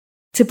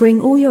To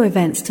bring all your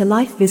events to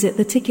life, visit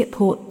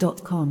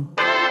theticketport.com.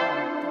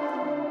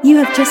 You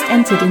have just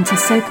entered into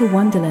Soca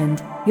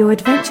Wonderland, your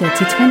adventure to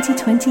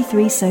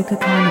 2023 Soca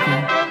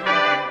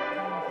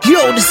Carnival.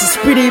 Yo, this is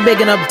Pretty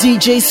bigging up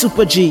DJ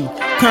Super G,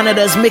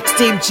 Canada's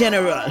mixtape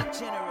general.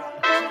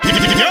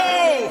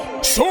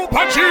 Yo,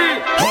 Super G!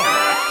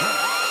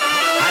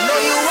 I know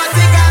you want to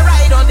take a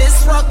ride on this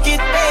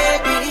rocket,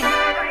 baby.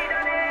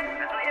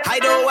 I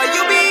know where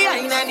you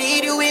behind, I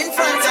need you in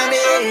front of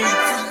me.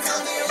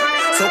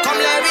 So come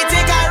let me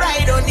take a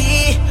ride on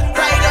the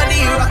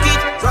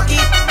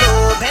rocket,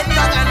 no, bend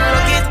down and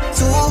rock it,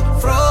 to,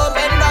 fro,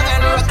 bend down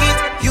and rock it.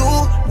 You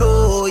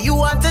know you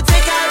want to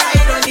take a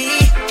ride on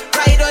the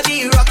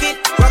rocket,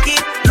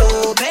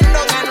 no, bend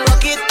down and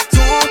rock it,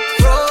 to,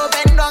 fro,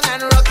 bend down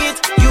and rock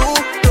it. You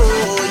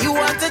know you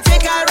want to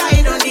take a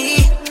ride on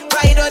the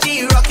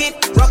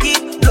rocket,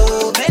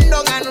 no, bend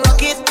down and rock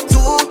it,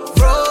 to,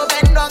 fro,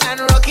 bend down and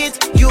rock it.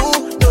 You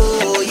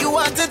know you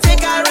want to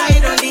take a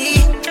ride on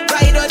the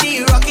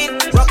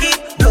rocket,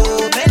 no,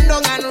 bend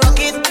down and rock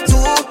it,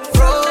 to,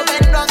 fro,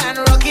 bend down and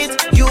rock it.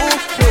 You know.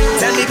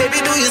 Tell me, baby,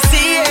 do you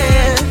see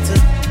it?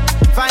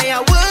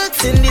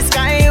 Fireworks in the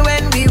sky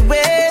when we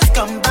waves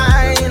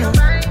combine.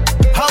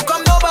 How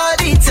come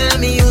nobody tell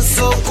me you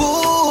so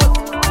good?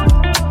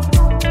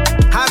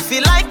 I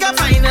feel like I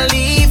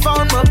finally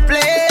found my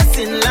place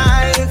in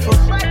life.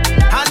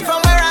 And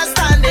from where I'm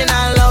standing,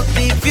 I love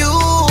the view.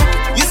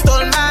 You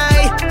stole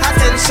my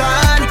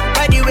attention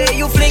by the way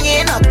you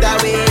flinging up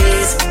that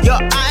waist.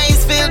 Your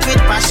eyes filled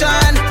with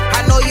passion.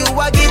 I know you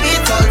are giving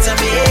it all to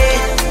me.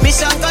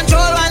 Mission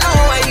control, I know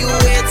what you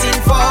waiting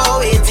for,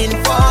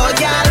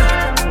 girl.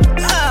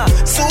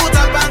 Suit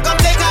up and come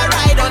take a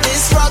ride on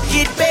this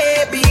rocket,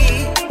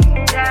 baby.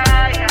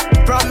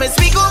 Promise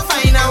we gon'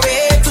 find a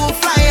way to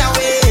fly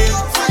away.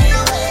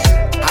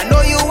 I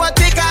know you want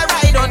to take a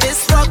ride on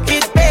this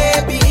rocket,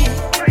 baby.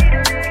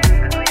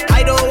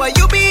 I know where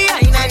you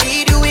behind, I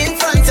need you in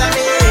front of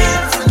me.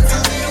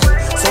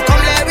 So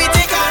come let me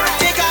take a ride.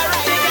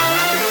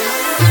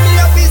 Give me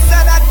a piece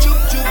of that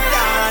chup-chup,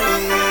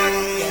 darling.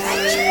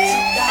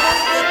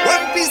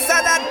 One piece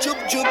of that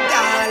chup-chup,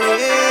 darling.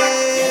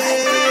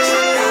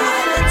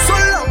 So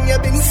long you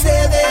been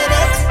saving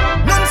it,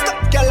 non-stop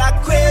girl are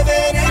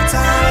craving it. I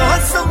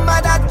want some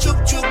of that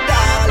chup-chup,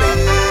 darling.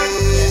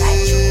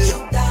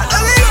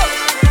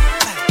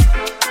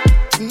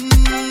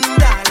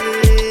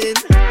 Darling.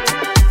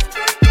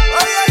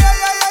 Oh yeah.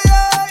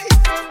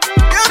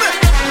 Yeah, man.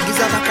 Gives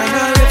a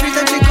bacchanal every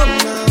time she come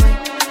now.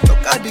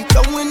 Look at the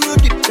tongue when you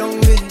dip down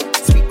with it.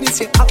 Sweetness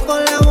you apple, I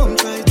won't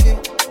try it.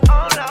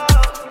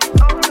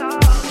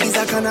 Gives a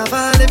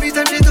carnival every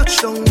time she touch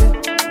down with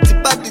it.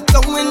 Tip at the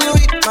tongue when you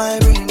hit my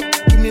ring.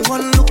 Give me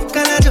one look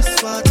and I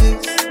just want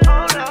it.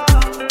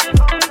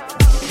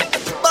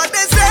 But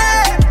they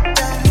say,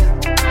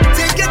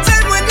 take your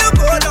time when you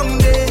go down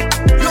there.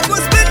 You go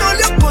spend all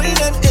your coin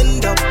and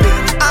end up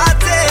in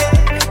Arte.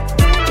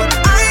 But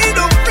I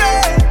don't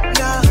pray,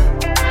 nah.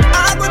 I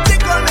go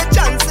take all my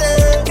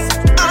chances.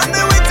 I've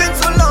been waiting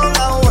so long, I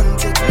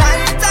want it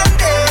night and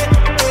day.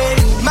 Hey,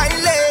 my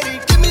lady,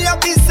 give me a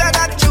piece of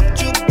that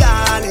chup-chup,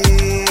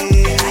 darling.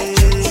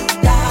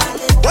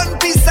 One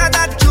piece of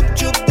that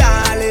chup-chup,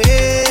 darling.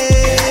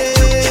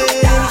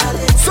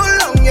 So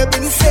long you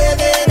been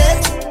saving it,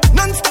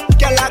 non-stop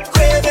girl are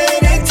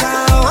craving it. I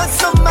want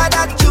some of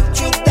that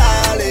chup-chup,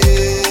 darling.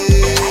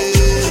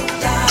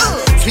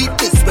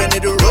 Sweetness when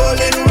it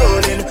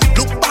rolling.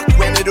 Look back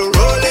when it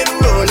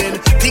rolling.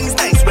 Things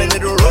nice when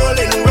it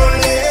rolling.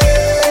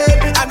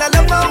 And I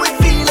love how it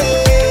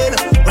feeling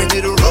when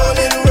it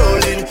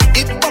rolling.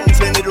 It bounce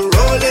when it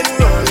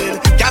rolling.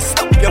 Can't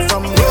stop you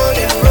from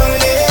rolling.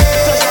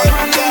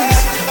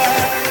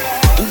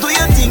 Do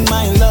you think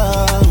my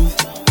love?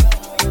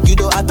 You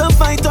don't have to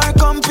fight or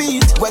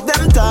compete. What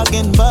them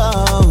talking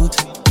about?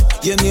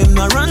 Your name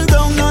no run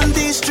down on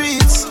these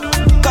streets.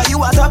 Cause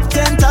you are top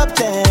 10.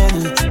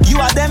 You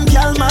are them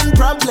girl man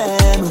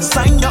problem.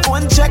 Sign your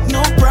own check,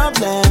 no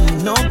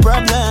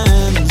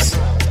problems.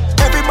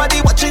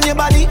 Everybody watching your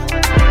body.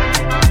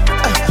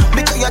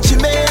 Because you're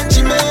chimay.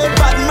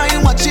 Bad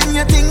mind watching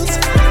your things.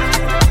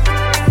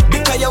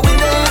 Because you're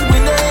winning.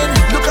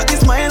 Look at the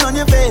smile on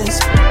your face.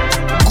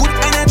 Good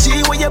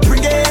energy when you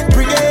bring it.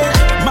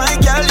 My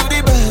girl, you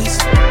the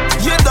best.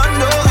 You don't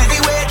know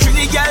anyway.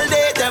 Trini girl,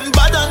 them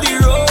bad on the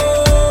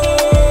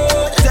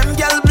road. Them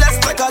girl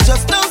blessed like I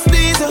just no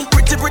sneeze.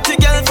 Pretty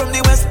girl from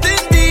the West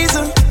Indies.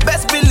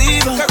 Best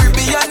believe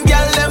Caribbean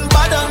girl, them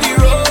bad on the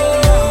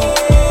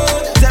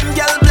road. Them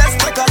girl blessed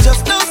like I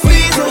just no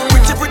sneeze.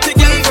 Pretty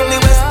girl from the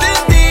West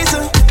Indies.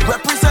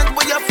 Represent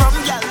where you're from,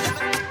 girl.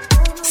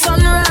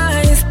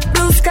 Sunrise,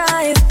 blue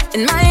skies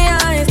in my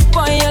eyes.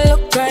 Boy, you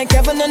look like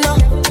heaven and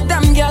up.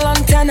 Them girl on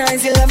 10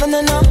 eyes, 11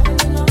 and up.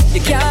 You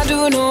can't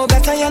do no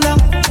better, you know.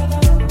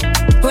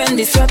 When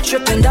the sweat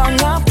dripping down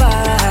your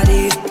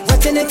body,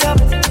 wetting it up,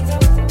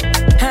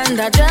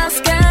 and I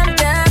just can't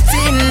get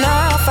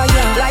enough of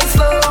you. Life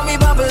slow, me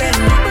bubbling,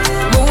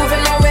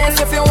 moving your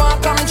waist if you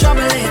want come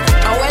troubling.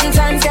 And when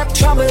times get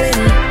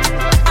troubling,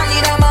 I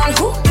need a man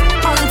who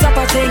on top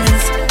of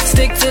things.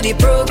 the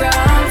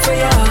program for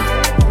ya.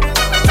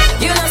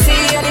 You don't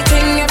see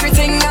anything,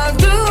 everything I'll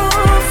do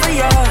for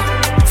ya.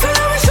 So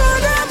let me show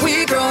them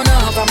we grown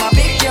up. I'm a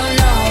big girl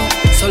now.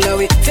 So let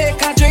we take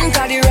a drink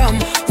of the rum.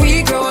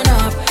 We grown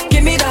up,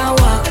 give me that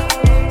walk.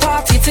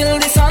 Party till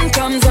the sun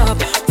comes up.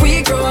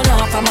 We grown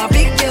up, I'm a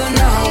big girl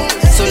now.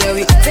 So let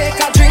we take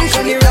a drink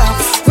of the rum.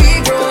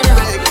 We grown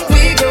up,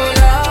 we grown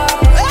up.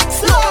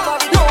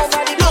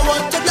 Nobody, I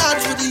want to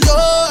dance with you.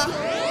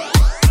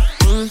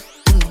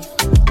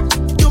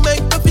 You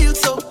make me feel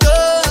so good.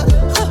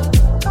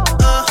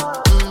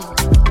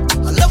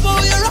 I love how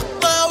you rock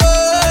my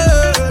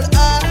world.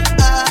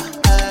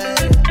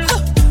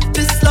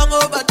 This long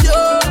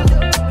overdue.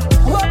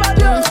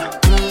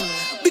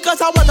 Because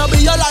I wanna be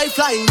your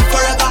lifeline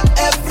forever,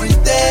 every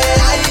day.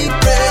 I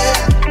pray.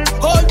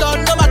 Hold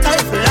on, no matter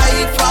if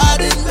life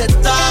hard in the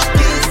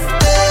darkest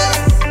days.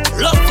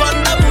 Love on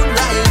the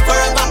moonlight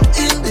forever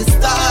in the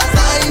stars. I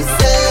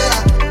say,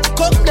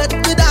 come let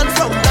me dance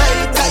from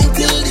night time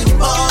till the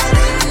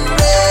morning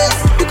rays.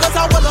 Because I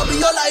wanna be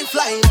your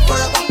lifeline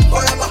forever,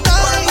 forever,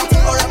 forever,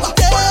 forever,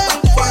 forever,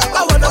 forever. I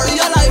wanna be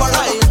your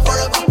lifeline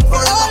forever,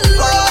 forever,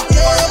 forever,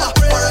 forever,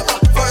 forever,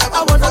 forever. I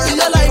wanna be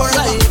your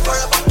lifeline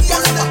forever.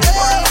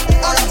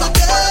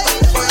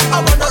 I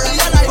wanna be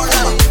your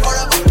lifeline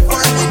forever,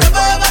 forever.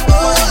 Never ever go.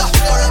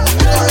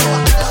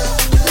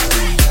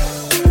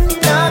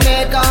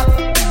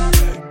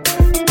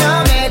 No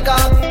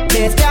makeup,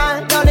 this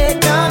girl don't need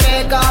no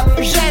makeup.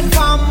 Jeune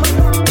femme,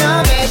 no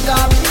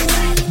makeup.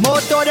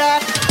 Moto de,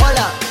 hold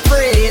up,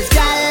 freeze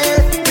girl,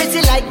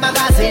 pretty like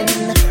magazine.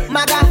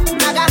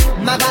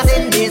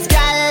 Magazine. This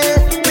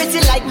girl, pretty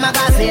like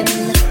magazine.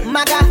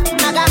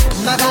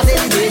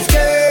 Magazine. This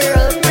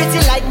girl, pretty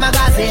like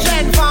magazine.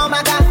 Jeune femme,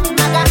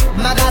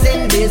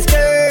 magazine. This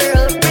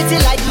girl, pretty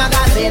like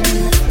magazine.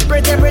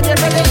 Pretty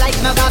like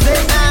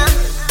magazine.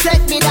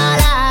 Take me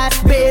dollars,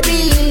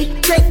 baby.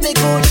 Take me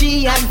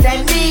Gucci and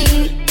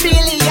Fendi. $1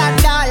 billion,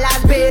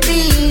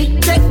 baby.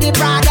 Take the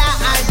Prada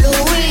and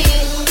Louis.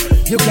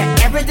 You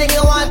get everything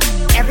you want. You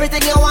get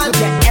everything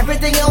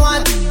you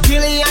want. $1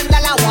 billion,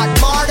 what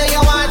more do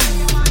you want?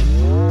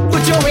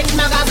 Put you in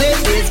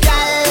magazine. This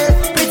girl,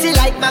 pretty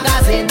like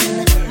magazine.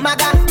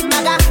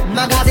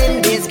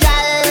 Magazine. This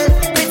girl,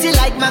 pretty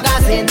like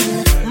magazine.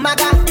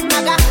 Magazine.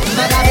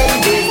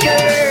 This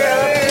girl,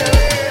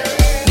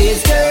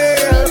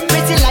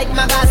 pretty like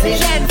magazine.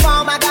 Jeune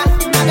femme,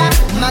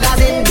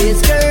 magazine.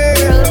 This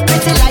girl,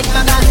 pretty like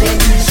magazine.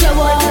 Show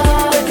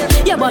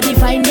off, your body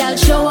fine, girl.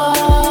 Show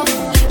off,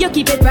 you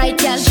keep it right,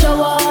 girl.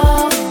 Show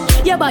off,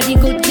 your body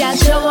good, girl.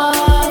 Show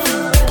off,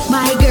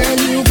 my girl,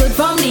 you good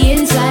from the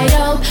inside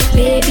out,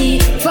 baby.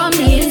 From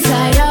the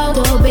inside out,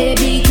 oh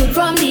baby, good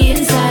from the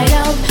inside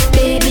out,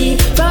 baby.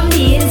 From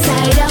the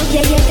inside out,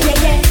 yeah.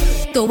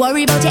 Don't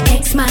worry about your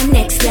ex-man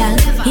next, girl.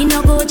 He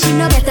no good, she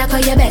no better, call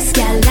your best,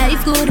 girl.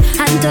 Life good,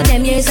 and to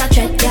them years a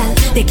threat, girl.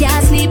 They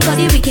can't sleep, cause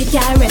the wicked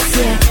can't rest,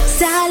 yeah.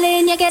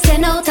 Darling, you get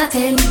 10 out of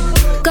 10.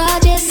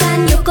 Gorgeous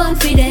and you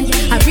confident.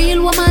 A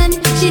real woman,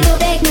 she don't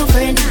beg no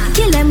friend.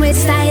 Kill them with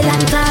style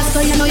and class,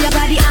 cause you know you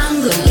got the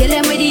angle. Kill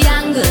them with the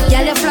angle.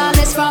 Girl, you're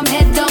flawless from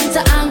head down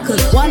to ankle.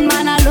 One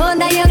man alone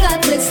that you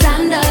got with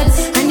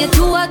standards. And you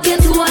two work, you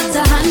two want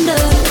to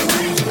handle.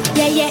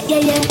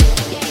 Yeah.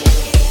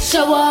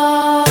 Show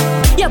off,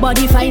 your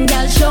body fine,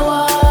 girl. Show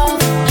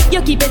off,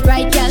 you keep it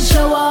right, girl.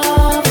 Show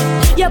off,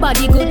 your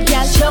body good,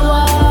 girl. Show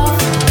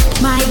off,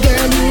 my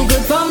girl, you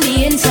good from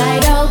the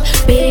inside out,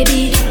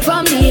 baby.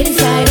 From the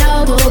inside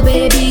out, oh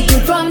baby,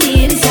 good from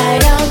the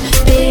inside out,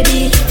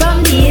 baby.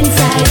 From the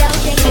inside out,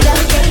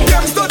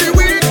 Them study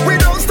we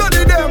don't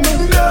study them.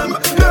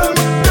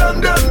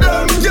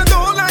 You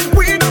don't like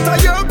we,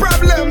 that's your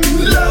problem.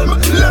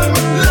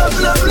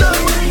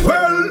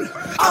 Well,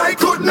 I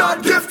could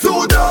not give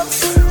 2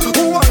 ducks.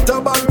 What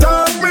about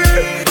talk me?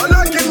 I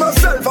like it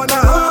myself and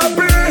I'm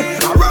happy.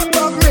 I rock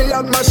back me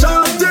and my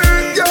shanty,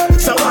 yeah.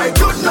 So I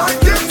could not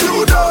give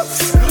 2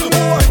 ducks.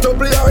 Want to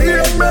play or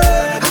hate me?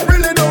 I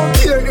really don't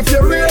care if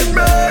you rate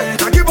me.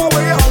 I give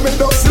away all my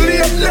ducks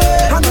lately,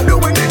 and I'm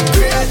doing it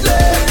greatly.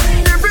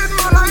 Living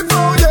my life,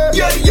 oh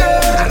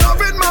yeah. And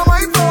loving my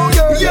wife, oh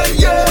yeah.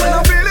 And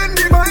I'm feeling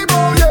the vibe,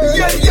 oh yeah.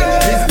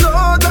 It's no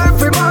time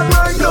for bad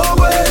mind, no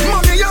way.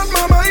 Money on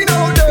my mind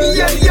all day,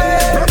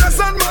 yeah. Progress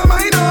on my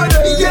mind all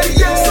day,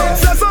 yeah.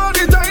 Success all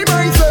the time,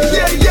 I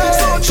say, yeah.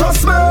 So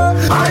trust me,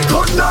 I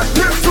could not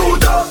give 2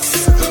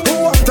 ducks.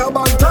 What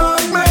about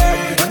talk me?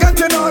 I got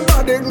it on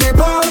body in the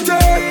party.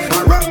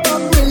 I rock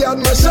back me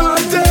and my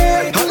shanty. I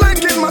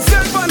like it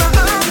myself and I'm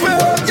happy,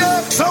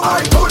 yeah. So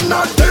I could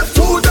not give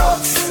 2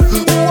 ducks.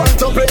 Want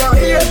to play or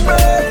hate me?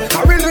 I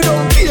really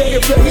don't care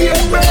if you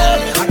hate me.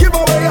 I give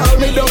away all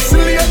me ducks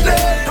lately.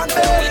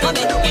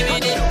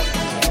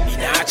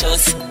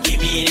 Nachos, give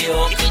me the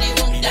hook.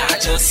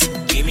 Nachos,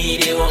 give me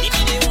the hook.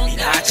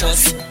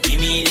 Nachos, give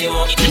me the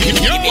hook. Give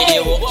me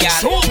the hook, girl.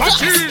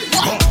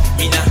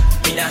 Me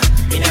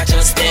me not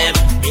trust them.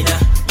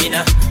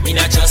 Me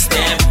not trust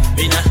them.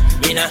 Me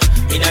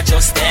not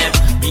trust them.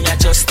 Me not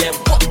trust them.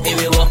 Me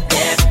will walk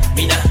them.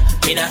 Me not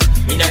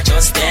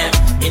trust them.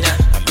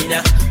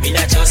 Me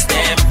not trust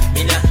them.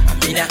 Me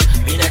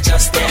not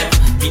trust them.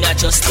 Me not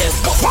trust them.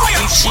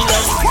 If she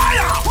love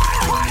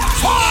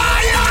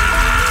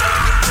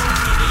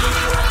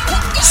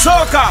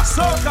Soca.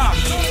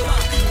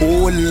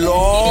 Oh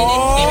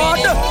Lord.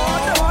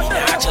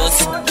 Not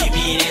just give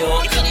me the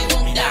hook.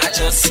 Not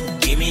just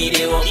give me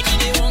the hook.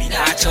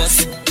 Not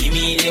just give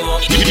me the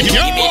hook. Give me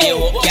the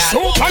hook. So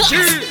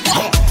punchy.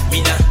 Me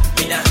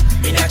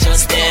not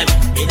trust them.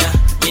 Me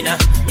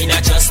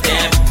not trust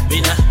them.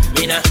 Me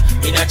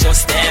not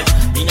trust them.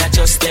 Me not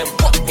trust them.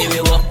 Me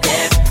will walk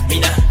them. Me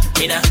not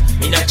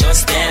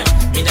trust them.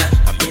 Me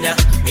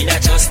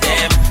not trust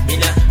them.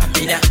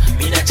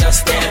 Me not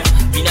trust them.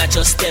 Me not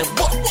trust them.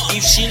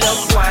 If she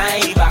love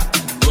wine back,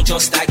 don't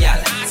trust a gal.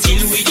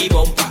 Still with the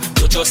bumper,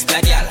 don't trust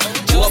a gal.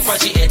 Go up on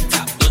she head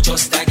top, don't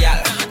trust a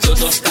gal. Don't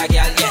trust a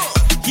gal, yeah.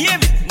 Hear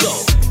me? No,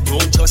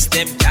 don't trust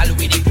them gal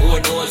with the four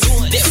nose.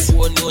 Them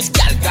four nose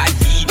gal got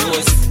he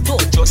nose.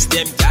 Don't trust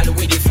them gal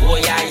with the four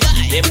eye.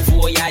 Them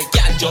four eye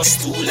gal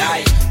just too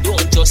lie.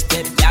 Don't trust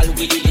them gal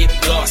with the lip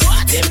gloss.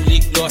 Them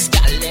lip gloss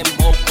gal them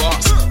mouth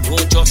cross.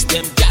 Don't trust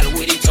them gal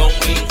with the tongue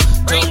ring.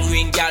 Tongue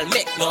ring gal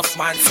make enough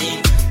man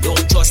sing.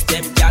 Don't trust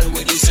them gal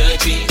with the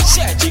surgery.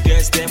 Surgery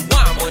girls them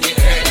warm on the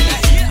early.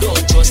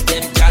 Don't trust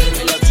them gal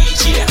with a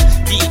DJ.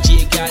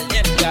 DJ gal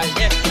them gal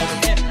them gal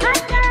them.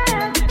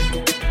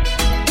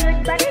 Good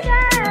body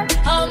girl,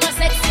 all my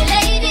sexy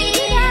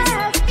ladies.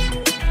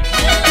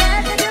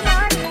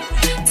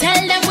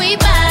 Tell them we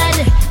bad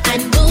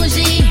and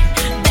bougie.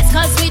 That's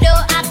cause we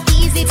don't act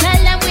easy.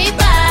 Tell them we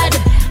bad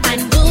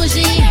and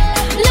bougie.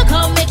 Look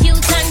how me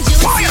cute and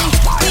juicy.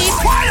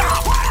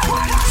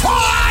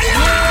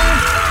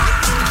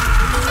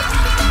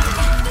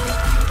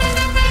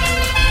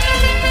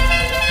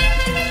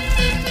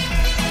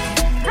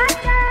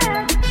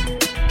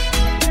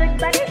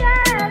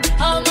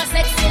 All my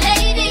sexy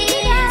ladies.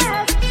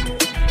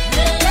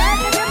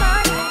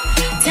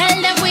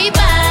 Tell them we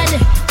bad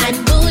and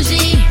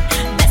bougie.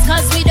 That's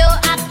cause we don't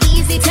act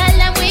easy. Tell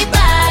them we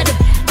bad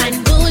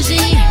and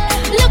bougie.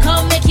 Look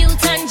how me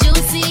cute and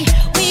juicy.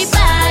 We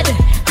bad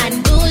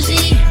and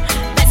bougie.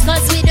 That's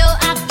cause we don't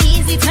act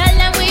easy. Tell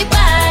them we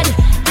bad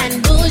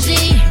and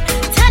bougie.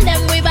 Tell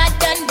them we bad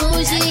and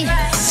bougie.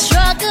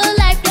 Struggle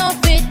life don't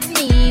fit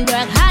me.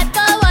 Work hard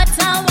for what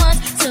I want.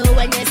 So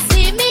when you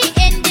see me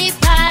in the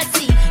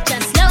party,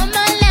 just slow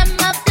my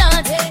lemon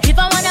blunt. If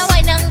I wanna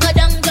wine and go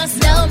down, just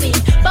slow me.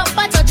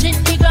 Bumper touching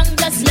the ground,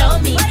 just slow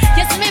me.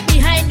 You see me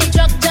behind the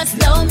truck, just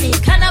slow me.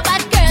 Can a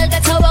bad girl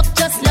get a walk,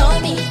 just slow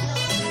me.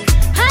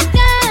 Hot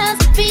girls,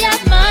 we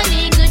have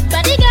money. Good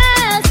body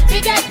girls, we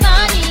get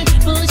money.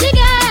 Bougie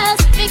girls,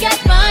 we get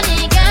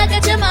money. Girl,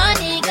 get your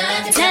money.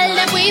 Tell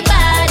them we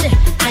bad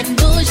and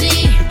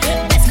bougie.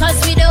 That's cause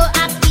we don't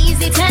act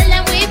easy. Tell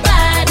them we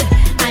bad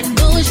and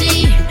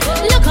bougie.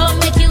 Look how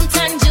me cute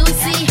and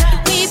juicy.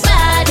 We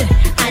bad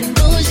and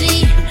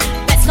bougie.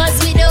 That's cause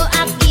we don't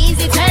act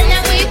easy. Tell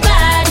them we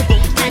bad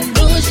and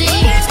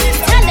bougie.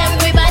 Tell them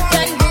we bad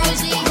and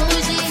bougie.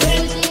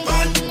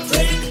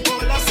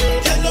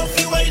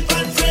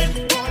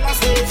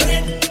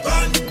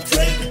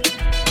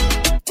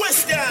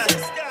 Question: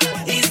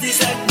 is this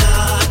a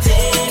naughty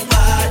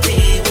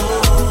party?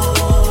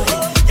 Oh,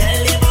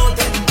 tell him out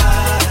and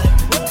bad.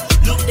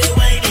 Look, they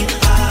whining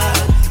hard.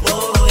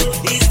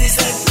 Oh, is this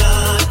a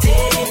naughty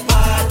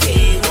party?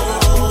 Oh,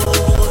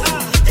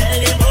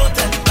 tell him out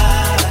and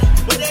bad.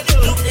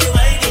 Look, they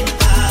whining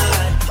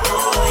hard.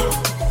 Oh,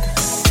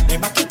 they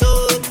back it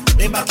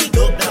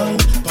up now.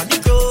 On the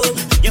club,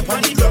 you're on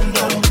the drum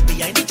now.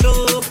 Behind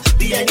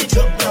the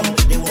truck now.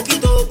 They walk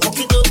it up.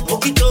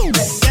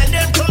 Tell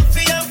them come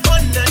for your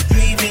fun and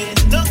dreaming.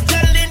 Don't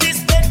tell in this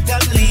bed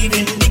I'm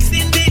leaving.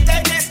 Mixing the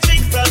tightest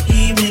drink from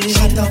evening.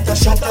 Shut up.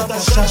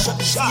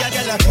 See a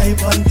girl a climb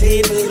on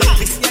table.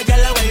 This see a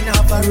girl a wine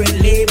off a red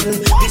label.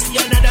 This see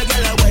another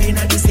girl a wine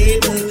a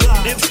disable.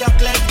 Them stuck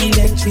like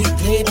electric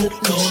cable.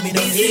 No, me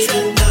no need it.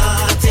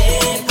 Naughty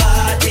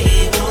party,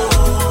 oh.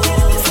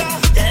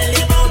 Tell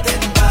him out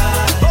and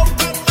bad.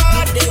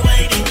 Look, they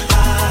whining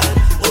hard.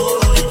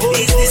 Oh,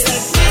 is this a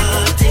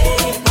naughty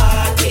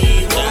party,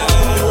 oh.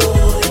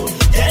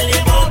 Tell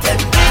him out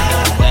and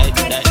bad.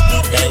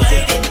 Look, they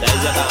whining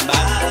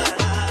hard.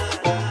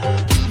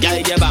 Yeah,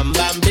 yeah, bam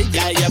bam, big,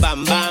 yeah, yeah,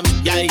 bam bam,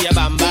 yeah, yeah,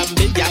 bam bam,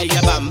 big, yeah,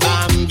 yeah, bam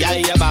bam, yeah,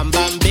 yeah, bam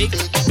bam, big,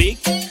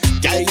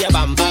 yeah, yeah,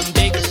 bam bam,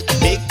 big,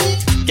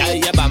 yeah,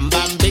 yeah, bam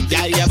bam, big,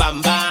 yeah, yeah,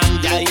 bam bam,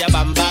 yeah, yeah,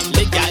 bam bam,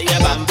 big, yeah, yeah,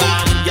 bam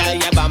bam, yeah,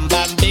 yeah, bam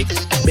bam, big,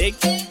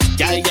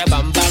 yeah, yeah,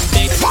 bam bam,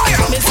 big.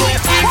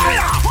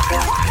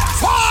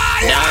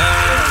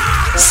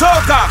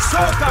 Soca.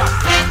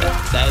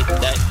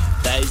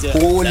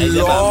 Oh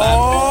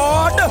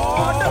Lord.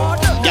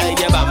 Yeah,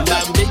 yeah, bam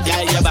bam, big,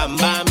 yeah, yeah, bam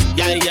bam,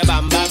 yeah, yeah,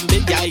 bam bam,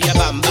 big, yeah, yeah,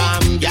 bam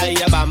bam, yeah,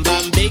 yeah, bam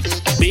bam, big,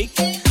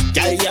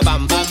 yeah, yeah,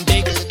 bam bam,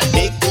 big,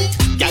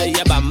 yeah,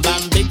 yeah, bam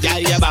bam, big, yeah,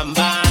 yeah, bam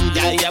bam,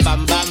 yeah, yeah,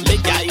 bam bam,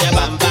 big, yeah, yeah,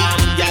 bam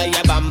bam,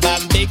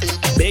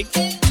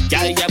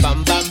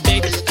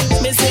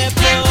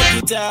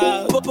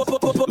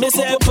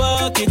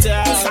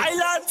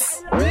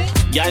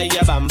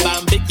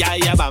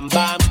 bam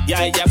bam,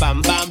 yeah, yeah,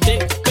 bam bam big.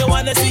 Me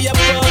wanna see you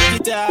poke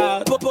it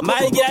out.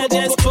 My girl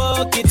just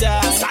poke it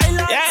out.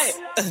 Silence.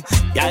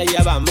 Yeah,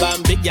 yeah, bam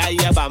bam big, yeah,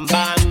 yeah, bam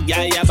bam,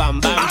 yeah, yeah, bam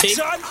bam big.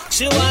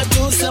 She want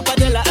 2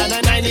 sapatella and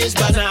a 9-inch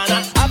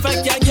banana.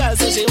 African girl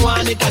say she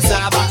want the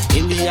cassava.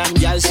 Indian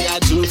girl she a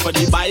Jew for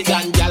the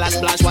bygone. Girl a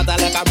splash water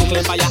like a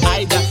Brooklyn fire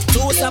hydrant. 2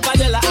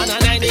 sapatella and a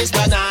 9-inch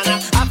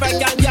banana.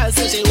 African girl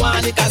say she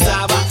want the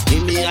cassava.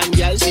 Indian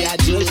girl she a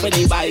Jew for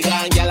the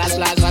bygone. Girl a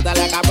splash water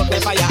like a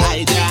Brooklyn fire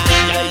hydrant.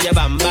 Yeah, yeah,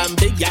 bam bam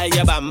big, yeah,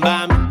 yeah, bam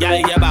bam, yeah,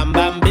 yeah, bam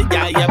bam big,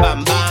 yeah, yeah,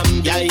 bam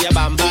bam, yeah, yeah,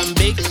 bam bam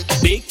big,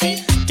 big,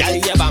 yeah,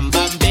 yeah, bam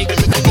bam big,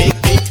 big,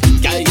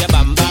 yeah, yeah,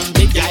 bam bam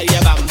big, yeah,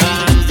 yeah, bam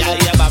bam, yeah,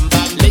 yeah, bam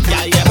bam big,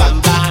 yeah, yeah,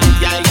 bam bam,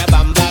 yeah, yeah,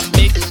 bam bam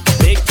big,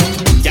 big,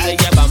 yeah,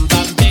 yeah, bam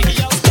bam big.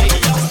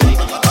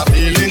 I'm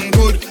feeling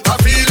good, I'm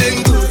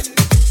feeling good.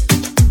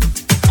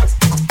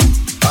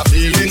 I'm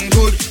feeling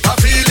good, I'm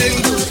feeling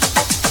good.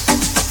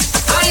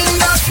 I'm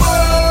not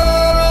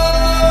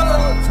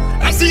bored.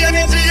 I see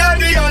energy on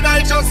the and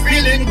I just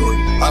feeling good.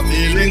 I'm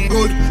feeling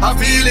good, I'm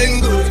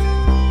feeling good.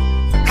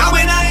 And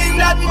when I in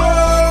that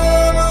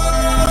mode,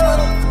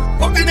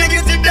 fuck the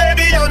negative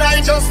baby and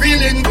I just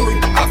feeling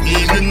good. I'm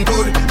feeling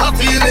good, I'm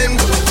feeling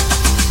good.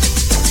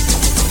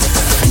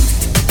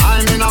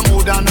 I'm in a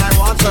mood and I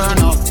want to turn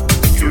up.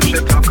 You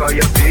should talk how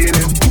you're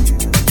feeling.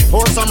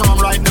 Pour some rum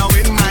right now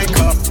in my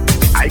cup.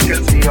 I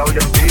can see how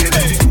you're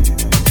feeling.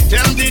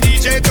 Tell the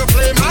DJ to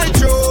play my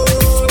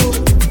tune.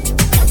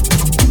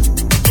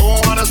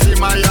 Don't wanna see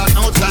my heart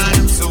no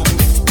time soon.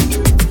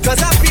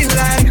 Cause I feel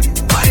like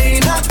I'm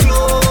not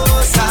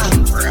closer.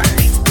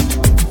 Right.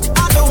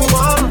 I don't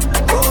want to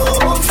go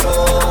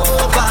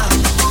over.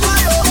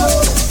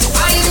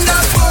 I'm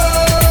not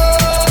bored.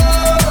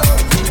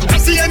 I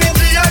see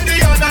energy on the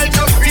and I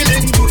just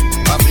feeling good.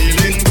 I'm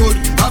feeling good,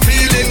 I'm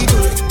feeling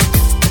good.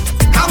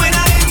 And when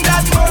I'm in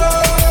that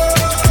mode,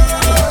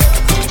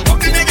 fuck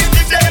the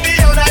negative baby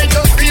and I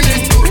just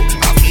feeling good.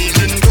 I'm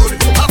feeling good,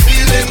 I'm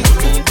feeling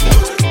good.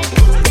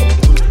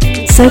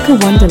 Soca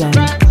Wonderland.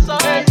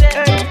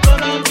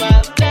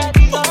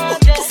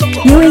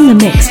 You're in the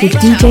mix with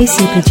DJ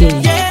Super G.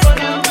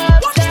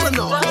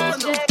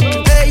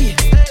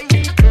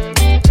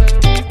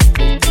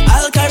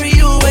 I'll carry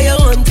you where you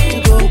want to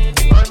go.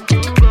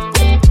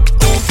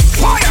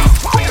 Fire,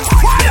 fire,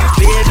 fire,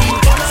 baby,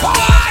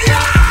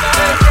 fire.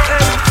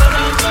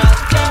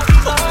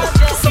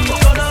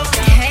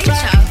 Hey,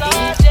 Chucky.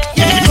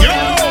 Yo,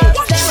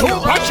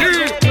 Super G.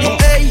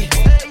 Hey,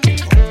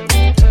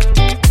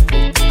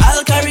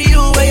 I'll carry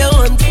you where you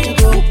want to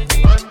go.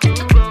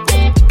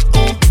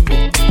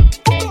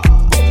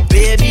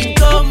 Baby,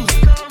 come,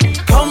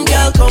 come,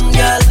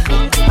 girl.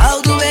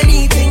 I'll do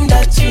anything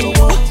that you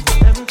want.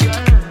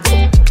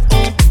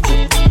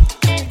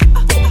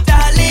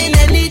 Darling,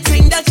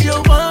 anything that you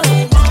want.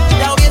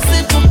 Now you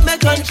say put me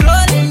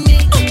controlling me.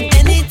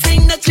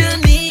 Anything that you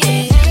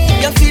need.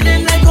 You're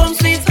feeling like home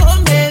sweet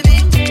home, baby.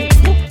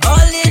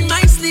 All in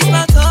my sleep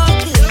I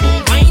talking.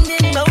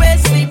 Winding my way,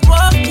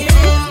 sleepwalking.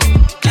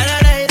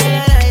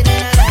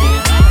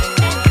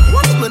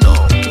 What's my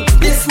name?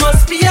 This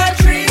must be a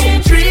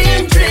dream,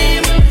 dream,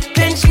 dream.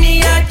 Pinch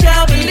me, I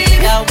can't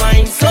believe that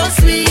wine so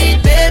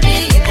sweet,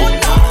 baby.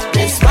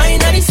 This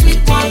wine and the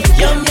sweet one,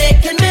 you're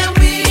making me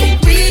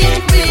weak,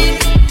 weak, weak.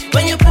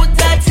 When you put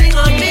that thing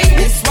on me,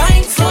 this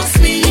wine so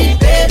sweet,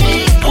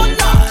 baby.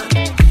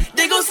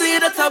 They gon' say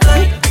that I'm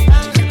blind.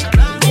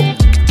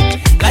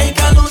 Like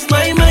I lose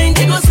my mind,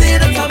 they gon' say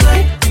that I'm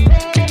blind.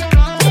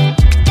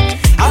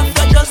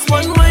 After just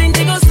one wine,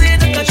 they gon' say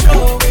that I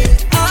show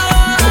it.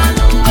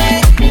 No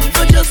way.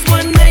 For just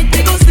one night,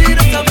 they gon' say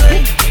that I'm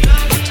blind.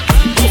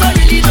 I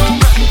really don't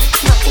mind.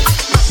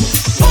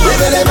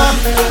 Revelema,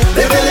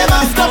 revelema,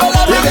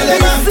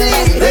 revelema,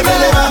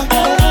 revelema,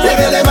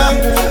 revelema,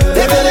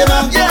 revelema,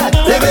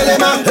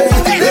 revelema,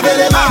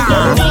 revelema.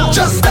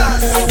 Just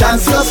dance,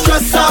 dance your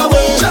stress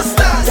away. Just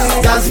dance,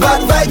 dance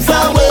bad vibes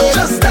away.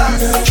 Just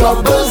dance,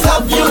 troubles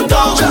have you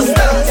down. Just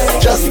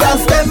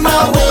dance them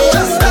away.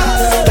 Just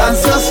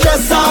dance your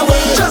stress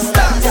away. Just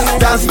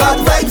dance bad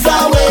vibes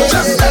away.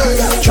 Just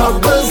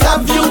troubles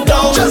have you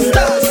down. Just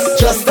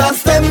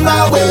dance them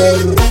away.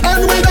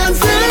 And we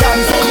dancing,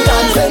 dancing,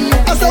 dancing.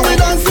 I saw we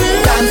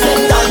dancing,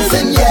 dancing,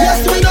 dancing.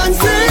 Yes, we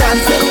dancing,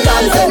 dancing,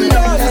 dancing.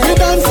 We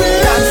dancing,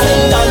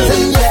 dancing,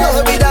 dancing.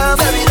 Yeah, we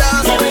dance, we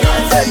dance.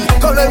 Hey,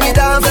 come let me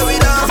dance, we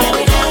dance.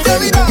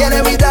 Yeah,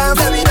 let me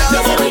dance, we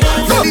dance.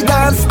 Let me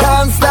dance,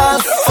 dance,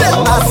 dance.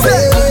 I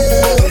say,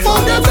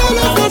 forget all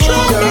of the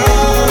trouble.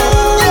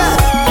 Yeah,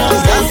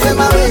 just dancing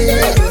my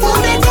way.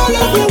 Forget all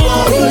of the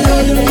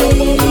worries.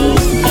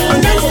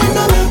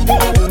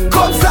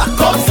 Comme ça,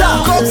 comme ça,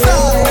 comme ça.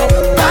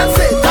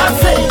 Dansez,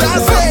 dansez,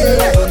 dansez.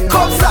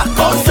 Comme ça,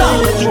 comme ça.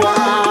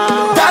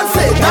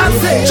 Dansez,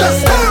 dansez.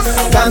 Just dance.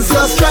 Dance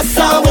your stress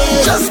away.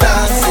 Just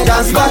dance.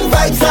 Dance bad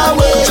vibes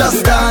away.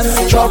 Just dance.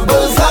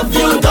 Troubles have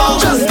you down.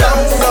 Just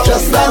dance.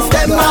 Just dance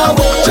them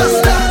away.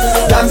 Just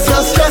dance. Dance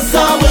your stress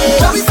away.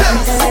 Just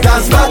dance.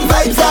 Dance bad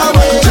vibes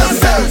away.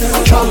 Just dance.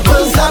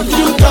 Troubles have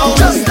you down.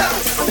 Just dance.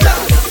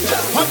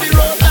 On the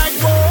road like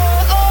whoa,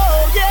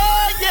 oh yeah.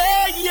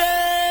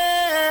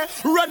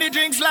 Run the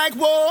drinks like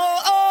whoa,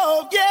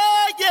 oh,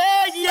 yeah,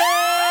 yeah,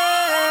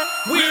 yeah.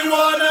 We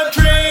wanna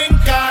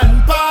drink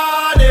and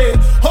party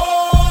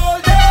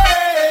all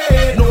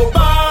day. No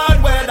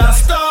bad weather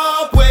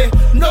stop way,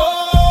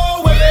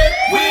 no way.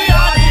 We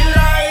are the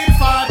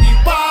life of the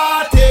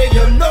party,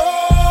 you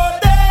know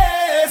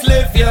this.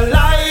 Live your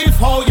life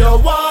how you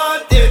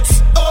want it.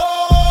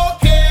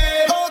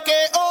 Okay,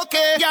 okay,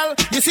 okay, girl.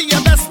 You see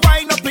your best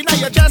wine up in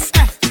your chest.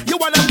 You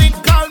wanna link,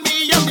 call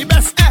me, I'm the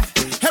best.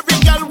 Every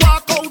girl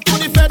walk out to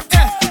the fed,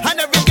 and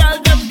every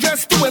girl them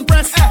just to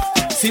impress.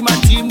 See my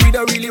team, we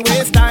don't really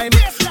waste time.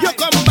 You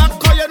come back,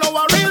 cause you know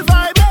a real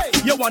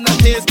vibe. You wanna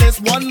taste this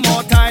one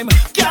more time?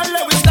 Girl,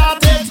 let we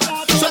start it.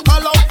 So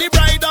call out the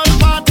bridal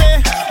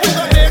party. We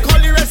gonna make all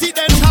the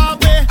residents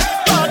happy.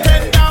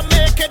 Bartender,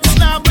 make it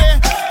snappy.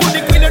 Put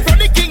the queen in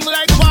front of the king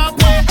like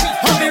Wappy.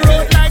 On the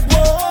road like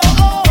whoa,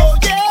 oh,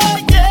 yeah,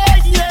 yeah,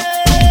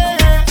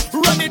 yeah.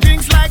 Run the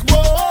drinks like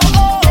whoa,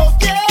 oh,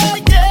 yeah,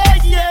 yeah,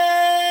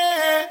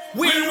 yeah.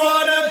 We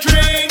wanna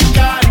drink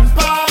and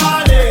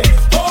party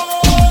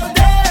all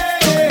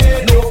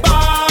day. No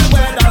bad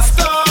weather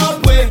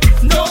stop way,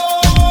 no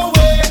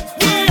way.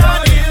 We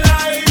are the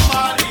life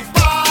of the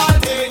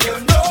party, you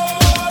know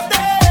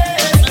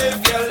this.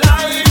 Live your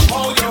life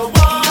how you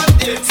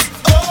want it.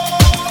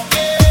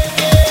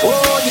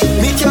 Oh,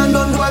 me can't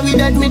done why we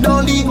dead, me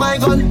don't leave my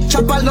gun.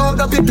 Chop a load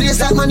up the place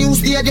like my new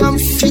stadium.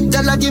 Fit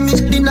the give me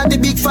dinner the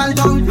big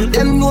phantom.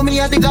 Them know me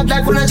at the God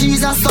like one of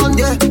Jesus' son.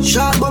 Yeah,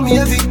 sharp but me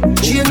heavy.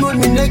 Chain on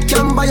me neck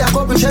can buy a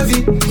couple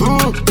Chevy.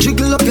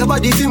 Jiggle up your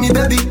body for me,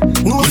 baby.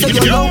 No say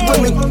you love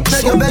when me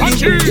take your belly.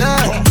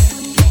 Yeah.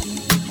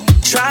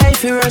 Try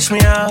if you rush me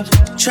off,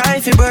 try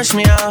if you brush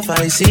me off,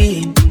 I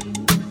see.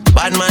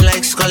 Bad man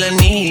like Skull and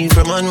me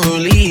from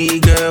unruly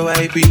girl,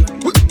 why be?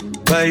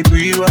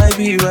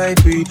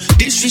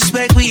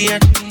 Disrespect we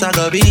ain't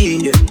taga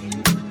be.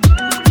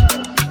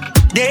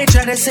 They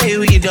try to say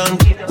we done,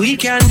 we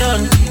can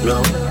done.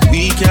 No,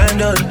 we can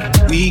done,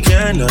 we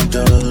cannot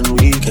done,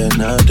 we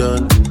cannot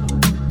done.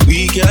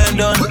 We can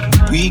done,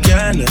 we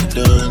cannot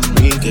done,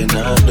 we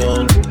cannot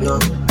done. No,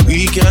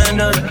 we can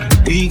done,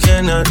 we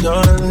cannot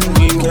done,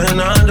 we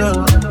cannot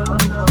done.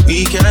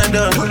 We can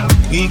done,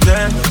 we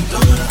cannot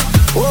done.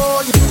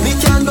 Oh, me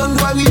can't done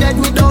why we dead,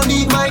 me don't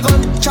need my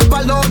gun. Chop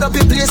a load up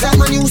a place like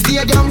my new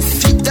stadium.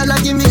 Fit the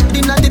give me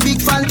dinner the big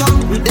phantom.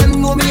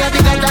 Them know me at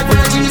the guy like one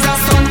of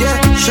Jesus' son. Yeah,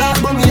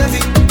 sharp but me heavy.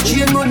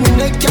 Chain on me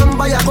neck can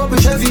buy a couple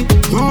Chevy.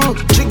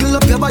 Jiggle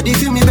up your body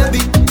for me,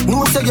 baby.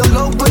 No say you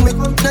love when me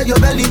neck your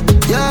belly.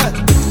 Yeah,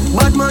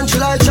 bad man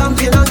chill like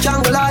champion and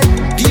can't lie.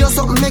 Give you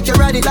something make you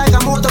ride it like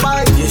a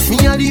motorbike. Me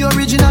are the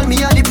original,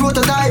 me are the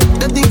prototype.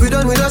 Them think we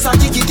done with us, I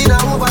kick it in a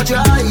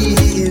overdrive.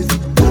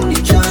 You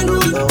can't do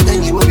it.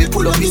 Anyway we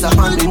pull up is a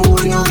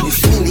pandemonium.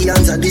 The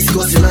millions are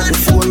discussing on the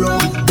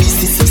forum.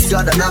 This is 6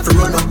 yard and have to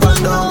run up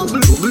and down.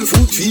 Trouble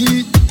foot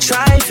feet.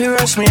 Try if you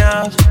rush me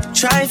off,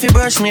 try if you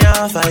brush me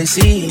off, I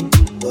see.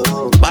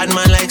 Bad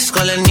man like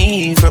Skull and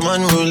me from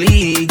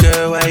unruly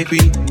girl, why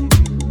be?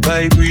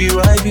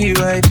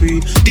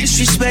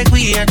 Disrespect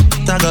we ain't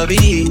taga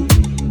be.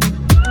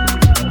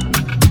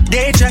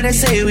 They try to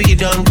say we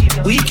done,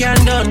 we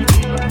can done.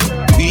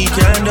 We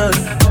can done,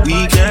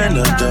 we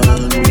cannot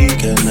done, we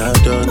cannot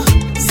done.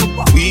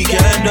 We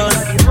can done,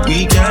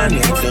 we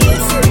cannot done,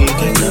 we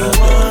cannot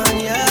done.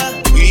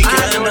 We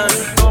can done,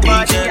 we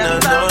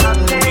cannot done,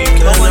 we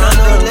cannot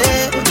done.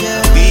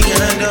 We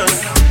can done,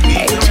 we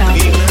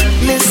cannot.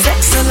 Miss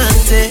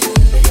Excellente,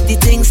 the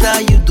things that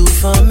you do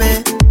for me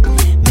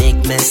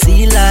make me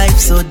see life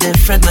so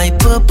different. My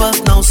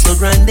purpose now so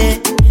grande.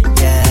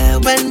 Yeah,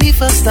 when we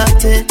first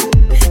started,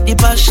 the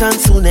passion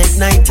soon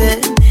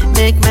ignited.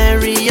 Make me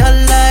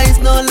realize,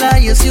 no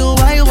lies, you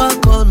I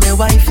want call me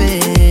wifey.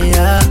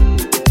 Yeah.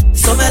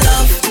 So my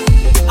love,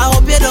 I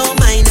hope you don't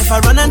mind if I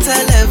run and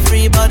tell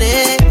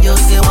everybody you're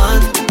the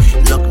one.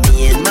 Look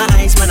me in my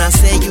eyes when I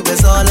say you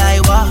is all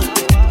I want.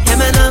 Hey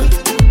man,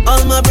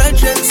 all my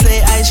brethren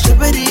say I should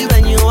believe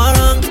when you are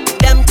wrong.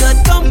 Them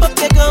could come but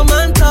they come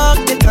and talk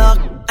the talk.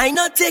 I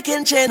not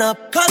taking chain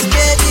up, cause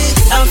baby,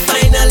 I'm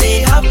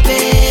finally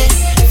happy.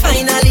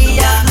 Finally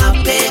I'm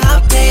happy,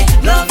 happy.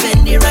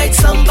 Loving the right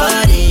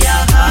somebody,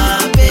 I'm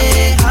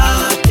happy,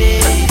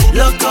 happy.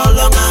 Look how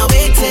long I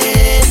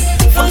waited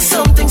for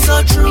something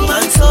so true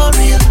and so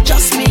real.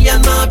 Just me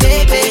and my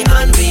baby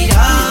and we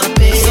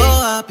happy. So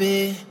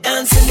happy,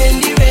 dancing in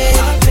the rain.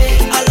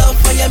 I love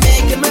how you're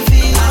making me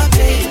feel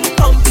happy.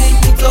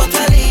 Completely,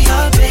 totally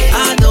happy.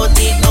 I don't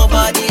need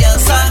nobody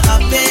else, I'm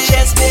happy.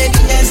 Yes baby,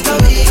 yes to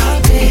be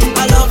happy.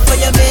 I love how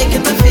you're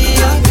making me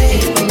feel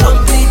happy.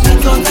 Completely,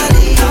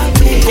 totally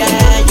happy.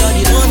 Yeah, you're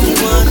the only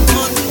one.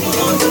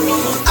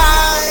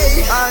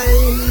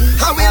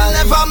 I will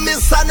never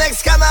miss a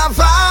next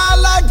carnival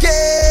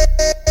again.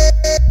 Never.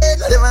 Hey,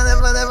 tell them I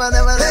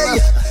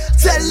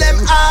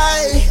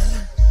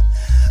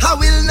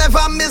will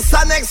never miss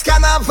a next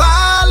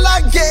carnival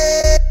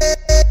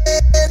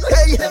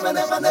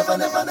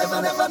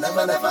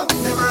again.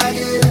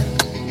 Hey,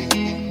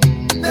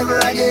 never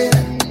again.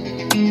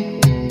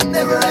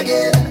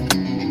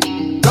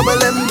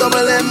 Double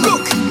M.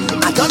 Look,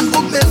 I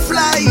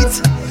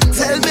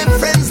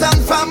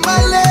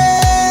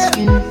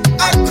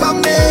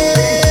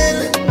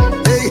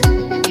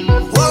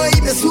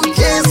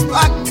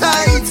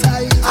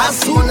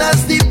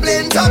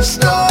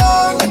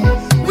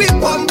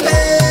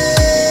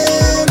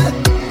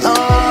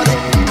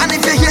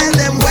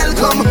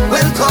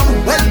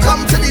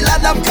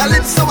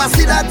Calypso, I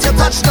see that you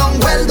touched down.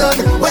 Well done,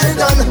 well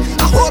done.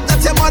 I hope that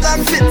you're more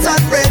than fit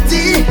and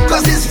ready.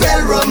 Cause it's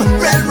real rum,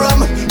 real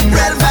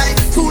vibe.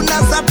 Soon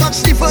as I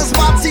touch the first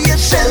party,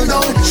 it's shell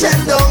down.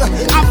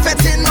 I'm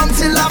fetting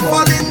until I'm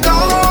falling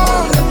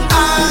down.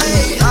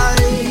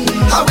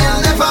 I will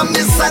never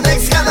miss the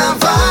next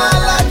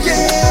carnival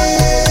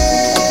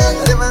again.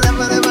 Never.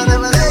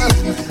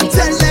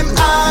 Tell them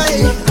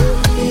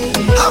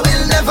I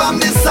will never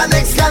miss the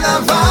next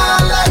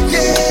carnival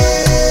again.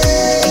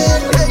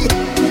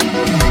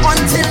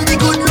 Until the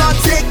good Lord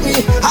take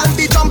me, I'll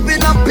be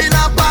jumping up in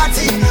a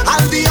party.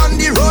 I'll be on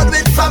the road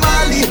with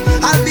family.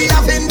 I'll be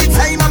having the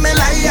time of my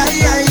life.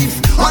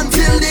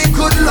 Until the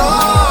good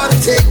Lord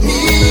take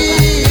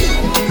me.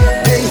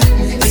 Hey,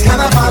 it's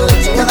carnival.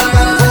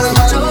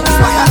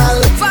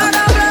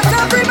 Father bless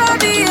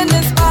everybody in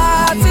this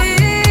party.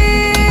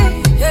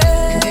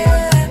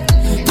 Yeah.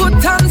 Put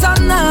hands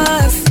on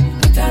us.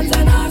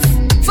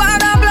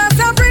 Father bless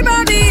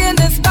everybody in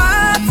this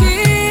party.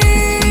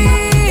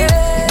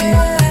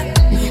 Yeah.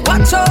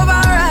 Watch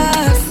over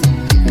us.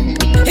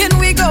 In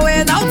we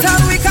going out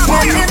and we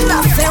coming in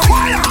nothing.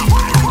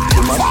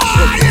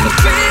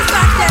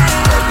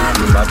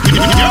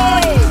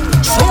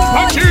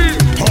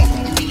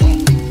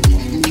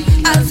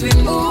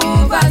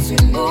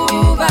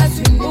 As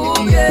we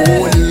move, yeah.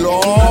 Oh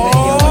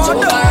Lord.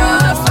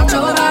 Watch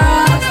over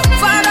us.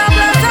 Father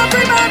bless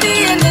everybody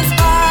in this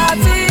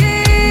party.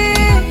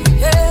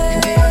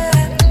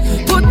 Yeah.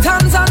 Put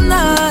hands on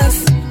us.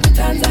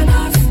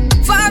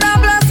 Father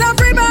bless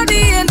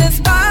everybody in this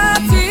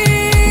party.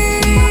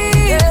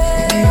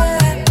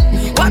 Yeah.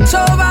 Watch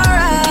over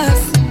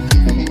us.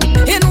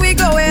 In we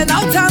going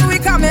out and we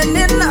coming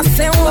in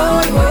nothing.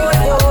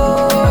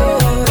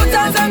 Put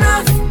hands on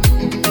us.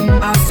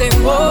 I say,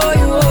 woy.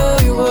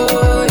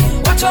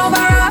 Watch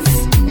over us.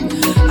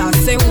 I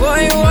say,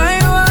 woy.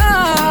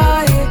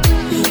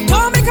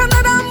 Don't make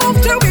another move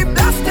till we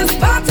blast this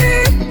party.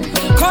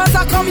 Cause I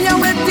come here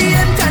with the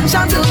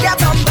intention to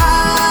get on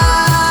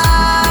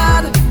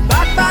bad.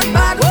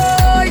 Bad,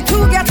 woy. To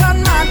get on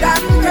mad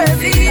and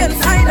crazy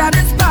inside of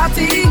this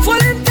party.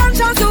 Full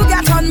intention to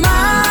get on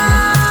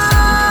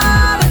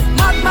mad.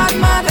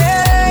 Mad,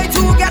 hey.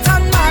 To get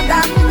on mad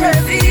and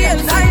crazy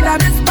inside of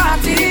this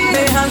party.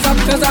 Lay hands up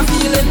cause I'm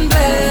feeling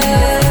blessed.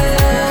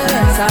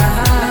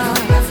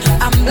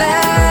 I'm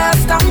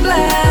blessed.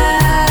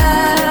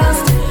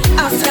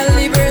 I'm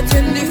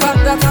celebrating the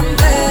fact that I'm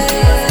blessed.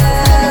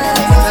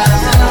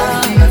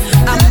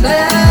 I'm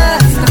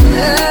blessed.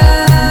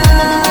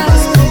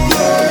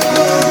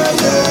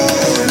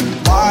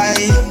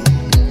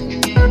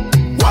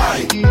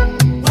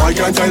 Why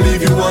can't I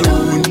leave you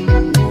alone?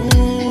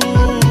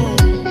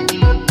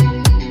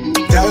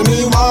 Tell me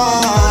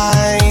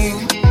why?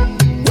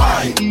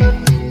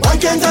 Why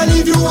can't I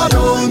leave you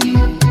alone?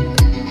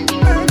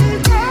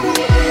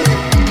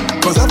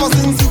 Cause ever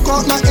since you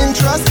caught my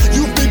interest,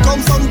 you've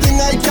become something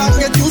I can't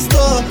get used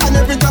to. And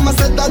every time I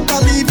said that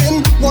I'm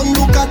leaving, one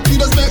look at you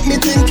just make me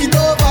think it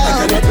over.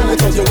 I cannot do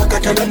without your walk, I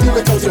cannot do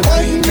without your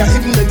mind. Can't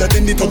even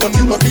entertain the thought of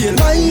you not being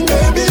mine,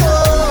 baby,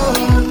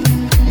 oh.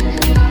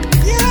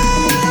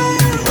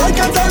 Why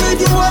can't I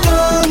leave you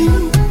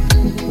alone?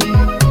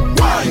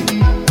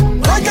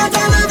 Why can't I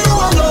leave you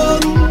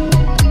alone?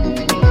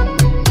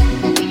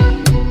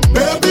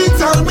 Baby,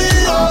 tell me,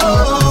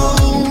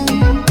 oh.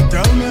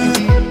 Tell me.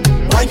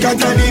 Why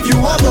can't I leave you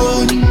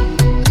alone?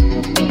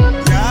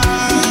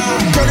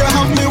 Yeah. Girl, you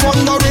have me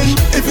wondering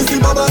if it's the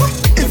bubble,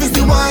 if it's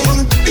the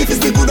wine, if it's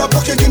the good up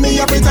you give me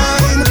every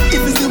time.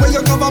 If it's the way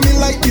you cover me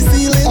like the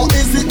ceiling, or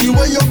is it the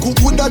way you cook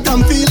with that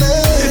I'm feeling?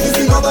 If it's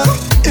the bubble,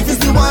 if it's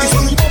the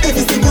wine, if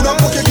it's the good up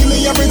you give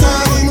me every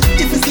time.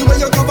 If it's the way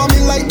you cover me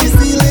like the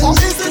ceiling, or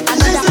is it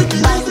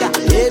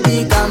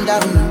Baby, calm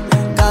down.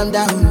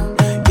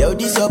 Yo,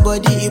 this your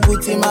body, it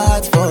puts in my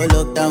heart for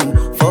lockdown,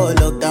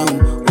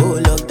 oh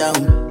lockdown.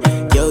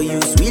 Yo,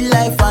 you sweet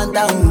life,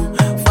 phantom.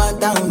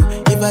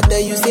 If I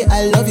tell you say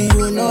I love you,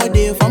 you know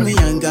they for me,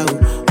 young girl,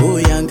 oh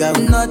young girl.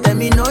 No, tell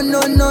me no, oh.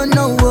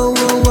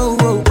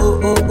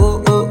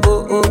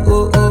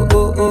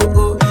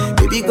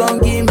 Baby, gon'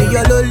 give me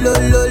your lo.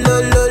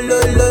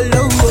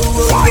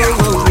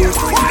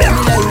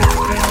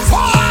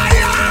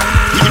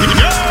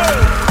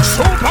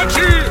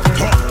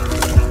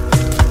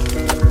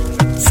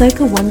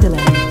 Soca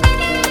Wonderland.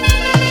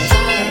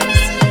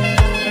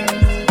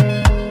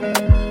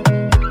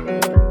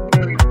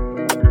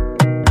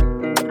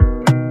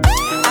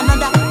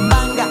 Another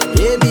banger.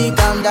 Baby,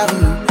 calm down.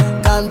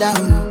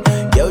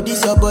 Yo,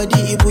 this your body,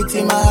 it puts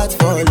in my heart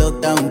for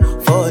lockdown,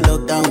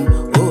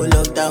 oh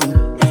lockdown.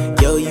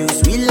 Yo, you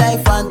sweet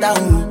life,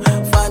 phantom.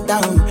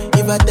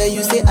 If I tell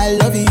you say I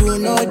love you, you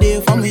know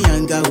they for me,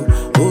 young girl,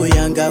 oh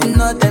young girl.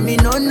 No, tell me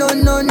no,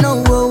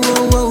 oh.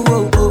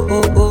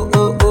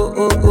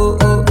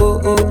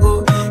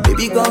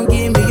 Baby, gon'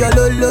 give me your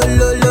lo. You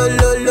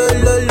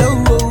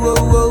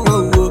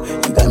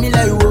got me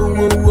like whoa.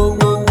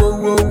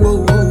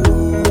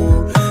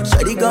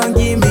 Shawty gon'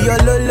 give me your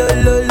lo.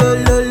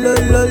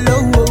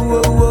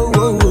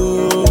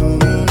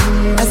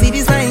 I see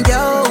this fine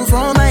girl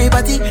from my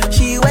party,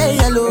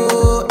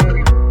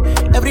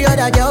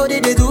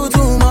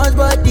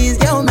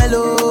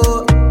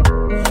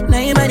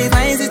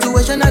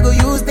 question I go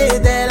use, they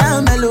tell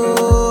I'm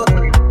mellow.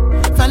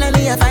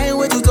 Finally I find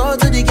way to talk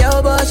to the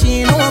girl, but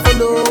she ain't no one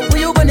follow. Who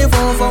you gonna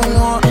phone for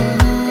one?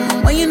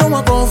 When you know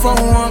I go for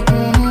one,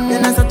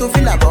 then I start to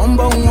feel a bum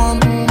one.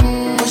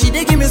 But she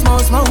dey give me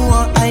small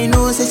one. I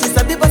know, say she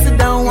start to pass it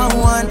down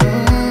one.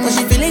 But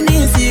she feeling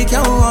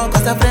insecure,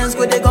 cause her friends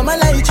go they go my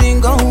light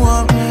ring go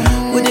on.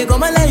 Go they go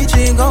my light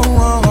ring go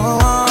on.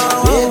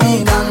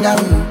 Baby,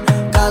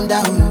 calm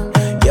down.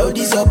 Yo,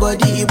 this your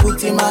body, you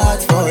put in my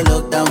heart for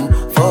lockdown,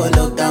 oh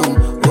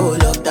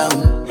lockdown.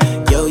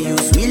 Yo, you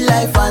sweet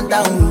life,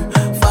 phantom.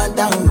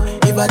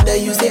 If I tell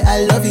you, say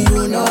I love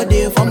you, no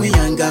day for me,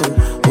 young girl.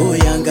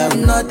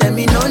 No, tell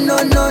me no,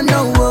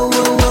 oh.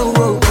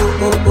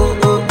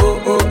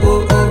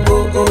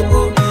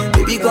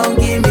 Baby, come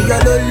give me your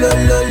lo.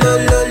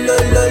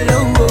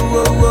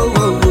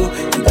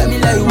 You got me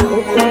like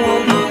whoa.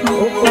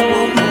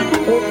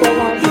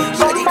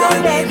 Shawty, come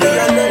give me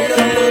your lo.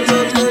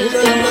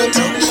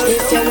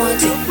 If you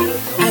want it,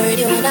 I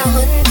really wanna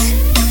hunt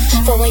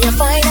for when you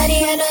find at the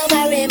end of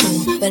my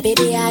rainbow. Well,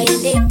 baby, I in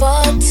the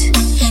pot.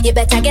 You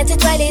better get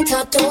it while it's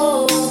hot,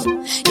 oh.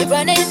 You're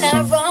running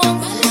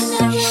around.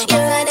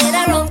 You're running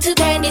around to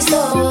candy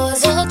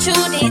stores all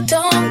through the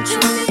town.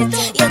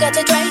 You got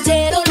to try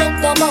it, don't look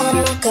no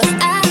more. Cause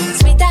I'm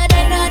sweeter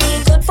than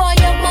honey, good for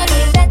your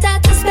money. Better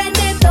to spend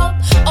it up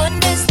on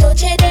this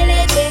Dolce de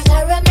Leche.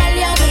 Caramel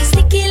yummy,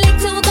 sticky lick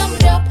to come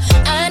drop.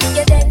 And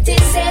your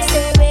dentist says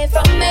stay away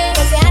from me.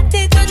 Cause your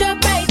attitude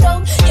drop right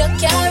down. You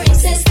can't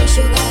resist the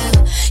sugar.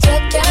 You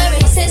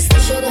can't resist the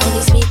sugar.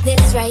 The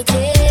sweetness right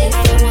here.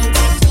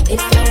 If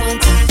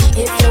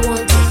you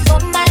want it,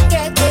 come and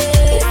get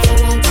it.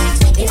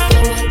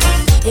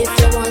 If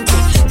you want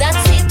it,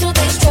 that's it to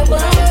this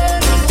trouble.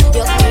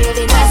 You're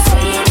craving a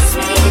sweet,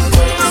 sweet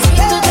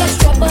to this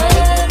trouble.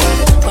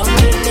 Come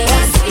with me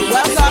and sweet.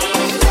 Welcome.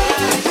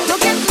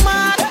 Don't get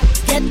mad,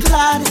 get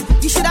glad.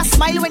 You should have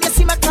smiled when you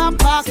see my car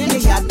park in the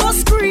yard. No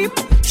scream,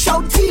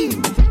 shout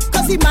team.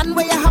 Cause the man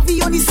where you have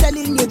he only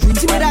selling your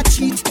dreams. He would have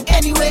cheat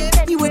anyway.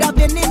 He would have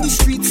been in the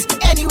streets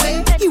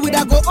anyway. He would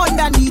have go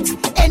underneath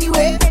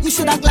anyway. You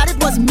should have glad it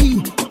was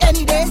me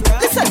any day.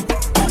 Listen,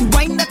 the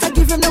wine that I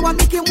give him now I'm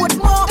making what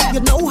more.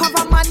 You know have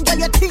a man, girl,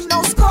 your thing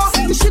now score.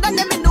 You should have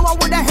let me know I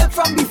would have helped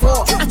from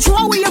before. I throw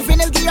away your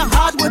vinyl, get your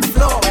hardwood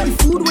floor. The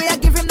food where I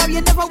give him now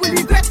you never will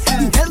regret.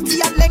 You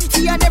healthy and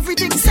lengthy and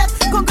everything set.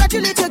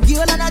 Congratulate your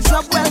girl and a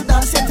job well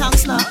done. Say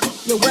thanks now,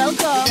 you're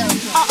welcome.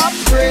 I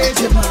upgrade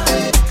your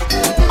mind.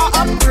 I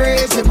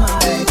upgrade your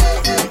mind.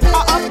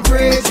 I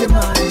upgrade your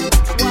mind.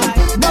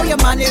 Now your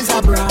man is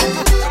a brand.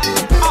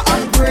 I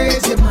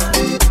upgrade your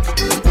mind.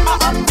 I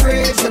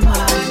upgrade your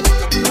mind.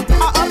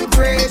 I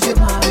upgrade your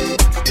mind.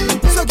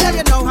 So girl,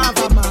 you know have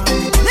a man.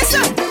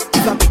 Listen,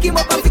 if I pick him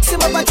up and fix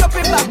him up and drop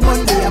him back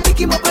Monday, I pick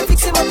him up and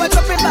fix him up and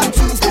drop him back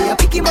Tuesday, I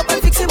pick him up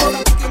and fix him up.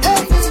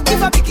 Hey,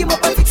 if I pick him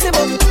up and fix him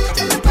up.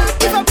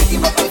 If I pick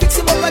him up and fix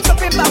him up and drop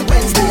him back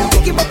Wednesday, I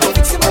pick him up and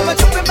fix him up and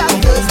drop him back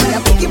Thursday, I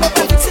pick him up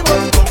and fix him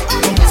up.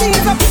 See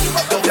if I pick him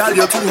up. Girl,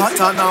 you're too hot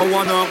and I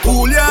wanna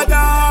cool you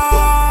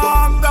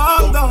down.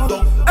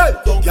 Hey,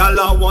 girl,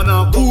 I wanna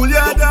cool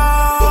you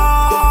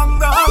down.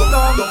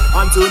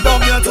 And turn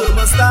down your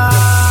thermostat,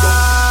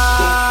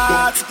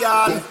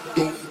 girl.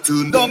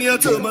 Turn down your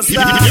thermostat.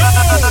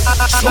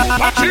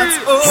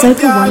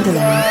 Soca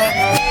Wonderland.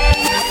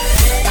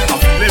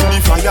 Let the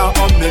fire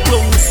on me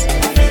clothes.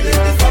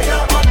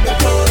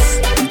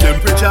 The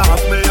temperature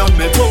have me on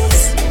me toes.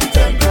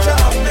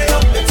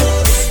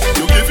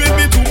 You giving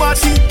me too much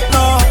heat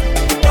now.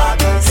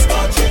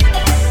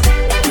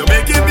 You're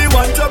making me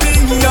want to be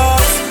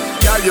yours.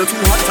 Girl, you're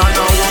too hot and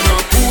I wanna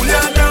cool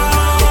you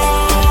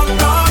down.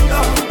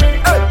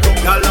 Hey,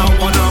 girl, I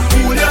wanna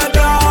cool you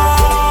down.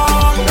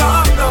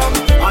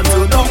 And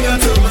turn down your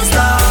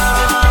thermostat,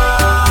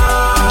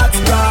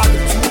 girl.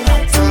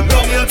 Turn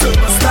down your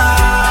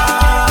thermostat.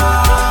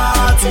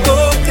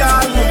 Oh,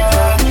 girl,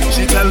 yeah.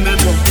 She tell me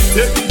no,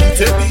 take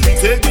the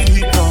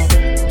heat now.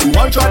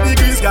 200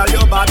 degrees, girl,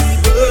 your body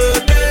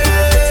burning.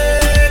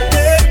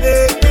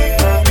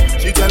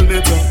 She tell me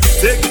to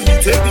take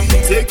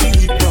the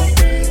heat now.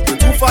 You're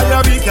too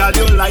fiery, girl,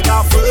 you like a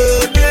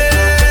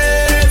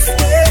furnace.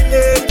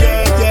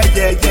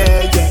 Yeah.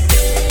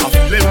 I'm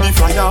feeling the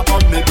fire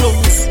on me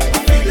clothes.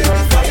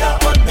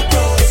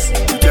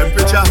 The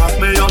temperature have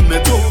me on me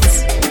toes.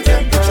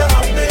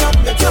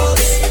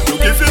 You're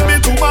giving me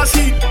too much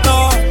heat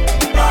now.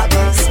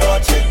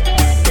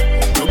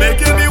 You're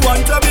making me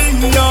want to be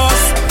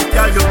yours.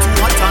 Girl, you're too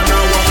hot and I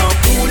wanna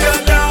cool you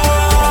down.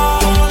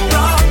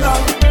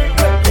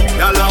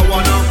 Girl, I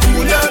wanna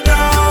cool you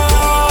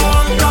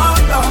down.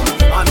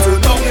 And turn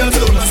down your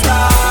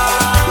thermostat,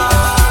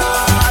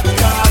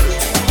 girl.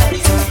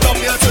 Turn down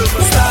your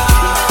thermostat.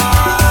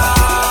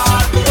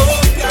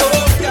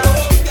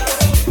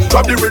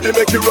 Drop the rhythm,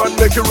 make it run.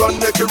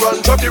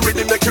 Drop the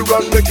rhythm, make it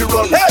run.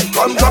 Hey,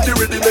 come drop the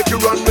rhythm, make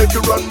it run.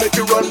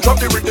 Drop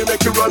the rhythm,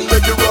 make it run.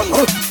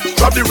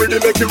 Drop the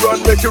rhythm, make it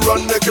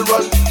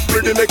run.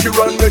 Rhythm, make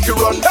it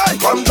run. Hey,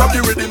 come drop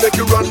the rhythm, make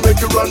it run.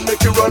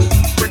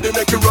 Rhythm,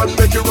 make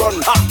it run.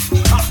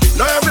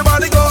 Now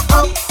everybody go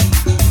up.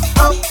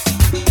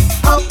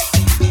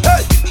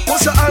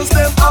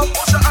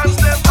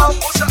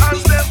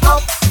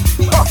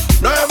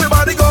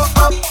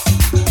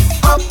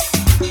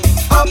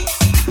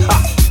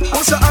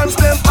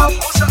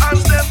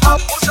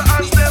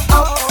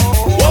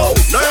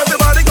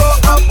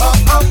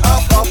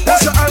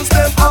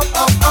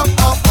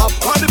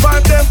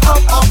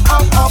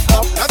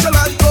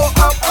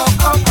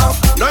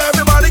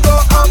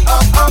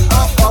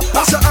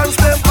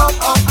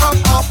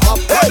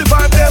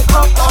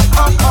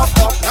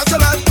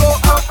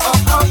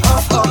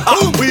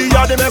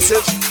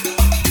 passage.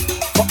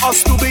 For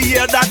us to be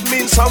here, that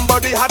means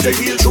somebody had to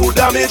heal through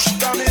damage.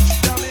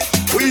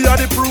 We are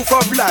the proof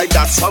of life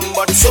that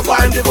somebody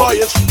survived the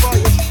voyage.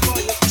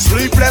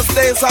 Sleepless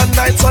days and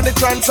nights on the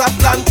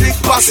transatlantic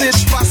passage.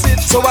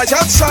 So I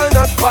just shall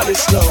not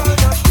punish now.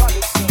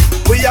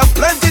 We have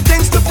plenty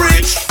things to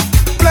preach,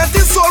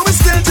 plenty soul we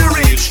still to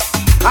reach.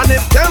 And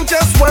if them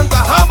just want to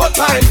have a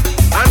time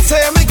and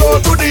say me go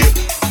too deep,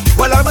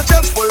 well I'ma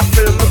just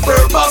fulfill my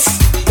purpose.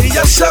 Be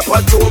a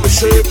shepherd to my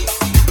sheep.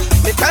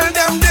 Me tell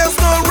them there's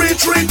no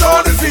retreat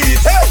or defeat.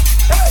 Hey,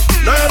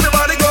 now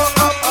everybody go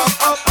up, up,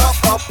 up, up,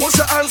 up. Push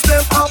your hands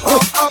them up,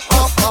 up, up,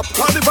 up, up.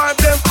 All the vibe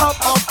them up,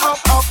 up, up,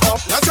 up,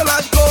 up. Let your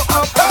light go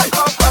up, hey,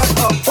 up,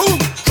 up, up. Boom.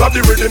 Drop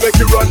the rhythm, make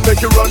you run,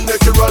 make you run, make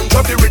you run.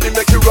 Drop the rhythm,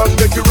 make you run,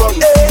 make you run.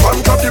 Come,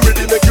 drop the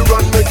rhythm, make you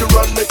run, make you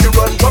run, make you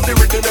run. Drop the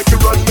rhythm, make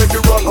you run, make you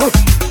run.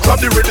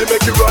 Drop the rhythm,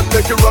 make you run,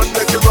 make you run,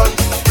 make you run.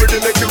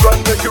 Rhythm, make you run,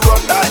 make you run.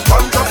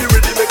 Come, drop the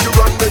rhythm, make you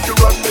run, make you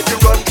run, make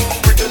you run.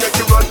 Rhythm, make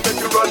you run, make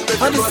you run, make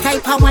you run. For this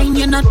type of wine,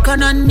 you're not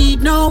gonna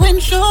need no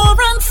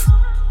insurance.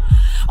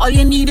 All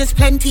you need is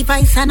plenty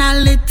vice and a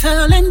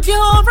little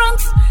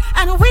endurance.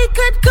 And we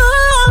could go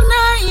all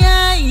night,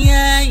 yeah,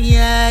 yeah,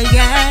 yeah,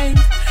 yeah.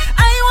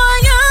 I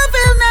want you to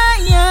feel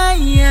night, yeah,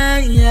 yeah,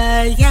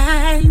 yeah,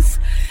 yes.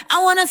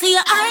 I wanna see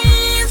your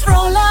eyes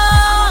roll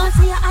up.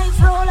 See your eyes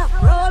roll up,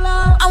 roll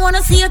up. I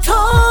wanna see your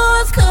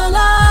toes curl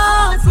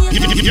up. Yo,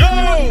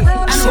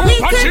 and we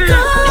could go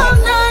all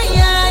night,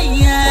 yeah,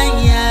 yeah,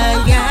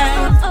 yeah,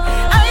 yeah.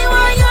 I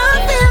want you to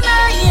feel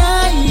night,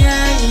 yeah,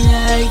 yeah,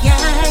 yeah,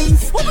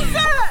 yes.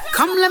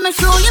 Come, let me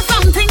show you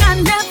something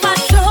I never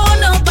show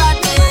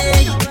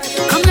nobody.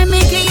 Come, let me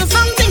give you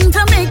something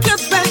to make you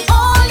spend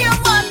all your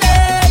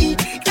money.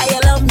 Can you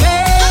love me?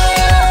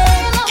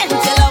 And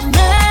you love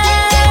me?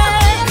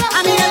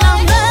 And you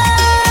love me?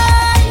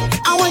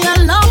 I want your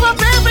love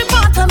of every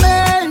part of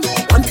me.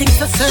 One thing's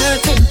for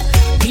certain,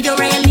 we don't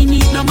really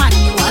need no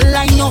money. All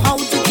I know how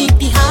to keep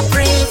the heart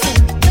racing.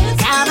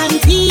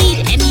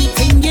 Guaranteed,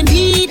 anything you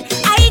need,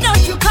 I got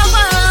you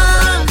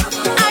covered.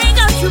 I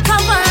got you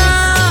covered.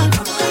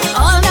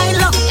 All night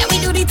long, yeah, we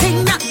do the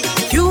thing now.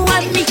 You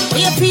and me,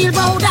 we feel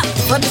bowed up.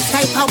 For this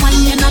type of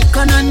wine, you're not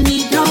gonna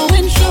need no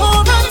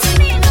insurance.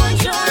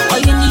 All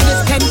you need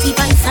is plenty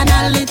vice and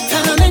a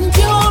little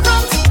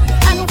endurance.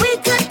 And we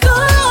could go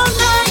all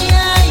night,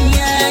 yeah,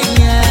 yeah,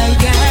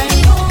 yeah, yeah.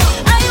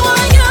 I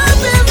want you to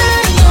feel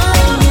that,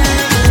 yeah,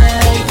 yeah,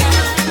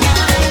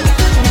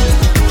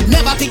 yeah.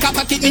 Never pick a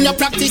pocket, me no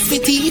practice for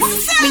thief.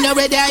 Me no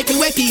ready I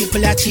where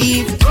people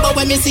achieve. But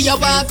when me see you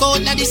walk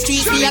out na the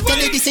streets, me I tell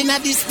you this in a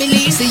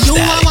disbelief. See you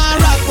I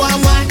want rock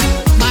one wine,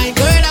 my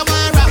girl I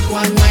want rock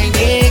one wine.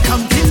 Yeah,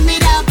 come give me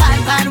that bad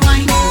bad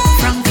wine.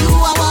 From you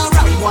I want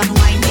rock one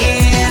wine.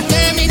 Yeah,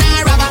 tell me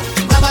now rubber,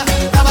 rubber,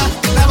 rubber,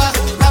 rubber,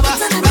 rubber,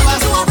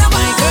 rubber.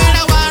 My girl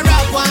I want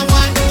rock one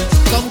wine.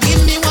 Come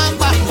give me one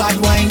bad bad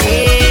wine.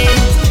 Yeah,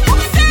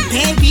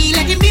 baby,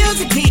 let the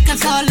music take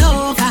us all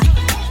over.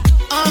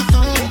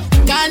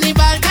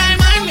 Carnival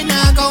time and me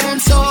nah go home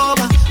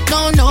sober.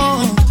 No,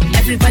 no.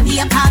 Everybody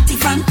a party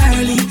from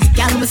early.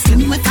 Gal was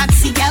slim with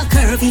taxi, gal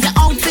curvy. The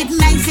outfit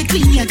nice, it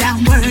clean, you're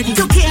damn worthy.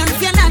 Don't care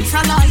if you're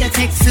natural or you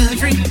take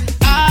surgery.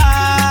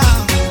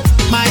 Ah,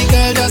 my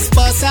girl just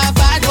bust a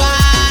bad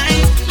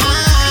wine.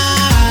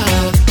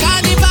 Ah,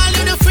 Carnival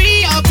you no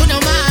free up to no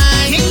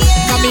mind.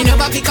 Cause me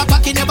never pick a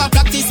pocket, never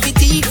practice the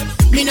thief.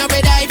 Me no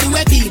ready I do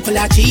where people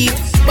are cheap.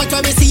 But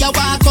when me see you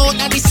walk out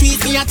on the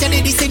streets, me I tell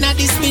you this in a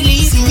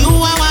disbelief. See you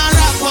I want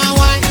rock one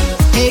wine.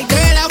 Hey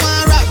girl I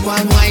want rock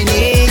one wine.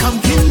 Yeah, come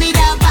give me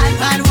that bad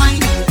bad wine.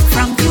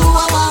 From you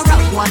I want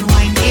rock one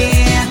wine.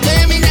 Yeah,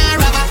 tell me now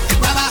rubber,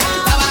 rubber,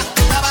 rubber,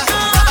 rubber,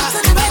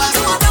 rubber, rubber.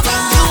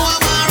 From you I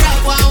want rock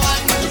one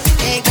wine.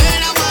 Hey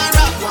girl I want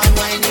rock one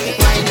wine.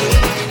 Yeah,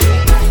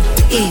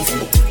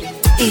 easy,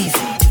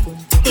 easy,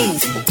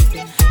 easy,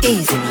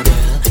 easy, my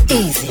girl,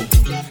 easy,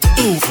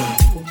 easy,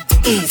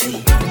 easy.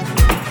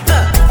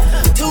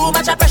 Too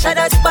much of pressure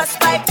that's bust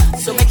pipe,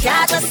 so me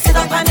can't just sit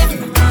up on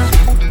him.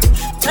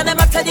 Turn them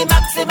up to the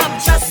maximum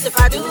trust. If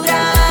I do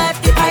that,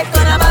 the pipe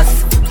gonna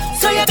bust.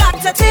 So you got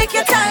to take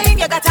your time,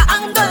 you got to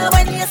angle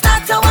when you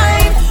start to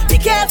whine. Be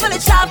careful,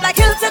 it's sharp like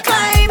hill to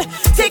climb.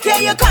 Take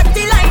care, you cut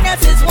the line,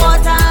 that is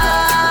water.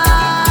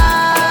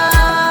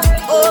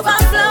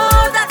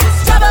 Overflow, that is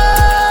trouble.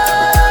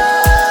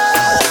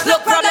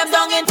 Look, problem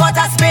down in Port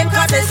of Spain,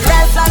 cause it's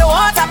less of the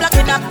water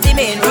blocking up the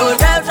main road.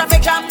 Well,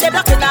 traffic jam, they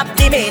blocking up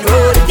the main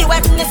road. The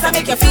wetness will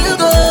make you feel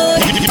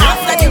good.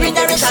 After the rain,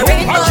 there is a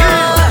rainbow.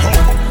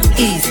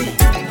 Easy,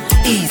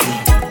 easy,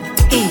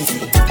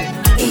 easy,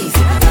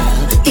 easy, my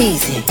girl,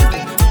 easy,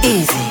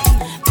 easy,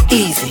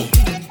 easy.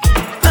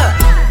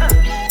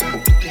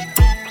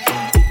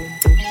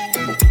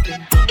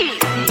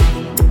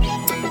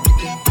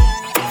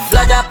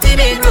 Flood up the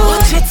main road.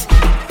 Watch it.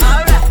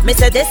 Alright. Me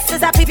say this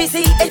is a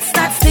PVC, it's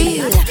not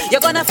steel.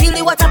 You're gonna feel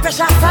the water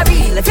pressure for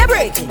real. If you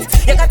break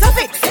it, you got to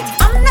fix it.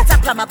 I'm not a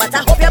plumber, but I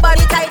hope your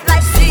body tight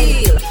like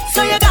steel.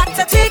 So you got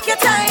to take your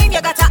time,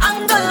 you got to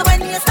angle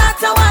when you start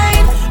to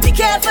whine. Be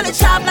careful, it's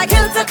sharp like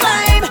hill to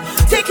climb.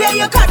 Take care,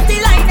 you cut the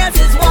line as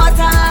is water.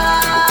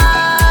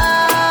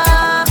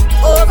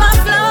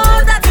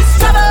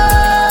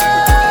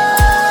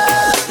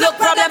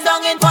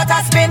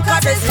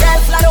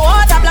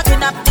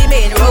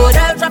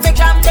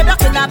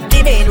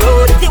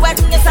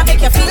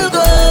 feel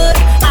good.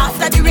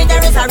 After the rain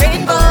there is a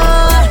rainbow.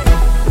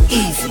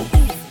 Easy,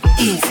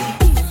 easy,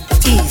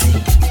 easy,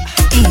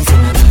 easy,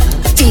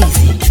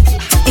 easy,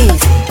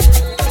 easy.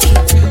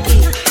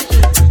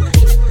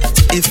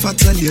 If I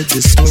tell you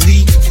this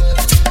story,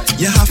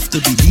 you have to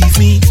believe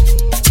me.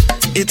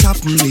 It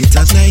happened late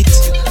at night.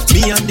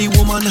 Me and the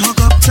woman hug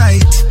up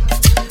tight.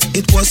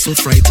 It was so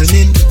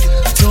frightening.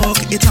 Dog,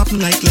 it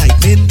happened like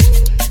lightning.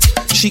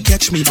 She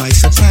catch me by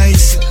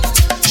surprise.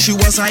 She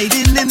was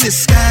hiding in the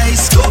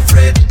skies. Go for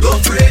it, go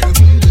for it.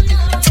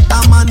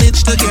 I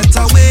managed to get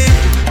away.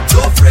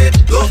 Go for it,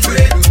 go for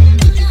it.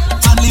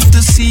 I live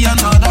to see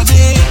another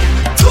day.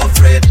 Go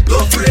for it,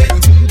 go for it.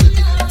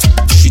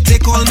 She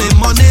take all my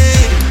money.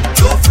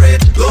 Go for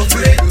it, go for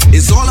it.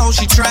 It's all how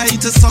she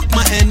tried to suck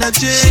my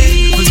energy.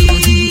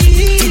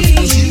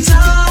 Jesus,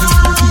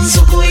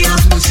 Sokoya.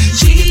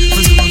 Jesus,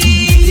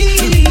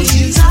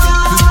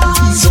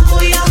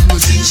 Sokoya.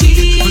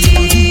 Jesus,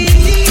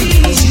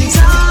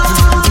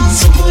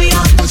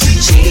 Sokoya.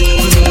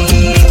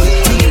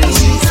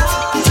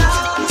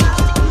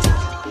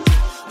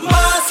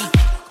 Master,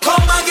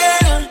 come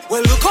again.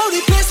 Well, look how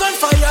the place on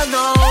fire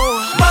now.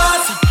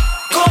 Master,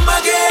 come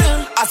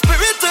again. A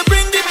spirit to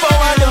bring the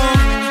power down.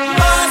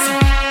 Master,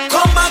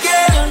 come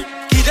again.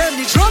 Give them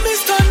the drum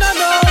is thunder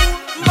now.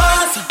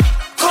 Master,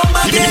 come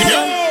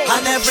again.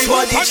 And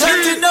everybody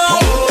chanting now.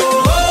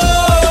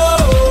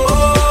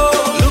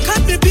 Look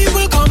at the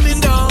people coming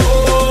down.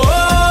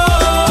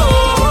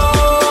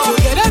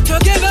 Together,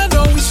 together,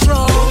 now we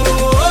strong.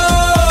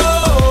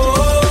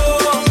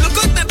 Look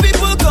at the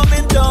people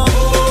coming down.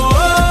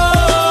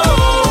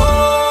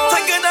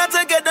 Together,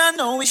 together,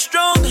 now we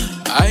strong.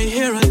 I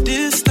hear a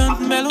distant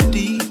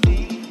melody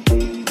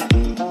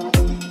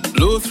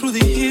blow through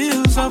the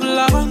hills of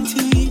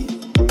Lavantie.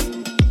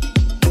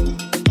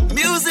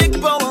 Music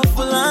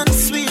powerful and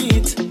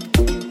sweet.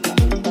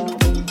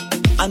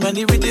 And when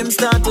the rhythm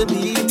start to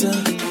beat,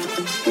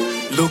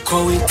 look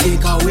how it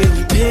take away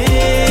the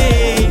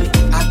pain.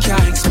 I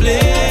can't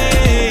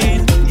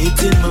explain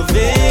it in my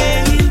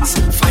veins.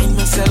 Find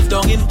myself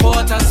down in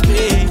Port of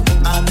Spain.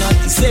 I'm not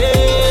the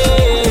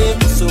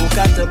same, so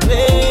got to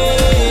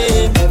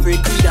blame every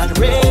creed and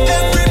race.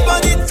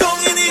 Everybody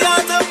tongue in the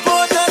heart of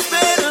Port of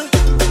Spain.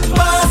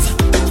 Mass,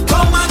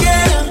 come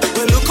again.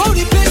 Well, look how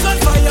the place on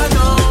fire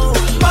now.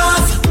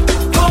 Mass,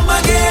 come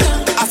again.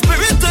 A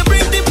spirit to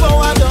bring the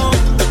power down.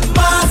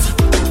 Mass,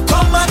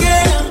 come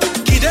again.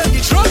 Give them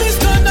the drum is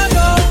thunder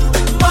now.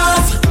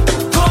 Mass,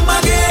 come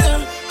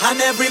again. And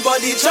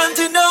everybody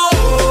chanting now.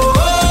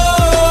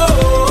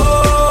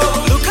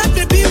 Look at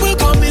the people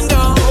coming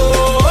down.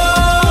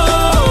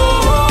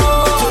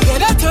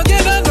 Together,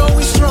 together, now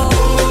we strong.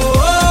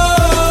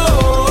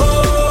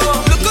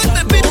 Look at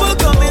the people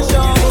coming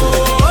down.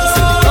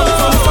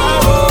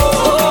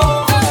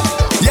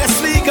 Yes,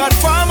 we got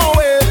far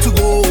away to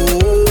go.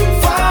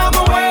 Far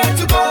away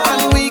to go.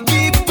 And we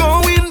keep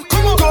going,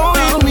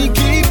 going, we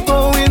keep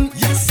going.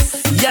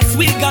 Yes,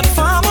 we got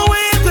far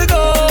away to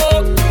go.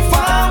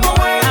 Far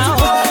away to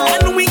go.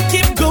 And we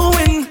keep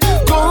going,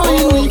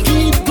 going, we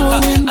keep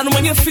going. And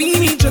when you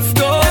feel it, just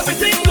go.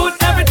 Everything good,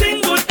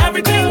 everything good,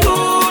 everything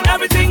good,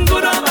 everything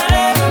good on my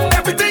head.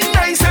 Everything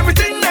nice,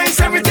 everything nice,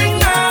 everything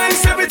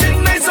nice,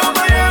 everything nice on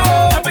my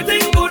head.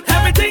 Everything good,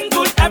 everything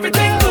good,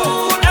 everything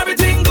good,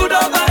 everything good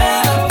on my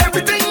head.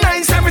 Everything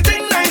nice,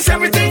 everything nice,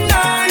 everything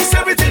nice,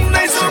 everything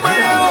nice on my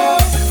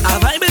head. I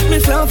vibe with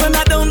myself and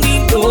I don't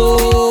need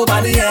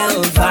nobody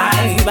else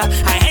vibe.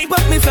 I hype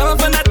up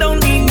myself and I don't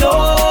need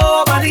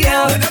nobody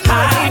else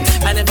hype.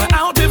 And if I'm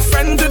out with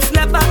friends, it's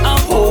never a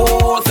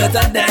whole set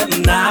of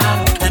them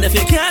now. And if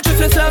you can't trust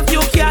yourself,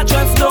 you can't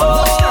trust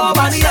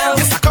nobody else.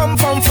 Yes, I come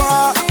from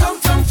far.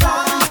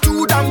 I'm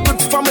too damn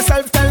good for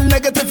myself. Tell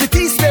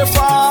negativity stay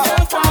far.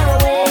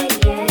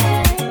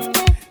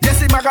 Yes,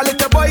 see, my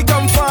little boy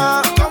come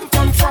far.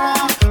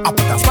 I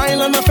put a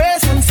smile on my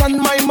face and send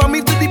my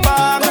mommy to the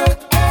bar.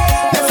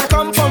 Yes, I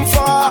come from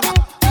far.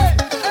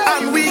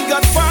 And we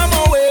got far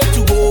away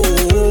to go.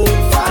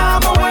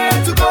 Far away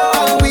to go.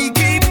 And we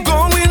keep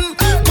going,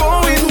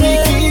 going, we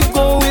keep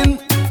going.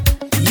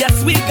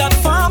 Yes, we got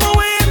far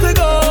away to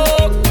go.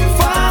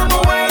 Far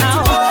away to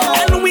go.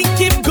 And we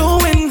keep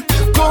going,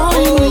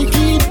 going, we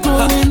keep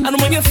going. And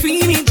when you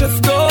feel it,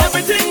 just go.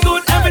 Everything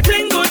good,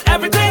 everything good,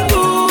 everything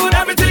good,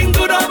 everything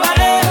good on my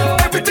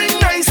head. Everything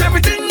nice,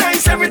 everything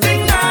nice,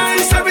 everything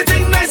nice,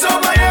 everything nice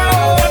on my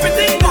head.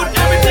 Everything good,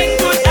 everything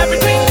good,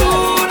 everything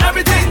good,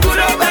 everything good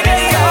on my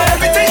head.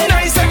 Everything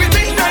nice,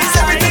 everything nice,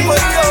 everything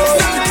good.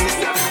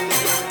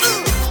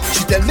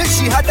 She tell me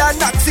she had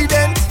an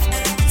accident.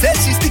 Said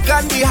she stick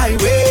on the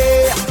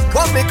highway.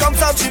 What may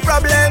comes out she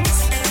problems.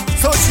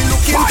 So she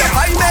looking to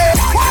find me.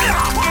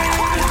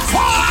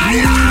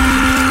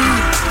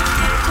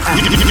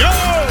 Yo,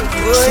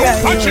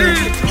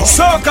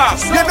 Soca.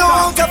 You know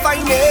how to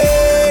find me,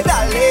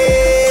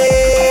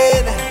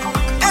 darling.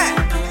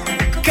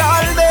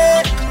 Call me.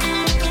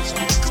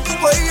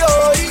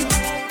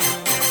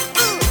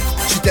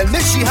 She tell me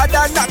she had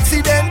an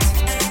accident.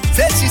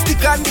 Said she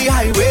stick on the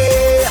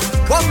highway.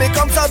 What may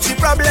comes out she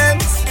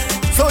problems.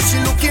 So she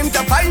looking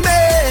to find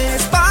me.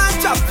 Spark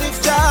traffic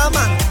jam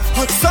and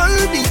hot sun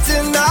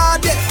beating her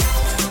day.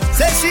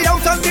 Say she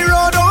out on the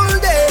road all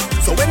day.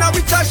 So when I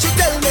reach her, she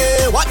tell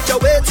me, what you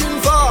waiting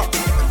for?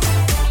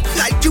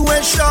 Like you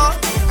ain't sure.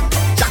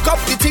 Jack up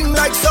the thing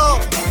like so.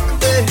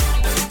 Hey.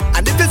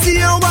 And if you see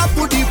how I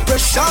put the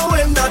pressure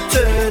when I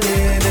turn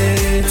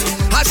it,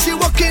 as she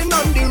walking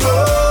on the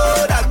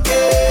road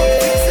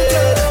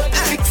again.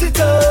 Fix it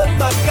up,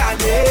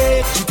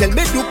 mechanic. She tell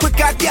me do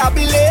quick, I can't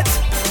be late.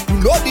 You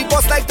know the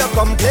boss like to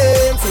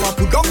complain, so I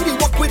put down the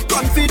work with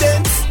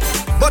confidence.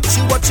 But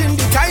she watching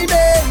the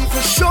timing,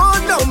 for sure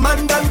no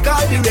man done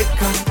call the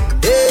record.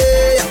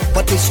 Yeah,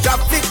 but it's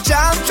traffic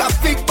jam,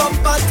 traffic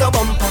bumper to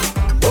bumper.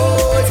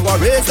 Oh, if I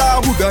raise a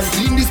hood and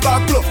clean this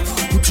back plug,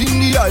 put in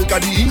the oil,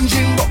 got the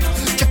engine box.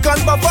 Check on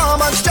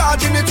performance,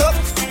 charging it up.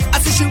 I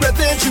see she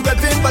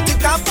revving, but it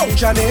can't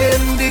function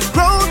in. The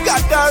crowd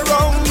got her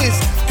wrong, this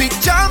big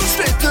jam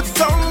straight to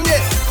tongue,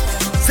 yeah.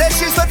 Say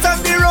she's out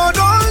on the road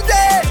all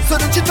day. So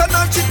then she turn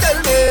on, she tell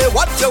me,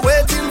 what you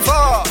waiting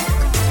for?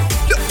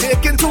 You're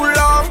taking too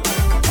long.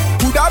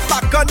 Put her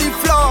back on the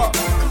floor,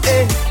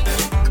 eh.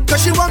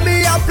 Cause she want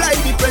me apply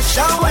the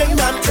pressure when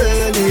I'm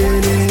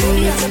turning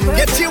it.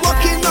 Get you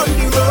walking on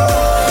the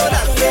road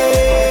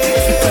again.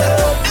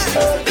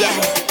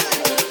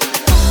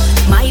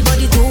 My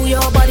body do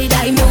your body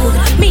die mood.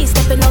 Me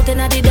stepping out in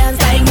the dance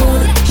die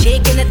mood.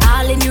 Shaking it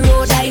all in the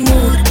road die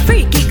mood.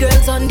 Freaky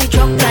girls on the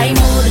truck die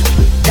mood.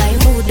 Die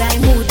mood, die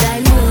mood, die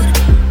mood.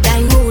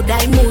 Die mood,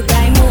 die mood,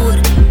 die mood.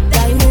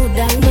 Die mood,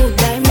 die mood,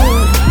 die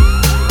mood.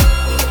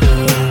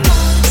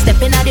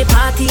 Stepping at the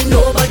party,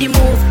 nobody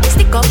move.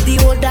 Stick up the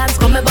old dance,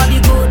 come my body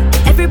good.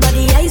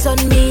 Everybody eyes on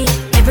me,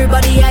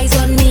 everybody eyes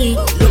on me.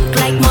 Look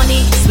like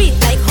money, sweet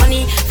like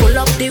honey. Full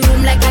up the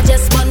room like I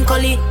just spun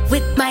collie.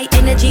 With my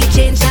energy,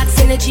 change that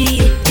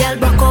synergy. Tell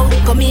Brocco,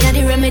 come here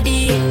the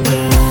remedy.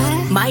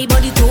 My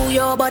body to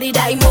your body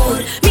die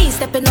mood. Me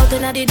stepping out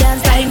in the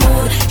dance die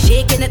mood.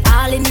 Shaking it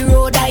all in the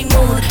road die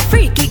mood.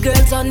 Freaky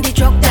girls on the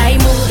truck die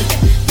mood.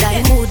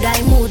 Die mood,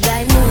 die mood,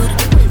 die mood.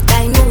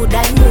 Die mood,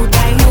 die mood,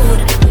 die mood.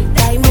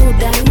 Die mood,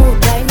 die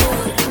mood, die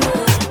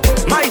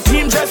mood. My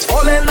team just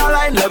fall in the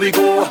line, let we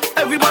go.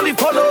 Everybody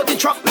follow the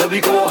truck, let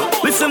we go.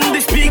 Listen the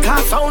speaker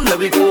sound, let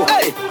we go.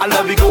 Hey, and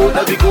let we go,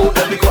 let we go,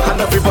 let we go.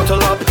 And every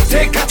bottle up,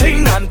 take a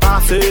thing and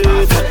pass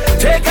it.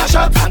 Take a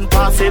shot and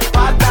pass it,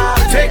 partner.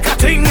 Take a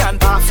thing and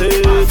pass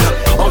it.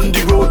 On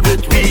the road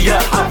that we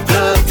have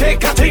to.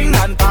 Take a thing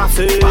and pass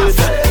it.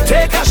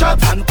 Take a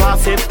shot and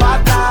pass it,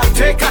 partner.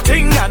 Take a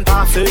thing and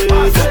pass it.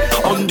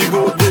 On the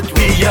road that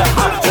we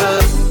have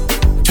to.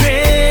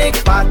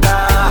 Drink,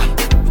 partner.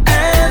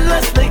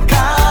 Endless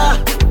liquor.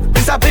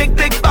 It's a big,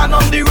 big bang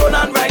on the road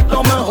and right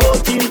now my whole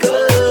team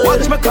good.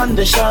 Watch my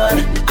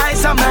condition,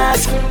 ice a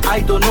mask.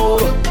 I don't know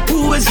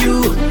who is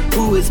you,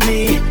 who is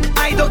me.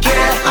 I don't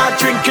care, I'm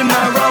drinking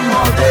my rum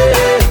all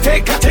day.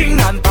 Take a thing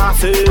and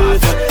pass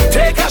it.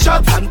 Take a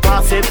shot and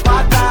pass it,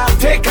 partner.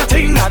 Take a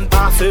thing and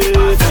pass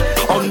it.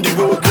 On the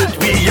road that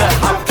we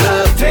have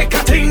to. Take a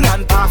thing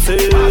and pass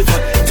it.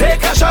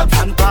 Take a shot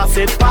and pass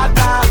it,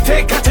 partner.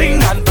 Take a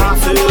thing and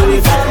pass it.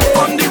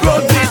 On the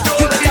road we do.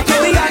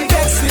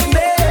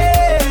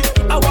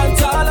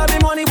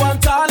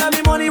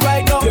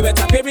 You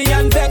better pay me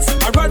and vex.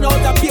 I run out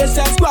of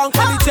patience, go and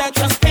call the check.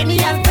 Just pay me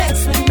and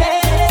vex with me.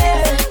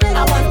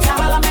 I want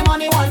all of my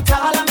money, want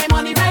all of my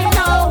money right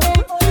now.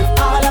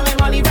 All of my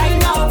money right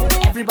now.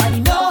 Everybody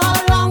know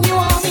how long you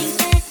owe me.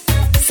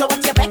 So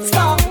what you vex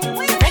for?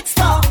 You vex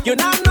for? You're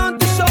not known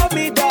to show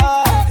me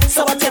that.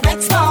 So what you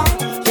vex for?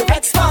 You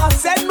vex for?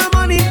 Send my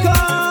money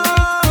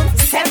come.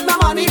 Send my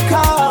money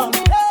come.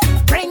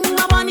 Bring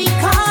my money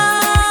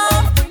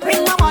come.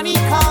 Bring my money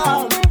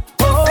come.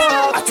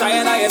 I try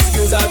and I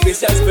excuse our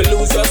patience for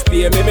lose, just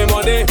pay me my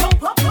money.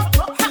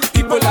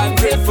 People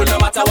ungrateful, no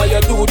matter what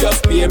you do,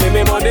 just pay me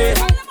my money.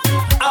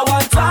 I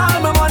want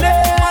all my money,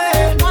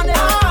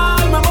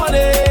 all my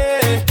money.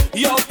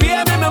 You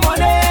pay me my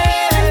money,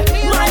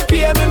 my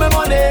pay me my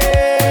money.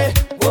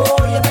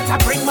 Oh, you better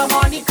bring my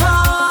money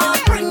come,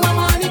 bring my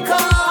money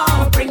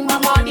come, bring my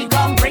money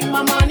come, bring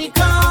my money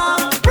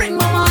come, bring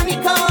my money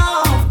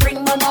come,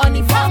 bring my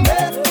money from me,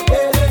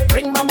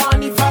 bring my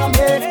money from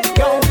me,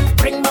 yo,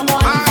 bring my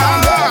money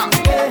from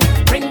me,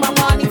 bring my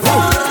money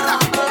from me.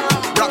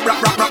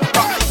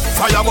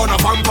 Fire burn a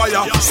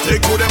vampire.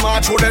 Stick to them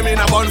and throw them in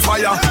a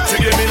bonfire.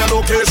 Take them in a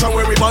location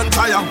where we burn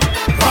tire.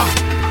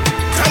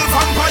 Tell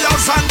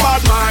vampires and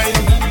bad mind.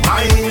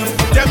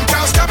 Them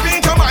can't step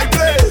into my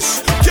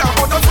place. Can't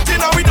put a foot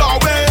in our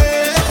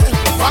doorway.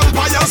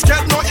 Vampires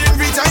get no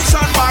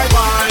invitation. Bye.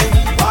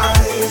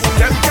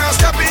 Them can't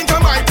step into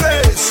my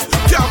place.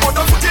 Can't put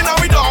a foot in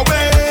our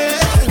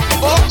doorway.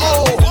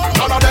 Oh.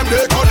 None of them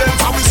they call them.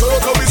 How we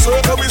circle.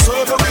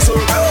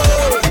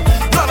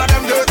 None of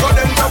them they call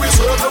them. How we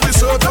circle.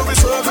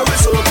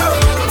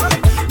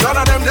 None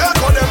of them they call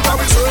them. How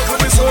we circle.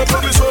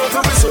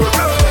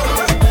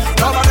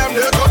 None of them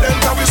they call them.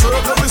 How we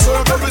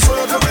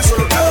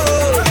circle.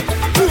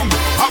 Boom.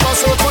 I'm a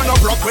circle no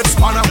block with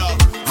spanner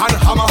and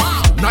hammer.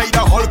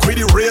 Neither Hulk with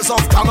the real days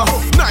of Ghana,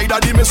 neither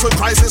the missile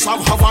crisis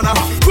of Havana.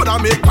 Could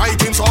I make my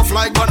things off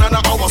like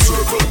banana? Our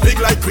circle, big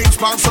like Queen's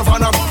Park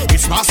Savannah.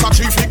 It's Master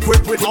Chief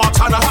equipped with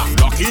Cortana.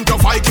 Lock into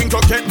Viking to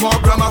get more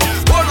grammar.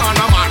 Hold on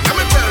a man, let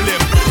me tell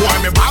them. Boy,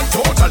 me bad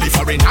totally,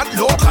 foreign and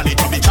locally.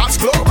 To the chance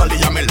globally,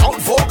 I'm a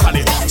loud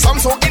vocally. Some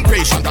so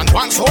impatient and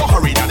one so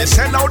hurried that they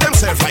sell out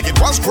themselves like it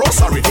was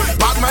grocery.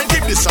 Bad mind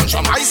give this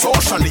sunshine my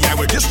socially. I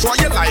will destroy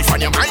your life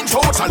and your mind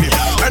totally.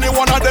 Any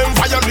one of them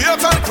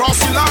violate and cross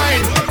the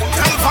line.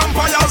 Tell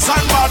vampires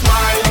and bad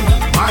mind.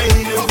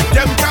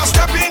 Them can't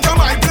step into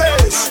my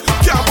place.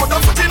 Can't put the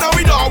foot in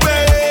our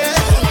doorway.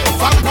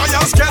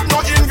 Vampires get no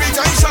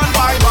invitation.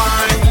 Bye.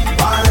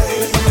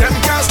 Them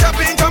can't step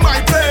into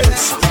my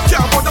place.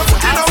 Can't put the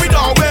foot in our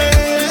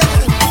doorway.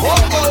 Oh,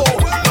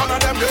 none of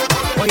them do.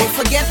 When you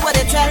forget what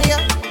they tell you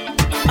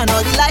and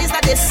all the lies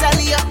that they sell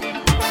you,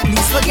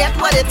 please forget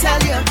what they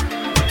tell you.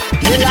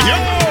 You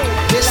lie.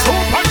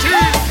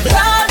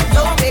 Blood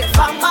don't make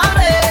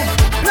family.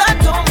 Blood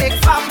don't make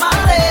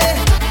family.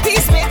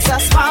 Peace makes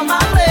us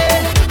family.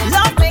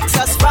 Love makes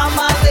us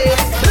family.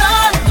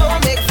 Blood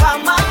don't make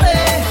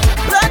family.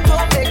 Blood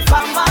don't make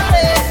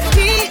family.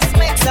 Peace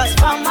makes us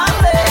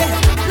family.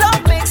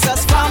 Love makes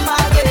us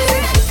family.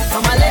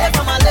 Family,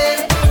 family.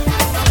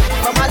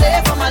 Family,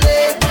 family.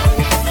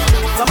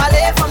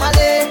 Family,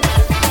 family.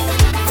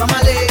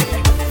 Family,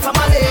 family.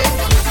 Family,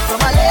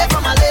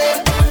 family.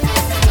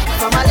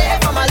 Family,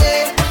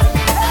 family.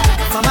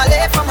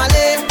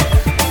 Family,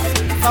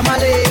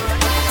 family.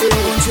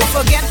 Don't you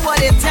forget what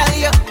they tell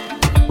you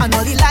and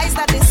all the lies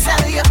that they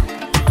sell you,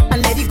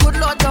 and let the good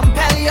Lord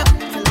compel you.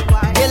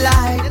 They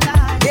lie.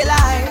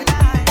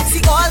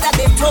 See all that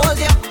they told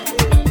you,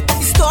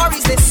 the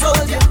stories they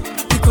sold you,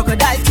 the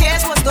crocodile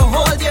tears was to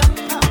hold you.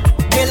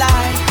 They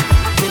lie.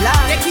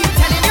 They keep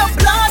telling you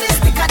blood is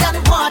thicker than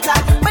water,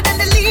 but then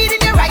they leading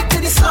you right to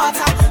the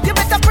slaughter. You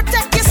better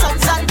protect your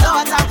sons and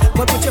daughters,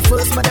 but put your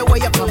first mother where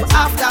you come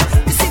after.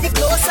 You see the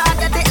closer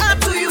that they are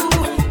to you,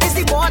 is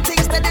the more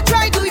things that they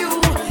try to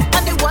you,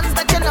 and the ones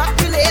that you're not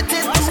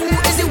related to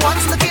is the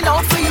ones looking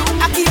out for you.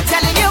 I keep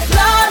telling you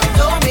blood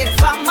don't make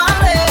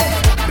family.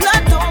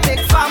 Blood don't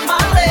make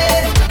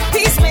family.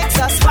 Peace makes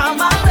us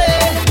family.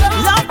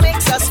 Love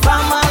makes us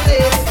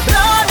family.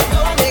 Blood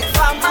don't make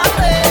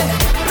family.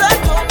 Blood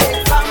don't make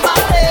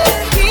family.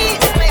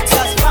 Peace makes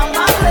us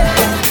family.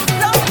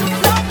 Love.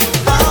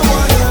 I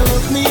want you to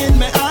look me in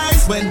my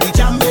eyes when we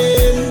jam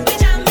in.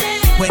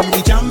 When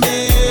we jam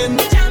in.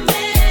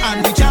 And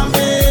we jam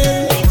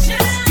in.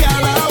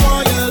 Girl, I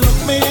want you to look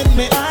me in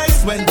my eyes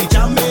when we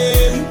jam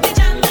in.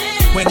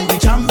 When we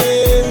jam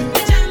in.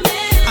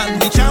 And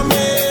we jam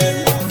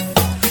in.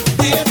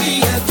 Baby,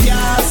 you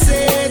can't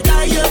say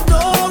that you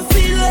don't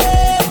feel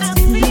it.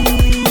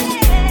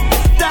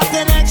 That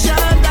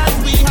connection that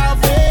we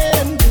have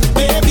in.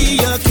 Baby,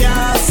 you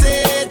can't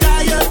say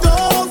that you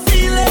don't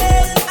feel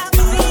it.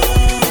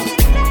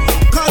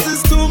 'Cause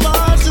it's too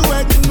much to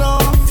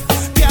ignore.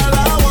 Girl,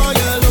 I want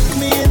you to look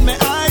me in my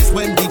eyes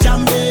when we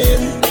jam in.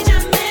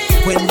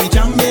 When we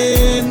jam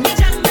in.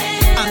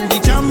 And we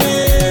jam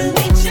in.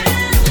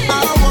 I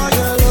want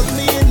you to look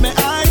me in my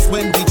eyes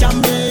when we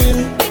jam in.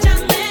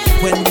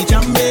 When we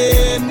jam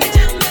in.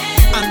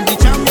 And we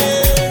jam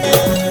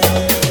in.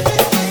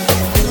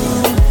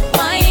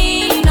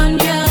 Wine on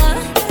ya,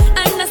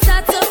 and I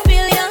start to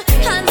feel your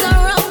hands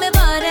around my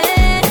body.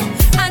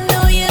 I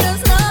know you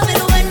just love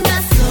it when I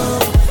slow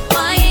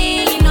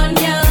wine on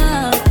ya.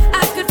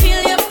 I could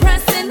feel you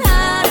pressing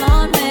hard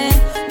on me,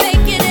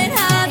 making it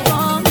hard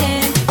for me.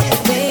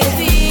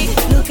 Baby,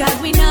 look at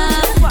we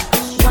now,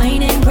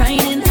 whining,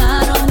 grinding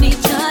hard on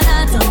each other,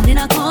 down in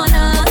a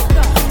corner.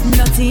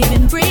 Not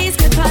even breeze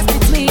could pass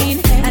between,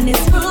 and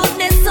it's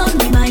rudeness on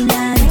my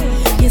mind.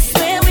 You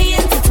swear we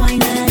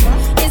intertwined.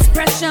 It's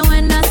pressure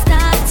when I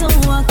start to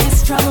walk,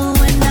 it's trouble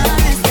when I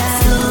start.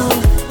 Slow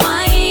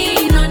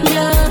wine on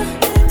you,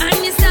 and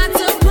you start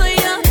to put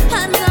your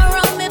hands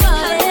around my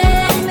body.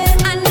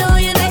 I know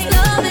you just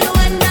love it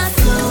when I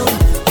slow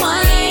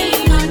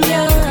wine on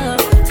you.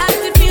 I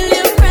could feel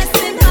you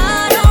pressing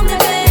hard on me,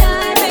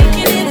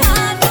 making it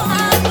hard for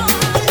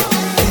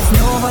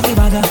Nobody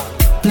bother,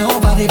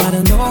 nobody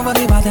bother,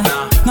 nobody bother,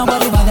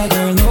 nobody bother,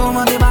 girl,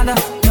 nobody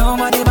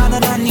bother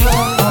than you.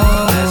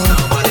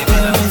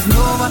 There is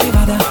nobody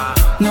bother,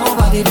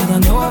 nobody bother,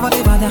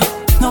 nobody bother,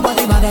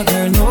 nobody bother,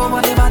 girl,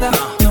 nobody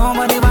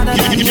bother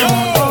than you.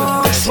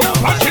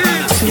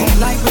 Sweet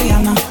like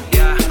Rihanna,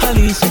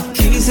 Alicia,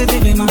 Keys to the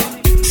Bima,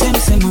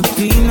 Sim,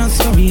 Venus,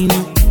 Serena,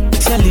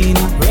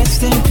 Selena,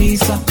 rest in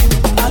peace,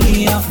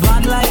 Aaliyah,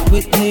 bad like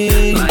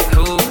Whitney,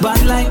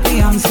 bad like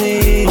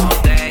Beyonce,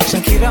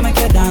 Shakira make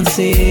you dance,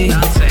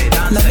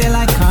 love you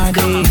like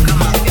Cardi.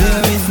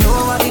 There is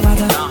nobody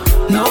bother,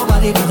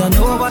 nobody bother,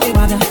 nobody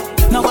bother,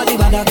 nobody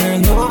bother, girl,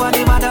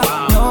 nobody bother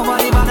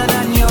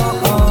than you.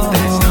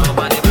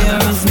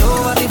 There is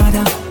nobody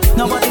bother,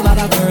 nobody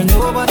bother, girl,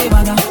 nobody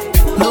bother,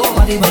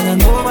 nobody bother,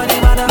 nobody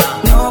bother,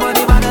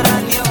 nobody bother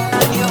than you.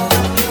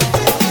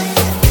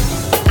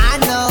 I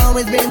know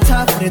it's been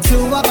tough for the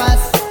two of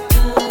us,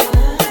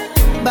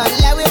 but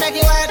let we make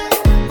it work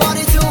for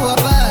the two of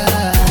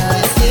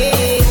us.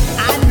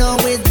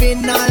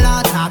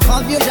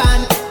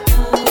 confusion.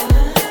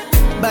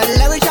 But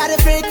let me try to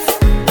fix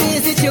the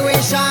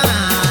situation.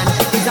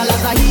 It's a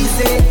lot of he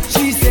say,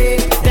 she say,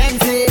 them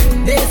say,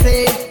 they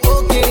say,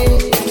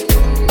 okay.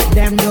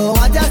 Them know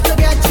what just to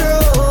get through.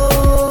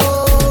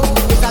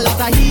 It's a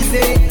lot of he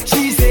say,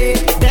 she say,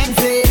 them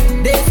say,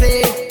 they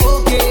say,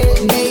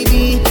 okay.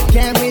 Maybe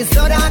can we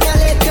slow down a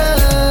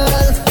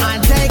little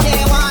and take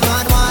it one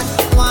on one,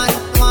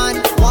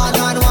 one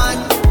on one?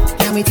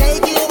 Can we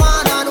take it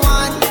one on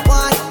one,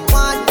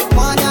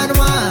 one on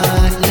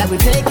one? Let me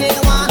take it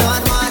one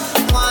on one,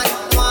 one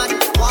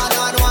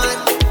on one.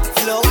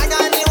 Slower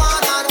than the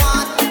one on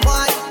one,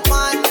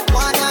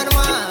 one on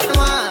one.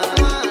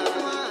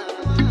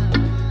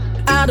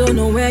 I don't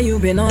know where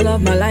you've been all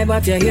of my life,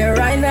 but you're here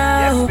right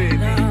now.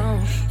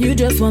 You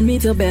just want me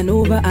to bend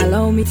over,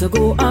 allow me to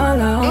go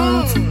all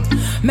out.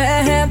 My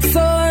head so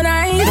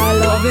nice, I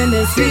loving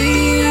this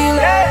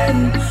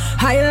feeling.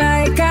 High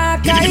like a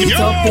kite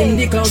up in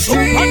the clouds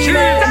dreaming.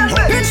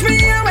 Pinch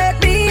me and wake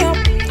me up,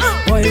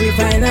 boy we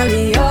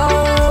finally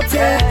out,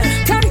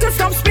 yeah. Time to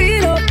stop,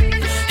 speed up.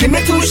 Give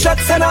me 2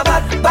 shots and a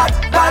bad.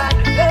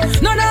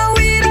 No,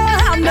 we don't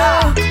have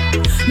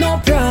no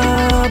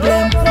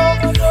problem.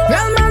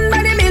 Real man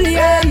by the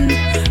million,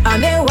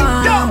 and they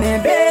want me,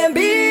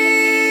 baby.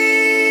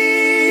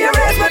 You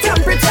raise my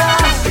temperature,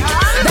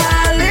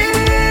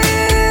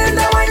 darling.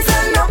 The wine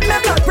send up my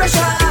blood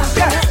pressure.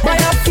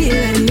 But I'm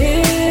feeling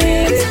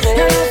it, and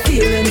I'm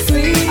feeling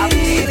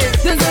sweet.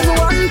 This is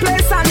one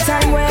place and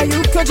time where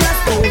you could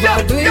just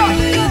overdo it.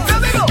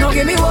 Now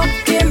give me what,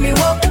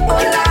 oh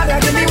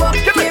Lord, give me what,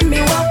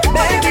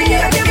 baby,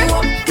 yeah, give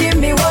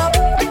me what.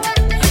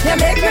 You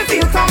make me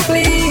feel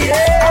complete.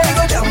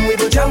 Yeah. And we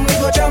go jam all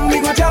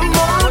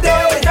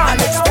day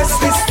and express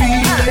this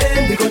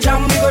feeling. We go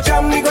jam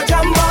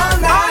all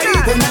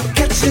night and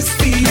catch this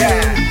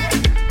feeling.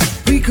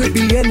 We could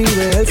be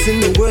anywhere else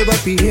in the world,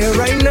 but be here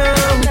right now.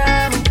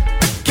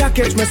 Can't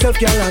catch myself,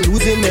 girl, I'm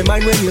losing my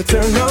mind when you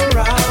turn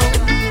around.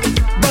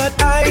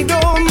 But I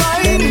don't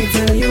mind. Let me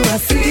tell you a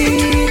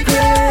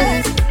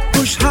secret.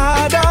 Push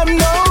harder,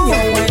 no.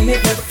 You want me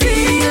to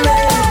feel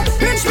it.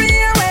 Pinch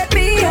me and wake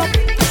me up,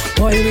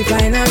 boy, we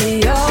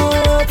finally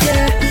out,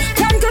 yeah.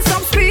 Time to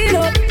some speed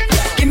up.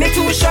 Give me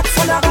 2 shots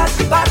and a bad.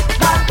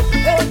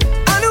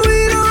 And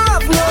we don't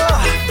have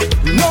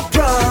no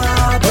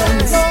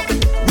problems.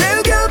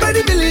 Real girl by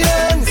the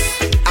millions,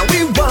 and we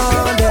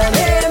want them.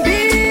 Baby,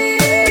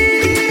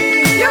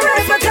 you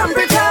raise my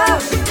temperature,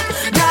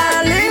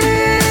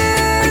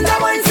 darling. The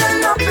wine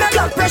send up my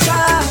blood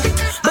pressure.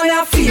 Boy,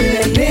 I'm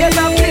feeling it,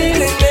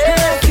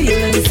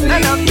 feeling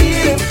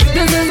sweet.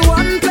 This is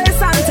one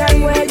place and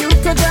time where you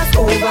could just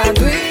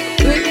overdo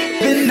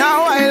it. Been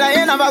now while I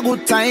have a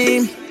good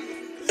time.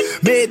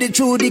 Made it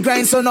through the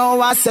grind, so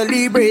now I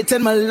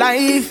celebrating my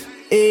life.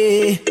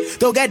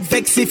 Don't get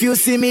vexed if you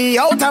see me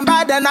out and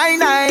bad and I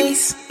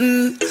nice.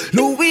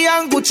 Louis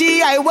and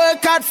Gucci, I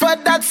work hard for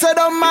that, so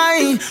don't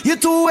mind. You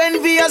too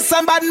envious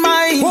and bad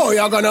mind. Oh,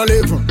 you're gonna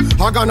live.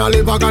 I'm gonna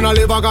live. I'm gonna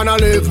live. I'm gonna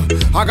live.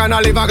 I'm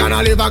gonna live. I'm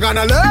gonna live. I'm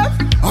gonna live.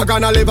 I'm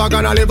gonna live. I'm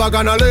gonna live. I'm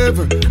gonna live.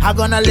 I'm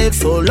gonna live,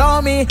 so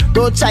love me.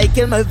 Don't try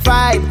kill my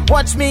vibe.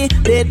 Watch me,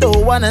 they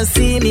don't wanna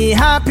see me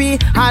happy.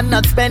 I'm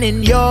not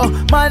spending your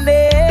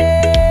money.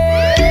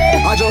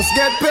 I just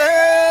get paid.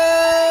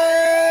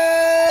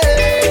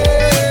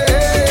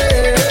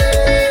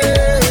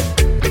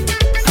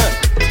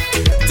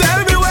 Tell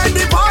me when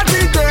the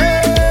party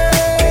day.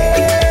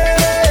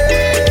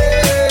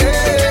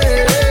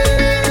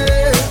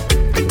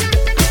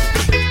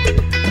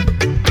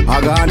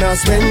 I'm gonna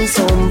spend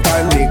some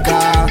pan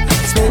liquor,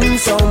 spend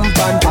some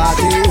pan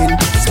partying,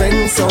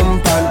 spend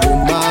some pan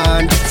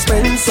woman,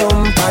 spend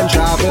some pan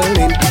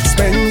traveling,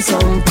 spend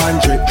some pan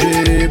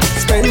drip,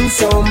 spend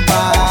some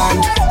pan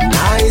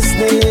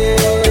niceness.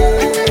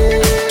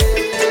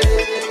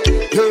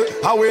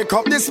 I wake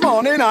up this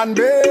morning and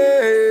bed,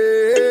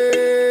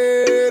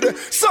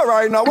 so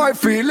right now I'm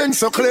feeling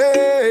so clean.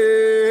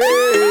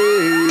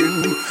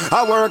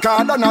 I work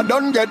hard and I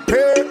don't get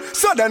paid,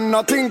 so then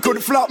nothing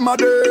could flop my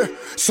day.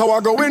 So I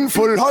go in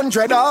full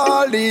 100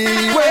 all the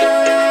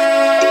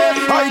way.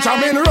 I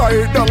jam in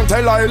right down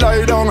till I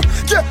lie down.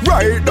 Get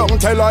right down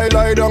till I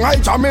lie down. I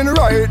jam in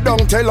right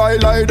down till I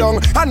lie down.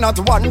 And not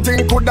one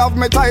thing could have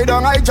me tied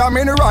down. I jam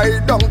in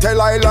right down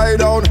till I lie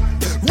down.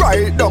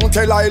 Right down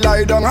till I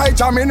lie down. I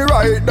jam in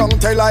right down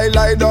till I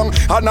lie down.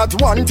 And not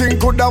one thing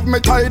could have me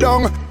tied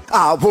down.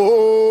 Ah,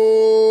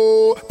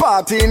 whoa,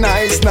 party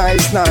nice,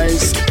 nice,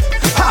 nice.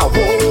 Ah,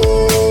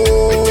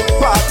 whoa,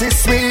 party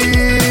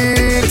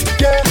sweet.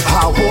 Yeah,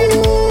 ah,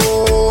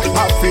 whoa,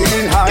 I'm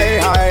feeling high,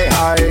 high,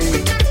 high.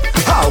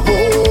 Ah,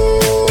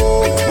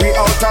 whoa, we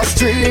out the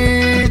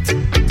street.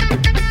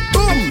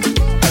 Boom,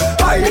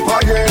 hype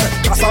again.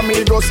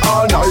 Casamigos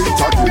all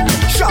night again.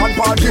 Sean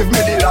Paul give me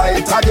the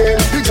light again.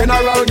 The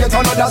general get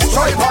another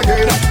stripe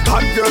again.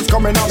 Hot girls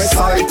coming on my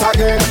side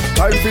again.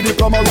 Time for the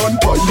plumber run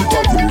pipe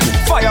again.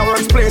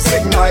 Fireworks place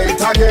ignite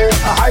again. A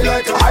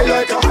highlight, a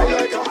highlight, a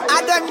highlight, a highlight. I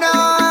don't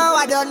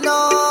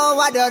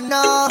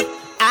know.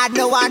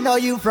 I know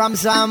you from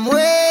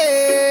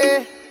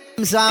somewhere.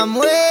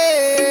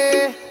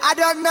 I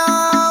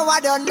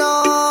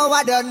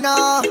don't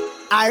know.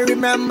 I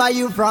remember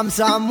you from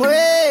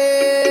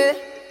somewhere.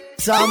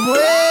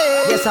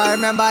 Yes, I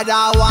remember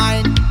that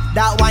wine.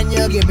 That one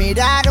you give me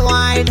that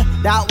wine.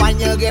 That one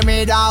you give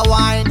me that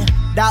wine.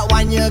 That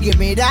one you give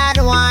me that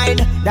wine.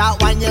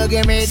 That one you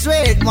give me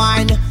sweet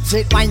wine.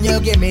 Sweet wine you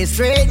give me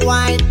sweet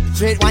wine.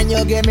 Sweet wine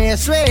you give me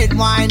sweet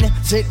wine.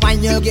 Sweet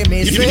wine you give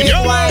me sweet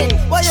wine.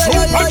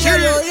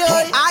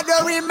 I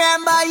don't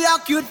remember your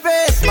cute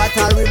face, but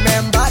I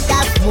remember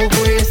that smooth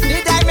waist.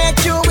 Did I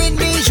make you with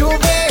me,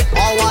 Juve?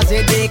 Or was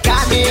it the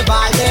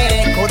carnival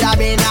day? Could have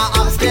been a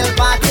upscale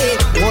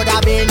party. Could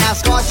have been a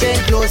Scotch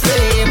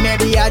inclusive.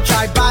 Maybe a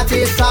church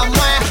party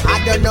somewhere. I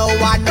don't know,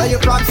 I know you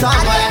from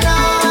somewhere.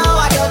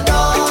 I don't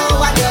know.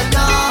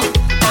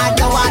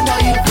 I know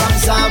you from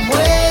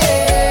somewhere.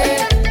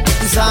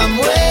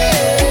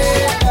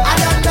 I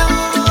don't know.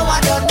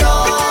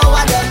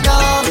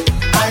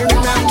 I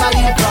remember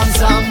you from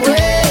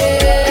somewhere.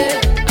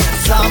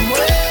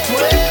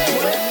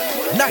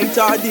 Night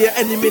or day,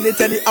 any minute,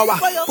 any hour.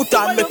 Put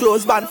on my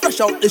clothes, man, fresh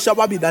out the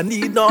shower. We don't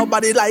need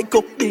nobody like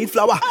cook, need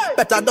flour.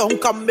 Better don't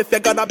come if you're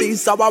gonna be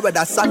sour.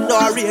 Whether sun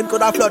or rain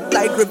could have flood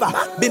like river.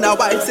 Been a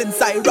while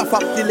since I rough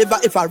up deliver.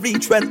 If I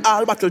reach when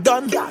all battle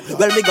done,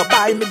 well, me go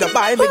buy.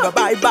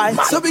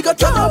 So we go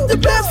turn up the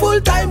place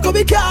full time, go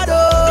be cardo.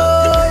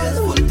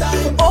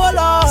 Oh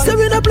Lord, so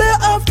we don't play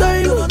half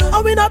time.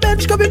 I'm in a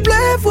bench, go be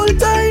play full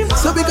time.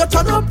 So we go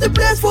turn up the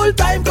place full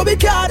time, go be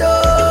cardo.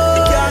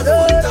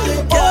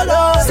 Oh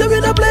Lord, so we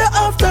don't play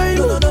half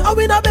time. I'm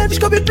in a bench,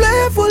 go be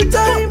play full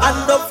time.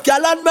 And up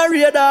gal and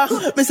Mariada,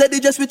 me say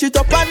DJ switch it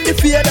up and the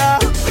fader.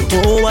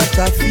 Oh, what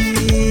a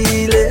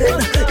feeling,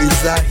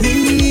 it's a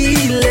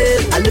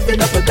healing. I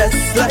living up a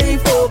best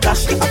life, oh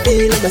gosh. I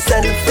feeling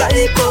myself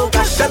like, oh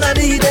gosh, and I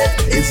need it.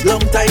 It's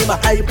long time, I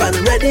hype and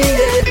ready,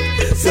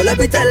 yeah. So let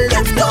me tell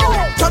them no.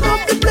 Turn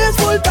up the place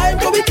full time,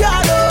 go we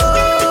can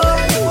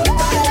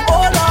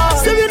oh Lord,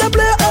 so we don't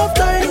play half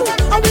time.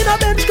 I'm in a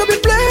bench, go we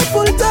play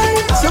full time.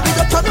 So we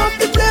go turn up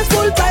the place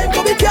full time,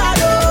 go we can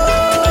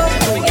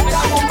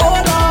oh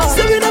Lord,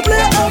 so we don't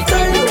play half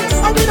time.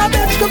 I'm in a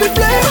bench, go we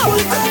play full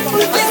time.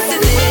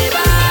 Listen,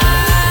 neighbor,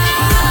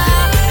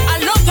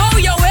 I love how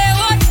you wear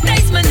what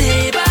nice, my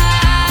neighbor.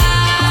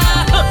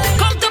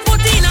 Come to put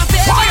in a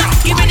favor,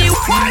 give me the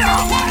fire.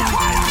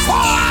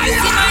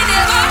 See my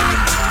neighbor,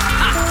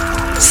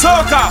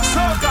 Soca.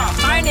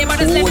 My neighbor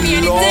doesn't let me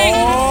anything.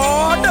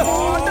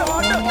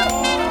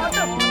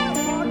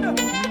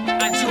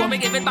 And she want me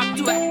give it back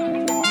to her.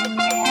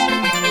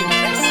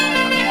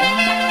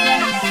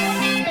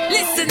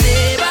 Listen,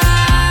 neighbor,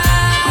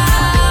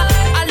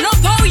 I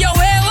love how you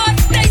wear what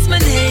nice, my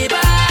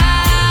neighbor.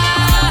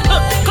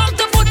 Come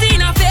to put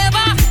in a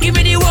favor, give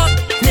me the work,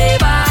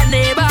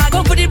 neighbor.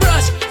 Come for the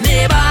brush,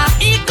 neighbor.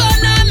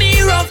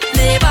 Economy rough,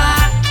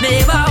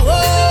 neighbor.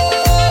 Oh.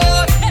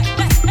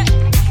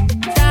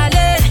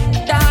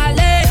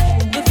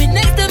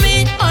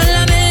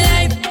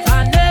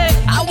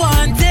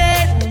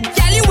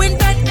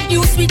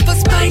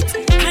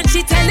 And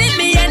she telling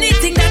me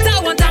anything that I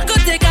want, I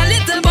could take a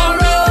little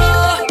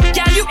borrow.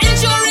 Can you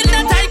ensuring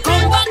that I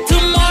come back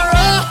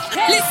tomorrow?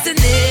 Listen,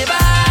 neighbor,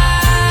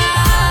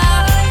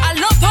 I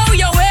love how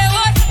you wear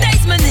what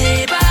nice, my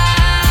neighbor.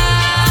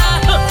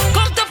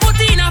 Come to put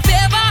in a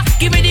favor,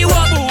 give me the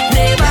work,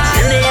 neighbor.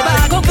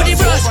 Come for the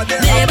brush,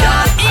 neighbor.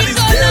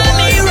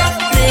 Economy rough,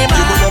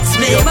 neighbor.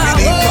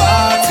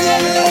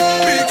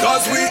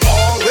 Because we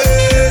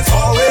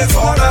always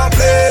on our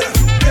plane.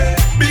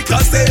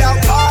 Because they are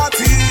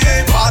party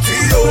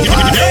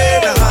over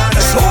there.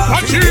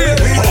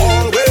 We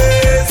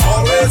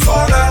always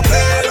on a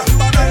plane.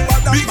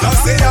 Because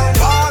they are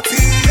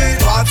party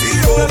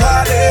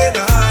over there.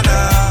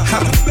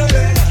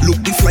 Look,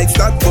 the flights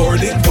start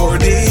boarding,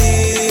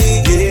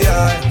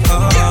 yeah.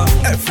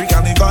 Every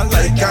carnival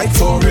like I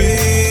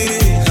touring,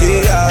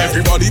 yeah.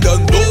 Everybody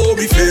done know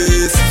me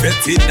face,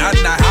 fetting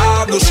and I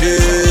have no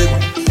shame.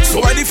 So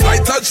when the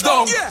flight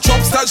touchdown,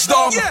 jumps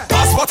touchdown,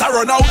 passport I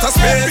run out of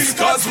space.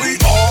 Because we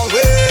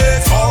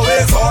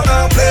always on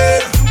a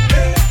plane.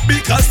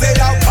 Because they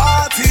are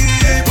party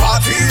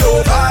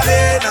over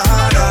there.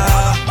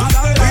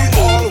 We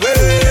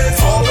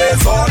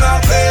always on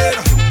a plane.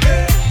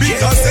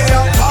 Because they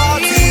are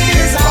party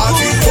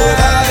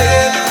over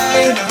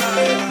there.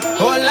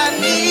 All I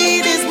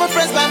need is my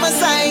friends by my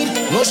side.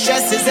 No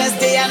stresses as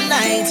day and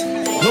night.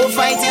 No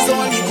fight is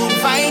only good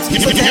fight.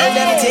 So tell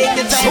them take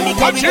the time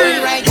because we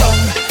going right on.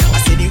 I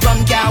see the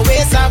rum can't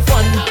waste some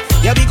fun.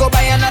 Yeah, we go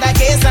buy another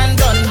case and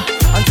done.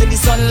 Until the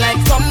sunlight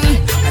come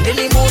and then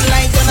the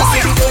moonlight done. I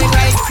see we going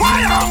right.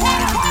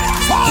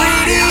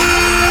 Pretty,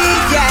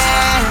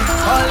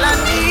 yeah. All I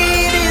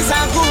need is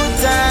a good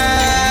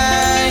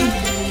time.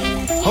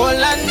 All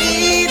I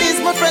need is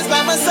my friends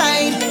by my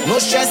side. No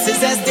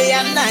stresses as day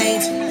and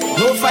night.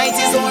 No fight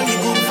is only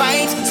good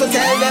fight. So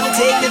tell them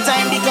take the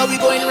time because we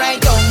going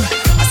right on.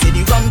 I see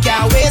the rum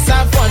can't waste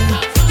some fun.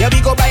 Yeah,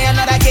 we go buy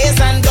another case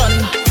and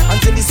done.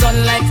 Until the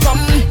sunlight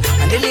come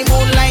and then the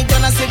moonlight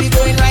done. I say we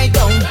going right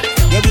down.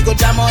 Yeah, we go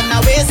jam on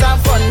our ways and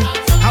fun.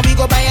 And we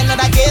go buy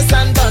another case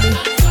and done.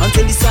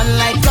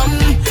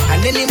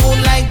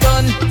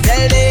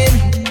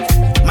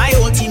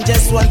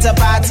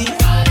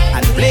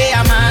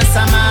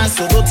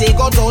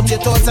 out your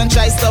thoughts and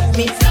try stop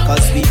me.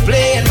 Cause we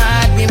playing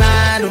mad, we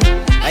mad.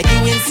 Like you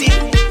will see,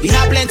 we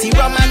have plenty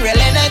rum and real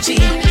energy.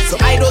 So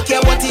I don't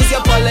care what is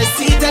your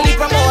policy. Tell the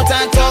promoter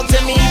and talk to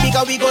me,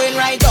 because we going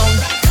right down.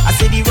 I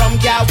say the rum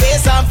can't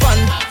waste some fun.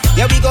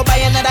 Yeah, we go buy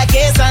another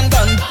case and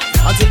done.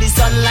 Until the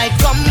sunlight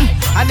come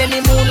and then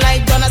the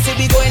moonlight done. I say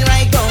we going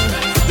right down.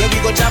 Yeah, we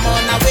go jam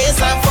on and waste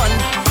some fun.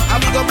 And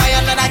we go buy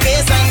another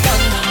case and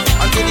done.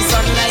 Until the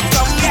sunlight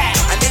come.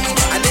 And then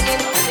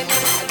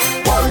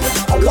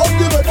I love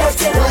the way that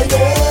you ride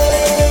it.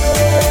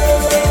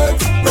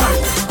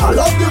 Right. I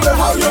love the way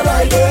how you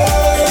ride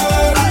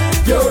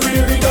it. You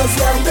really just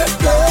ride it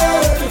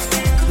good.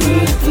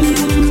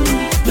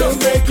 You're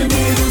making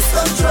me lose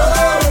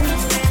control.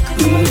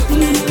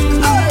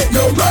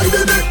 You're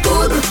riding it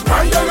good.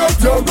 Riding up,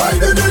 you're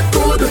riding it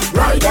good.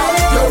 Ride up,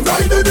 you're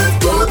riding it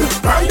good.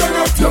 Riding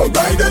up, you're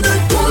riding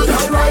it good.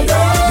 Ride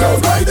up, you're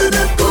riding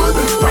it good.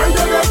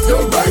 Riding up,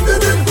 you're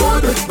riding it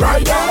good.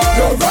 Ride up,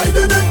 you're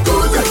riding it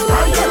good.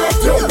 Riding up,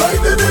 you're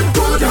riding it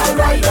good.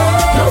 Ride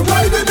up, you're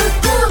riding it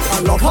good. I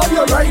love how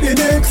you're riding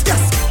it.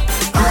 Yes.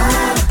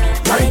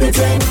 Ride the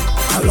thing.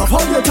 I love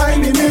how you're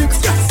tiny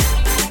mix. Yes.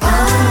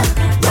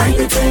 Ride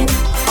the thing.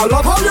 I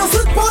love how you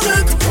sit on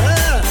it.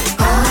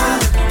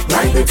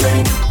 Ride the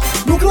thing.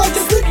 Look like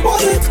you sit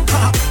on it.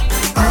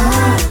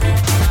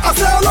 I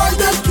say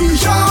ride it,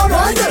 Keisha,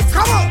 ride it.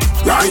 Come on.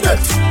 Ride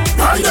it,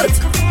 ride it,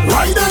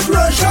 ride it,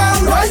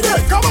 Rachel, ride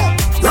it. Come on.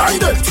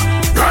 Ride it,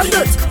 ride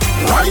it,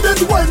 ride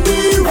it, Wendy,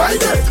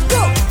 ride it.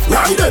 Go.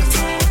 Ride it,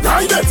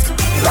 ride it,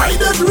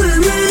 ride it,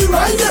 Riri,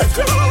 ride it.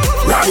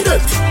 Ride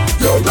it,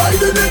 you're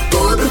riding it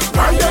good.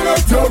 Riding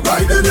it, you're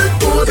riding it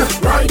good.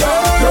 Ride it,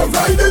 you're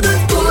riding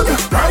it good.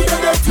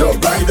 Riding it, you're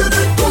riding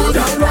it good.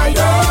 Ride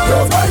it,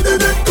 you're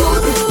riding it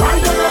good.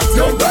 Riding it,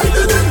 you're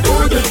riding it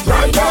good.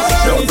 Ride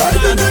it, you're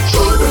riding it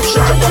good.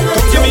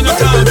 Don't give me no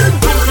time.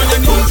 Hands on your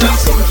knees and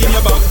sink in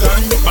your back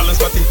and balance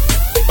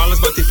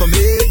body for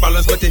me,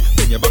 balance body.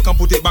 Bring your back and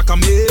put it back on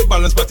me,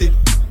 balance body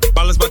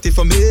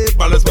for me,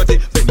 balance body.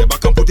 Bring your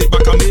back and put it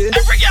back on me.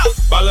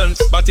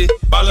 Balance body,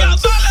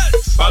 balance,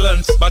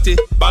 balance body,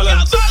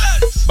 balance,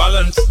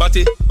 balance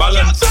body,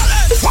 balance,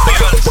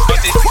 balance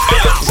body,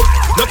 balance.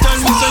 No tell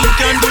me so you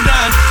can do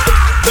that.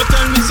 No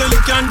tell me so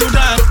you can do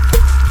that.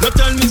 No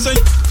tell me so.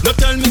 No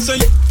tell me so.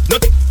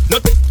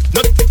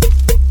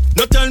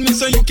 No tell me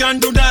so you can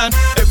do that.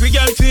 Every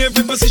girl for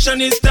every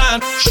position is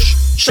that.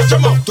 Shut your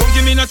mouth, don't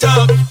give me no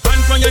talk.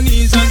 Hands on your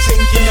knees and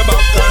sink in your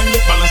back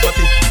and balance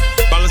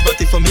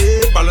body for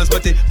me, balance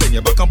body. Bring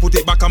your back and put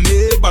it back on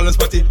me, balance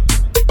body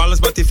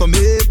for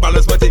me,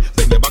 balance body.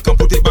 Bring your back and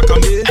put it back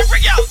on me. Every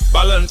girl,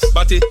 balance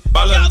body,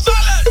 balance,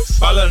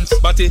 balance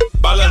body,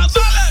 balance,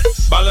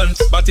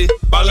 balance body,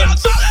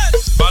 balance,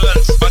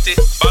 balance body,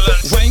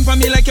 balance. Wine for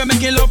me like you're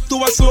making love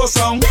to a slow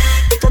song.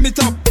 From the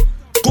top,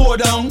 go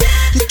down.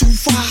 You're too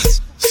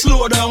fast,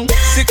 slow down.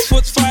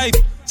 6'5",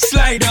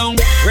 slide down.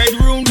 Red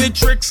room with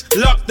tricks,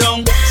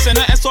 lockdown. Send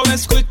a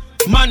SOS quick,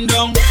 man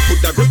down.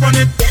 Put that grip on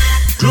it,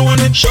 glue on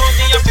it. Show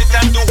me your fit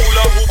and do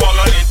hula hoop all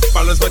on it.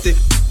 Balance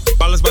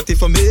body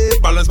for me,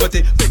 balance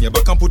body. Bring your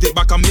back and put it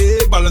back on me,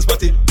 balance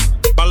body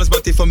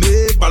for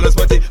me, balance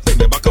body. Bring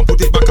your back and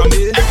put it back on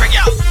me.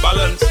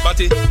 Balance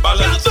body,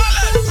 balance,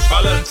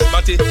 balance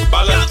body,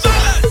 balance,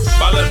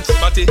 balance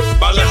body,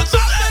 balance.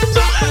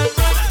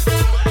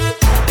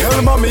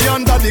 Tell mommy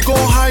and daddy go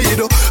hide.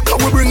 Can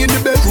we bring in the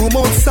bedroom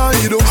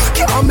outside?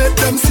 Can't make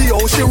them see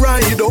how she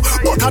ride.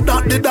 But I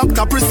that the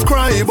doctor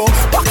prescribe.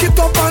 Back it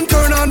up and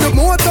turn on the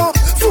motor.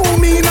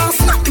 Zoom in and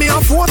snap me a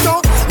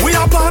photo. We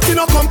are party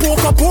no come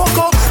poker.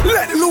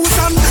 Let loose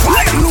and fire.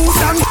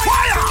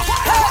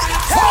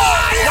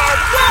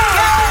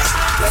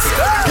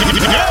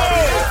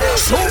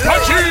 Super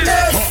G.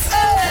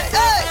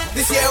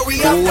 This year we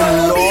have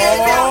no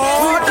behavior.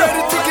 We're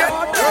ready to get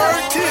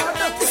dirty.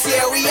 This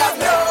year we have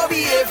no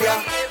behavior.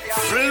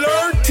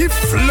 Flirty.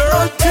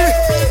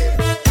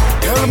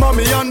 Tell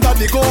mommy and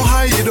daddy go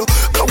hide.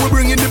 Can we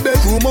bring in the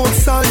bedroom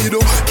outside?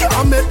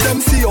 Can't make them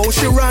see how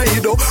she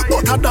ride.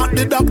 But I that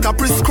the doctor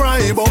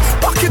prescribe.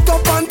 Back it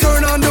up and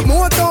turn on the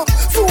motor.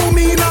 Zoom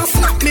in and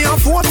snap me a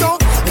photo.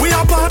 We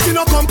are party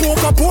no come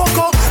poker.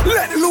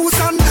 Let loose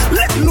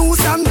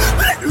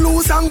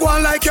and go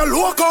on like you're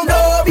loco.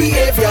 No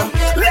behavior.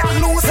 Let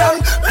loose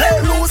and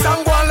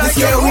go on like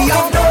you're loco. This year we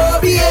have no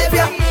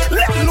behavior.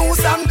 Let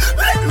loose and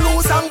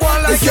go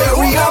on like this year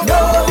we have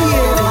no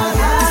behavior.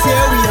 This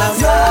year we have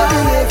no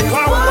behavior.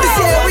 This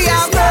year we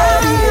have no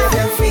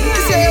behavior.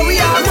 This year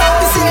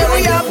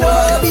we have no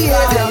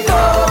behavior.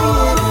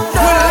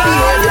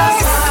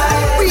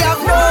 We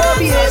have no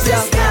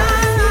behavior.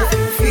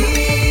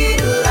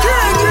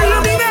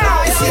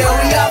 This year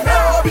we have no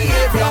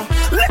behavior.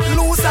 Let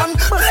loose and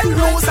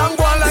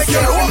go on like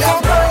you're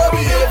loco.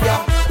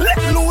 Let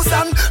loose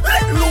and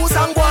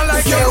go on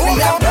like you're loco. We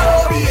have no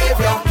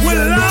behavior.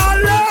 We're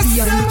lawless.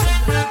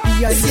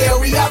 This year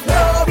we have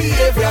no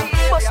behavior.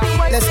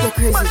 Let's go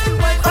crazy.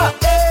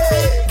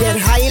 Get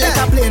high like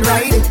a plane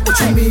ride. What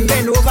you mean?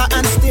 Bend over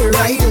and stay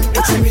ride.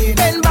 What you mean?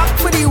 Bend back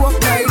for the walk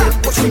ride.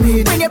 What you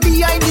mean? When you're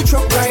behind the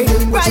truck ride.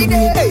 Ride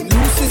it. Hey,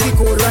 loose is the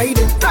code ride.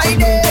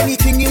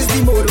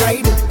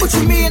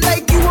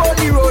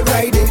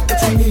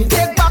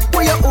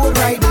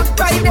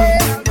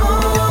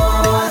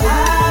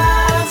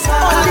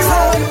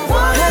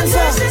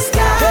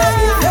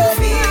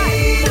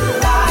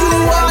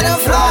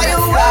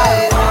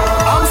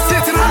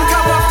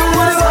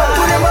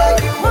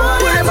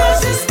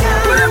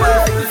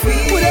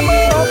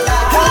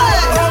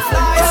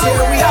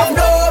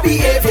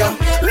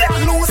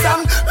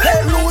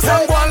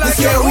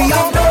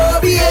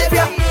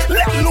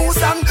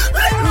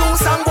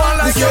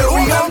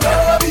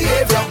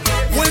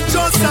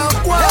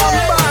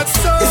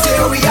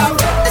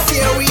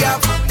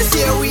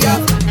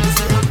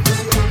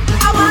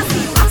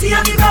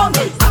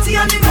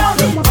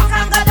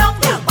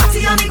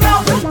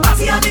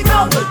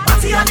 ground,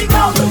 party on the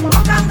ground.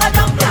 Walk and go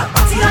down, yeah,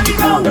 party on the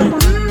ground.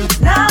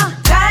 Nah,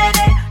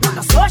 tiny, not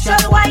a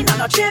social wine, not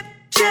a chip.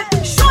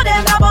 Show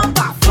them the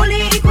bumper,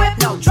 fully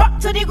equipped. Now drop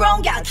to the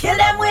ground, girl, kill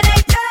them with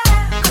it.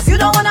 Cause you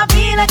don't wanna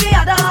be like the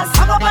others.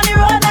 Hug up on the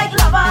road like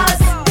lovers.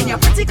 In your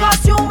pretty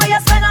costume where you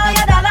spend all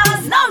your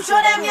dollars. Now show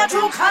them your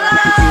true colors.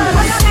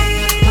 What you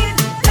need?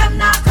 Them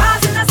not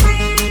causing a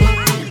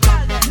scene.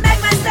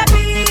 Make me step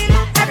in.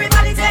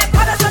 Everybody take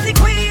photos of the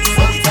queen.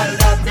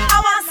 I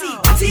wanna see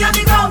party on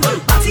the ground,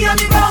 party on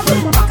the ground.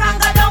 Walk and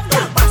go down,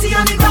 yeah, party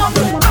on the ground,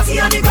 party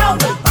on the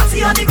ground,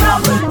 party on the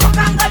ground. Walk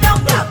and go down,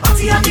 yeah,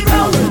 party on the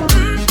ground.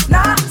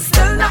 Nah,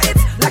 still not it.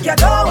 Like your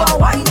door or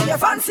wine in your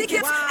fancy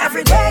kit.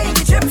 Every day in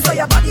the gym so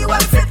your body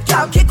well fit.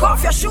 Girl, kick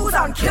off your shoes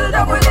and kill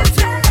them with it.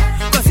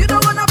 Cause you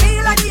don't wanna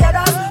be like the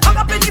others. Hug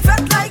up in the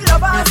fence like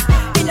lovers.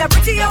 In your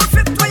pretty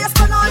outfit where you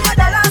spend all your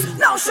dollars.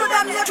 Now show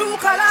them your true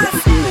colors.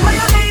 What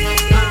you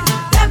need?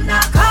 Them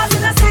not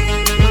causing a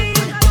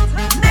scene.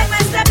 Make me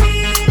step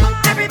in.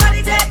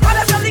 Everybody take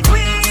photos of the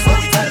queen.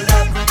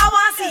 I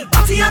wanna see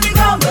party on the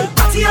ground,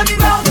 party on the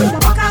ground.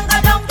 Walk and go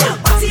down, yeah,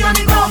 party on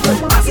the ground,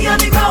 party on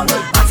the ground.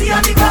 On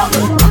the ground,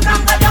 walk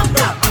and go down,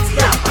 party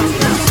up.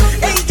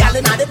 Hey, girl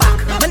inna the back,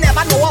 me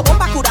never know a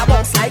bumper coulda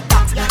bounce like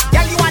that.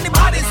 Girl, you want the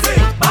body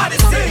sing, body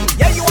sing.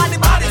 Yeah, you want the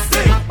body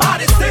sing,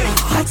 body sing.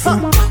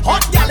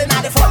 Hot girl inna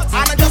the front,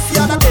 and I just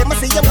the other day me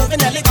see you moving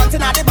elegant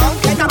inna the bank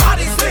like a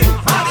body sing,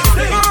 body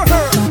sing,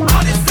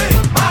 body sing,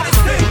 body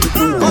sing.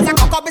 Cause a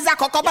cock up is a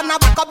cock up, and a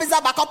back up is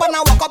a back up, and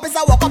a walk up is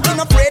a walk up. You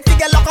no afraid to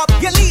get lock up.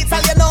 You lead, tell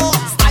you know.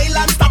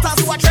 Style and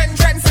status, you a trend,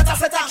 setter.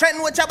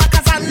 Trend with your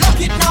backers and look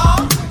it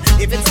now.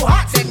 If it's too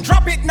hot, then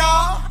drop it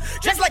now.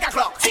 Just like a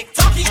clock, tick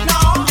tock it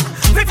now.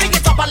 Pick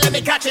it up and let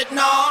me catch it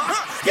now.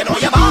 You know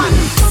you're bad.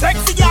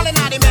 Sexy girl in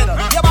the middle.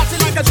 Your body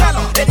like a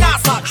jello. Then now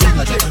start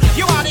trigger.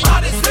 You want it?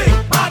 Body sing,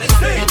 body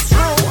sing.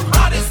 True,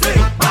 body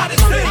sing, body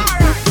sing.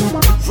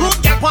 Fruit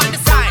girl on the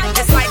side.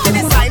 It's like the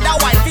design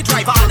that wife you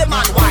drive all the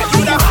man while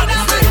you the body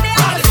sing,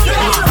 body sing.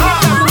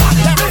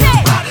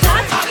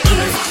 That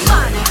is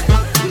man.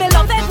 Me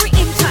love every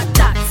inch of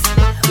that.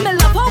 Me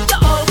love how you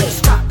always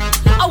strap.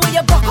 How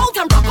you broke out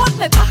and broke out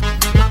me back.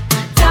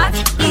 That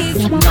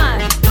is man.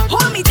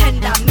 Hold me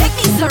tender, make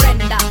me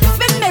surrender.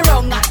 Spin me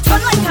wrong and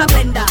turn like a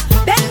blender.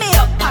 Bend me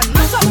up and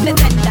mash up me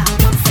tender.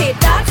 Say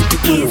that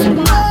is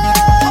man.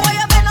 How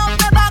you bend up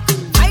me back?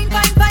 Fine,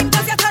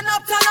 cause you turn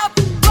up. Go.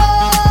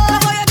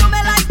 How you do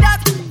me like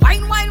that?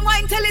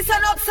 Wine till it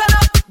stand up.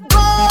 Go.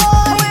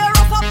 How you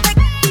rough up me?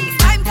 It's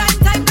time, cause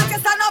you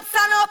stand up.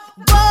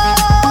 Go.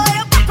 How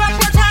you crack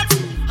your chat?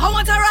 I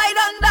want to ride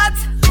on that.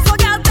 So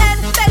girl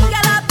bend,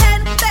 girl up,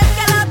 bend.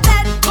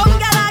 Come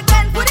girl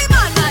again, put him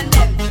on and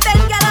them.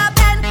 Bend girl up,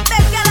 bend.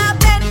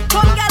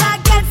 Come girl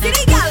again, see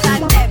the girl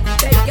and them.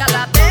 Bend girl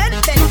up, bend.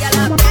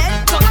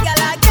 Come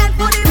girl again,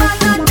 put him on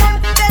and them.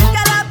 Bend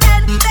girl up,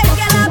 bend.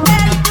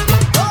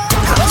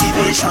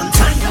 Activation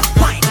time,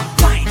 wine,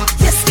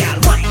 yes girl,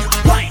 wine,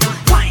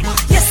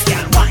 yes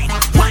girl, wine,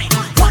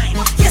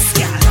 yes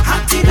girl.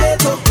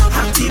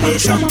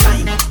 Activation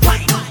time,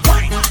 wine,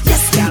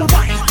 yes girl,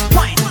 wine,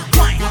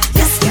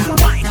 yes girl,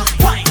 wine,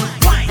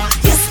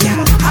 yes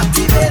girl.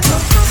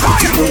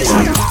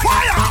 Activation,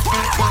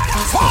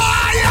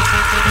 fire.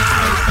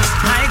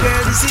 My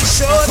girl, this is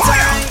show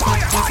time.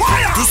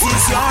 This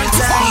is your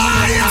time.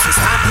 So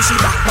start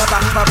pushing back.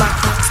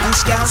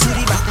 Push girl to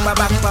the back.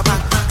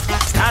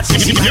 Start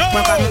pushing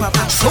back.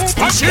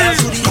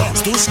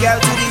 Push girl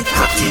to the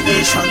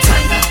activation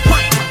time,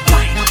 wine,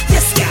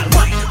 yes girl,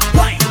 wine,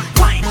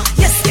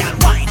 yes girl,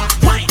 wine,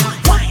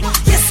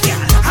 yes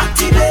girl.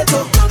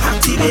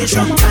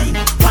 Activation time,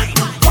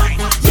 wine,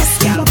 yes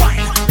girl,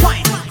 wine,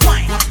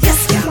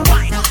 yes girl,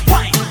 wine,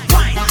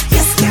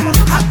 yes girl.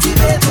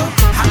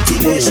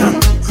 Activation.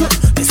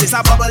 This is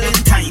a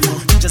bubbling time.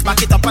 Just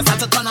back it up and start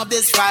to turn up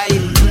this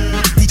vibe.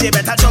 DJ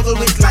better juggle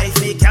with life.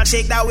 Make y'all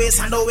shake that waist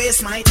and don't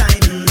waste my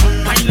time.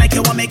 Mind like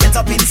you want me get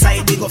up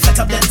inside. We go fet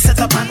up then set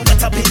up and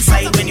wet up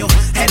inside. When you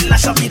head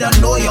lash up, you don't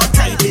know your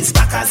type. It's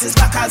back as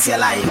you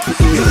like.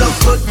 You look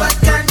good but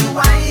can you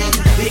whine?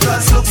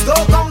 Because looks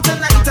don't come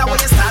tonight. I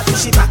want you start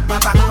pushing back.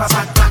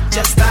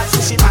 Just start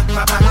pushing back.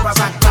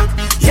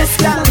 Yes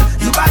girl,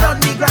 you bad on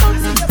the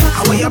ground.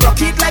 I want you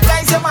rock it like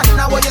guys your man.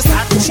 I want you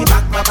start pushing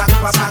back.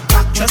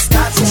 Just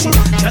start pushing.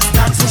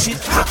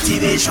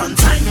 Activation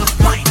time,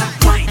 wine,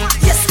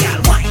 yes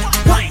girl, wine,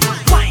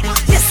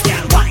 yes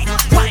girl, wine,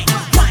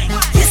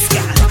 yes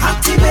girl.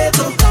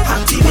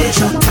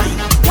 Activation time,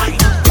 wine,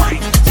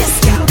 yes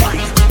girl,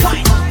 wine,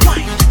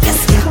 yes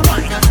girl,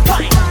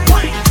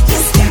 wine,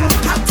 yes girl.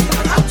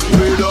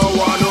 We don't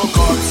want no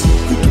cuts.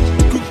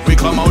 We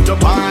come out to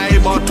buy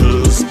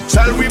bottles,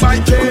 sell we buy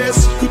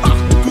case.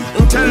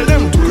 Tell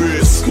them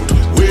brace.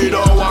 We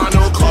don't want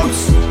no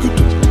cuts.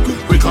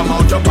 We come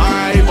out to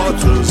buy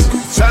bottles,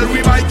 sell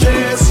we buy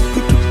case.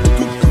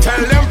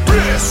 Tell them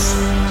brace.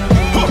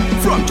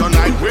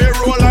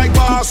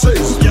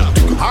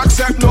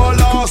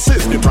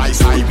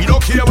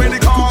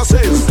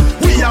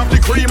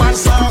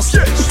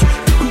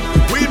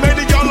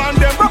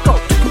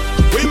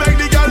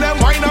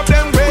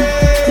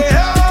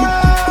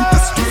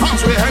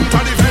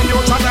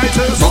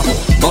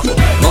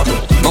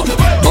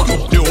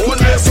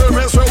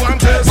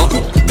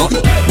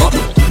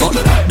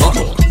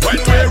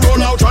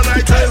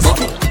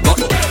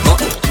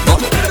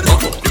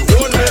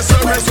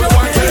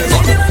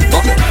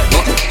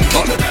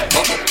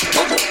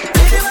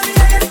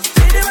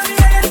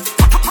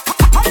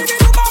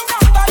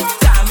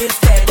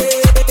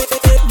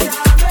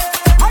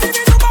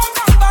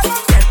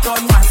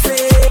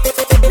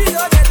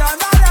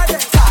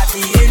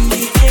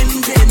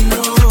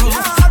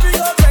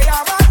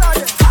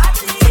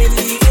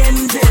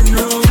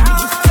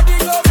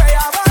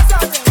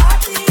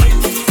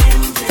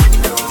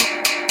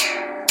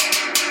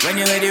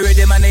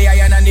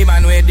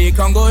 the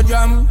Congo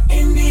drum.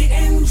 In the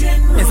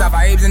engine room. It's a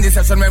vibes in the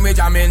session when we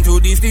jam into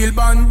the steel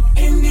bun.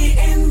 In the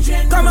engine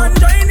room. Come on,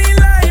 join the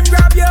line,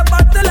 grab your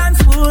bottle and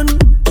spoon.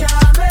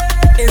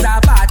 It's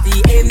a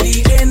party in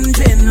the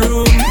engine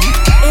room.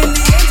 In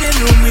the engine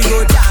room we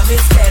go jam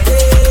it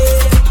steady.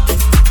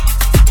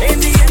 In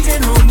the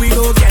engine room we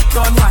go get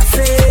on what's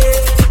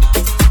it.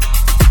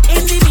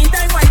 In the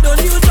meantime, why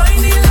don't you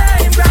join the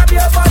line, grab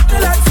your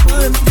bottle and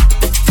spoon,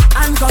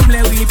 and come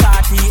let we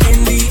party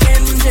in the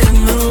engine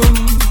room.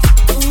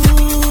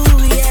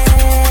 Ooh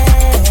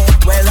yeah.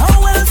 Well,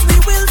 how else we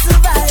will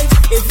survive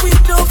if we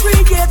don't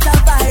create a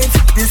vibe?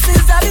 This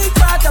is a big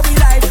part of our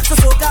life, so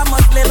soca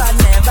must live and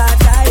never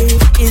die.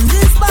 In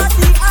this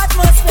party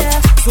atmosphere,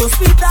 so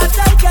sweet that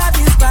I can't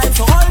describe.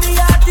 So all the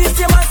artists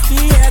you must be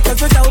here,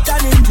 'cause without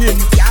an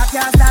engine,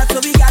 can't start, so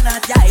we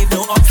cannot jive.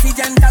 No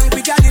oxygen tank,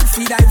 we can't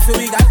see dive, so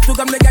we got to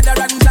come together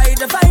and try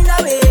to find a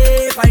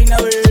way, find a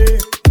way.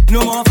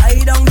 No more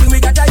fight down, we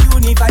gotta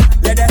unify.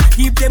 Let them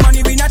keep the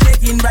money, we not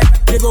taking right.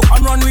 They go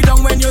come run we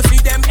down when you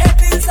see them.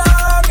 It is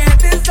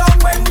song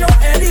when you're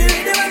ready.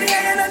 The money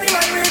and the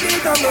money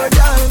ready to go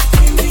down.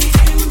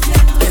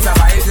 It's a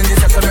vibes in the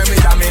section when we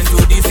jam into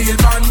the steel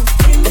bun.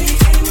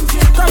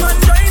 Come on,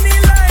 join the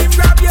line,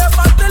 grab your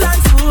bottle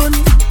and spoon.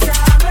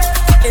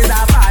 It's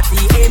a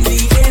party in the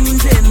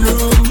engine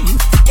room.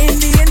 In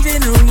the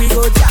engine room we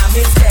go jam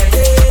it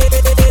steady.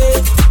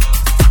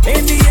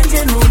 In the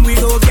engine room we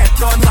go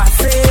get on what's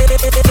it.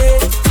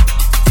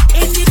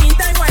 In the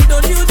meantime, why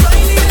don't you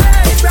join the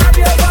line, grab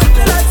your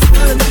bottle and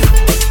spoon,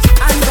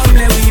 and come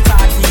let we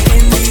party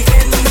in the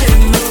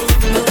engine room.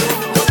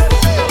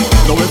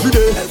 Now every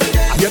day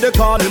I hear they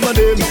calling my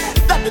name.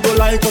 That they don't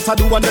like what I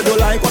do and they don't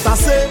like what I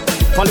say.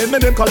 Calling my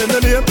name,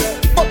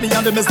 but me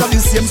and them is not the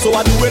same, so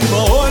I do it my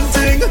own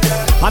thing.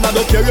 And I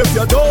don't care if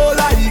you don't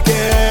like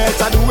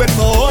it, I do it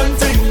my own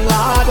thing,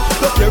 lad.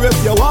 Don't care if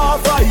you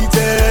want fight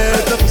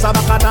it. The push a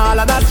bacchanal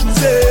and I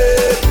choose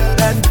it.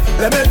 And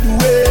let me do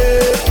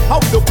it. I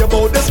don't care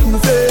about the school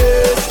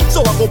face.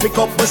 So I go pick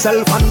up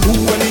myself and do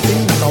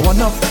anything that I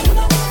wanna.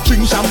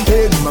 Drink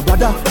champagne, my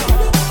brother.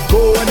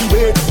 Go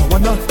anywhere that I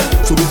wanna.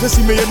 So if you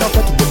see me enough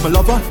to get my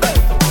lover,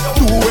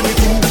 do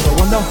anything that I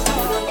wanna.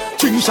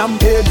 Drink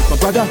champagne, my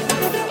brother.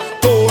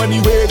 Go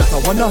anywhere that I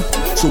wanna.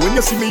 So when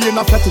you see me in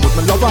a flat with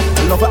my lover,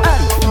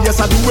 and yes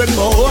I do it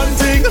my own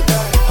thing.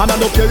 And I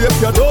don't care if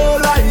you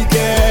don't like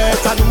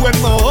it, I do it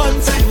my own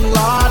thing,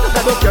 lad.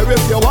 I don't care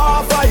if you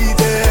want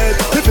fight it.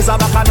 If it's a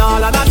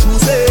bacchanal and I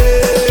choose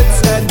it,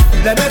 then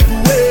let me do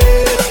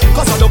it.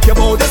 'Cause I don't care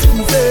about the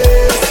school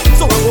face.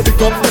 So I will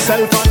pick up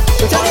myself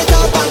and turn it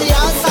up on the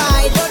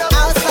outside,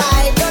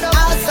 outside,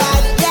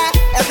 outside, yeah.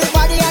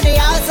 Everybody on the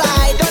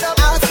outside,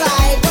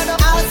 outside,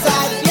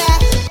 outside, yeah.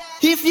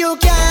 If you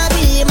can't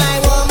be my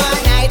woman,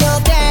 I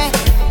don't care.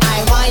 I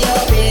want you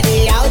to be the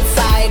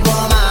outside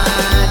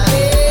woman.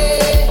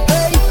 Hey,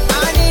 hey.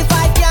 And if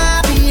I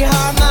can't be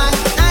her man,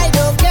 I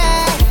don't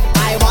care.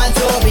 I want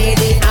to be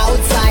the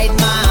outside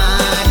man.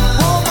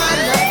 Woman,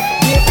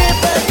 you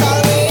people call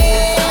me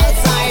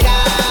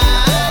outsider,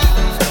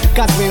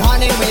 'cause we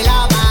honey, we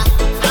love her.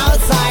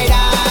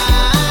 Outsider,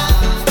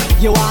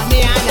 you want me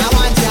and I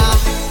want ya.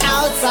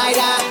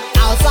 Outsider,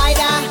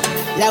 outsider,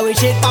 let we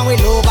shit and we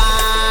love her.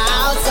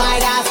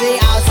 Outsider, say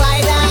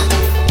outsider.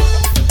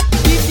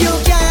 If you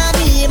can't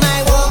be my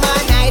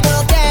woman, I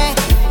don't care.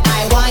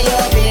 I want you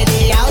to be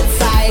the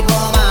outside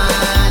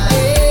woman.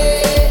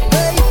 Hey,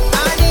 hey.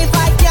 And if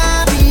I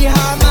can't be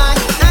her man,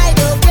 I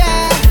don't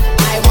care.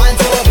 I want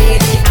to be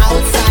the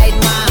outside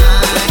man.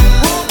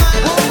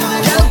 Woman, woman.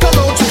 Girl, come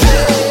out to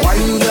play.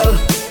 Wine girl,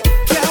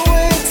 can't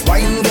wait.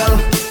 Wine girl,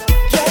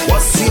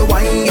 what's your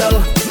wine girl?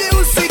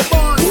 Music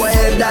box. Go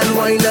ahead and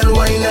wine and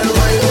wine and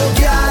wine. Oh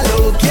girl,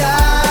 oh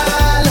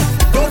girl.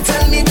 Don't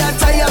tell me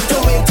that I have to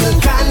wait till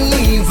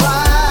carnival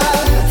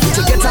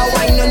to get a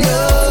wine on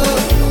you.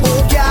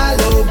 Oh girl,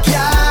 oh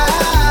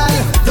girl.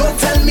 Don't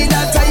tell me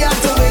that I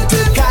have to wait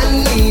till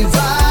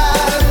carnival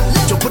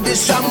to put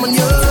this charm on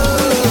you.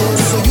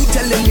 So you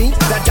telling me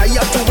that I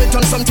have to wait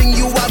on something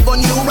you have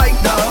on you right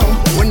now,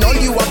 when all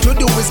you have to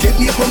do is give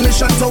me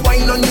permission to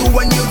wine on you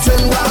when you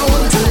turn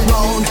round, turn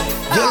round.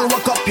 Girl,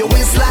 walk up your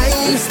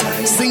waistline,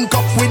 sync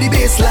up with the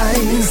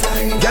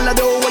baseline. Girl, I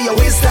don't want your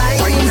waistline.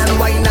 Wine and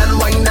wine and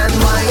wine and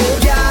wine. Oh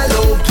girl,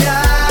 oh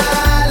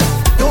girl.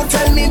 Don't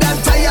tell me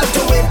that I have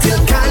to wait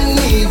till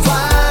carnival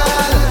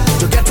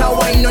to get a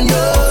wine on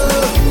you.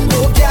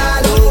 Oh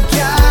girl, oh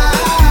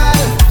girl.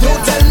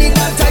 Don't tell me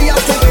that I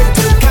have to wait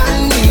till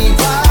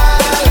carnival.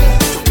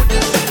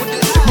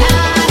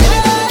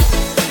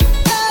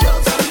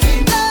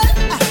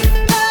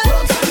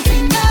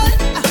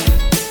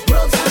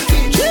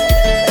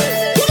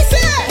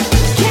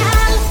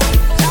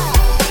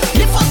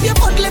 Lift up your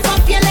foot, lift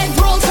up your leg,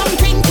 roll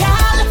something,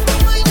 girl.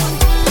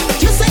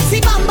 You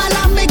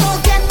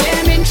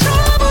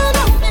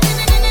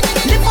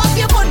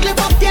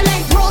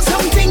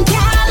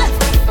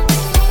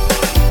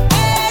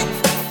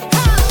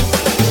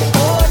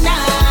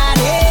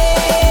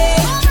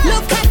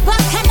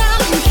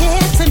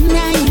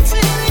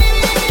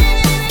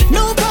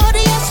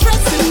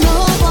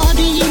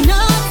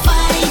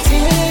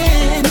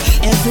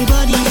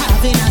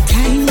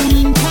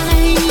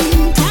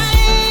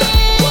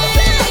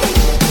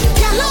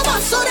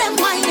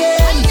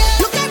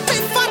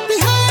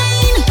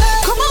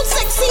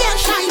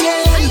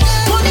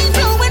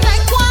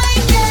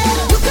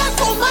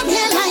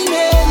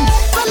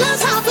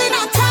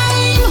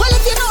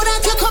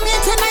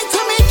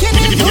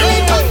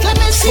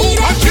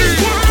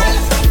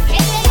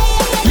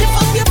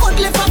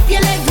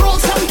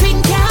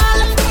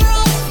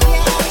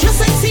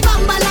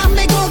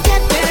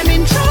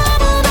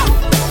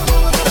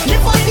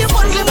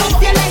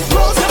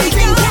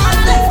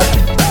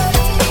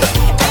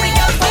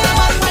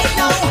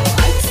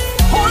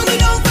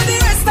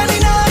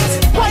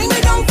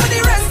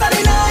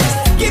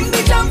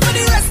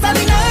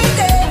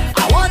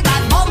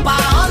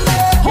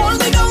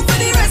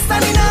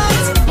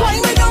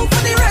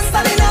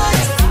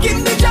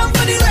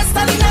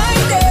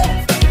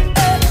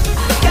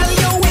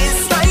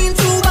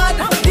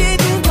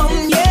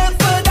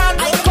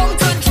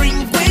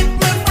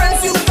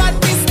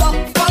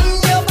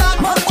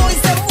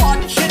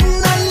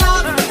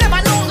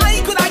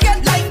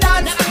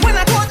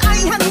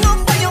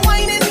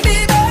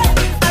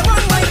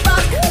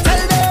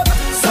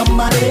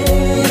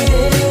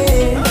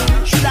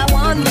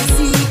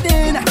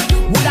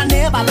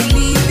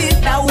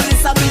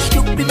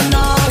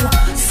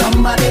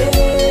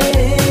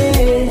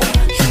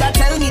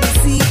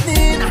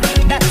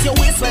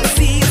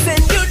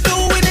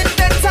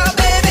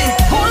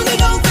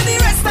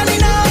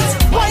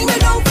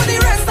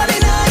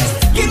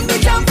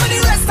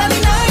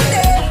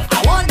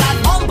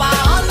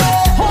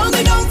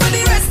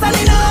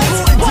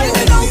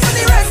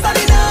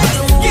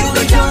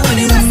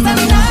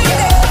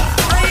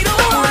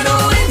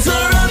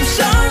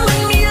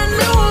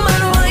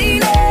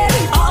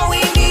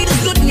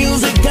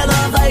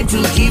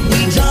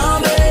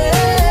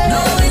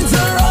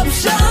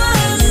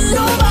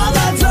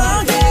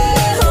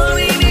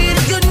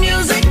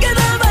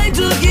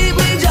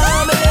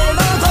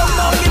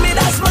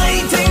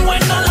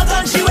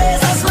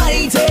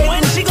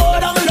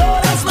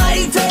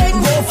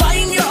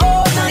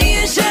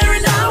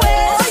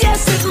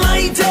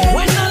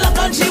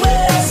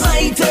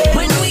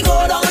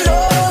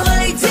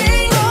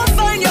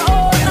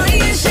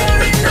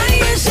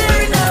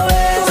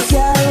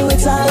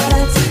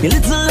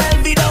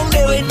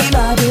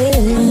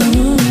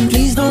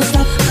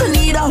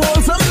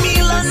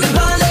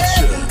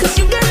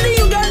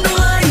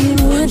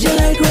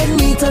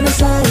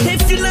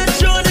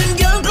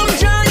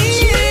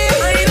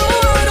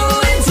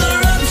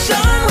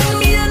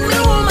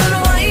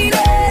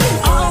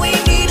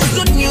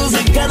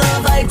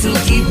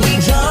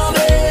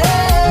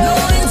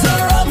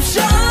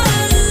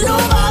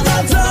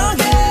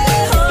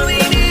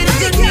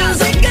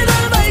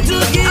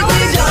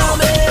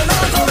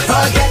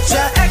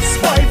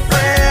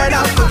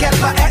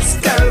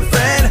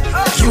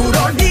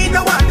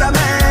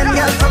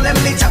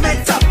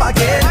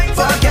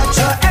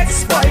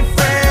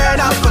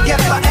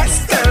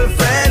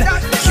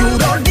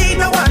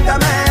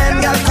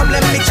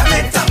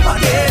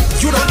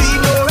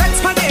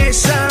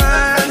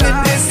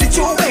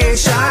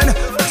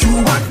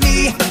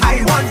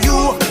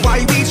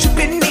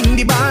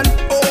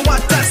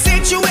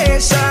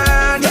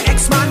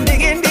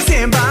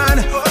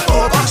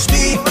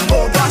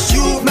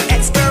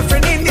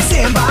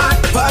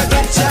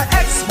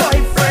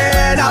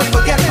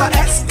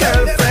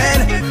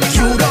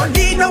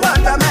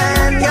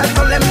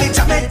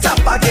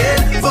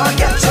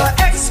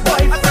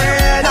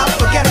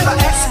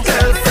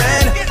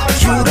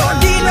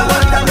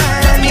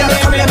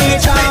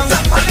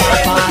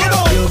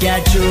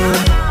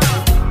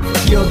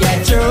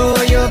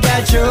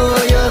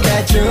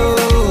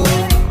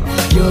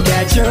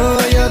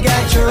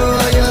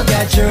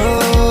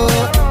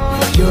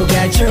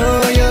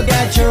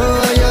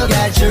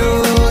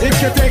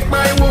take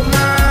my woman,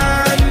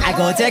 I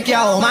go take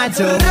your woman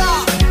too.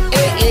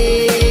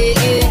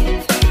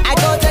 I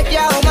go take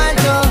your woman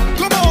too.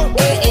 Come on.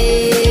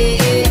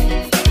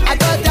 I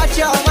go touch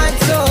your woman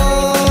too,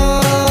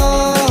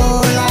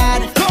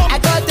 lad. I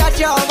go touch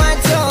your woman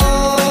too,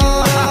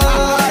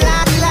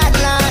 lad.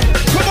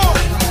 Come on,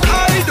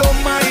 I don't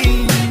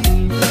mind.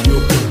 You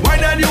put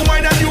wine and you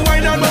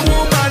wine on my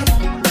woman.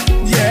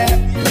 Yeah,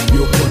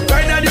 you put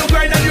grind and you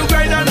grind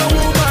on my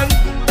woman.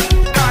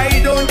 I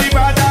don't give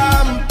a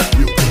damn.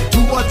 You could do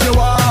what you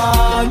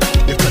want.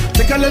 You could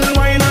take a little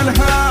wine on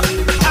her.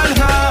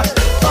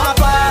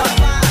 Papa,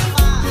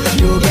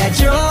 you get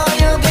you.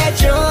 You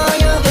get you.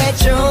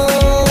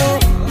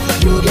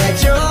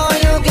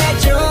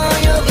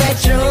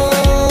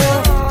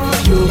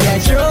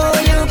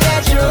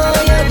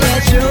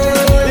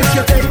 If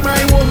you take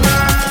my woman,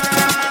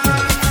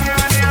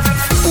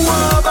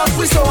 wow, but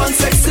we so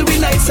unsexy, we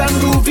nice and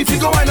groovy. If you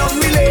go on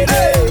we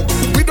lady,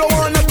 we don't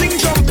want nothing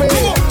jumpy.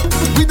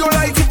 We don't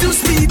like it too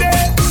speedy.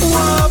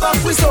 Wow, but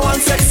we so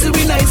unsexy,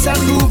 we nice and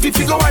groovy. If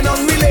you go on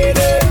we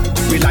lady,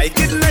 we like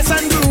it nice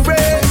and groovy.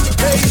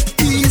 Hey,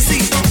 easy,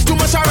 too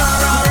much rah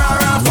rah rah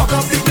rah, fuck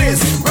up the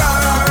place. Rah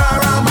rah rah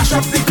rah, mash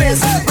up the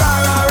place. Rah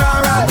rah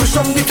rah rah, push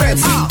on the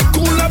fence.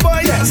 Cooler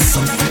boy, yes.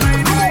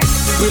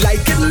 We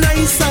like it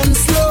nice and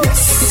slow,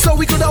 so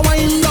we coulda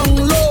wind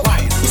down low.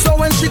 So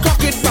when she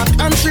cock it back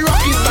and she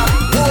rock it back,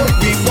 oh,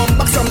 we want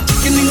back some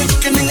chicken,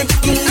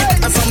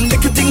 and some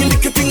licking.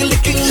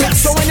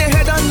 So when you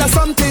head under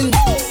something,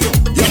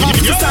 you have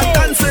to start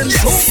dancing,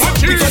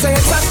 because your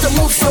head starts to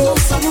move so,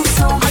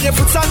 and your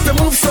foot starts to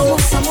move so,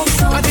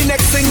 and the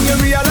next thing you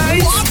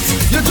realize,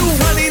 you do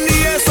one in the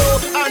air so,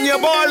 and you're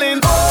balling.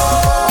 Oh,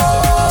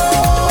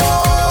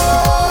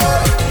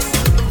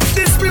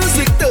 this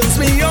music turns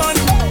me on.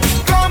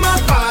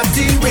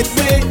 With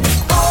me,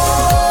 oh,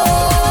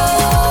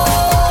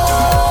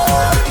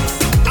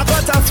 I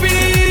got a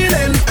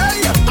feeling,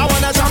 hey, I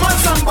wanna jam on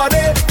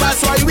somebody.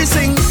 That's why we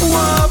sing,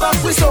 wow, but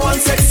we so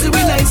unsexy,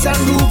 we nice and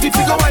groovy. If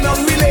you go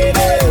on we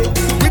lady,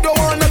 we don't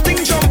want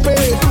nothing jumpy.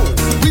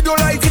 We don't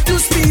like it too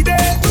speedy.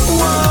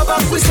 Wow,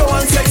 but we so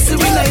unsexy,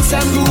 we nice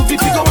and groovy.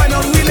 If you go on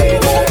we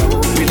lady,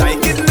 we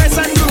like it nice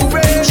and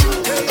groovy.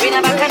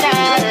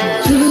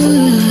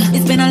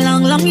 It's been a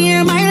long, long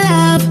year, my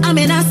love. I'm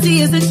in a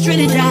seas in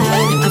Trinidad.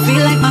 I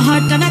feel like my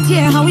heart gonna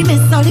tear. How we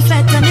miss all the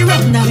fat and the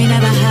rum that we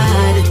never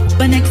had.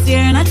 But next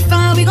year not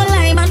far, we gon'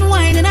 lime and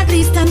wine and at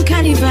least on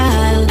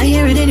carnival. I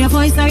hear it in your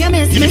voice, how you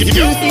miss Lucy,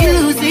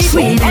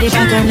 Queen of the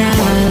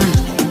Bacchanal.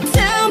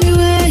 Tell me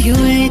where you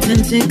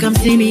waiting to come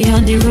see me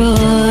on the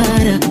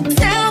road.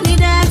 Tell me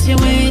that you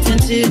waiting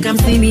to come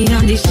see me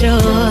on the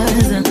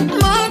shores.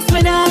 Months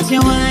without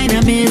your wine,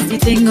 I miss the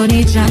thing on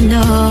each I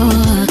know.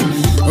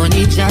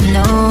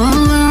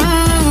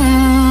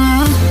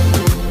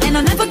 And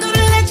I'm never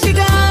gonna let you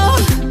go.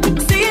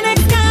 See you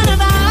next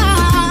carnival.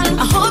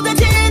 I hope that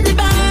you're in the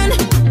band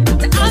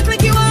to act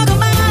like you are the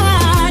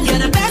man. You're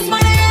the best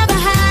one I ever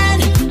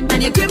had,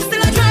 and your grip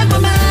still a drive my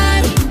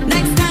mind.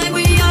 Next time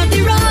we on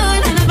the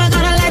road, I'm never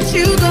gonna let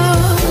you go.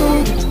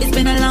 It's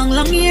been a long,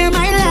 long year,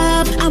 my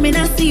love. I mean,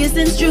 I see you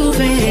since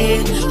Juve.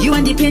 You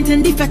and the paint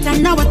and the fat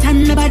and now what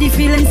and nobody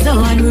feeling so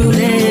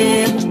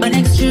unruly. But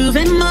next Juve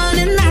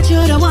morning, I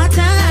throw the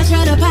water, I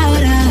throw the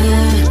powder,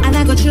 and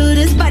I go through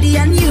this body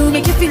and you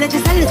make you feel it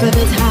just a little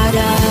bit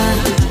harder.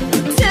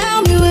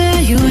 Tell me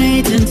where you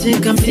waiting to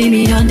come see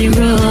me on the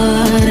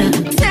road.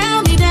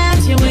 Tell me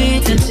that you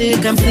waiting to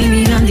come see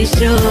me on the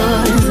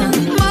shores.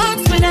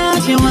 Months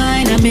without your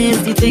wine, I miss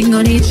the thing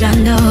on each I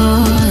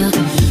know.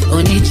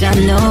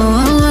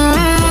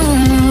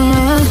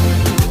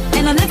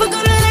 And I'm never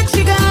gonna let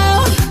you go.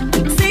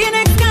 See you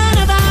next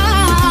carnival.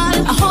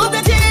 I hope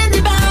that you're in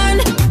the band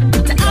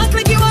to act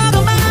like you are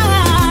the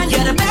man.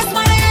 You're the best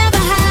one I ever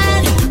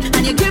had,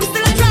 and your grip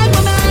still a drive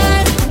my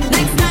mind.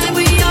 Next time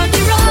we on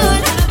the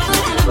road.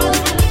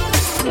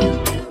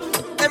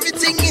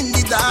 Everything in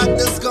the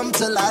darkness come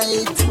to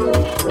light.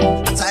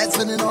 I'm tired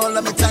spending all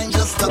of my time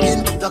just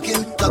ducking.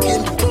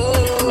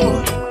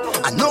 Oh,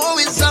 I know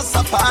it's just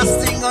a past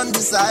thing on the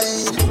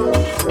side,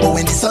 but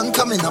when the sun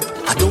coming up,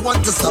 I don't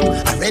want to stop.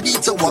 I'm ready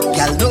to walk,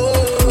 y'all know.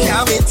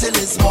 Can't wait till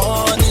it's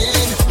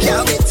morning.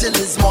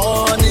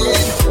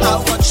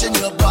 I'm watching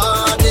your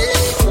body.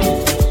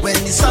 When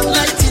the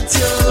sunlight hits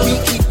you, we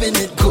keeping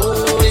it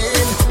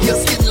going. Your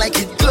skin like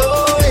it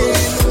glowing.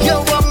 You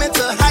want me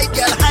to hide,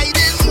 girl,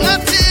 hiding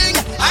nothing.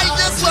 I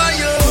just want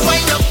you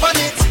wind up on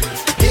it,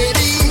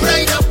 baby,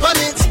 right up on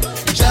it,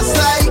 just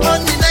like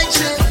on the night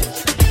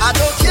shift. I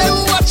don't care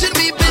who watching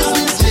me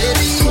business,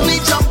 baby. We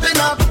jumping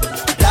up,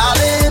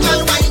 darling,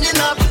 and winding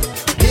up,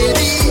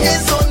 baby.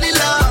 It's only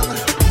love,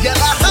 girl.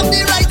 I have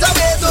the right of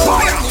it.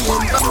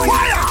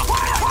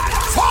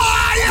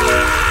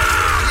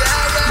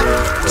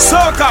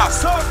 Soca.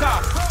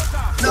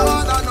 No.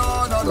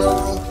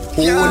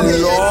 Oh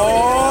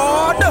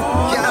Lord.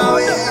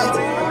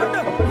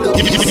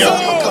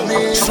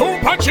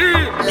 Super G.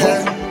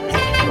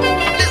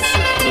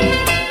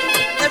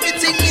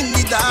 Everything in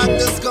the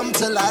darkness come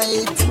to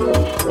light.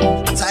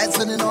 I'm tired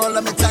spending all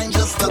of my time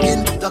just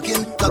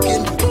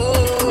talking.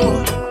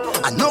 Oh,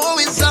 I know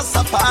it's just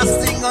a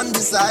fast thing on the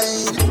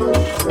side,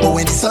 but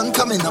when the sun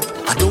coming up,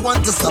 I don't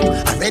want to stop.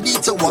 I'm ready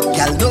to walk,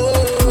 y'all know.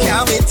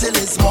 Can't wait till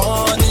it's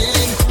morning.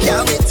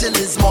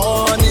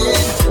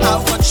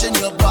 I'm watching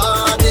your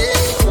body.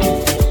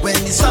 When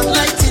the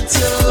sunlight hits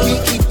you, we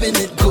keeping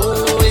it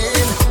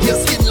going. Your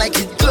skin like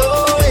it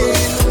glowing.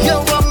 You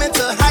want me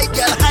to hide,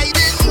 girl,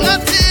 hiding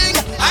nothing.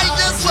 I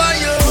just want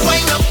you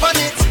wind up on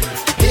it,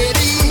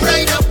 baby,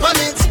 right up on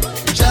it,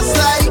 just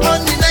like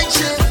on the night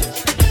shift.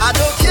 I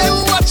don't care who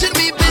watching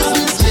me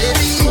business,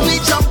 baby. We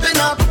jumping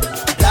up,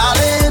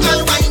 darling,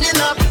 and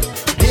winding up,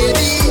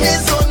 baby.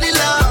 It's only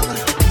love,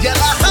 girl.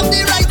 I have the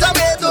right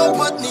away, don't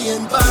put me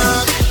in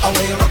back.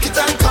 Away you rock it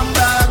and come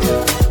back.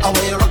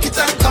 Away you rock it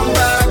and come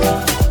back.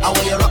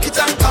 Away you rock it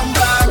and come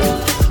back.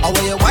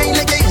 Away you wine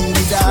again in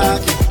the dark.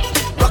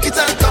 Rock it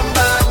and come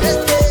back.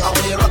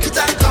 Away you rock it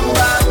and come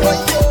back.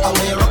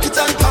 Away you rock it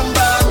and come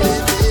back.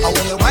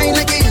 Away you wine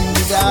again in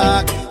the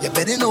dark. You're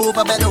bending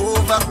over, bend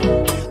over.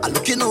 I'm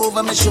looking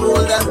over my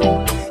shoulder.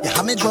 You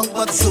have me drunk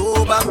but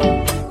sober,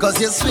 cause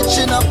you're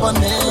switching up on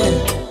me.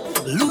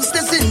 Lose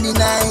this in the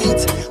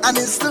night, and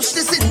it's touch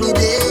this in the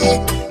day.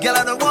 Girl,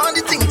 I don't want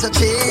the thing to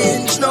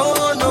change,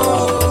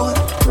 no.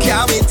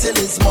 Can't wait till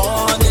it's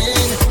morning.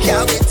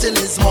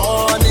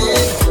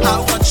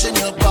 I'm watching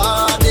your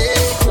body.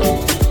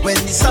 When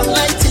the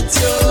sunlight hits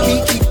you, we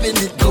keeping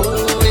it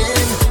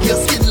going. Your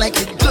skin like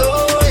it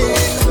glowing.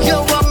 You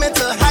want me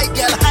to hide,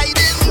 girl,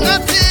 hiding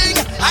nothing.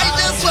 I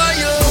just want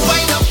you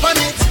wind up on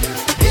it,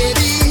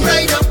 baby,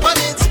 right up on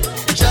it,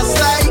 just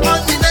like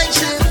on the night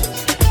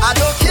shift. I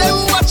don't care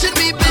who watching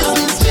me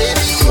business,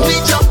 baby. We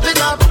jumping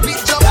up,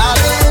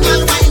 darling,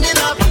 and winding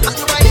up,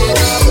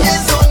 baby.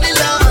 It's only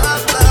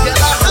love,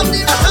 girl. I have the.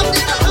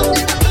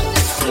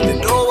 They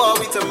know what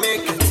we to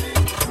make it.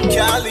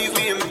 Can't leave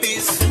me in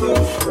peace.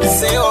 They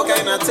say all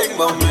kind of thing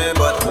about me,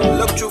 but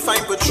look through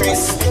fine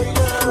Patrice.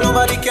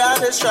 Nobody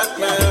can distract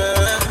me,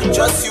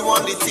 just you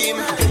on the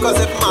team. Cause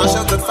if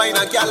Marshall could find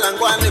a gal and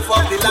go and live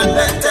off the land,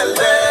 then tell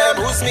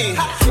them who's me.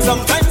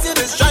 Sometimes you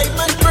just drive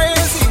me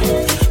crazy,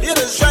 you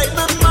just drive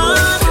me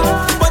mad,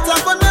 but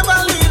I could never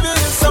leave you.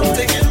 There's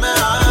something in my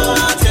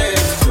heart, yeah.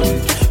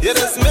 You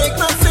just make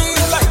me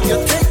feel like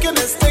you're taking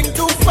this thing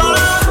too far.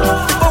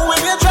 But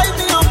when you drive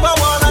me up a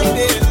wall and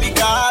they in the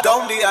car,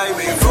 down the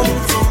highway, vroom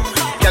vroom.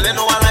 Girl, you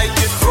know I like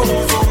it, vroom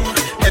vroom.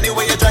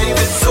 Anyway you drive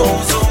it, zoom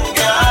zoom,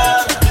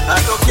 girl. I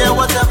don't care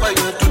whatever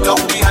you do,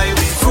 down the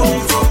highway, vroom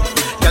vroom.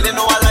 Girl, you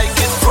know I like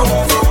it, vroom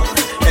vroom.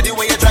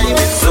 Anyway you drive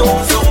it, zoom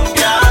zoom,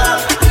 girl.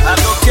 I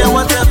don't care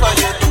whatever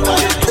you do,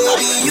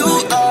 baby. You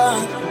are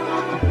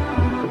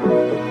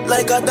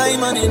like a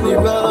diamond in the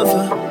rough.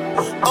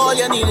 All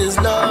you need is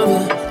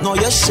love. Now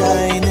you're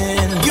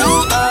shining. You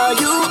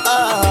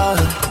are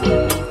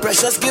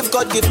precious gift,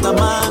 God gift a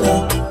man.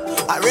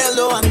 I really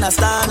don't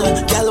understand,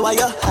 girl, why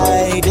you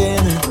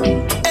hiding?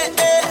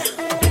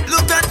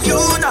 Look at you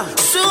now,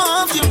 show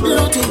off your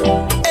beauty.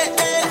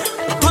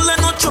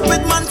 Pulling no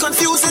trumpet, man,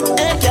 confuse it.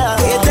 Girl,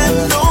 hey, them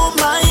no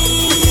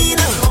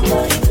mind,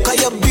 cause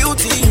your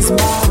beauty is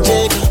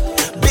magic.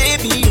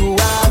 Baby, you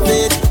have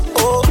it.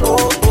 Oh,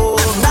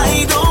 and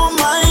I don't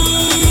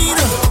mind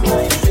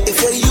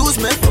if you use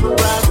me for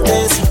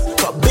practice.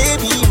 Cause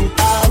baby, you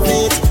have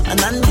it,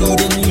 and I'm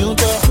needing you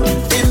to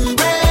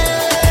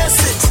embrace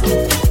it.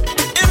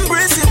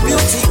 Embrace your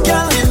beauty,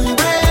 girl,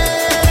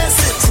 embrace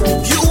it.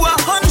 You are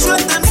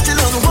 100 and still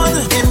on one.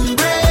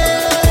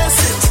 Embrace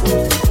it.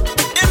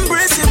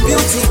 Embrace your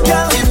beauty,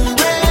 girl,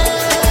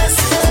 embrace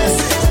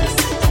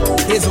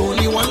it. There's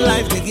only one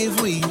life they give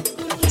we,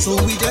 so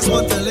we just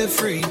want to live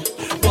free.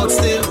 But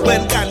still,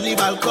 when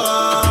carnival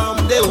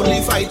come, they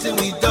only fighting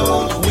we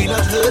down. We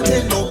not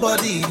hurting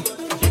nobody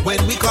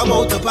when we come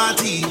out to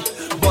party.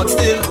 But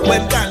still,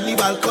 when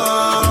carnival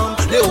come,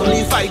 they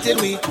only fighting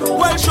we.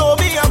 Well, show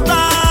me your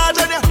badge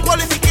and your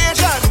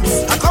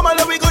qualifications. I come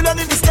along, we go down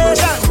in the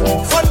station.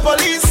 Fun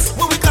police,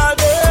 what we call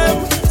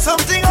them.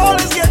 Something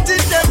always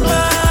getting them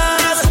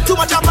mad. Too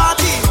much a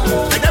party,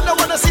 and them don't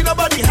wanna see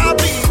nobody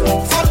happy.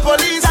 Fun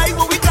police, I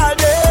what we call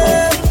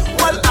them.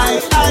 Well,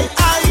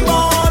 I'm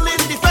all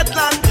in the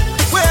Fetland,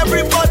 where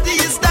everybody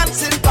is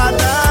dancing pattern.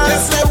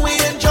 Just let we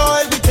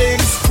enjoy the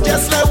things.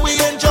 Just let we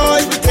enjoy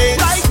the things.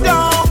 Right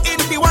now in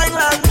the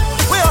wineland,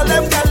 where all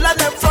them gal and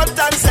them front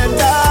and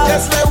center.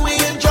 Just let we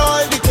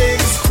enjoy the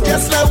things.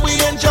 Just let we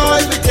enjoy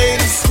the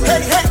things.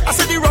 Hey, I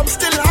said the rum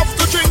still have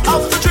to drink.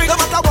 No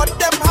matter what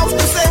them have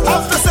to say.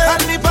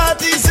 And the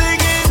party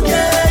singing,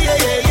 yeah.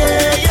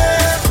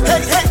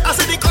 Hey, I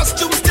said the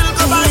costume still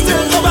go by.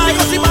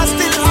 Cause the man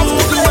still have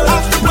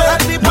to play.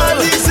 And the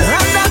party singing.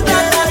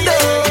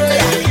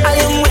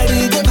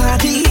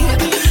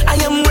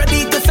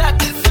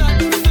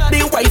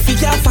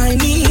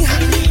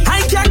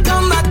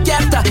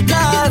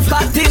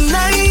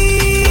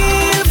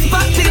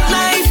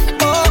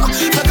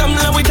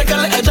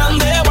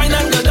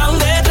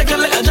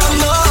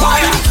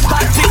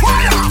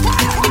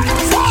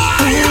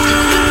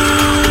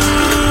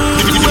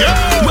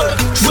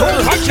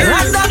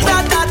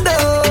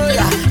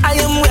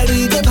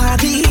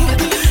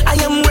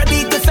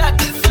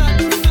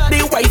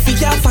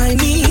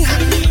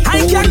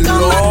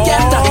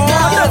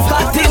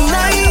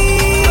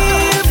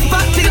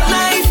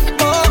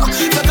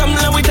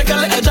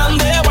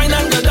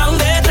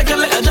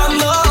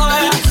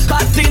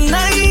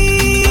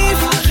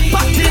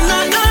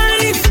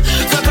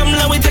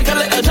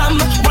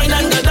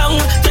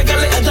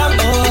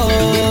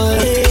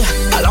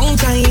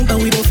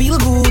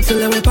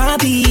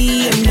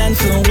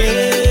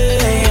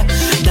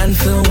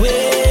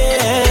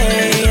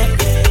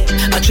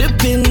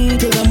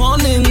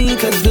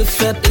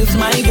 set is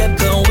my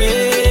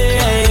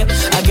getaway.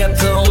 I get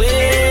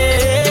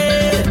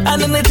away. And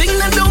anything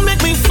that don't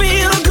make me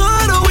feel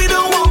good, we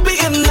don't want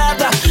be in that.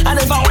 And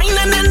if I whine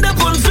and end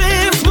up on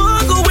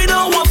Facebook, we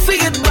don't want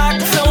see it back.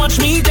 So watch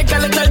me take a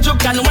little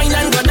joke and whine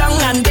and go down,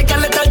 and take a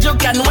little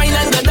joke and whine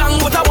and go down.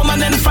 With a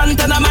woman in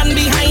front and a man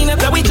behind it.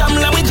 Let we jam,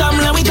 let we jam,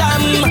 let we jam.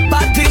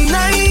 Party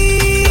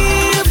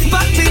nice,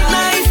 party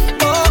nice.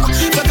 Oh,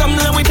 so come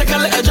let we take a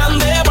little jam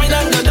there, whine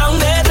and go down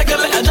there, take a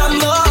little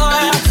jam.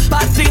 Oh,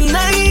 party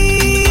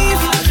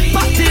nice,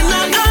 party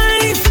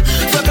nice.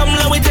 So come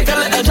let we take a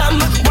little jam,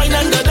 whine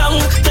and go down,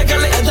 take a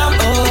little jam.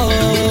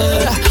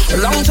 Oh,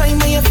 long time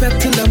I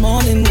fed till the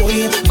morning,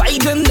 boy.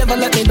 Vibing never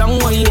let me down,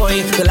 boy, boy.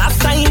 The last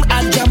time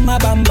I jam a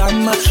bam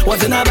bam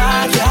was in a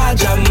backyard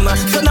jam.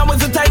 So now is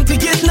the time to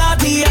get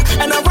naughty,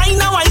 and right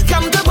now I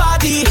come to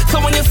party. So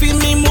when you see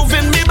me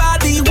moving me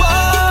body,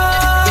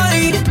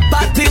 why?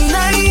 Party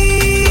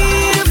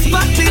nice,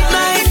 party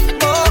nice.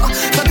 Oh,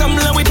 so come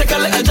let we take a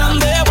little jam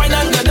there, why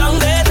not go down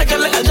there, take a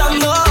little jam.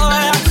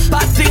 Oh,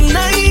 party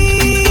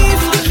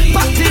nice,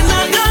 party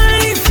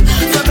nice.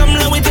 So come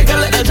let we take a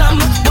little jam,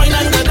 why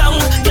not go down,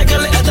 take a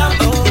little jam.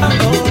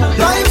 Oh,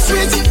 life's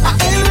rich, I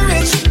ain't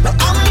rich, but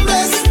I'm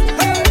blessed.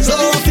 So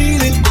I'm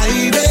feeling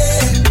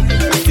irate,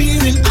 I'm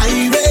feeling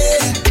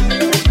irate.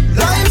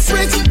 Life's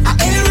rich, I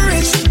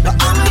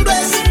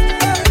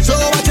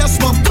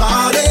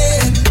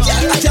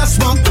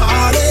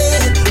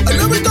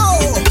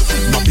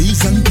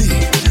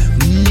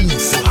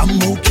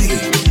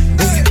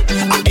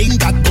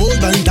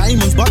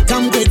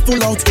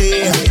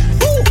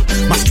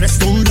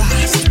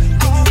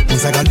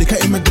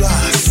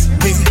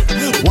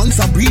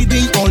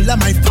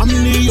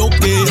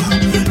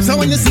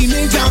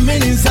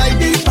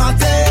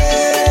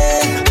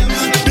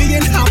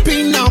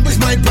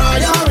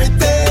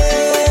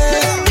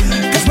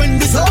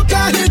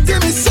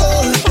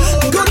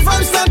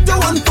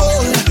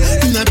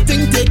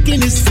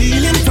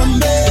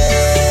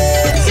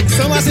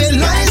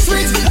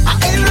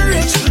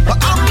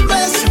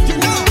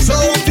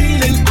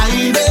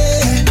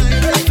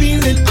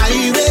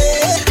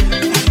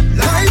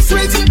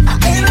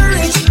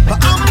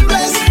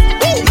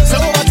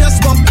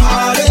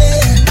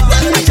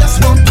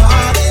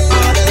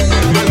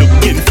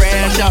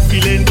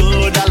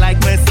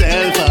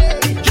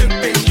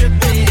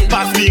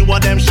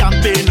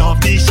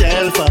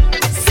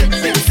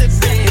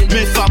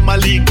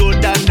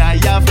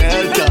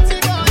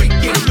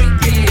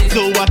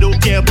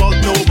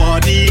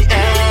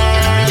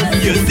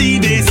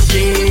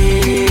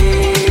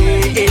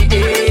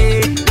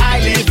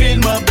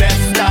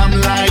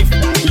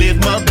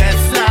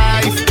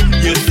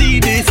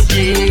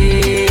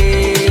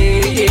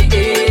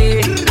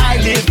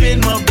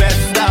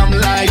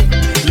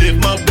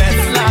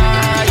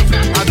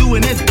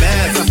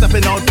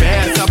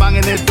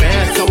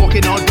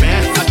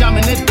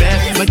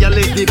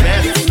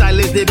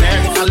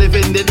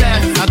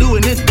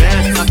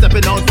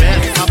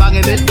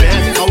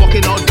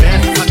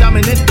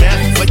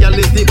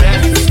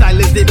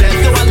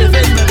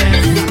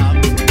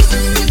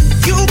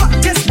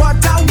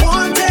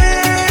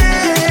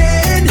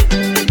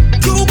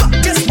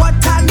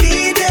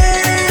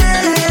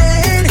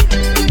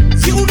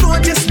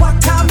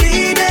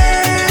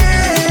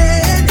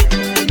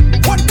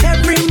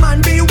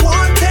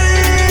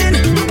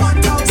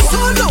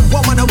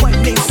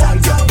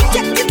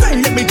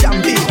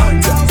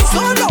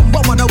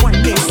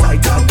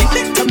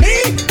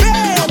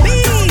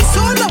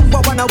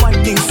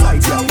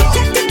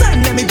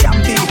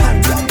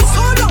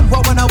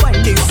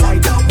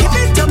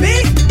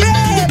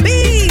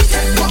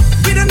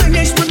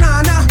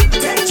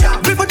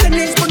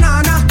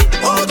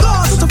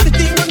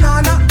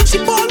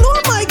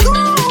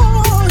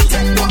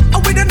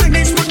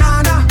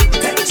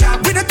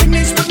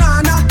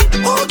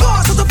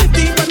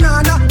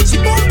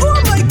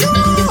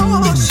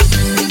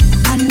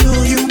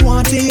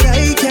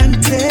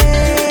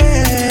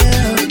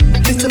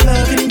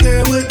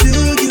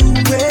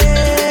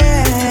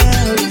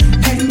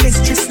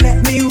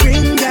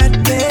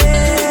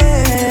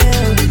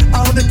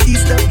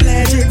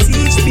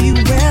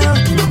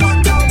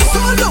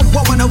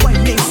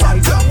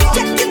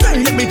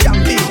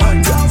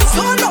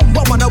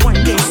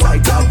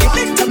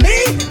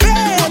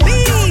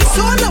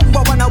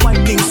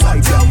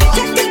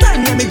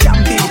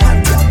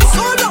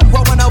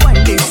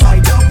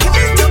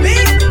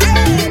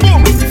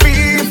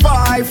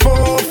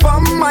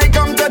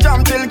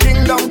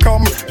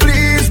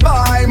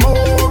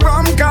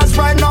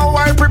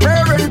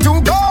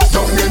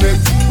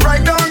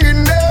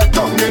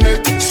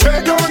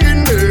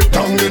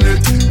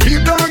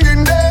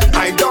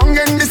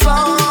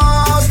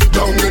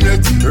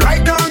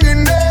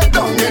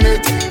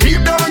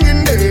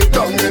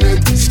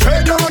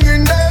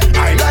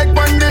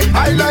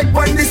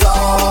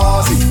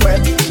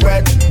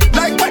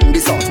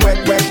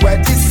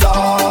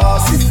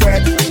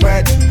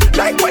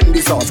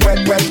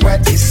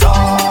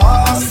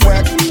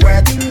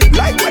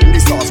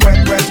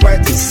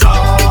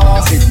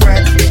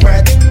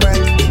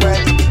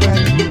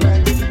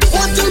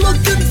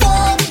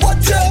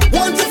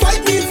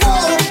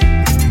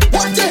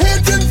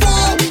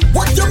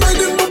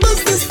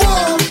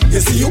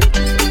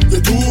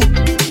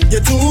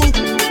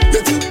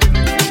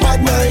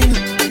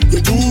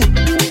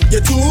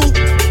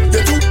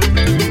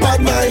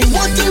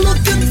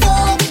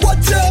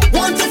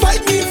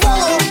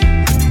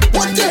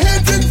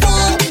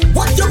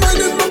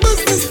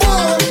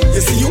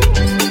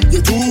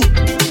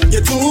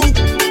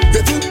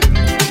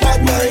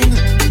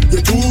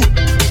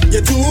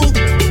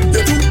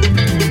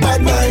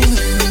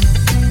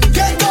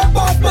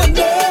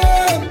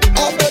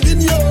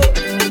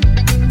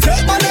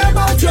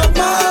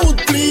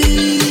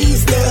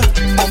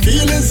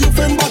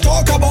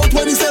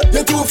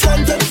too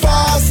fronted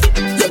fast.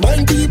 You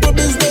mind people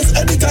business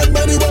anytime,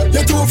 anywhere.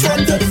 You're too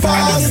fronted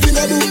fast. Anything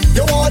I do,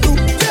 you want to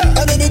do.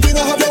 And anything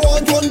I have, you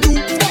want one do.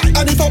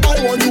 And if I buy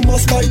one, you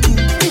must buy two.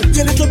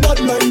 You little bad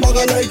mind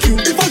bugger like you.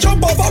 If I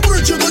jump off a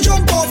bridge, you go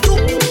jump off too.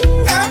 You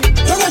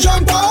go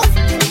jump off.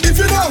 If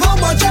you know how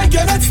much I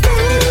get at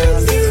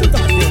stars.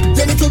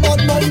 You little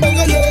bad mind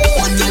bugger, yeah.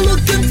 What you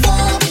looking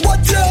for? What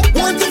you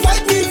want to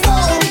fight me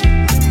for?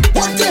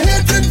 What you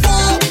hating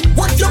for?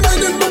 What you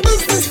minding my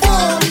business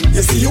for?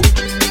 You see you too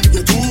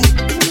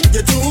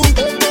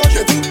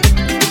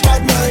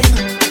bad mind.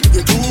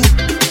 You too.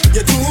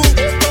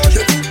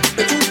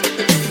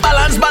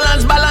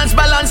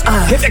 Balance.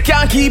 If you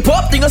can't keep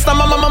up, think of some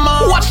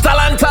mama. Watch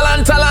talent.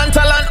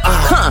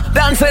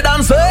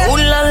 Dance. Ooh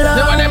la la.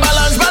 You want to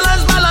balance.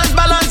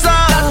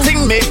 That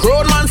thing make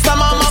road man some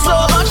mama. So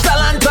much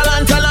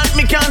talent,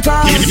 me can't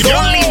talk. It's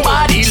only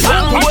body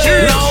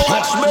language.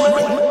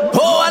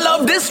 Oh, I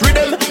love this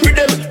rhythm.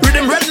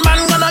 Red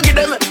man gonna get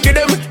them.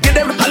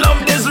 I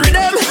love this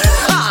rhythm.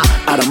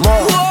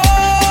 Adamo.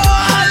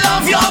 I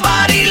love your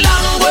body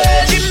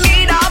language. Give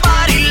me that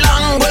body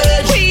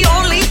language. We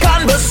only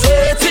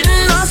conversate in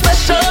a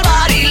special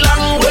body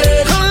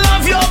language. I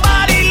love your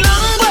body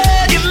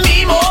language. Give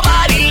me more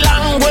body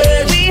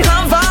language. We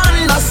have a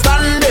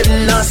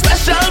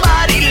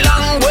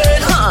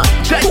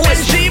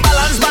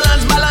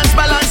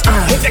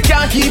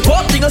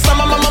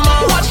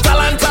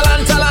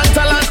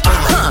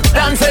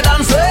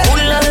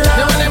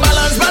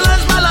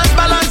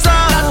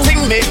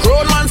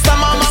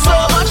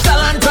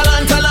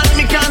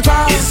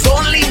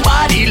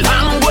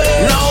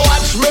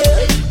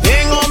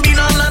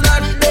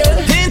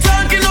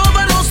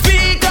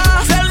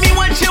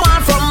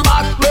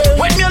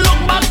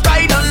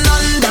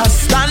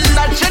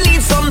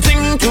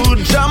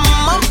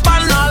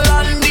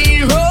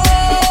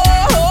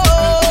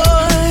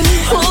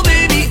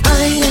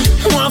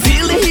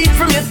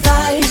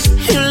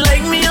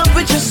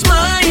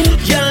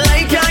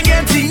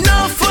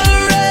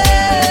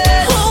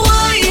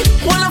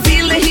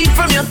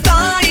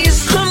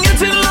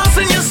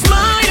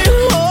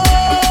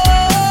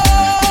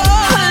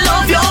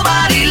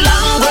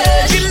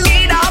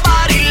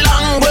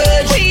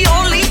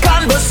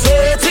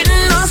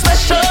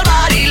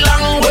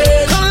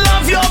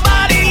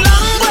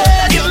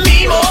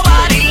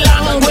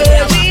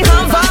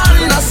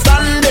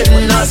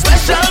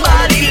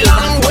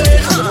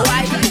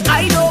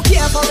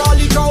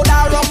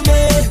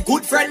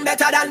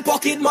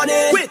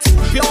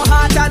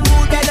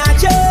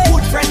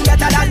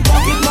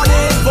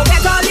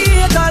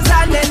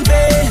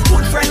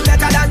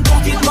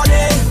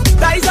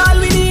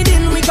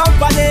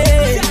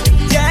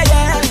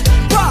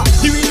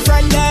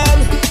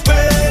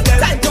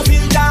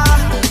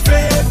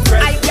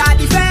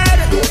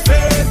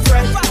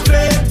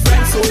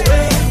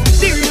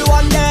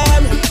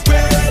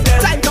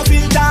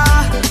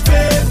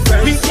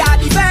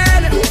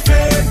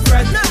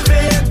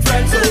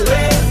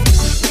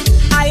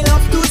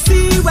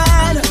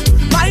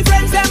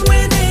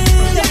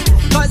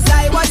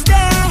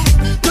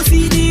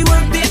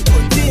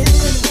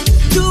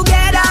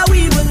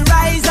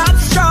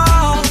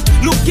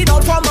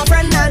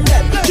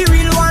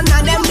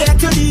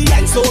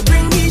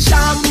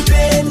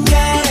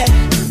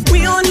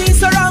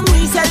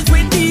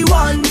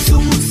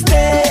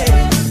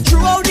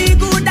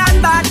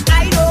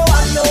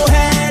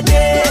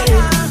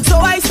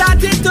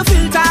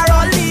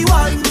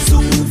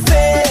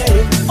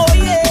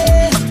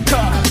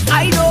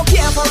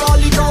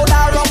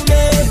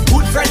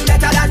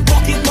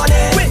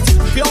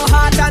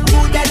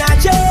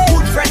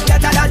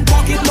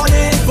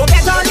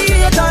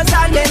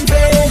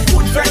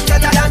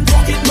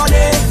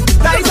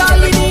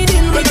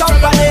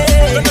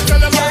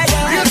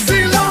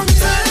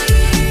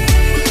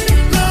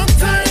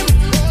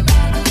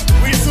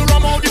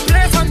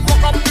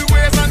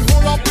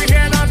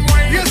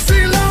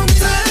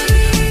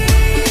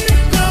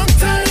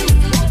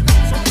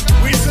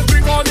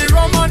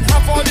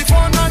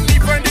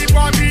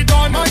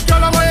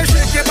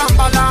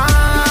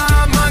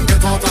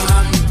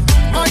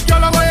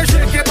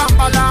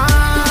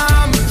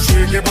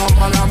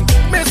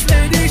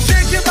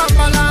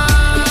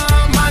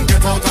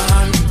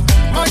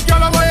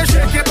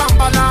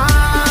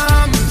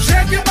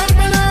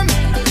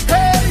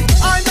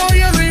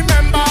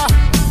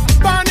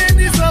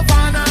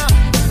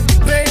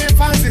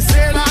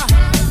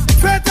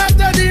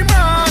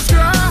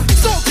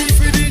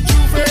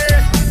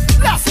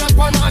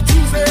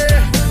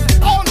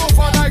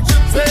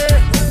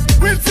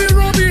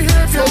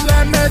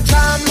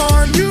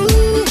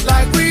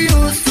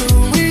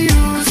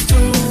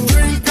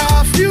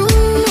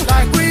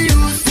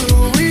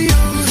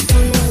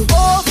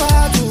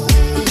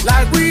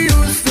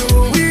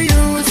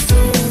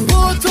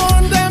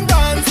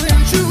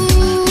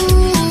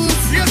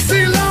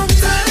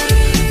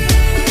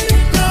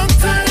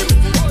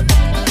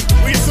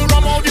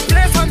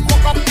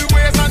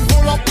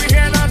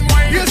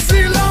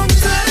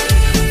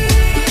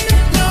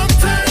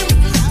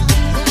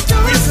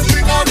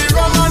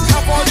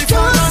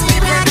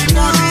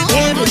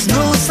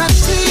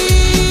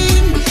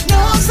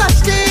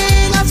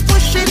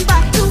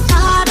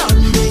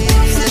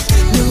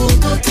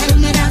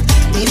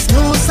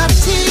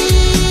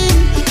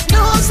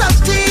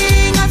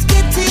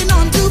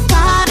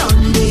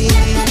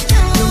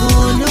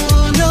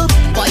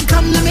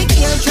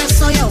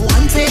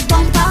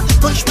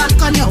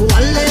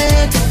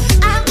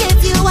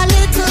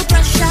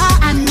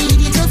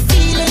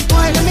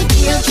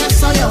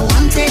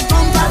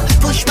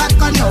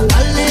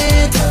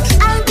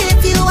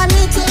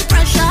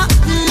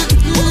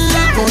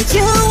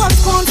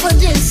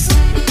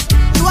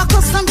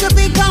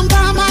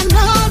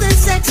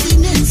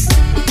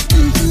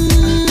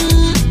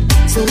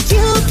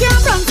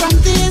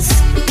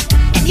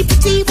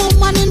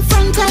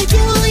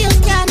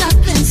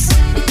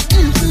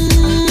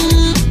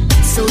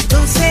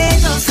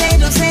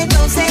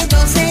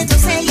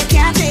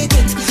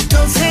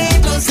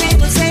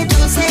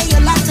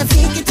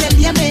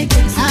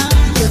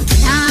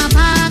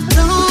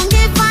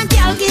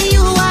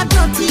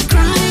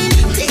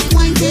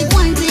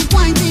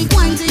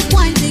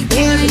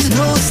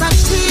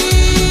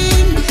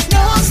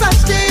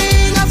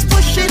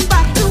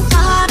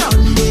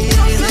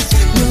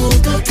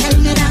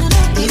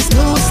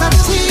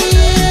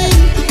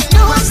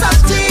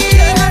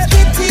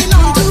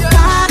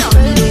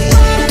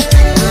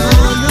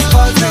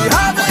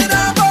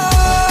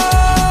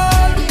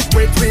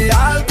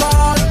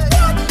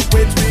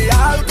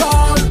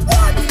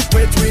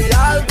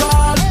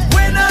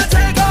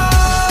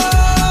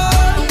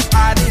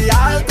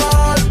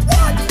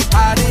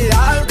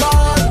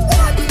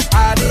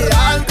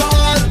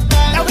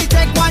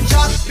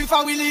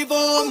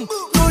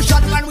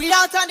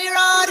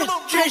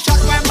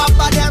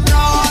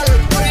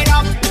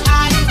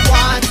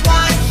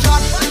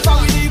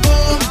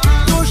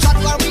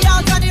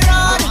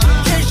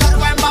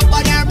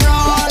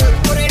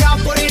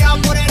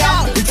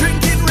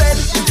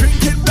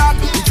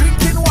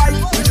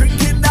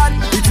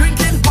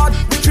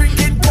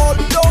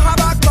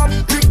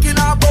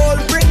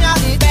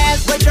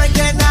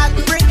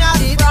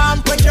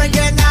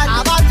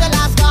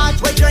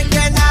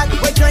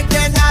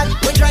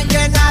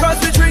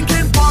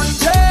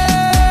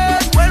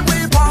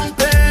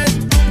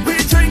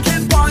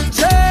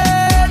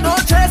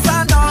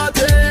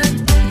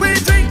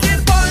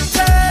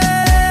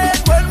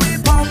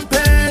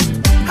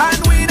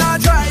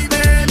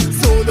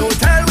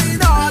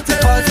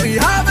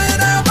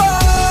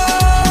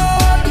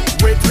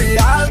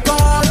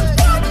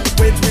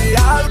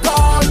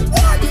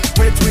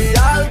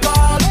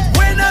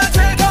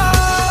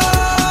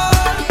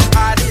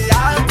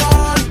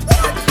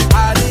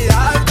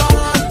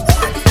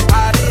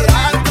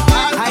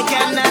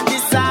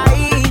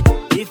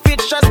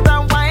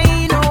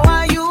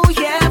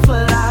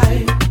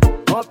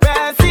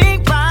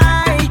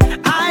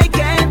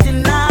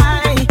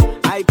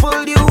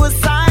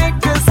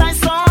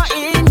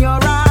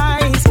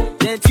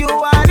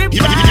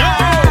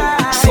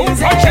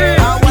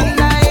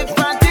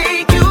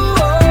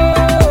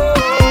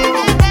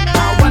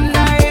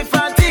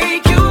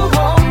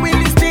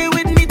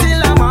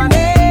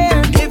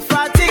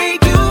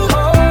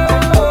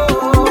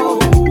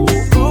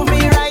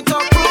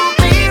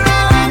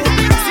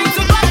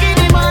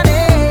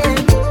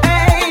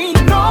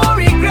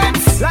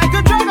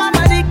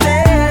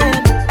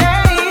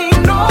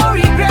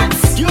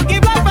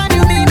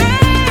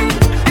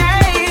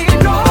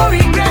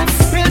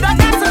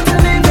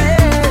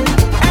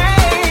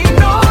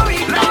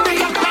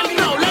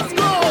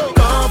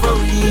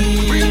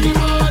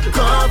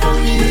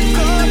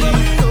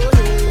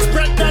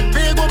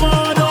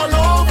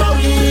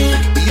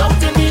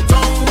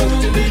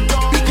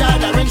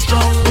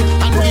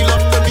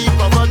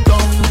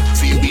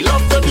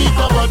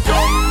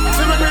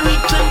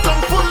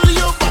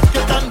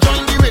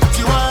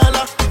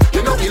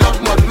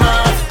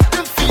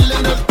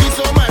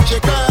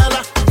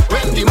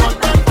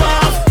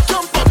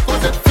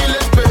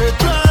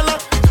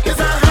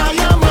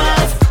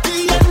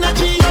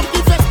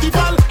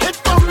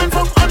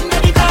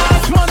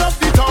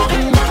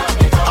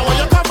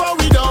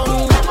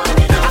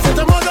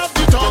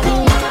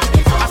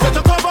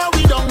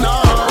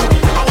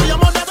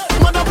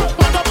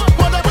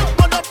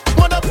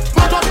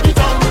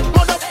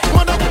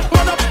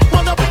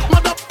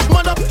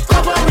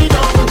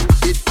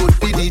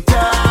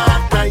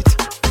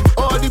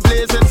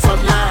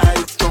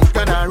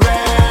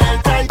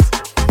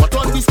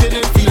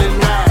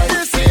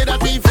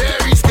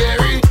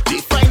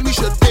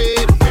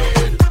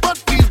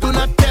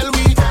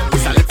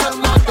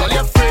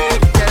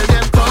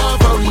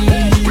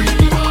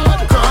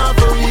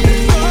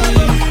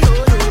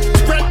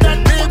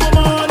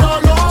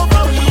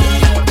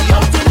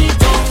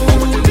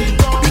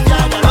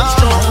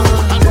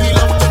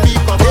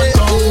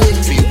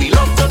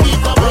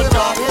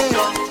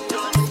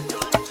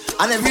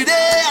And every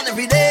day, and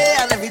every day,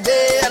 and every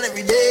day, and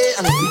every day,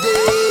 and every day.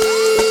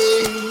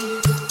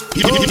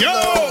 Yo,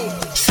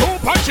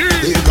 Super G.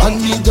 They run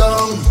me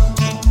down.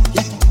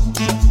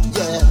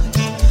 Yeah.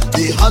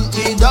 They hunt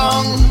me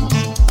down,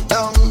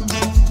 down.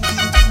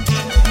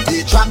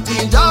 They track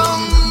me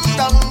down,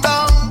 down,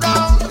 down,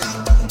 down.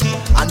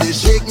 And they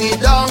shake me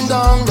down,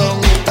 down, down,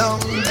 down,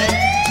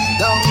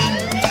 down.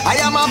 I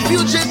am a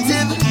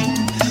fugitive,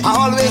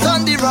 always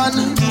on the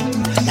run.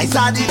 Like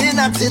sardine in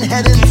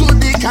heading to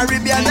the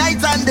Caribbean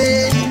night and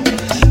day.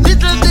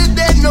 Little did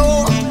they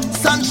know,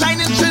 sunshine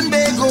in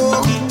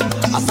Trinbago.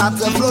 I start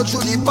to flow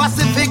through the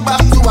Pacific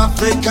back to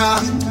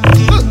Africa.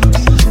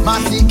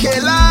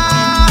 Masikela,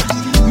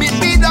 meet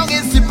me down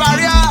in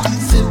Siparia,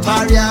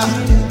 Siparia.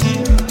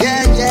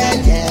 Yeah, yeah,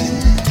 yeah.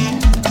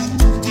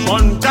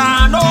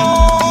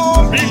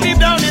 Montano, meet me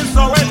down in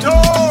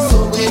Soweto.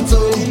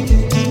 Soweto,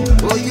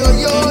 oh yo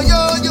yo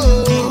yo yo.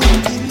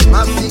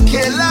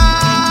 Masikela,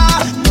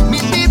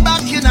 meet me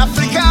back in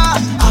Africa,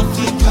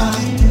 Africa.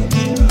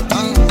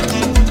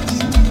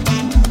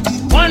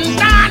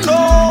 Montano,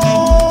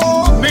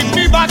 meet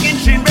me back in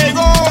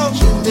Trinbago.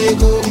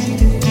 Trinbago,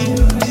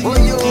 oh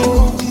yo,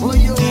 oh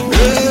yo.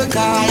 Hey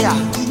Kaya,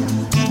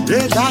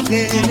 hey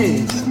Jacqueline,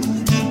 hey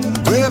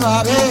baby,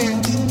 hey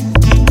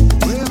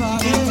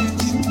baby.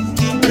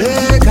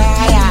 Hey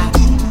Kaya,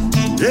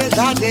 hey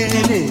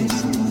Jacqueline, hey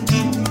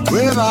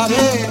baby,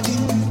 hey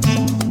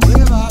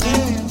baby.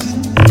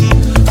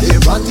 They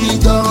run me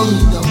down,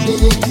 down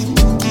there,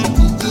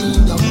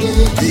 down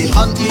there. They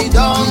hunt me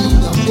down,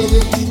 down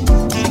there,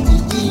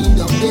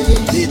 down there.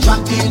 They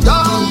track me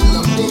down,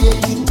 down there,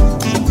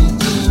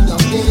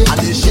 down there. And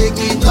they shake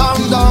me down,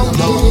 down,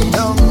 down,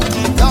 down,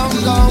 down,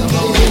 down,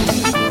 down.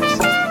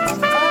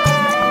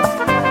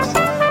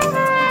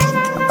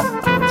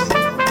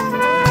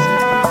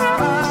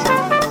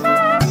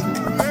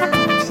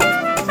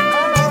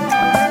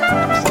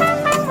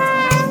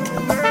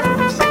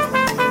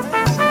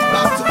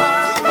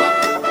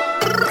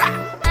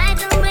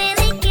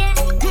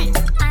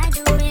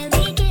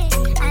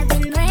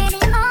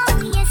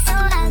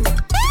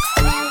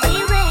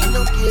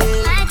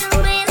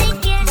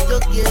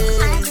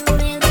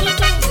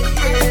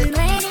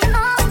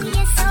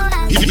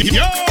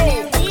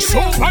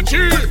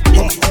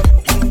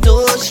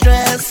 Don't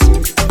stress,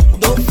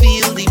 don't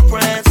feel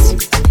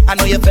depressed. I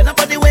know you're fed up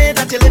with the way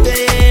that you're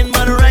living,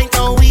 but right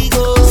now we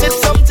go. Sip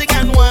something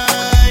and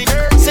wine,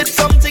 sip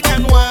something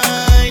and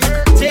wine.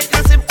 Take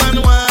a sip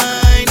and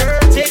wine,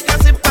 take a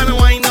sip and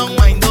wine down,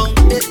 wine down.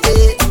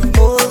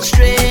 Old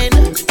strain,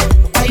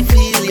 I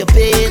feel your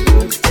pain.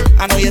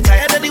 I know you're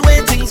tired of the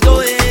way things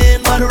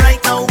going, but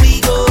right now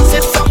we go.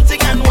 Sip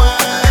something and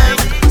wine,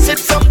 sip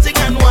something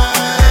and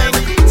wine.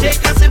 Take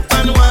a sip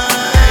and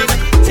wine,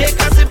 take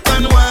a sip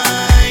and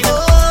wine. Oh,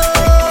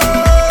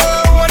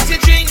 what you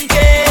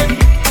drinking?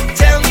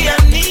 Tell me I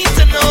need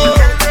to know.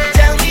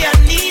 Tell me I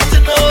need to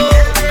know.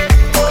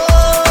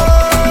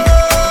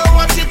 Oh,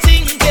 what you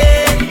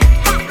thinking?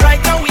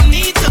 Right now we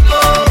need to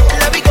go.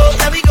 Let me go,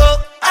 let me go.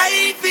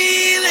 I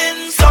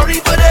feeling sorry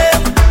for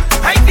them.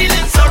 I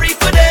feeling sorry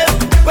for them.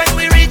 When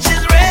we reach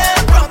is real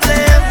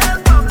problem.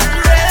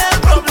 Real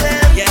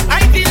problem. Yeah,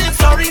 I feeling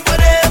sorry for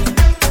them.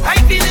 I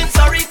feeling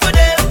sorry for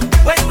them.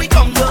 When we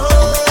come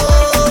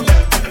down,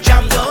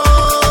 jam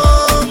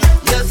down.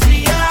 You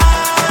see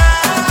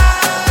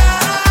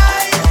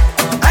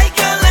I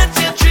can't let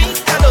you drink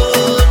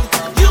alone.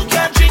 You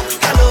can't drink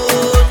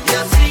alone.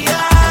 You see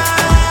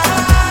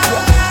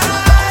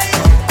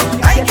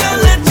I can't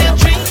let you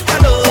drink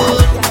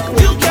alone.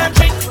 You can't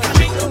drink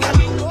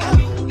alone.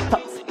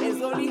 It's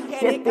only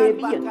headache and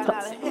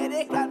bacchanal,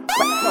 headache and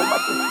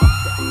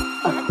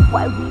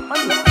while we on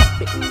the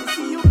topic,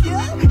 see you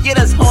girl? You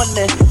just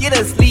honey, you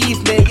just leave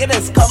me, you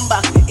just come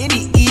back in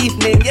the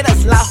evening, you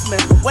just laugh me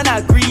when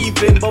I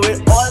grieving, but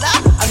with all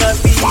that, I'm not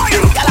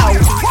leaving. Get out.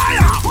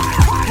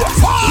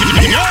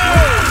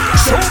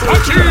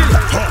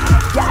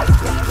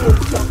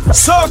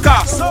 Soca.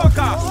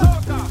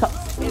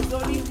 It's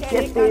only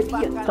headache and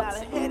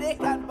bacchanal,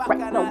 headache and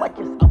bacchanal. Now I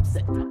just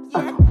upset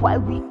while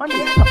we on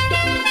the topic,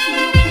 see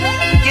you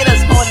girl? You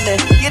just honey,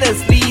 you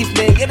just leave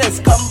me, you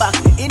just come back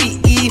in the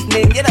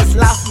evening, you just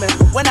laugh me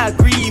when I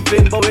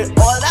grieving, but with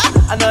all that,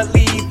 I'm not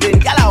leaving.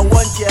 Girl, I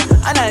want you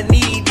and I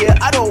need you.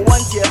 I don't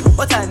want you,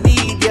 but I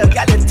need you.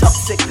 Girl, you're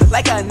toxic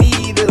like a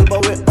needle,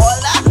 but with all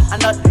that, I'm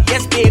not.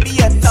 Yes, baby,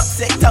 you're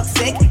toxic,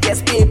 toxic.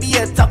 Yes, baby,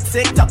 you're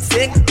toxic,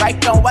 toxic.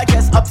 Right now, I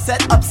just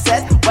upset,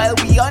 upset while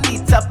we on the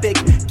topic.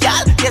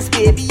 Girl, yes,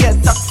 baby, you're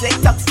toxic,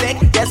 toxic.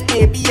 Yes,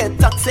 baby, you're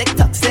toxic,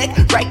 toxic.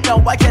 Right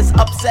now, I just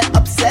upset,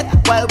 upset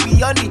while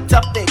we on the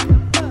topic.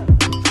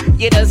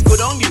 You just go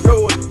down the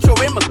road,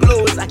 showing my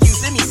clothes,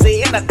 accusing me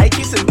saying that I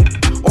kiss him.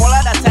 All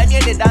of that time,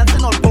 yeah, they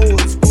dancing on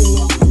poles.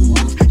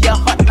 You're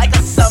hot like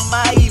a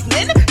summer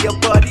evening. Your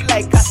body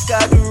like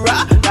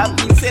cascadura. That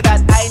means say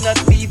that I not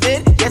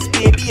leaving. Yes,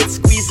 baby,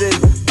 it's squeezing.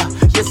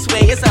 You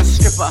swear it's a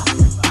stripper.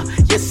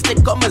 You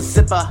stick on my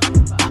zipper.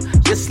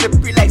 You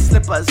slippery like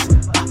slippers.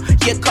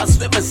 You cuss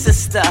with my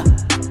sister.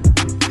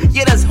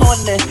 You just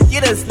honey,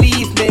 you just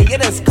leave me, you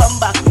just come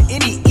back in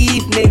the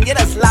evening.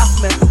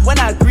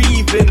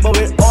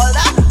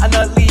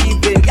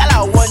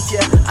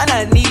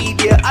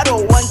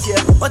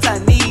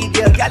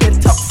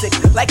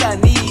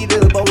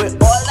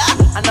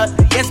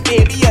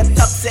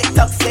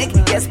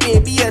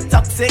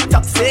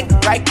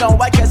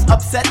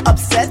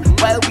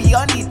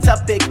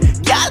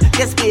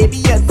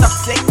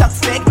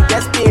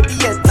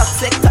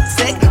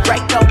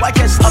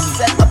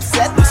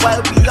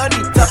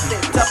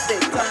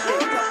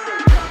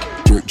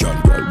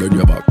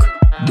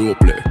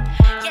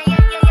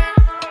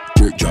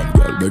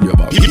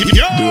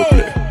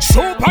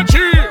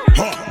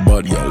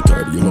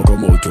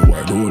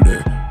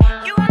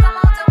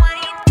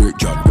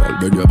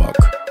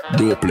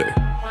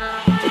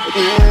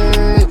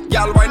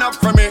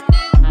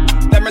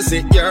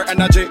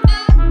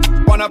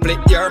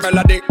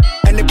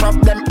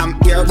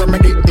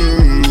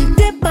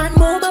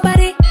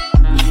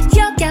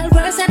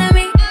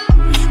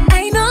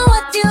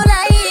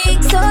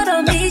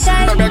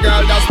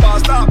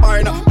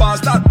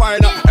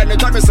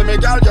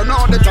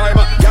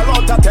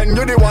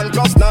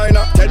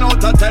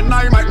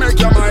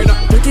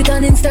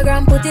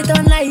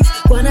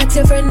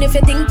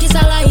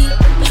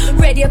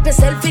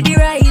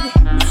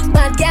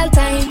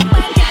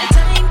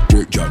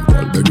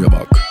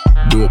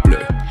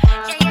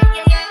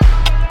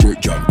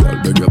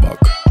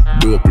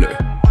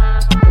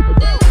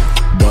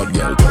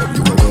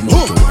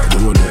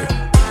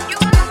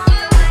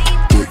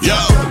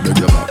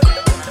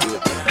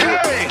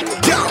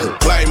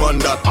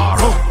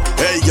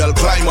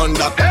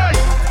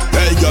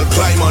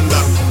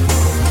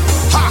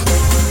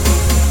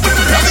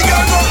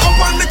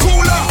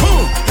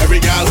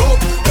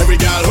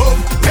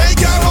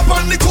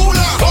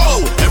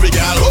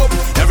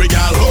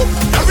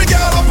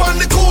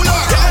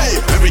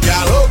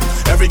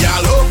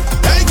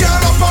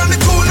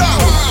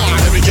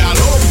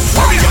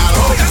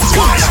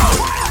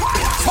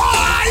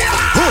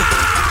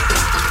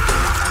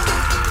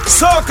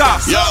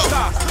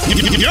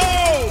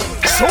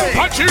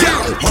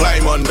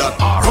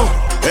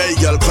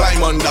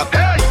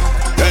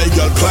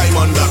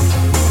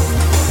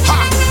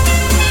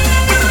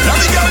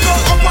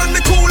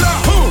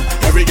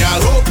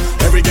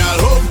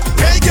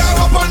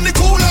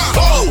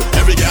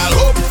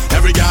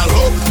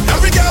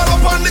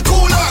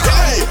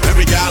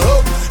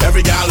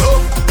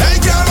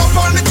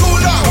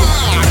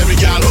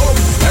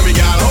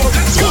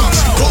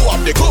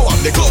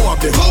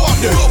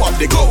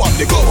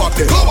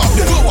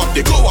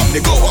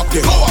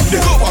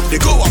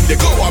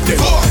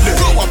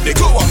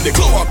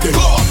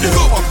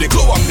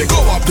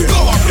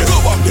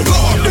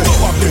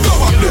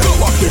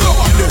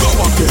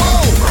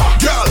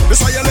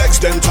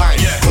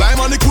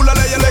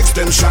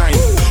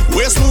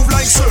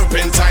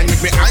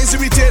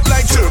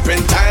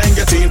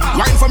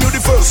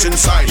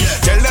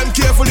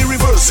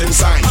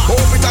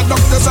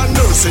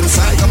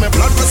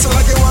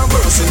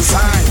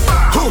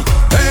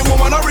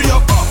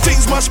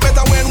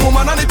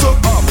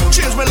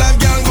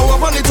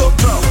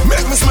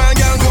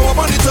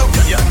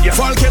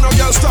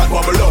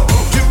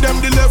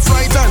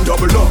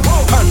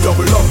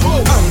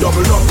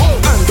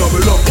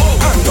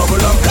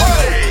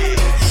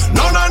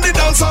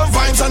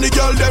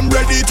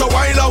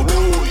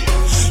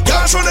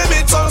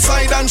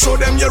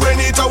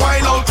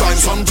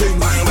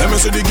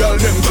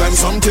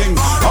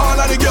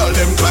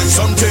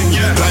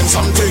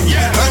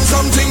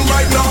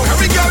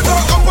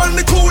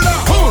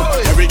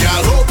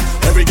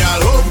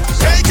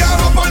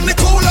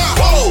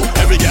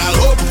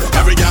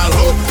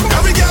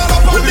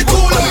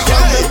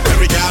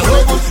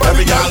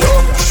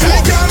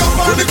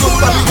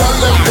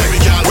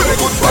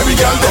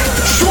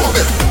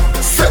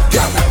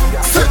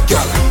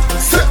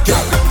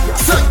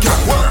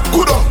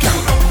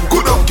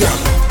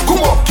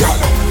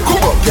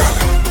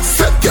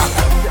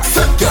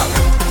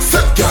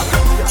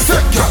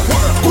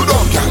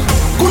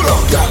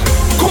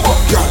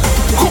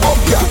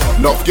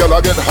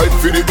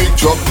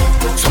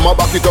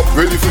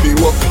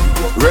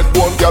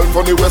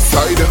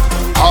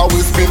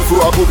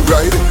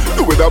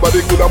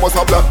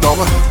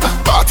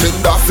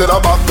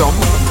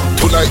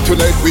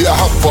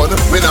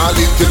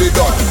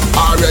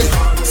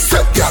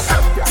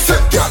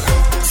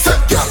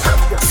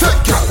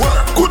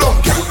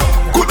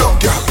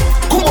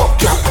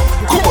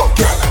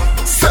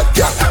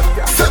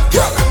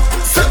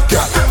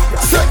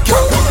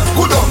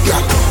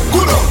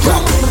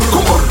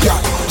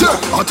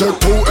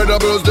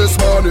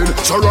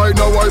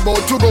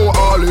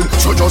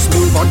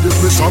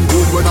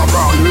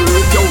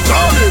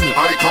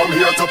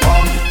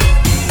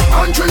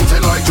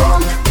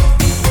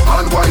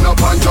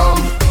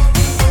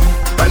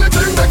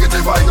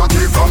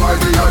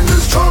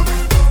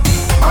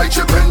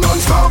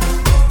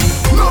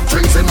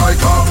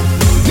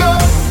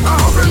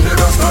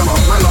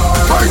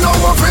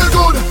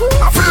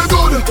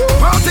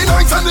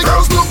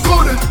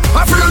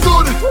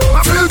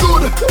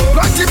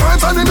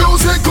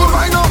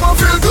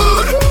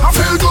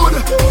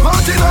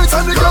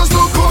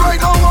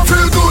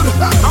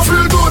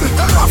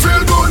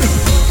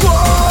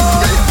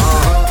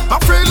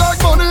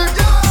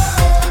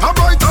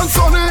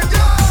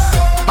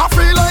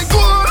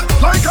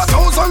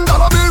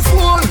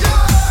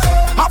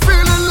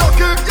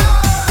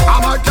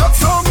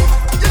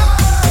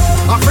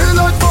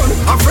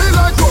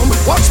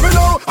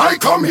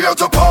 come here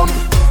to pump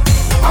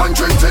and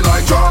drink till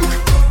I drunk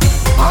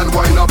and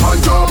wind up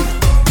and jump.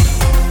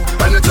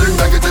 Anything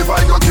negative I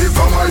got keep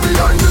from my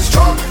behind this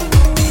truck.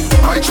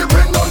 I chip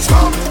in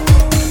non-stop,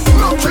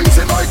 no drinks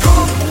in my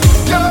cup.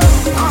 Yeah,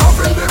 I have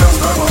been the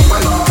best time of my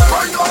life.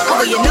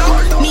 Where you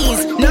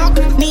knock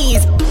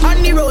knees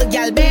on the road,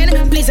 gal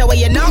bend. Please where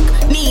you knock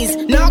knees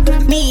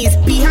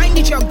behind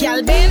the truck,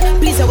 gal bend.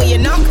 Please where you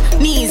knock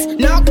knees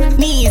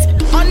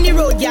on the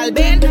road, gal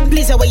bend.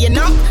 Please where you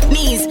knock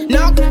knees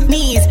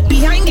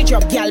behind the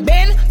truck, gal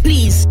bend.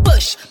 Please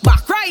push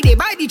back, ride it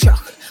by the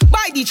truck,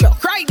 ride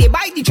it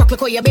by the truck, look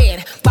how you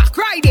bend. Back,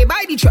 ride it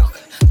by the truck,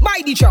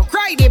 ride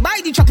it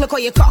by the truck, look how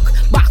you cock.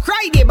 Back,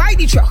 ride it by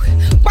the truck,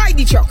 ride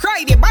it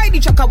by the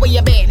truck, where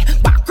you bend.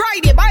 Back,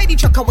 ride it by the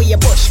truck, where you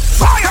push.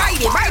 Back,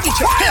 ride it by the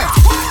truck.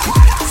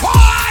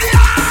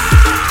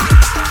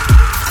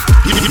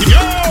 Yo,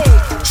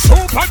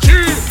 Super G.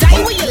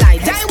 Die where you lie,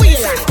 TEMPA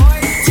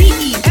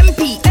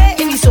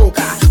in the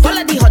soca.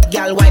 Follow the hot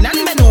gal, wine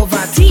and bend over.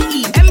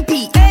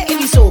 TEMPA in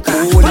the soca.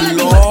 Follow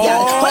the hot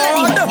gal,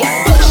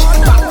 push.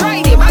 Back,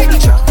 ride it by the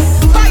truck,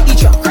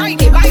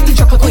 ride it by the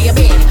truck, look how you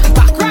bend.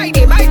 Back, ride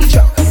it by the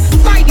truck,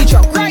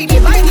 ride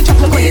it by the truck,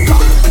 look how you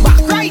cock. Back,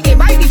 ride it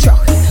by the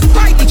truck,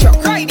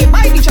 ride it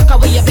by the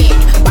truck, where you bend.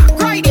 Back,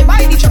 ride it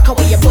by the truck,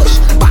 where you push.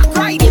 Back,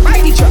 ride it by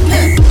the truck.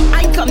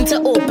 I come to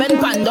open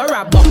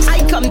Pandora box. I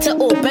come to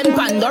open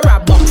Pandora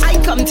box. I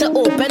come to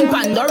open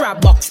Pandora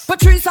box.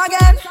 Patrice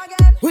again.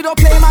 We don't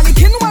play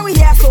mannequin when we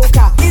hear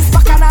soca. It's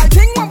bacchanal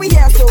thing when we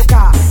hear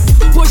soca.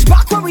 Push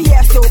back when we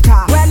hear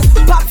soca. When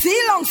party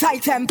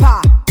alongside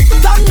temper.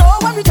 Don't know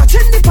when we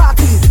touching the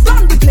party.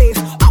 Run the place,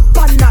 up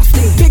and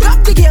nasty. Big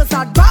up the girls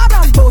that bad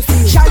and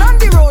bossy. Shine on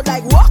the road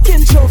like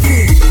walking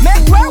trophy.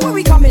 Make where when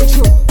we coming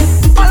through.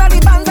 All of the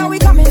bands that we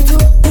coming to.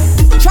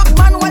 Truck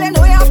man, well you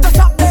know you have to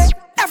stop there.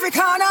 Every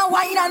corner,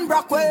 wine and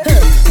Brockwell.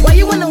 Why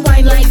you wanna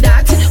wine like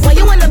that? Why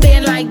you wanna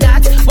bend like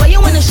that? Why you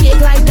wanna shake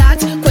like that?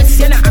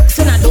 Question,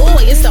 action, I don't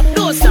why you stop,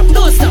 don't stop.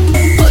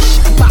 Push,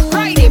 back,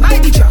 ride it by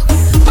the truck,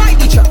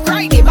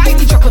 ride it by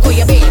the truck, look how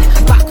you bend.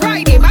 Back,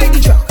 ride it by the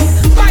truck,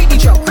 ride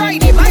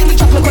it by the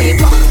truck, look how you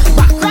cock.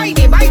 Back, ride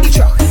it by the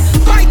truck,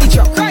 ride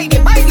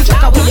it by the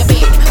truck, how you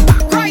bend.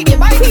 Back, ride it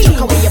by the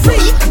truck, how you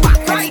push. Back,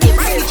 ride it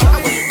by the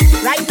truck.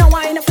 Right now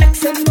I in a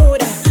flexing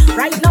mood.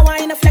 Right now I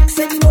in a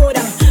flexing mood.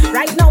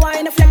 Right now I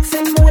in a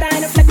flexing mood. I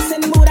in a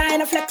flexing mood. I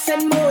in a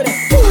flexing mood.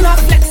 Who not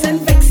flexing,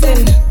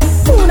 vexing?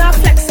 Who not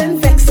flexing,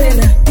 vexing?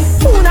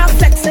 Who not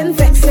flexing,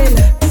 vexing?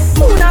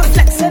 Who not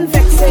flexing,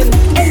 vexing?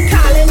 And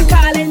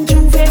calling,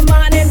 Juve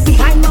morning.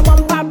 Behind my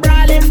bumper,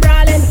 brawling.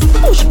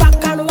 Push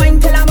back and wine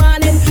till I'm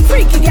morning.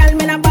 Freaky girl,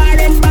 me na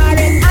barring.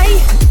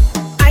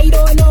 I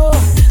don't know.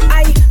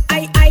 I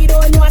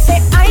don't know. I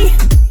say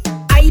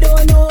I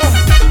don't know.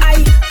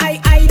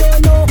 I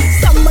don't know.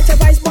 Somebody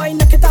advice, boy,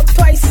 knock it up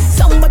twice.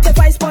 Somebody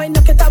advice, boy,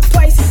 knock it up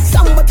twice.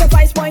 Somebody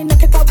advice, boy,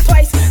 knock it up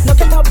twice.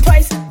 Knock it up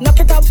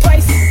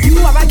twice. You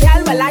have a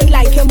girl, well, I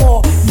like you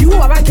more. You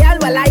have a girl,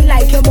 well, I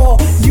like you more.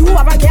 You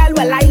have a girl,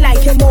 well, I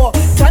like you more.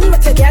 Done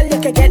with a girl, you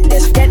can get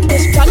this. Done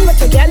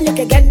with a girl, you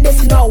can get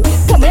this now.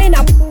 Put me in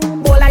a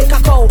bowl like a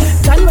cow.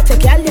 Done with a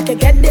girl, you can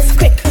get this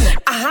quick.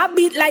 A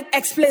heartbeat like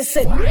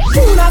explicit.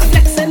 Who not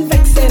flexing,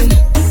 vexing?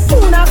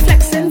 Who not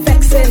flexing,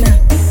 vexing?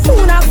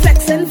 Who not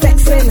flexing,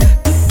 vexing?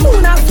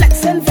 Who not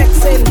flexing,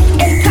 vexing?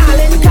 And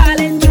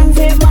calling,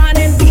 Juve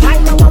morning.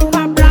 Behind my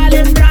bumper,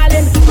 brawling.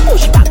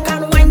 Push back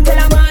and wine till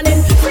I'm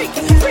morning.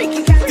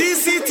 Freaky.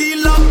 This city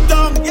locked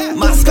down,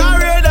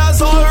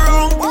 masqueraders all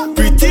room.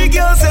 Pretty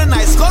girls in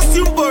nice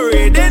costume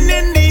parading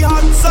in the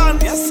hot sun.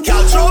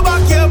 Girl, throw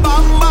back your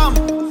bam bam,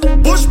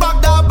 push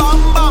back that bam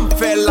bam.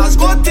 Fellas,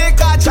 go take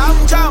a jam.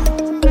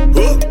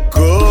 Oh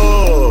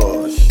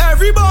gosh,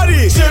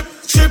 everybody chip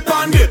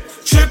and dip.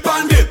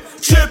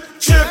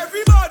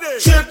 Everybody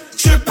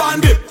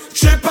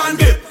chip and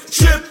dip.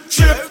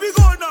 Here we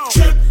go now.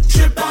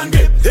 Chip and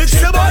dip. It's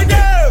the boy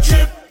Dave.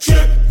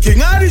 Chip.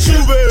 King of the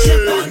Juve.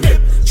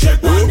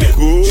 Chip and dip.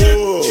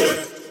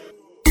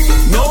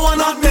 No one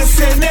not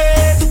missing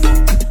it.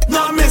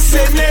 Not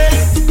missing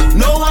it.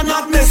 No one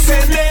not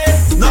missing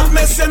it. Not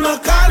missing the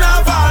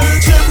carnival.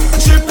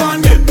 Chip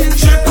and dip.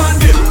 Chip and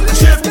dip.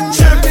 Chip and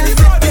dip.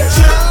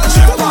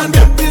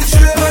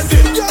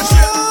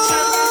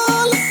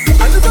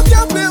 And if you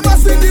can't play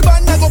mass in the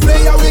band, I go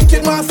play a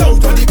wicked mass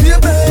out on the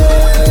paper.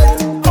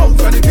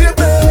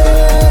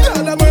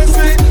 God have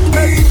mercy.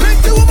 Make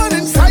the woman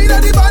inside of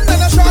the band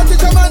and a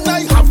shortage of man. I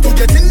have to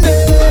get in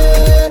there.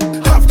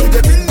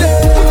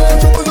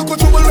 Look at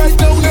trouble right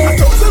now.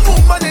 1,000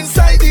 women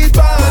inside the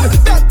band.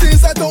 That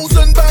is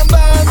 1,000 bam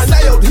bam. And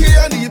I out here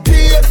on the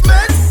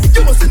pavement.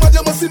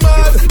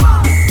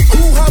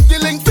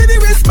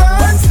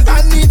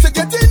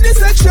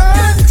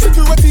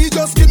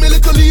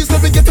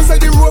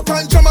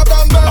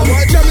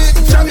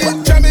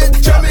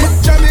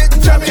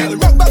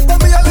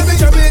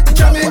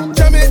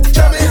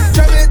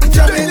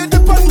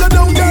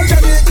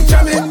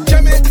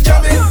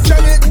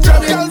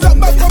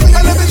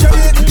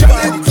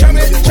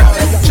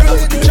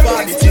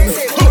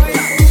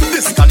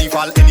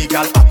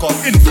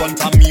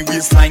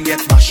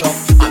 get mashed up.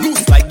 And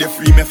loose like the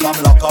free me from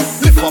lock up.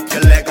 Lift up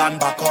your leg and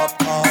back up.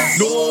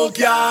 No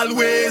girl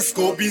waist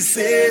go be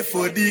safe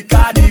for the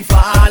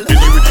carnival.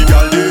 Believe with the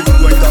girl there, you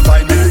going to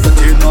find me. You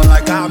take on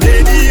like a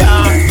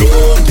maniac.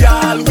 No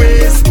girl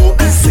waist go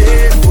be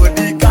safe for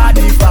the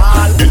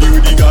carnival. Believe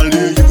with the girl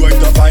there, you going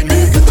to find me.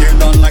 You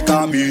take on like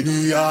a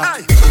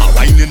maniac. I'm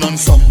whining on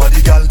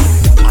somebody, girl.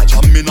 I'm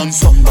jamming on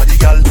somebody,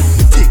 girl.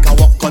 Take a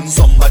walk on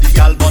somebody,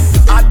 girl. But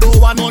I don't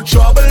want no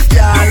trouble,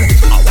 girl.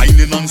 I'm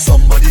whining on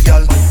somebody,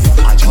 girl.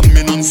 I'm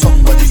jamming on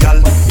somebody,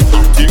 girl.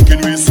 I'm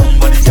thinking with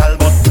somebody, girl.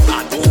 But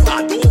I don't.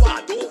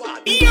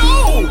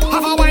 You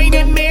have a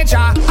whining major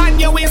and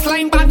your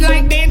waistline bad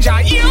like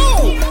danger. You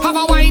have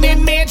a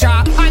whining major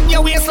and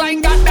your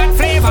waistline got that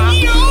flavor.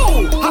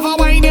 You have a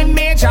whining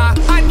major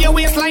and your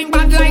waistline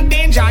bad like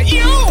danger.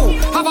 You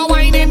have a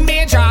whining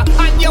major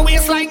and your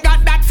waistline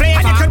got that flavor.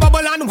 And you can bubble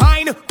and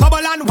wine, bubble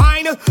and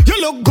wine.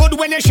 You look good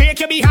when you shake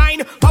your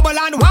behind. Bubble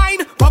and wine,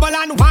 bubble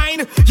and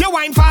wine. You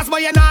wine fast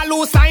but you not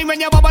lose time when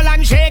you bubble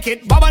and shake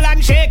it, bubble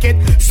and shake it.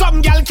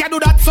 Some gal can do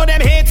that so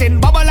them hating.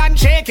 Bubble and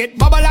shake it,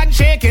 bubble and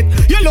shake it.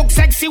 You look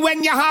sexy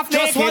when you half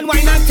naked. Just one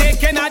wine and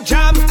taking a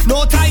jam.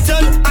 No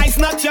title, ice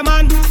not your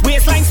man.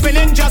 Waistline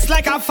spinning just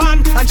like a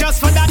fan. And just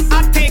for that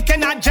I'm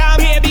taking a jam.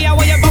 Baby, I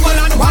want you bubble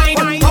and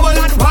wine, bubble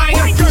and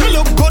wine. You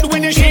look good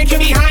when you shake your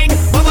behind.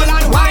 Bubble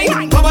and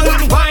wine, bubble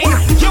and wine.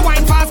 You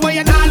wine fast but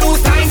you not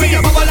lose time. When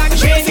you bubble and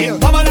shake it,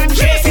 bubble and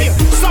shake it.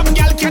 Some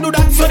gal can do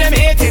that so them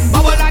hating.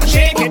 Bubble and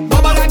shake it,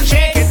 bubble and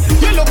shake it.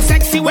 You look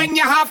sexy when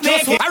you half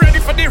naked. I'm ready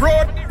for the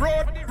road.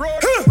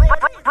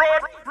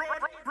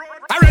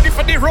 I'm ready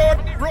for the road.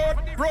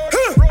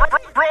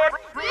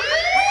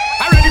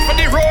 I'm ready for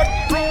the road.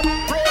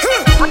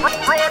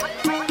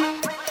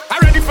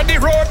 I'm ready for the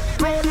road.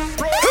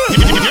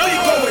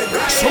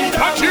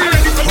 Super G. I'm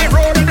ready for the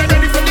road. I'm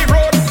ready for the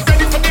road.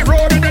 Ready for the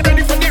road. I'm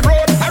ready for the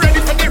road. I'm ready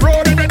for the road. I'm ready for the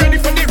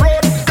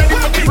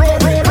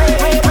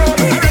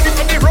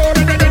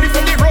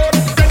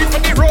road. Ready for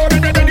the road.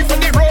 I'm ready for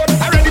the road.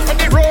 I'm ready for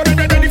the road. Ready for the road. I'm ready for the road. I'm ready for the road. I'm ready for the road.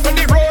 Ready for the road.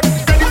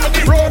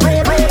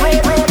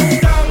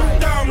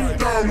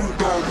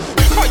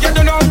 Oh, you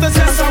don't know how to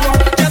say sour.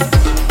 Yes.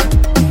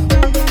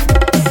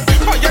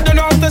 Oh, you don't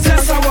know how to say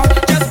sour.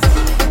 Yes.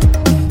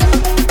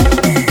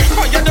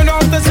 Oh, you don't know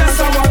how to say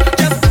sour.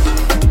 Yes.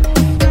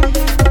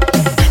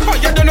 Oh,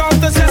 you don't know how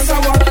to say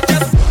sour.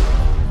 Yes.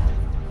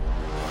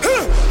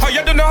 Oh,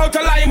 you don't know how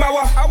to lime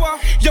our.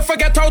 You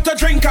forget how to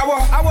drink our.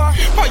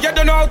 Oh, you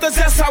don't know how to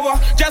say sour.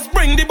 Just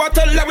bring the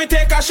bottle, let me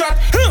take a shot.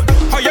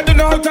 Oh, you don't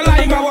know how to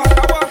lime our.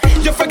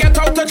 You forget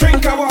how to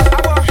drink our.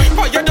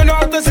 Oh, you don't know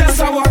how to say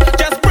sour.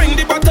 Just bring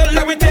the bottle,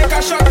 let me take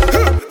a shot.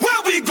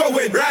 Where we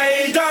going?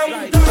 Right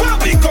down. Where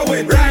we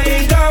going?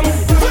 Right down.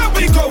 Where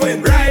we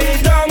going?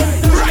 Right down.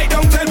 Right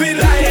down till we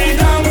lie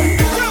down.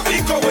 Where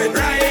we going?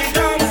 Right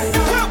down.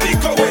 Where we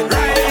going?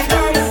 Right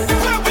down.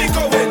 Where we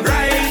going?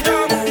 Right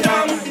down.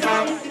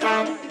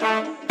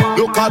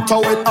 Look at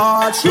how it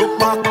arch. Look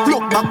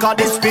back at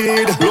the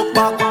speed. Look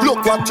back,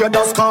 look what you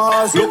just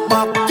cause. Look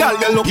back, girl,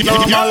 you look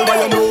normal, but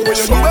you know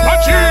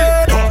what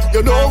you're doing.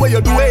 You know what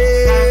you're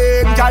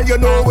doing, girl, you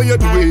know what you're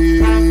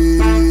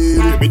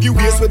doing. With the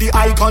waist with the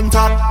eye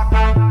contact.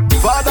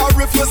 Father,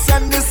 if you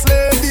send this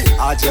lady,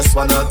 I just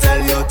wanna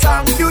tell you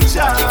thank you,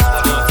 child.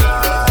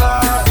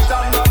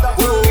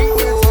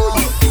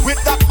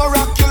 With that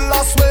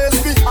miraculous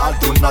waist, me, I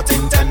do not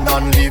intend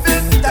on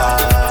leaving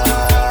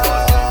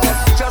that.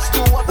 Just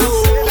do what I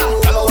say.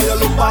 Tell her you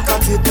look back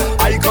at it,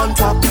 eye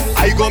contact.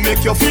 I go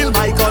make you feel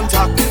my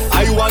contact.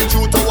 I want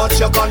you to watch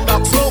your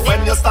conduct. So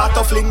when you start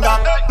to fling that,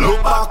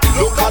 look back,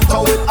 look at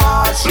how it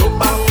arch. Look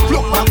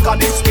back at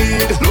the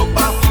speed. Look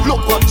back,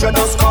 look what you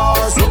just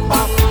cause. Look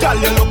back, girl,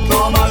 you look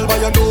normal, but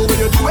you know what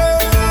you're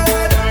doing.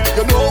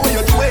 You know what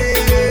you're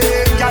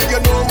doing, girl, you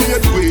know what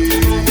you're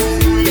doing.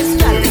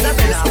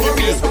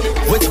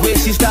 Which way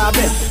she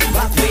starving?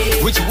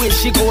 Which way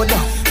she go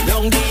down?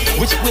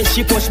 Which way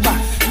she push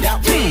back?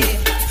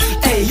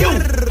 Hey you,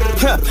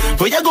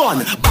 where you going?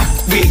 Back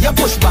way you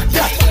push back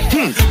that.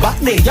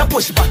 Back way you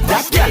push back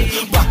that, girl.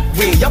 Back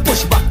way you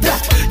push back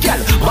that,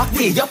 girl. Back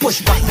way you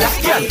push back that,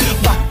 girl.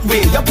 Back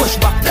way you push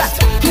back that.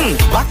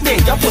 Back way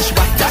you push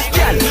back that,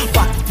 girl.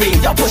 Back way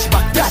you push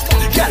back that,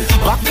 girl.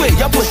 Back way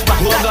you push back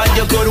that. Oh God,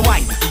 you good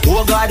wine.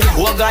 Oh God,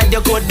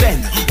 you good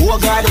bend. Oh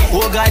God,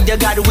 you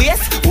got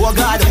waist. Oh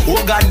God,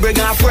 bring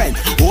a friend.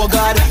 Oh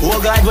God,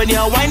 when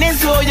you're whining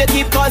slow, you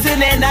keep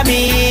causing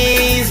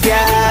enemies,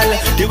 girl.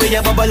 The way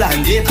you bubble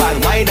and dip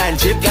and wine and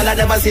chip, girl, I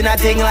never seen a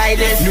thing like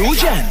this. New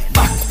gen,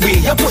 back way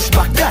you push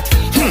back that.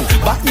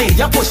 Back way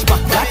you push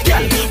back that,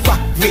 girl.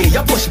 Back way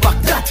you push back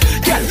that,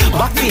 girl.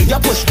 Back way you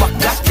push back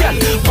that, girl.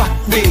 Back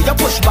way you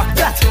push back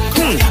that.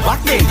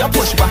 Back way you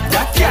push back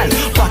that, girl.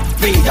 Back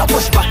way you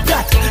push back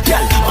that,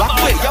 girl. Back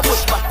way you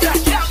push back that,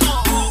 girl.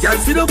 Girl,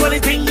 see the funny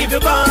thing if you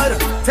bad.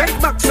 Take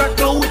back shot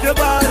now with your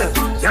bad.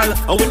 Girl,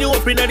 and when you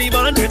up in the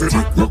band,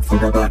 look for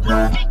the bad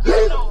man.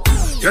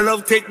 Your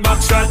love take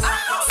back shot.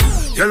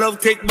 Your love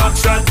take back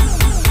shot.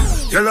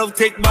 Your love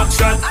take back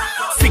shot.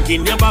 Stick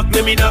in your back,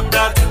 let me knock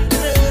that.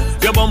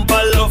 You Your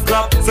bumper love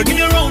clap. So give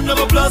me a round of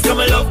applause, come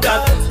I love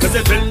that. Cause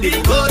you're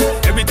trending good,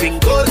 everything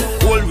good.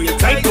 Hold real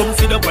tight, come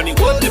sit up on the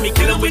wood. Let me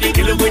kill him with it,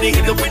 hit him with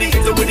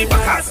it.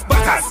 Backass.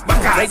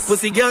 Tight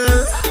pussy girl,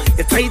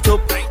 you tight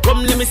up.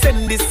 Come let me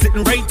send this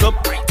sitting right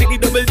up. Take the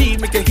double D,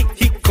 make a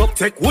hit cup.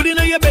 Take wood in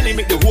your belly,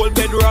 make the whole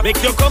bed rock.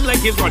 Make you come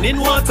like it's running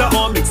water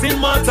or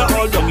mixing water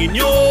all down in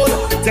your hole.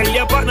 Tell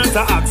your partner to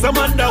ask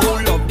Amanda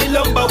who love the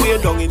lumber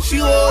way down in she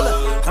hole.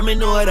 Come and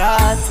know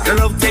that. Your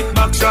love take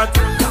back shot.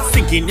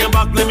 Sink in your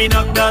back, let me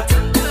knock that.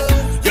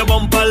 Your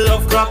bumper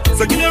love crap.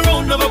 So give me a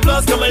round of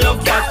applause, come I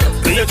love that.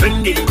 Cause you're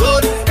trending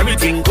good,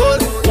 everything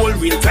good. Hold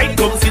real tight,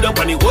 come sit up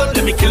on the wood.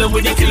 Let me kill him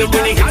with it, hit him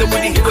with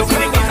it.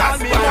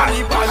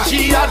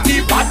 She had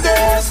the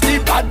baddest.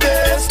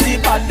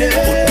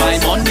 Put my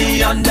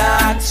money on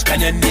that,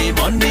 spend any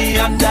money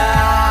on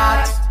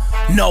that.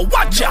 Now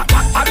watch out.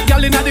 Hot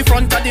girl inna the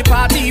front of the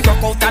party.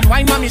 Rock out and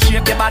wine, mommy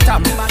shake the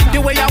bottom. The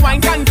way you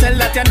wine can tell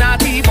that you're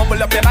naughty.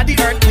 Bubble up your body,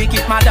 earthquake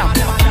it, madam.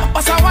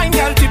 Us a wine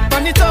girl tip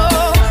on it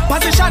up.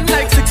 Position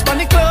like 6 on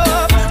the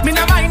club. Me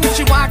no mind if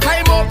she want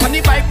climb up on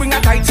the bike, bring a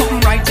tight something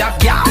right up,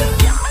 yeah.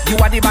 You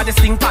are the baddest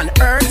thing on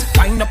earth.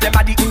 Wind up your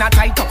body in a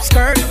tight up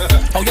skirt.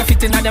 How you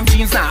fit in a them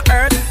jeans now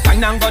earth.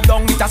 Wine and go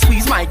down with a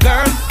squeeze, my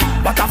girl.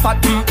 What a fat,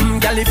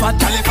 galley fat.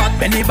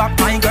 Benny back,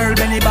 my girl,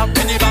 benny back.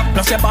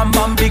 Plus your bam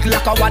bam big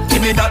like a what?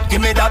 Give me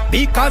that.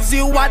 Because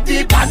you are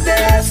the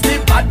baddest.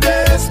 Put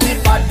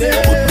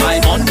my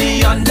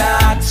money on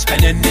that,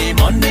 spend any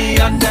money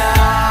on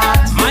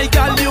that. My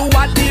girl, you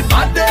are the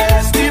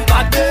baddest. Put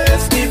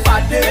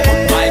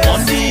my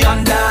money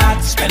on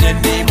that, spend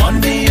any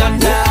money on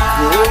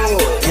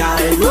that.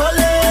 Girl, roll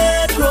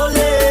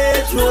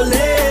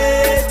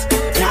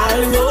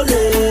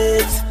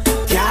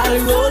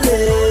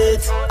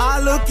it.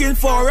 I'm looking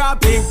for a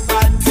big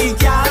body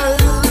girl.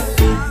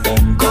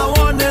 I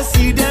wanna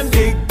see them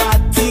big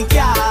body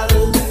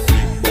girl.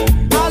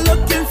 I'm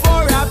looking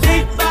for a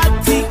big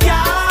body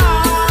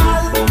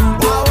girl.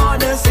 I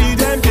wanna see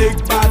them big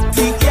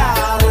body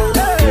girl.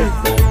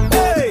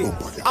 Hey.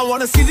 I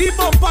wanna see the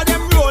bumper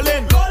them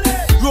rolling.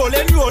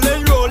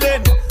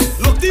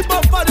 Look the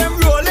bumper them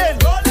rolling.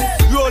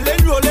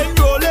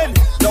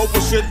 Now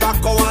push it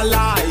back how I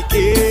like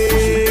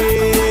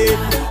it.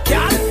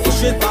 Can't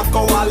push it back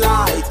how I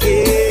like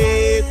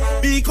it.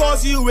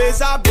 Because you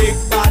is a big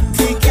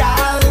body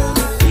girl.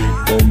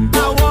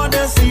 I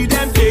wanna see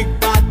them big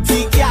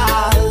body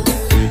girl.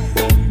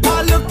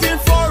 I'm looking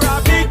for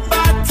a big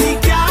body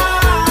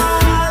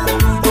girl.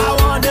 I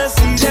wanna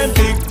see them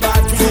big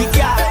body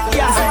girl.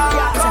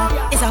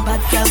 It's a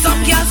bad girl.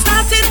 Some girls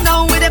starting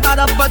now with a bad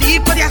up body.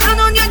 Put your hand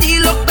on your knee,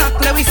 look back,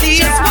 let me see.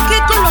 Just walk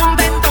it around,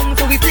 bend down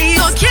so we please.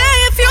 Don't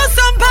care if you're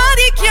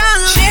somebody,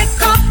 girl.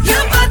 Shake up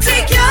your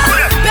body,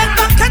 girl. Bend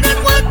back and then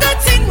work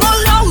that thing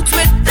roll out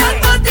with that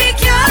body,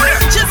 girl.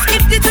 Just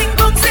keep the thing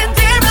bouncing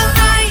there real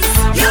nice.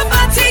 Your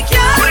body,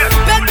 girl.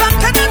 Bend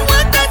back and then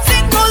work that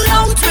thing roll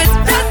out with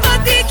that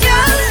body,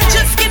 girl.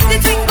 Just keep the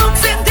thing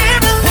bouncing there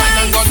real nice. Why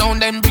don't go down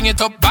then bring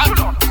it up back?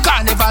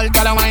 Carnival,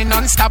 girl, I wine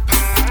non-stop.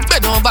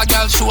 Bend over,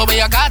 girl, show where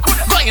you got.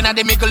 Going at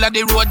the middle of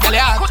the road, girl,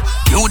 you hot.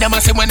 You them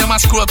a say when them a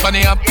screw up on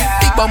the up.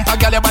 Big bumper,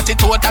 girl, your body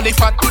totally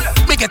fat.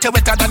 Me get you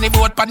wetter than the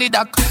boat on the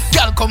dock.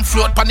 Girl, come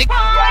float on the.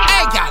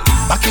 Hey, girl,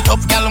 back it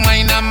up, girl,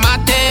 wine and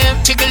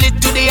matem. Jiggle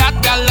it to the hot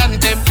girl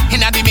anthem.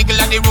 Inna the middle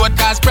of the road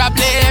cause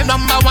problem.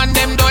 Number one,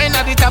 them doing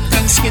at the top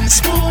and skin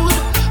smooth.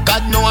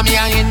 God know me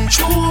I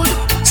intrude.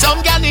 Some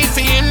girl need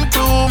to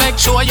improve. Make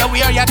sure you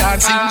wear your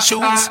dancing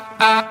shoes.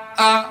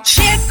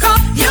 Shake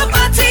up your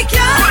body,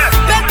 girl.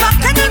 Bend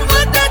back and then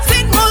work that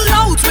thing roll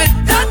out with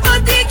that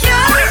body,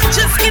 girl.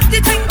 Just keep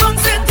the thing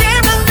bouncing there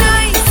real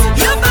nice.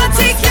 Your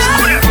body,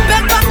 girl.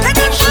 Bend back and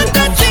then work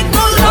that thing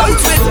roll out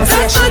with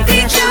that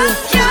body, girl.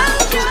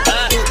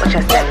 Watch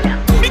us tell ya.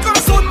 Mi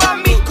corazón,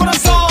 mami,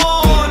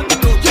 corazón.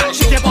 Yeah,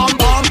 shake your bum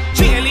bum.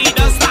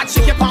 Cheerleaders, start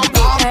shake your bum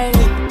bum.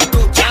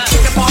 Yeah,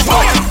 shake your bum bum.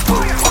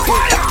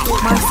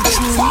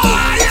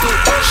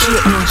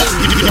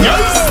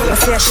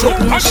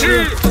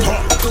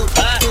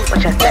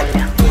 Watch us tell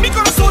ya. Mi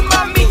corazón,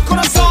 mami,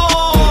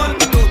 corazón.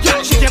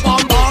 Yeah, shake your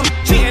bum bum.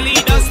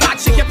 Cheerleaders, start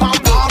shake your bum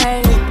bum.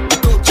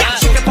 Yeah,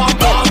 shake your bum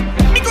bum.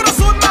 Mi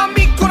corazón,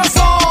 mami,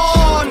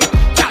 corazón.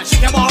 Yeah,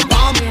 shake your bum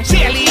bum.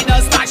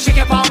 Cheerleaders, start shake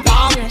your bum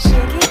bum.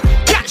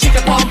 Yeah, shake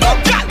your bum bum.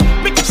 Yeah,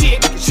 make it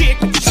shake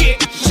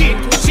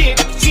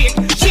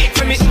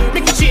for me.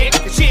 Make it shake.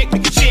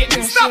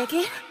 Stop.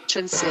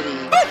 Chin City.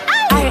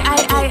 I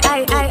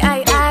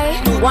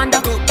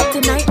wonder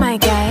tonight, my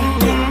guy.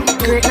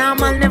 Great now,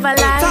 man, never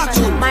lie.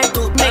 My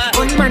make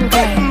one man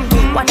cry.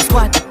 What's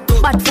what?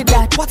 Bad for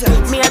that.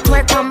 Me at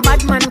work, I'm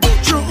bad man.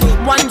 True.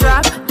 One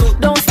drop,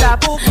 don't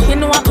stop. You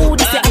know what? Who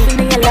this you having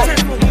in your life?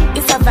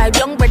 It's a vibe,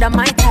 young brother,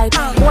 my type.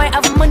 Boy,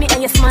 have money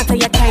and you're smart and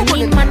you're kind.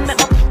 Me man,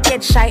 make up,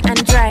 get shy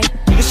and dry.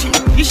 You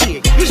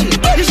shake.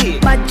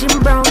 Bad Jim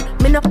Brown,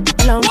 me no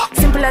clown.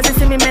 Simple as you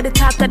see me, made the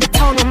talk of the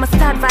town. When my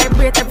start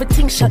vibrate,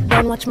 everything shut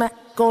down. Watch me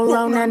go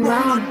round and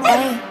round.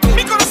 Hey.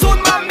 Mi corazón,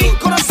 mami,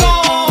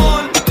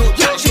 corazón.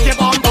 Yeah, shake your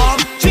bum bum.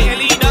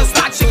 Cheerleaders,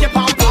 start shake your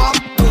bum bum.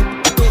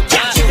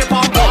 Yeah, shake your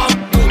bum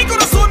bum.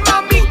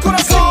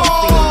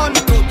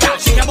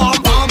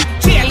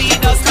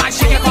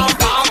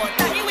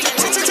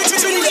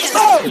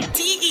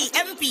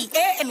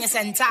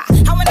 center.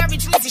 How when I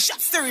reach the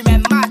shots to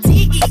remember.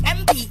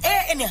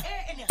 TEMPA in you.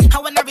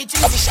 How when I reach the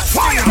shots to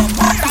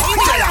remember.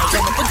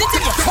 Put it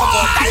in your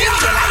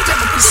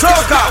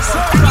Soca.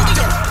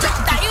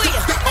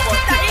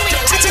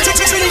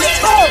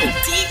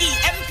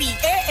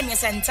 TEMPA in your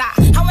center.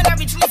 How when I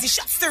reach the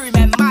shots to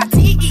remember.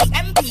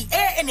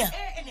 TEMPA in you.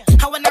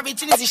 How when I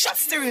reach the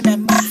shots to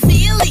remember.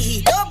 Feel the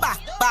heat, go back.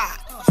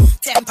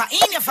 Temper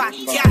in your fat,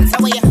 yeah.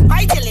 So when you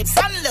bite your lips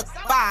and look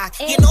back,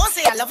 you know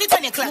say I love it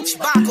when you clutch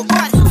back. Oh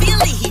God, feel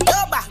the heat,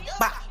 go back.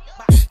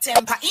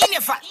 Temper in your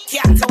fat,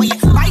 yeah. So when you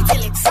bite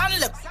your lips and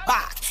look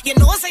back, you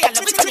know say I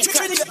love it when you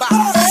clutch back.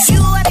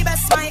 You are the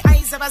best my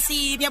eyes ever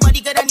seen. Your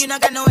body good and you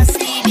not got no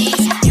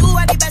STDs. You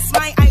are the best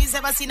my eyes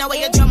ever seen. The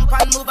way you jump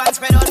and move and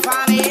spread out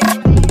for me.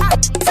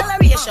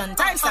 Acceleration,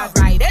 time start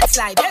right, it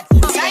slide it.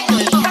 Cycle,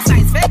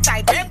 size fit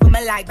tight, grip,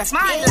 me like but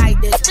smile like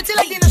this. Pretty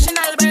like the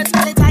national birds,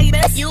 but it's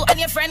ibis. You and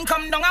your friend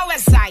come down our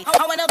west side.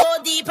 I wanna go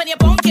deep in your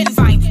pumpkin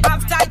vine.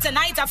 After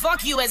tonight, I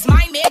fuck you as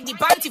mine. Make the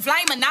panty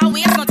fly, man. Now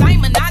waste no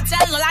time, and not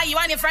tell no lie. You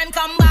and your friend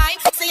combine,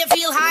 so you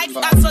feel high.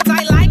 That's what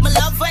I like. My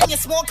love when you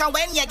smoke and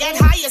when you get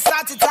high, you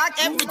start to talk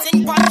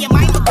everything on your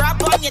mind. You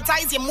grab on your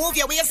ties, you move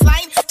your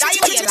waistline. Die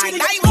with your life,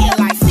 die with your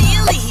life.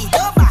 Feel the heat,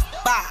 go back.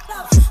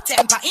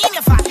 Temper in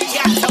your fat,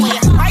 yeah. So when you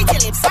bite your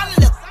lips and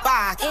look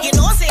back, you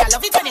know say I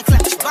love it when you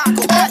clutch back.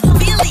 Oh God,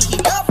 feel the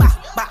heat, go back.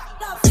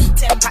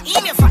 Temper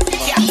in your fat,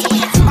 yeah. So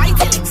when you bite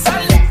your lips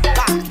and look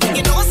back,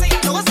 you know say.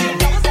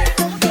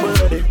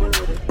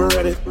 We're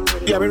ready,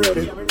 yeah, we're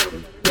ready.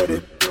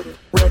 We're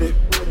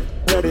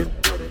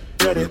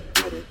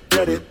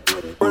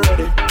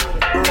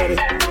ready,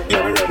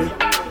 yeah, we're ready.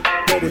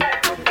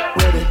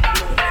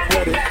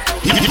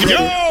 Yo,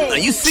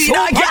 you see so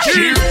that girl?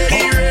 She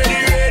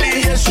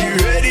ready, yes, she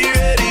ready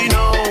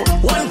now.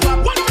 One clap,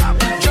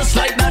 just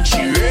like that.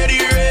 She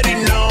ready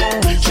now.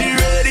 She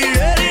ready,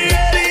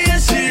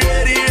 yes, she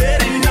ready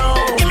now.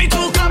 Give me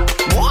two clap,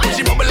 one.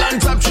 She bubble on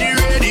top. She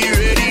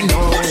ready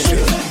now.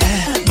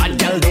 Bad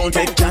girl, don't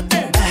take that.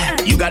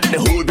 You got the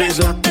whole place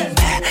locked.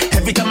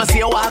 Every time I see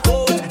you walk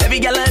out, every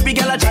girl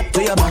I chat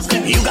to your boss.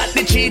 You got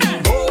the cheat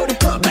code,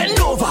 bend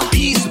over,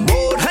 peace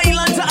mode,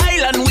 island to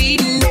island, we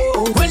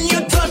know. When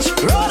you touch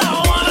road, I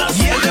wanna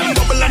see them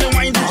bubble and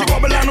wine. She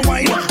bubble and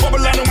wine,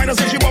 I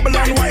say she bubble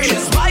and wine.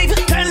 It's 5,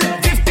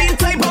 10, 15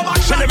 type of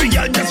action. Every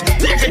girl just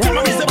take it to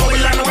me, say bubble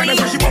and wine. I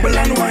say she bubble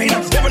and wine,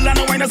 bubble and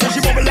wine. I say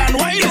she bubble and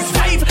wine. It's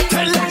 5,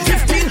 10,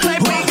 15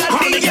 type. We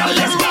got the girl,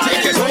 let's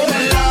take it. Oh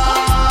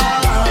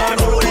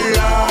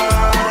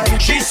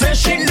Lord, she says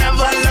she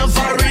never loved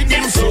her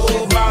rhythm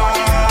so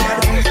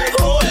bad.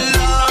 Oh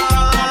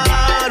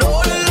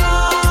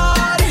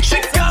Lord, she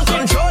can't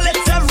control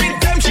it every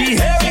time she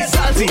hear it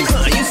salty. You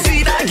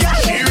see that girl?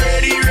 She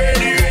ready,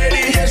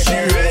 yes, she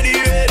ready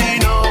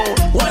now.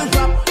 One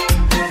clap,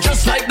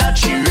 just like that.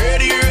 She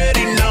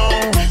ready now.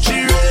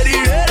 She ready,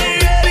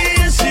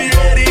 yes, she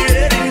ready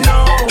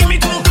now. Give me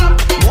two clap,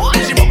 one.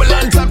 She bubble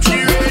on top.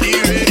 She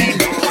ready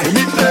now.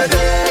 Meet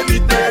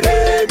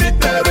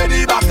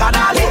ready,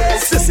 bacchanal.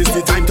 This is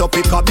the time to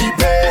pick up the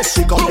pace.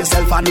 Shake up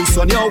yourself and loose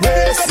on your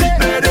waist. Meet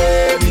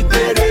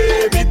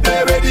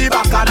ready,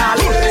 bacchanal.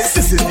 This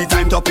is the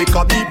time to pick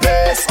up the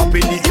pace. Up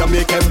in the air,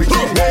 make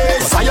everything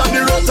bass. I am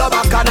the road to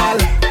bacchanal.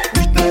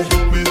 Meet me.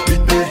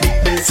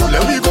 So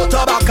let me go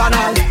to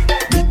bacchanal.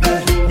 Meet me.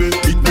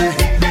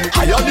 I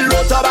am the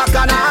road to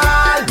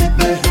bacchanal.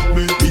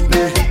 Meet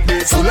me.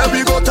 So let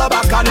me go to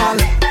bacchanal.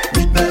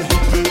 Meet me.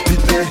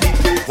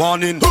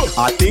 Warning,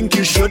 I think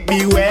you should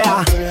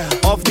beware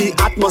of the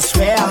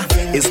atmosphere.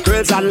 It's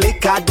girls and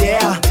liquor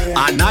there,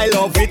 and I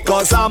love it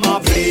cause I'm a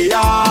player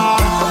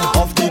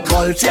of the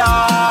culture.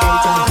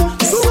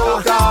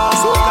 Soca.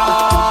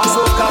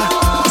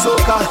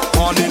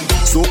 Warning,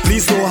 so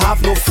please don't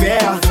have no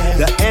fear.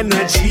 The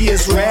energy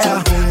is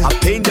rare. I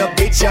paint the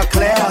picture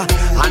clear,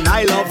 and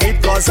I love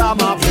it cause I'm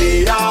a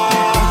player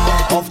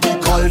of the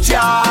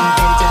culture.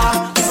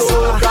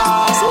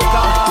 Soca.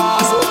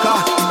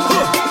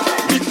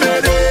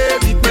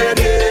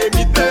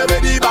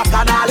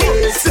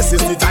 This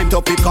is the time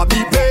to pick up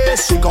the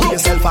pace. Shake up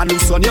yourself and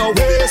loose on your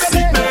waist.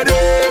 Meet me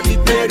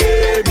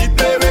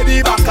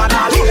ready,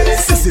 bacchanal.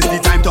 This is the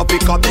time to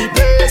pick up the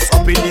pace.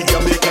 Up in the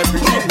air, make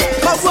everything.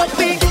 Come work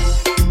me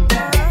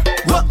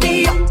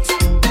out.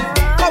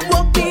 Come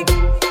work me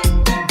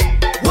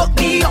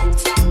out.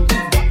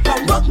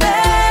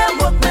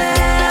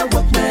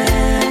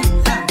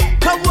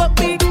 Come work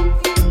me.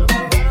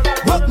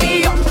 Come work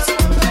me out.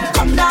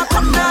 Come now,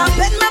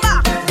 bend my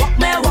back.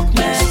 Walk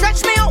me.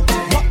 Stretch me out.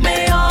 Walk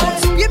me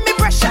out. Give me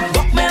pressure.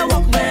 Walk me.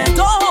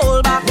 Don't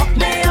hold back. Walk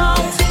me out.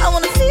 I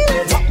wanna feel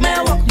it. Walk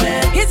me.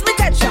 Here's my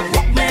tension.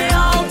 Walk me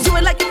out. Do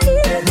it like you feel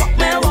it. Walk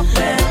me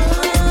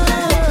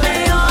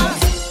out.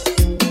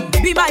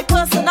 Be my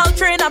personal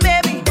trainer,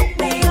 baby. Walk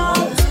me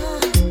out.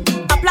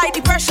 Apply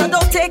the pressure.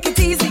 Don't take it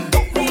easy.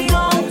 Walk me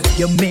out.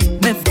 You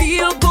make me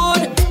feel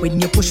good when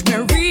you push me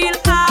real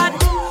hard.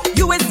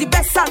 You is the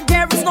best and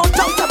there is no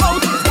doubt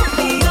about it. Walk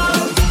me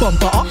out.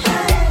 Bumper up,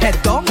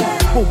 head down,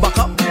 go back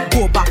up,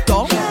 go back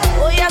down.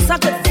 Oh yes, I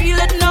can feel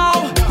it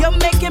now. You're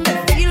making me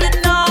feel it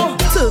now.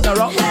 Turn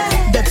around.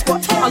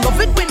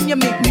 you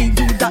make me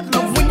do that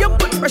love. When you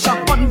put pressure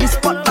on the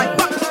spot like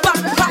back,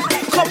 back, back.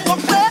 Come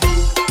work me,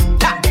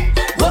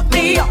 work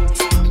me out.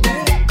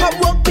 Come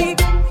work me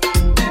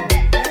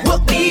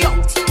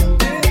out.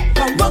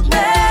 Come work me,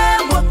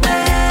 work me,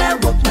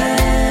 work me.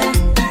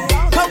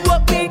 Come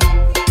work me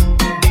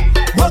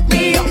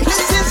out. This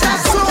is a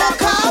soca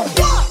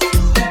party,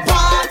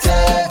 party.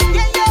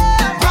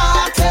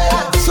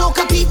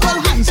 Soca people,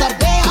 hands up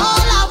there,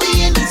 all are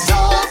we in the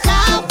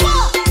soca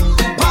party,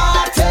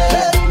 party.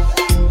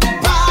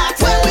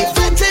 When we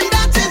fitting,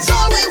 that is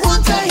all we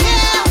want to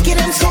hear. Get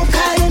them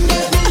soca in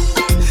there,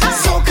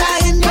 soca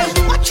in there,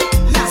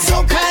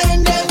 soca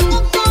in there,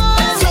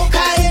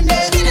 soca in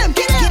there.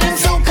 Get them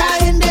soca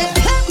in there,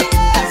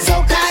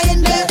 soca in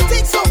there,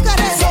 take soca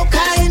there,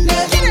 soca in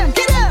there,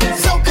 get them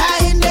soca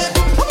in there.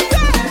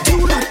 Do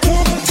not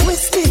get it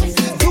twisted,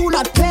 do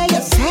not play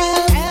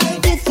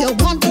yourself. If you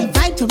want the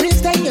vibe to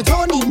rinse, then you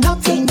don't need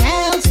nothing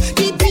else.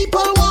 The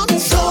people want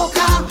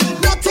soca,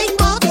 nothing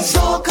but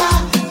soca.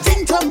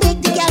 Think to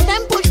make the girl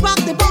them push back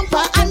the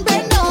bumper and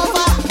bend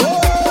over.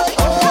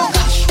 Oh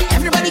gosh,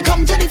 everybody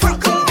come to the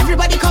front,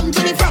 everybody come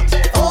to the front.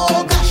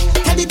 Oh gosh,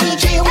 tell the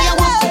DJ where you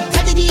want,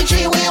 tell the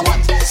DJ where you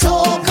want.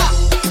 Soca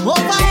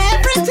over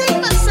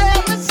everything, me say. And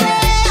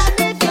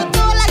if you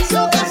don't like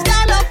soca,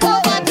 stand up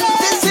over there.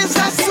 This is a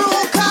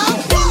soca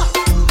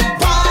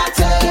party,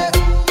 party.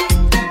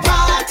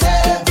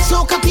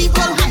 Soca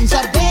people, hands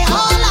up there,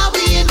 all are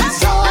we in the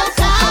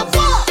soca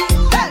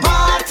party,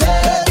 party.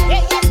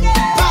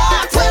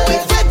 When we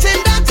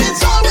fitting, that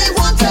is all we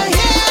want to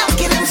hear.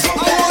 Get them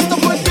soca. I want to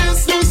put this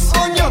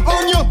on you,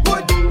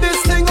 put this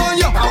thing on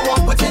you. I want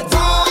to put it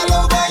all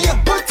over you,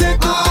 put it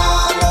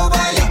all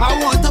over you. I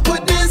want to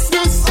put this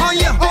on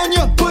you,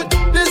 put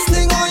this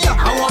thing on you. I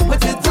want to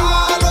put it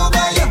all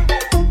over you,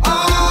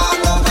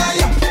 all over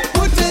you.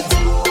 Put it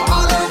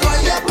all over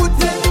you,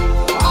 put it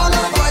all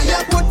over you,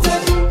 put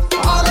it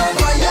all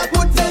over you,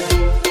 put it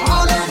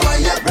all over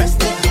you.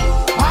 Rest it,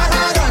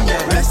 hard on you,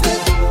 rest it,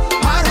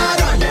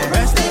 hard on you,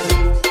 rest it,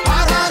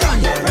 hard on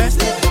you,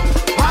 rest it,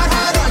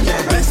 hard on you,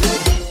 rest it.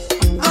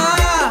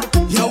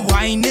 You're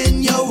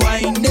whining,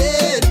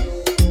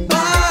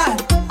 Lord,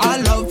 I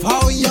love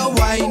how you're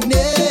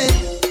whining,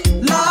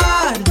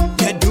 Lord,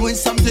 you're doing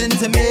something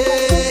to me.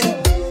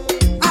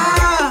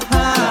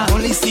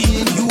 Only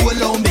seeing you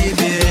alone,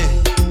 baby.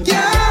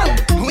 Girl,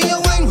 when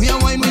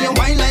you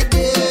whine like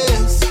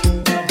this,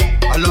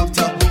 I love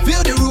to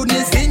feel the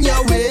rudeness in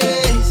your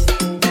ways.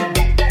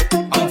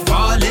 I'm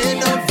falling.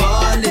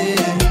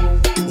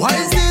 Why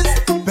is this,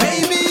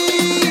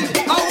 baby?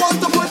 I want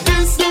to put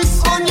this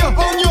on you,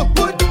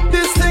 put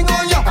this thing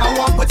on you. I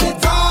want to put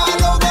it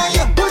all over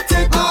you, put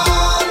it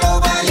all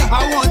over you. I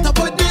want to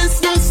put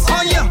this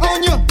on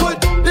you,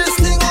 put this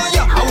thing on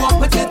you. I want to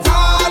put it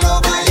all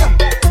over you,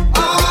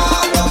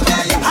 all over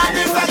you. And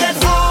if I get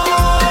home,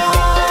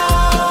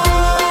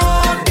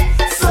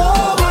 so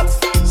what?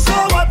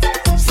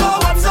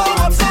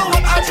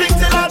 I drink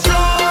till I drunk.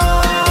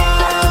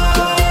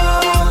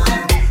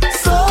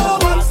 So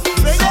what?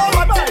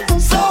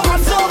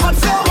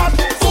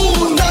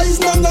 Ooh, nice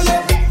none of you,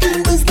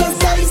 king business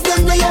size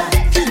none of you,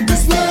 king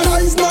business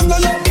size none of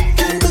you,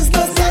 king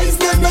business size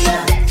none of you,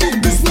 king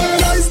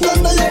business size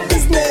none of you,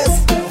 business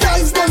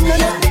size none of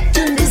you,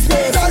 king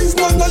business size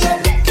none of you,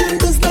 king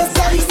business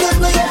size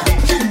none of you,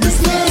 king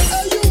business.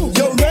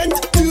 You rent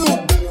too,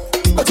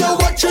 but you're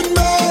watching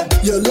me.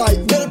 You like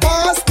me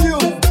past you,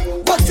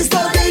 but it's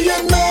not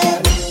being me.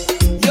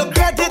 Your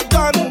credit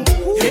done.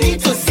 You need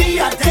to see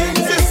a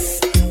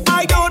dentist.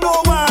 I don't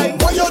know why.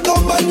 Why you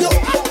don't mind your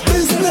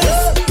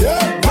business?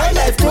 Yeah, my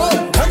life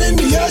good, and in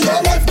the air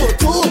your life good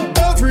too.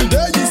 Every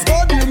day you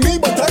study me,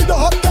 but I don't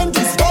have time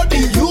to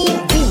study you.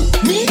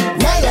 Me,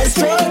 my life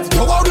straight.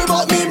 Don't worry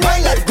about me, my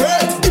life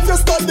great. If you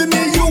study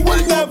me, you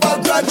will never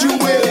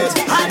graduate.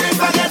 And if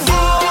I get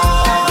home,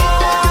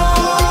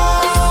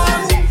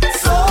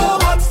 so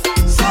what?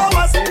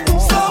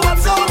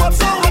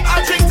 I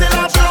drink till I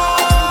drunk.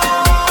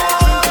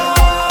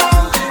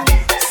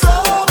 So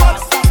what?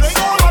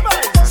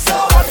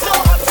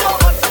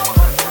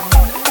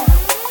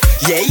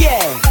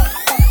 Yeah.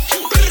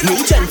 New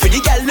gen for the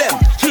gal them.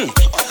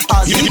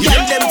 All the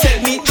gal them tell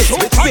me this.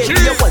 Which way do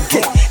you want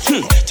it?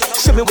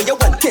 Show me where you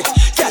want it.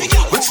 Gal,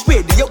 which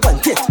way do you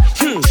want it?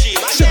 Show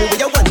me where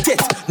you want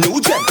it.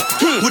 New gen.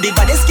 Who the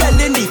baddest gal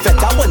in the fet?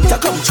 I want to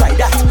come try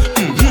that.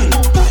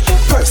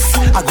 Purse,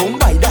 I gon'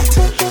 buy that.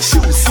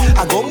 Shoes,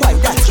 I gon' buy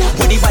that.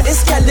 Who the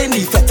baddest gal in the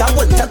fet? I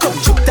want to come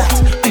juke that.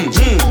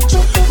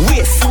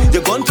 Waist,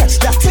 you gon' catch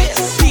that.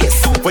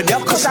 Pace, when you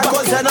crush that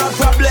goes no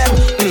problem.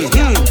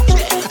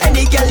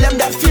 Any girl them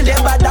that feel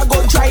them bad, I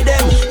gon' try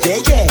them.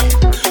 Yeah.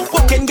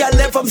 Walking girl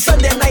them from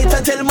Sunday night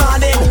until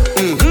morning.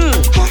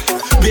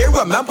 Beer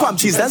rum and palm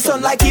cheese and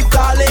sunlight keep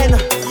calling.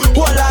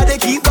 Whole lot they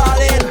keep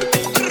balling.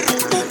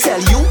 Tell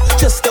you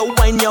just to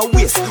wind your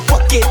waist,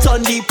 walk it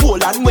on the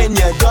pole, and when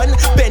you're done,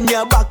 bend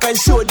your back and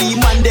show the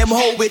man them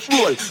how it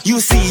roll. You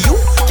see you,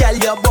 girl,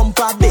 your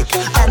bumper big,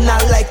 and I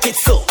like it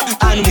so.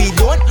 And we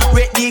don't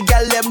rate the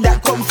girl them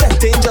that come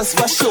fetting just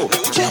for show.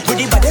 With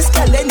the baddest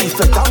girl any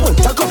fet, I want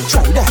to come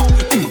try that.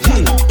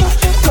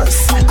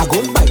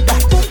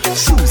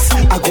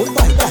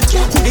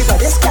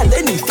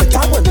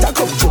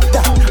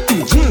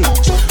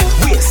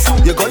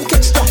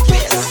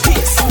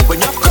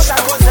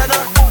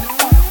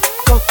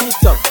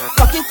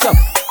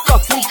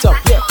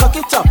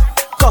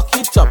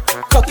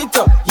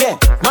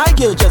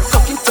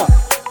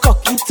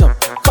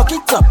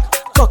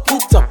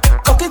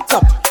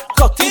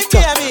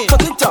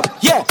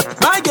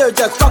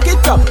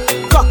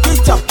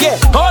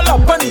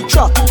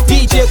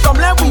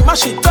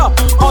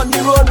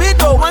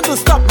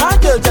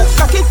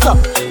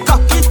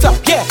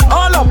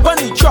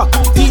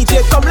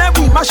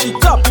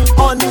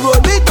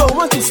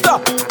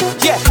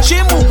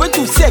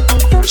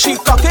 She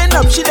cocking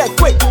up, she that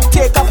quick.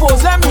 Take a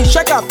pose, let me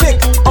shake her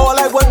pick. All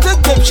I want to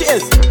give she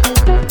is.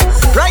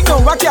 Right now,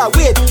 rock your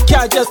weight.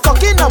 Can't just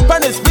cocking up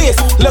on his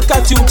waist. Look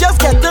at you, just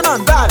getting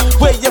on bad.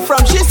 Where you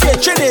from? She said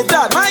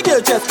Trinidad. My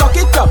girl, just cock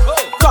it up,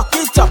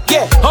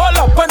 yeah. All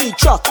up on the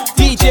truck.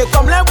 DJ,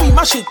 come let we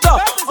mash it up.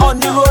 On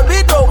the road,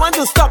 we don't want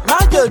to stop. My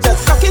girl,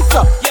 just cock it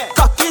up, yeah.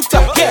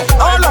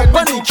 All up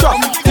on the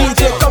truck.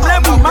 DJ, come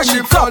let we mash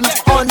it up.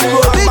 On the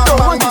road, we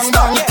don't want to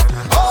stop.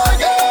 Oh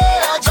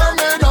yeah,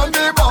 jamming on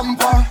the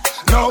bumper.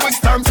 Now it's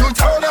time to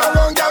turn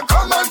around, girl,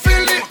 come and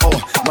feel it. Oh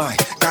my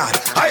God,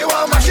 I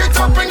want mash it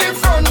up in the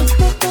front,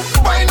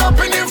 wind up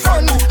in the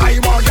front. I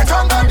want get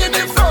on back in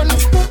the front,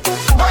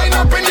 wind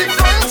up in the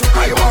front.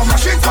 I want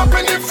mash it up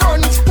in the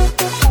front,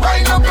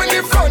 wind up in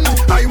the front.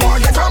 I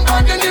want get on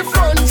back in the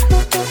front,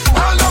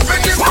 all up in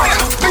the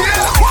front.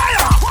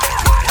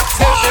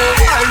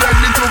 I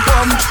ready to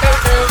bump,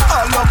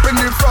 all up in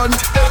the front.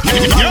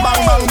 Bang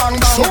bang bang bang.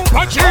 So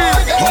punchy.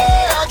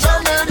 Yeah,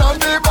 jamming on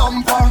the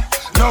bumper.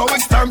 Now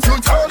it's time to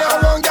turn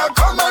around, girl,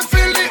 come and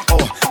feel it.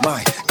 Oh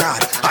my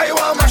God, I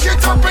want mash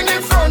it up in the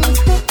front,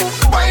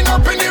 wind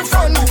up in the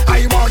front.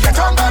 I want get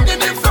on back in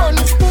the front,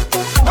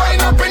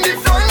 wind up in the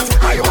front.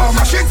 I want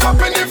mash it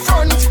up in the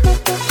front,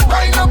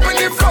 wind up in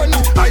the front.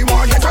 I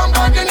want get on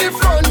back in the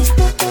front,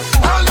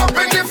 all up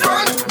in the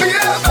front.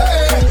 Baby,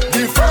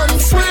 the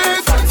front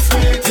sweet,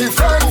 the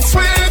front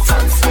sweet,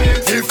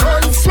 the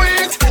front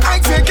sweet.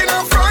 I'm taking a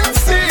front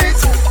seat.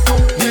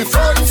 The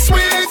front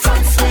sweet,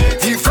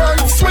 the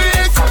front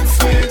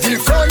sweet, the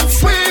front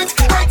sweet.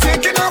 I'm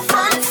taking a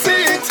front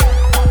seat.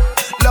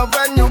 Love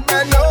when you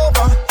bend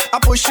over, I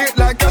push it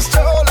like a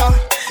stroller.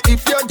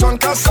 If you're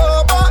drunk or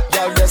sober,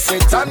 girl, just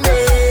sit on me.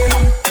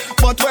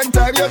 But when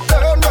time you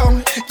turn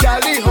down, girl,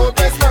 the hope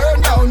is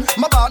burned down.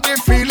 My body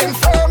feeling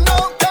firm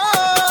now,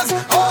 cause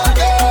all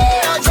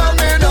day I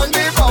jamming on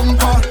the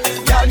bumper.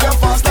 Girl, you're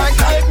fast like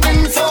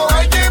lightning, so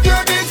I give you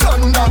the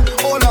thunder.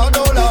 Oh Lord,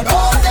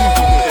 all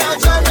day I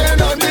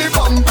jamming on the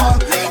bumper.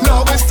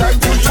 Now it's time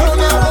to turn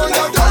around,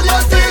 girl,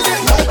 you're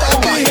feeling that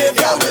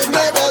behavior will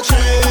never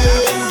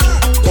change.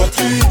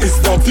 Dirty is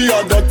dirty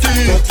or dirty.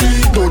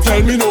 Don't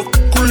tell me no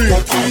creep.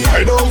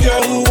 I don't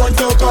care who wants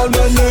to call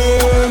my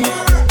name.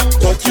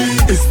 Dirty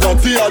is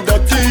dirty or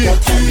dirty.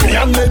 Me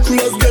and my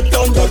clothes get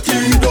down dirty.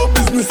 No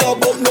business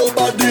about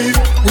nobody.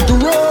 We do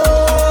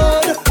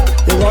run,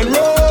 we run.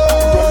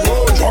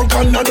 Drunk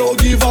and I don't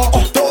give a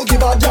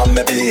damn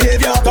my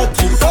behavior.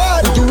 Dirty,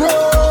 we do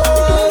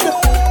run,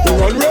 we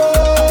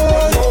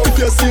run. If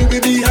you see me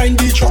behind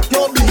the truck,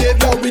 no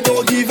behavior, we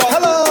don't give a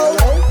hello.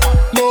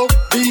 No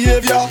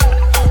behavior,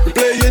 we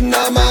playing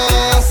a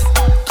mass,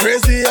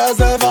 crazy as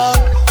ever.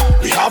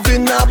 We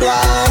having a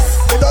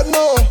blast. They don't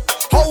know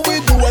how we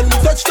do when we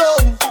touch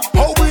down,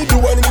 how we do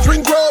when we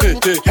drink rum.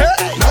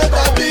 Hey, my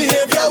bad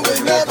behavior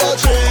will never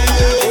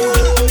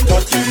change.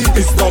 Dirty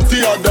is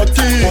dirty or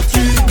dirty.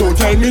 Don't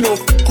tell me no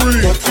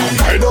creep.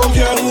 I don't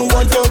care who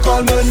wants to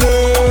call my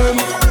name.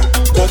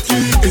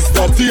 Dirty is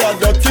dirty or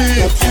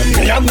dirty.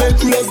 Me and my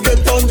clothes get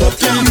done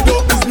dirty.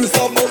 No business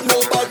about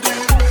nobody.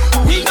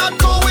 We not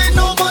going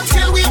over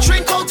till we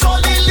drink out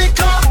all the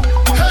liquor.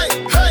 Hey,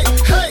 hey,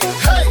 hey,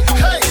 hey,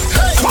 hey,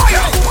 hey.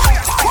 Fire,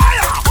 fire,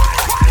 fire.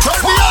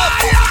 Turn me up.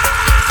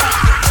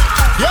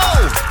 Yo.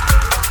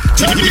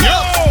 Turn me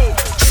up.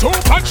 So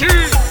punchy.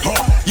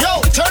 Yo,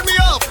 turn me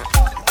up.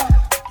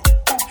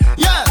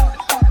 Yeah.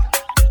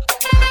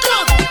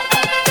 Good.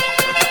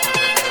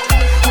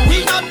 We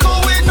not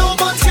going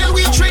over till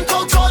we drink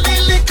out all the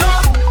liquor.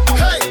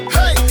 Hey,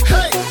 hey,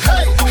 hey,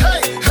 hey,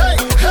 hey, hey,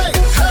 hey,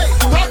 hey.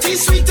 Party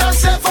sweet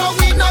as ever.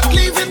 We not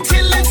leaving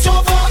till it's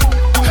over.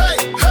 Hey,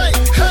 hey,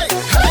 hey,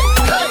 hey,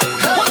 hey,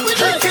 hey. What we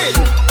drinking?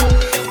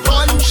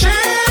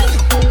 Punching,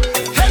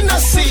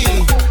 Hennessy,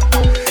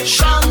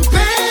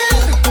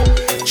 champagne.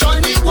 Join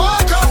me,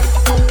 walk up.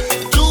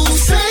 Do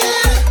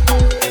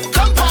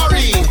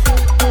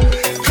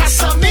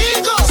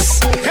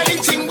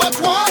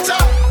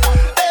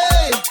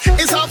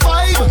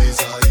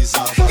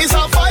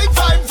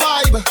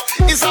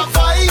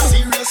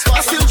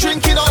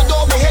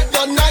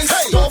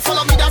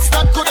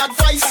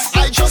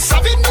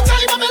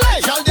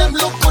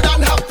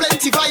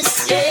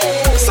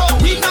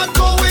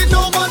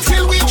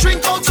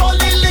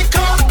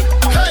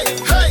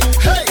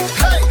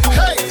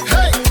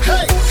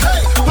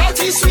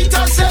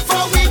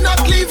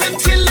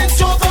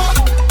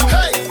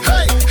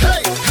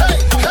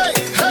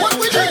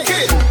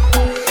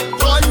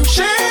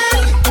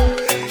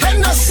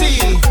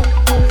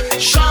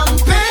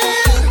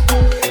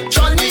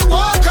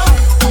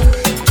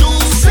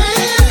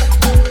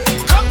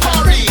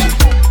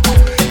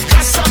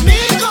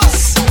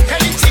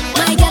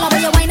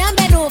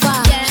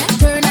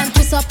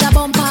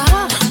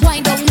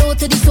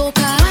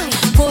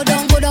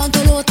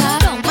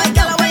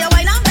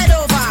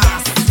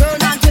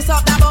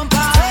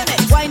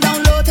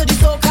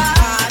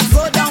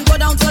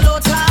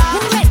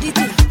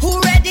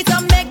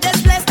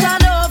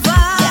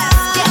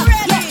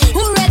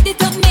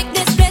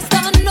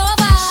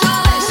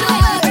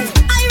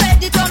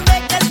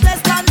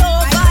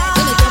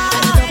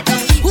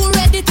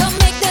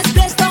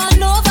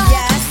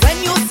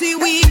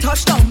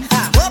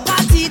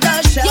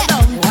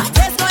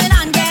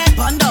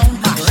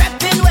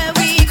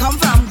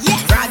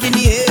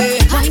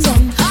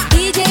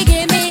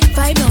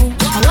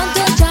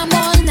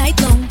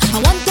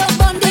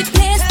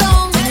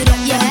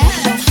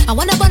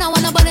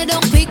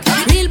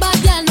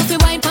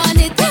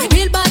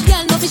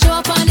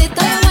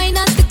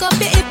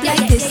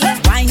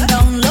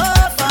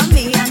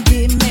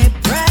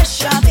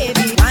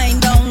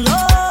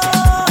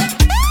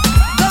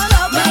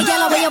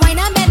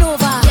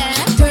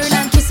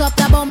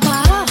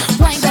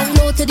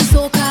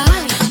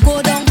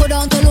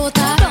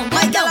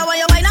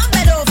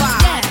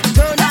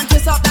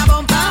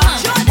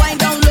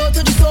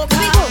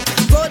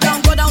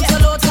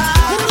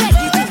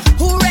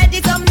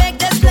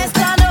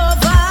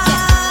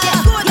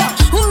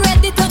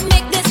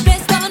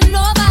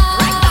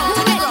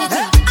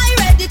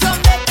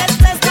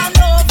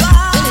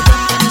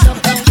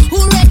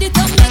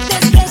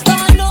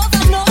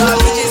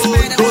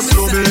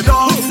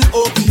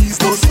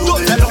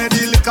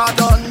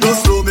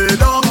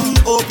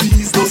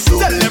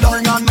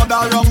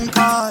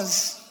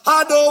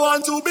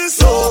want to be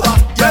sober.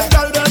 Yeah,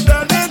 girl, them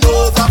bending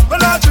over.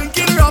 When I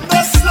drinking rum,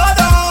 no slow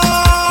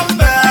down.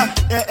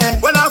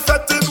 When I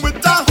fetting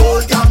with the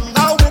whole gang,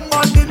 a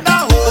woman in the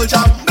whole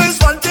jam. There's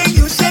one thing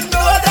you should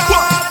know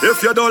that.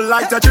 If you don't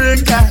like to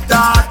drink,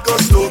 that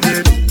goes to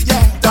me.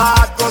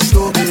 That goes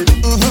to me.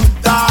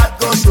 That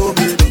goes to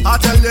me. I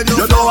tell you,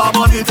 you know how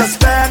money to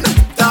spend.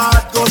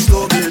 That goes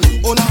to me.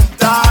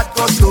 That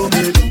goes to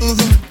me.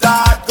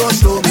 That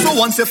goes to me. So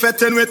once you're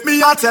fetting with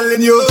me, I'm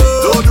telling you,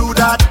 don't do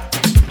that.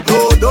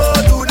 No,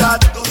 don't do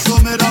that. Don't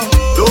slow me down.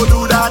 Don't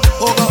do that.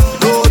 Oh,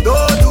 no,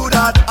 don't do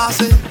that. I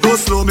say,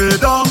 don't slow me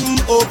down.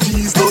 Oh,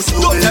 please, don't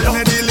slow me down. Don't tell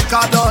me the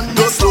liquor done.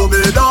 Don't slow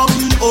me down.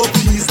 Oh,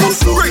 please, don't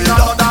slow me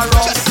down.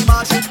 Just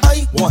imagine.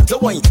 I want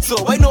to wine, so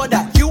I know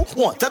that you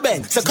want to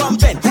bend. So come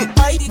bend.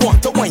 I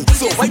want to wine,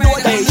 so I know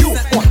that you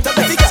want to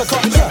bend. So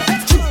come here.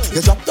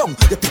 You drop down,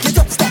 you pick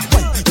it up, stop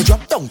wine. You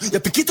drop down, you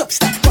pick it up,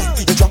 stop wine.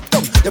 You drop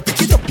down, you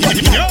pick it up,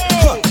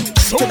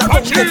 so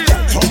much. You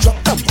drop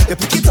down, you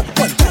pick it up,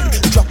 one time.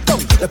 You drop down,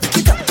 you pick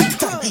it up, two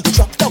time. You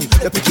drop down,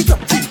 you pick it up,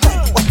 three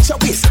time. Watch your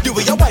waist, the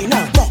way you wine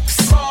now, box.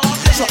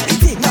 Drop the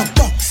thing now,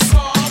 box.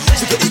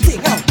 Shake the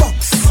thing now,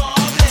 box.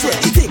 Throw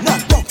the thing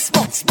now, box,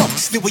 box,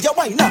 box. The way you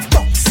wine now,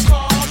 box.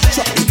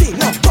 Drop the thing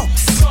now,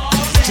 box.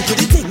 Shake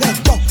the thing now,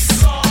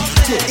 box.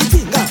 Throw the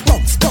thing now,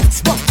 box,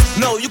 box, box.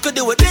 No, you could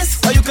do with this,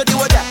 or you could do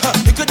with that.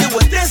 You could do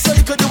with this, or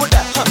you could do with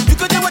that. You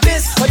could do with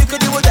this, or you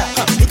could do with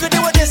that. You could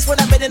do with this when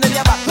I'm bending in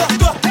your back.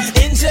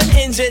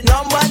 Engine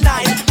number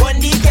 9. When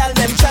the girl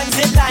them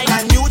transit line,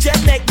 and you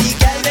just make the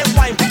girl them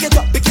wine. Pick it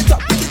up, pick it up,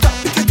 pick it up,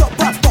 pick it up,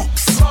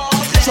 box.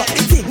 Drop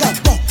the thing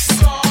out, box.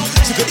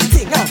 She got the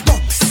thing out,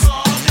 box.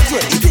 Throw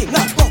the thing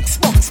out,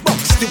 box, box,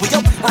 box. The way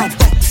up and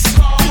box.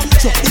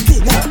 Drop the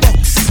thing out,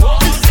 box.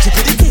 She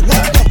got the thing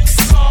out, box.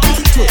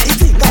 Throw the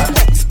thing out,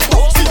 box,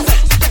 box.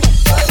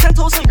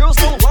 10,000 girls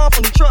don't want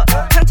from the truck.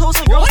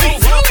 10,000 girls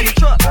don't want from the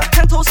truck.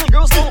 10,000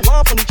 girls don't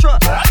want from the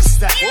truck.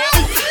 10,000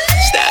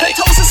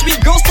 sweet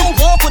girls don't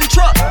want for the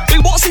truck. They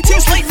want see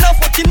teams late enough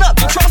fucking up.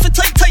 You traffic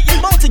tight, your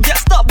mouth to get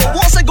stopped. But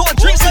once I go and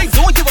drinks, I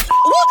don't give a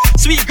what?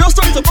 Sweet girls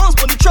start to bounce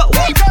for the truck.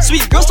 What?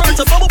 Sweet girls start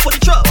to bubble for the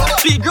truck.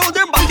 Sweet girl,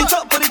 they're back it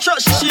up for the truck.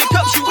 She shake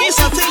up, she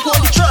waist and take for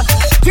the truck.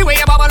 The way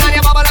you bubble and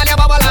you bubble and you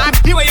bubble and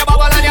the way you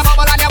bubble and you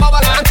bubble and you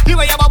bubble and the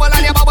way you bubble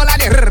and you bubble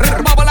and you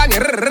bubble and you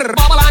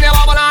bubble and you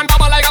bubble and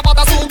bubble like a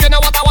butter soup. You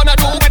know what I wanna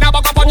do when I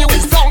buck up on you?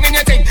 It's down in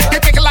your thing.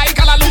 You take it like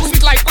a loose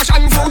with like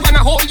passion fruit. When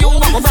I hold you,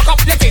 I will rock up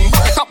your thing.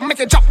 Rock it up,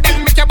 make it drop,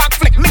 then make your back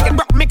flick. Make it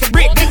rock, make it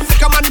break, then flick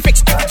 'em and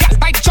fix. Girl,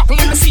 bite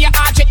chocolate, let me see your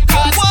object.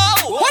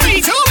 Whoa, what are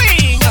you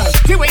doing?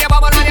 The way you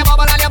bubble and you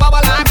bubble and you bubble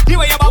and the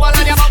way you bubble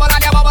and you bubble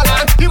and you bubble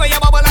and the way you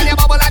bubble and you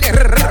bubble and you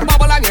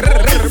bubble and you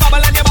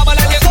bubble and you bubble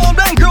and you. Calm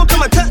down, girl,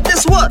 come and test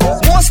this what?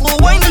 One slow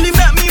wine and you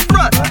met me in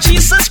front.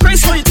 Jesus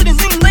Christ, how you did it?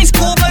 Nice,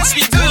 cool, nice,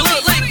 sweet girl,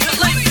 like.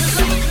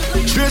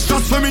 Straight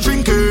shots when we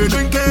drinking,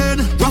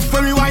 rough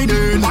when we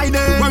whining.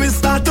 When we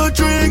start to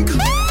drink,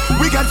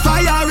 we get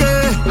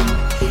fiery.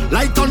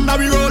 Like thunder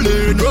we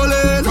rolling,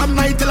 from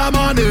night till the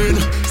morning.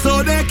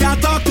 So they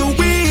can't talk to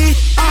we.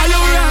 Are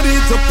you ready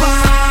to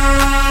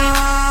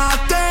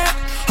party?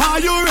 Are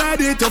you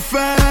ready to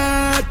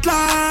fight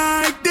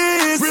like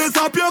this? Raise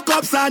up your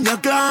cups and your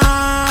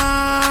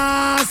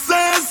glasses.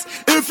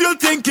 If you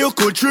think you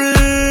could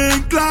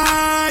drink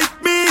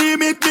like me,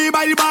 meet me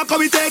by the bar, cause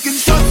we taking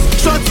shots.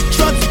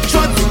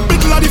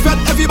 Middle of the fed,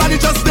 everybody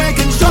just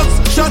taking shots.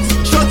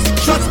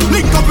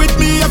 Link up with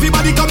me,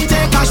 everybody come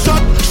take a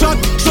shot.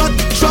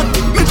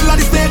 Middle of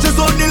the stage is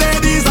only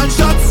ladies and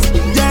shots.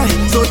 Yeah,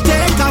 so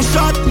take a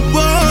shot.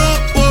 Whoa.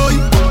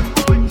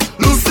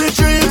 Lucid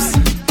dreams,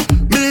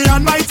 me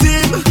and my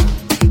team.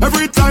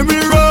 Every time we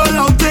roll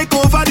out, take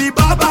over the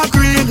Baba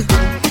Green.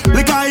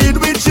 Liquor in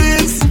with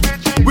jeans,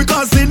 we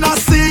causing a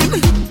scene.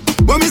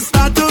 When we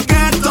start to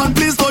get done,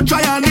 please don't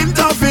try and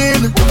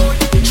intervene.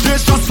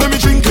 Straight shots when we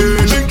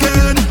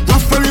drinking,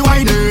 rough when we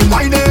whining.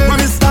 When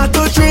we start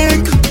to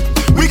drink,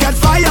 we get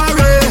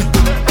fiery.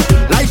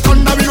 Like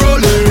thunder we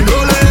rolling,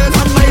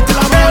 from night till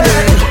the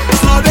morning.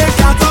 So they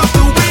can't talk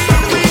to we.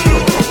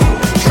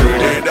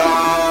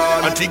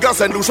 Trinidad, Antigua,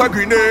 St. Lucia,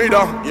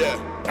 Grenada,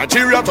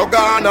 Nigeria to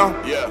Ghana.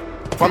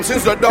 From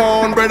since the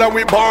dawn, brother,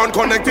 we born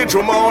connected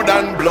through more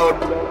than blood.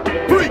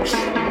 Preach,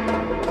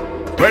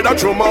 brother,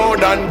 through more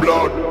than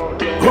blood.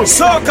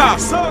 Soca.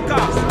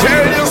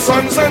 Tell your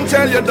sons and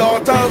tell your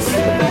daughters,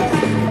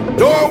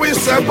 though we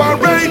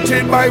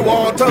separated by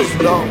waters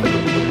now.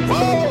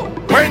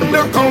 When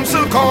the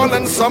council call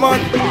and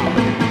summon,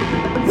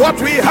 what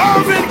we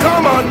have in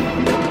common,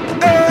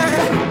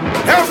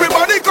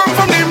 everybody come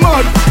from the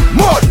mud.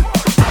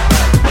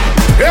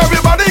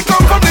 Everybody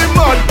come from the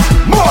mud.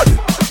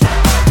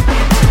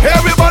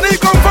 Everybody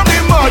come from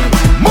the mud.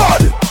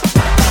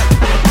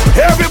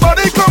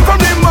 Everybody come from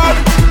the mud.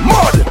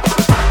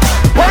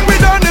 When we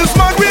done this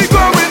mud, we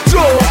going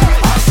through.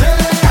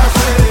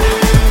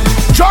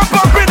 Jump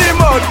up in the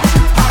mud.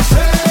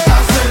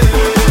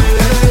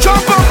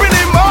 Jump up in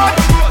the mud.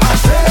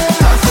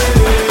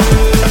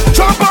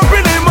 Jump up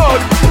in the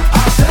mud.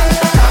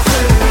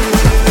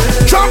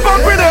 Jump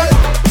up in the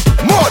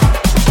mud.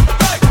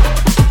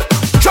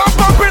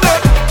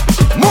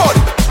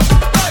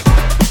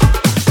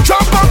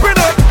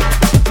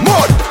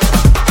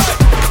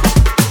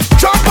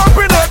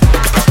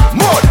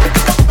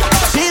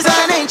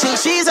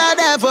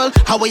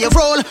 you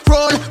roll,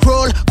 roll,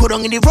 roll. Go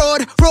down in the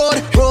road,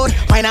 road, road.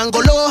 Wine and go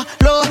low,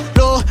 low,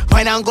 low.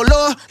 Wine and go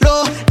low,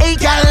 low. Hey,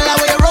 girl,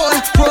 how you roll,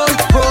 roll,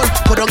 roll.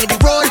 Go down in the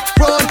road,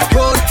 road,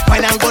 road.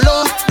 Wine and go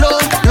low, low,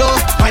 low.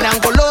 Wine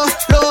and go low,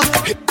 low.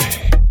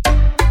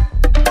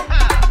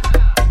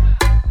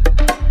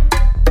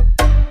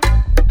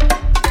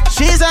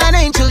 She's an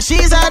angel,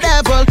 she's a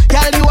devil.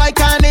 Girl, you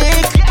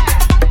iconic.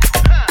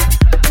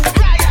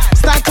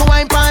 Start to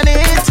wine on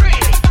it.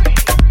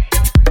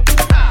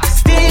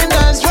 Steam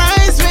does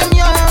rise when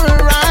you're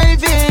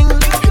arriving.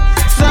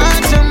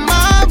 Such a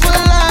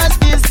marvelous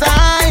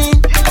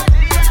design.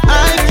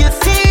 I can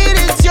see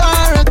that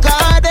you're a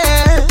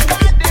goddess.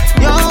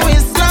 Your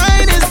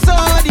waistline is so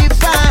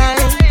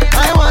divine.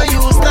 I want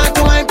you to start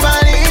to wine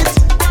on it.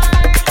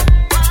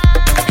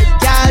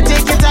 Girl,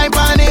 take your time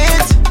on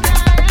it.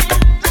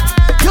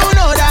 You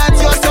know that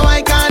you're so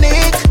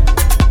iconic.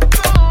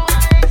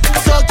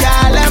 So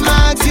girl, let me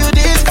ask you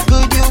this.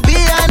 Could you be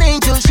an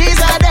angel? She's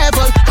a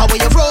devil. How will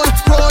you roll,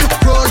 roll,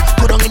 roll?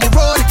 Go down in the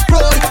road,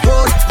 road,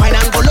 road. Wine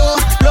and go low,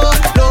 low,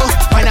 low.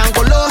 Wine and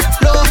go low,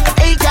 low.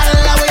 Hey girl,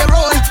 how will you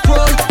roll,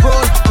 roll,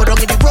 roll? Go down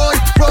in the road,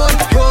 road,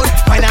 road.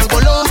 Wine and go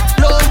low,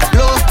 low,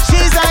 low.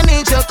 She's an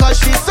angel 'cause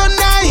she's so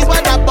nice.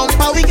 But that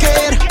bumper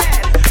wicked.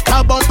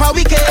 That bumper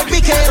wicked,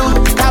 wicked.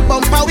 That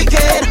bumper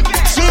wicked.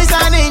 She's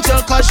an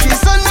angel 'cause she's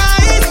so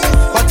nice.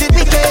 But it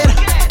wicked.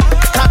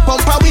 That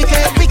bumper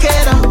wicked,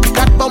 wicked.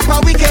 That bumper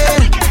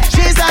wicked.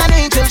 She's an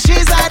angel,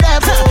 she's a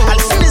devil. I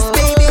listen this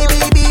baby,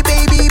 baby,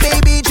 baby,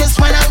 baby. Just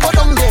when I go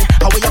down there,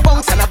 how will you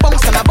bounce and a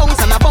bounce and a bounce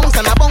and a bounce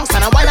and a bounce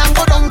and a while I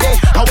go down there?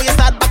 How will you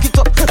start back it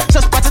up?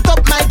 Just pat it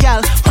up, my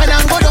girl. When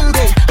I go down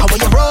there, how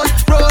will you roll,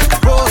 roll,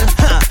 roll,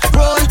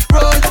 roll,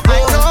 roll? I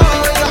know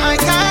you're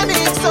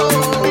iconic, so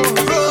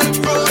roll,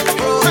 roll,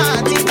 roll.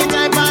 Take your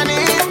time on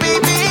it,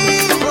 baby.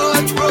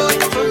 Roll, roll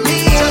for me.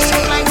 Just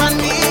look like on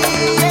me,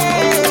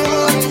 yeah.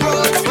 Roll,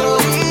 roll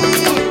slowly,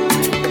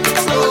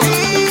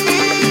 slowly.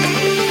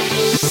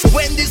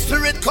 When the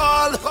spirit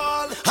call,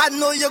 I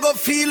know you go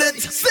feel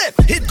it. Slip,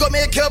 it go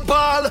make you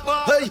ball.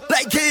 Hey,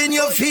 like in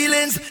your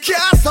feelings,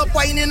 can't stop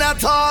whining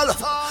at all.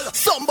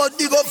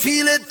 Somebody go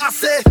feel it. I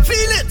say,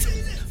 feel it,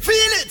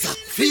 feel it,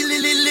 feel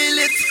it,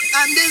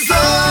 and it's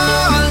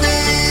all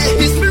day.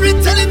 The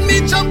spirit telling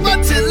me jump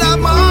until the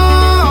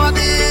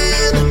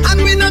morning,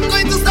 and we're not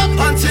going to stop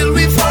until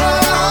we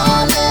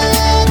fall.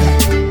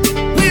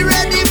 We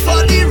ready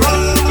for the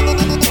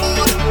road.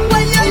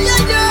 Well, yeah,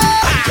 yeah,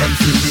 yeah. I can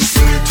feel the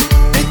spirit.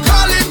 It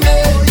calling me.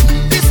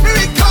 The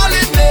spirit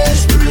calling me.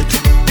 Spirit.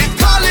 It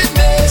calling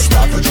me.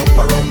 Start to jump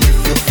around if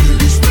you feel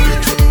the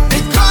spirit.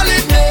 It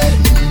calling me.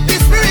 The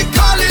spirit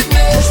calling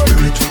me.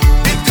 Spirit.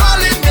 It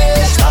calling me.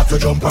 Start to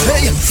jump around.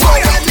 Hey,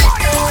 fire!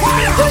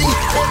 Hey,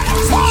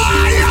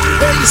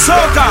 hey,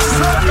 soca.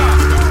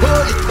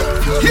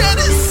 Hear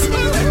this?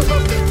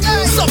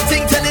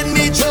 Something telling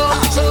me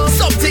jump.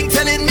 Something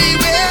telling me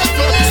where.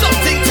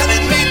 Something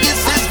telling me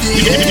this is the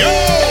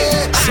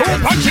end.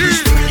 Soca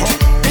King.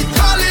 It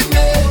calling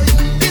me.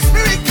 The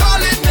spirit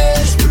calling me.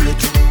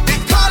 Spirit.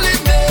 It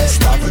calling me.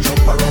 Start to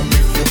jump around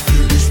if you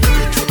feel the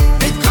spirit.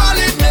 It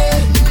calling me.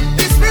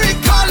 The spirit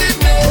calling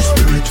me.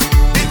 Spirit.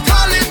 It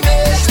calling me.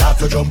 Start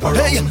to jump around.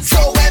 Hey, so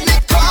when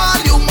it call,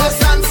 you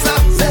must answer.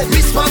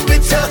 Respond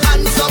with your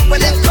hands up.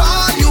 When it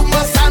call, you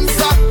must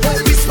answer.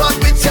 Respond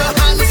with your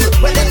hands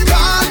up. When it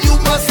call, you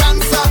must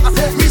answer.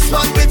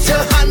 Respond with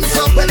your hands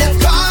up. When it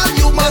call,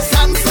 you must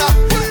answer.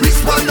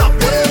 Respond up.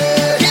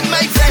 In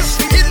my flesh,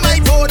 in my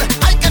bone,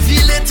 I can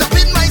feel it up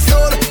in my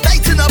soul.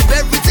 Lighten up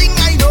everything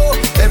I know.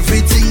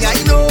 Everything I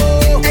know.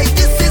 Hey,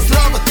 this is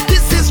love.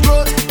 This is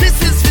growth. This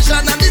is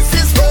vision and this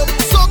is hope.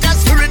 So God's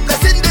spirit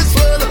bless in this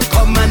world.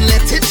 Come and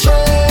let it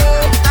show.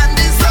 And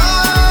it's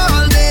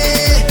all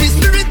day. The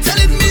spirit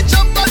telling me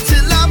jump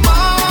until the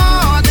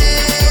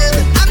morning,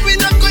 and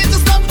we're not going to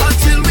stop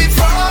until we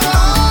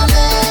fall.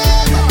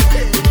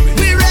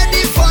 We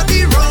ready for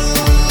the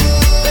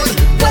road.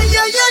 Well,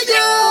 yeah, yeah,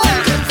 yeah. I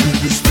can feel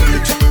the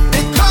spirit.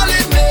 It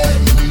calling me.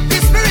 The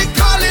spirit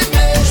calling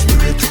me.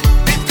 Spirit.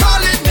 It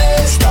calling me.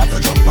 Start to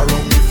jump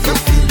around if you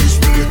feel the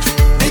spirit.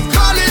 It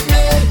calling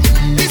me.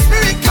 The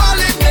spirit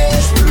calling me.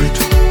 Spirit.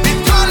 It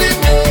calling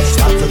me.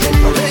 Start to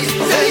jump around.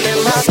 Tell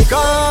them I'm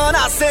gone,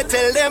 I say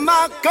tell them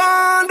I'm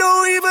gone.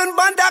 Don't even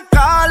bother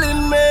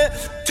calling me.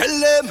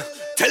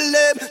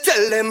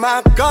 Tell them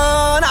I'm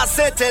gone. I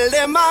say tell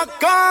them I'm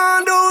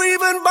gone. Don't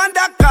even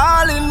bother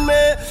calling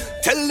me.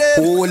 Tell them,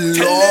 oh Lord.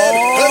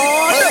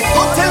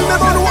 Don't tell me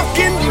about work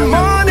in the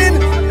morning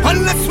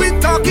unless we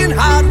talking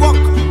hard work.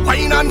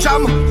 Wine and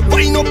jam,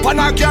 wine up on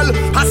a girl.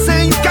 I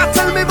say you can't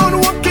tell me about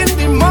work in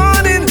the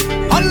morning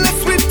unless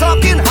we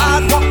talking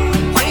hard work.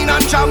 Wine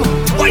and jam,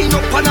 wine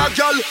up on a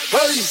girl.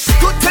 Hey,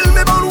 don't tell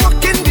me about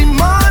work in the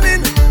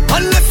morning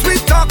unless we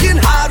talking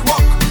hard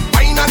work.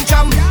 Wine and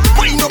jam,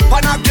 wine up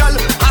on a girl.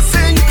 I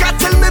say you can't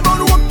tell me about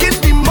work in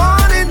the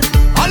morning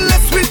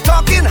unless we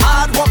talking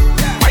hard work.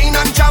 Wine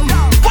and jam,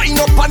 wine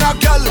up on a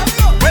girl.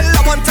 Well,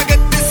 I want to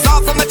get this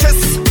off of my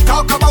chest.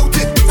 Talk about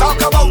it,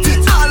 talk about it.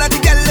 All of the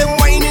girl them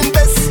whining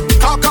best.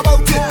 Talk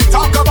about it,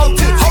 talk about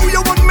it. How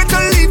you want me to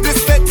leave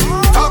this fit?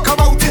 Talk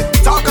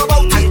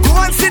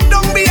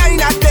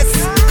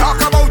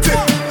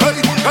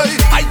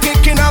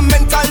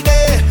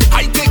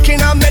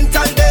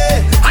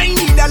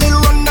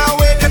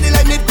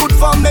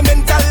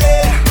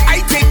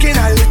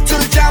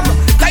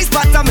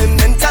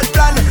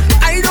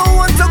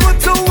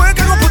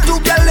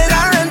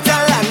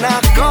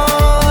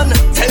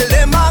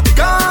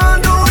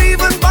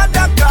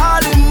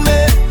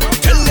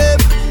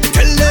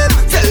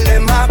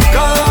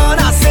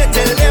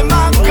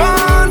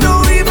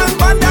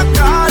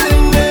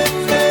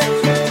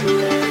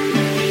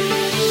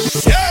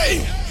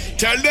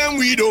Tell them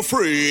we don't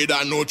afraid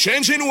and no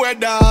change in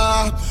weather.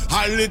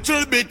 A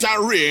little bit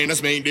of rain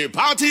has made the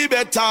party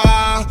better.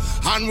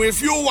 And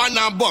if you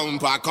wanna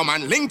bumper, come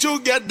and link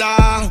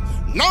together.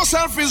 No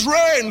selfish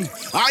rain,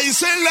 I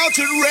say let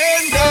it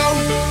rain down.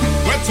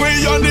 Wet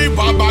way on the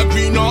Baba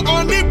Green or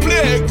on the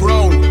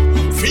playground.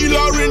 Feel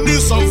her in the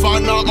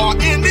savannah or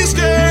in the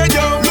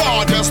stadium.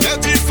 Lord, just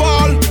let it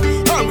fall,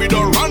 and we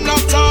don't run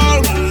at all.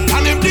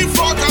 And if the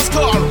forecast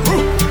call,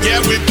 yeah,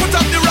 we put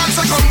up the rocks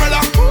like umbrella,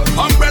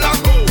 umbrella,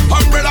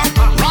 umbrella.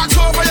 Rocks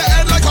over your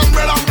head like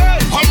umbrella,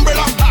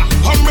 umbrella,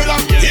 umbrella.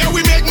 Yeah,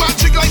 we make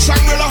magic like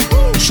Shangri-La,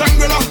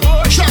 Shangri-La,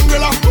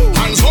 Shangri-La.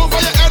 Hands over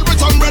your head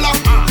with umbrella,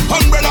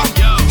 umbrella,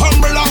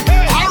 umbrella.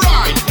 All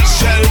right,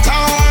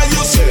 shelter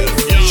yourself,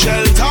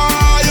 shelter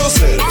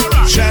yourself,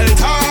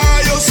 shelter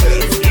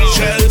yourself,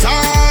 shelter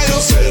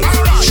yourself,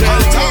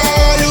 shelter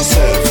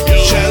yourself,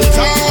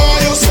 shelter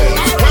yourself,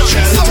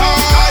 shelter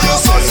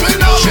yourself,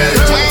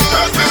 shelter.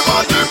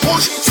 Everybody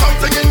push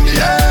something in the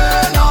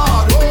air,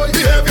 Lord.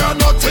 Behavior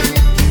nothing,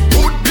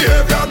 good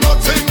behavior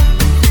nothing,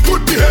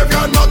 good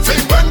behavior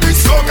nothing. When this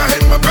song I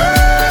hit my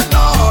brain,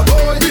 Lord.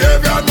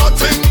 Behavior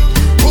nothing,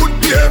 good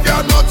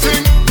behavior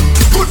nothing,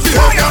 good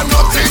behavior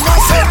nothing. I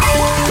said,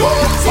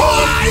 boy,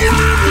 boy,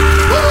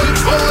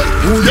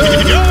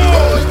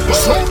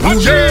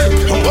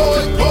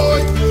 boy,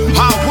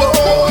 boy,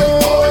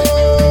 boy,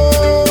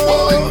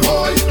 boy,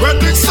 boy. When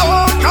this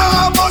song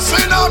comes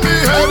busting on me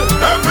head,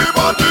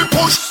 everybody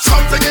push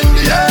something in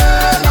the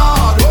air,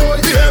 Lord.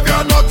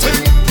 Behavior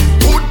nothing,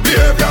 good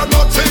behavior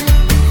nothing,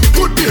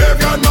 good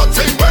behavior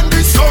nothing. When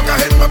this song I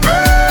hit my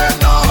brain,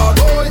 Lord.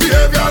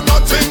 Behavior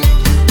nothing,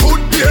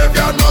 good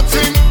behavior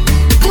nothing,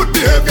 good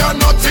behavior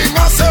nothing.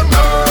 I say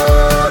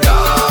murder.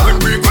 When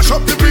we mash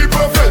up the people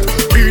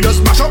perfect, we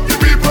just mash up the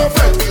people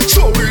perfect.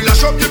 So we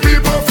lash up the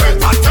people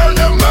perfect. I tell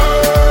them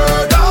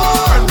murder.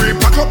 When we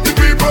pack up the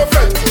people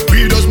perfect,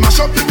 we just mash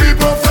up the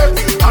people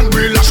perfect, and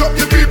we lash up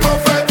the people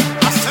perfect.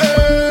 I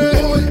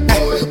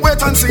say,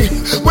 wait and see,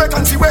 wait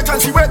and see, wait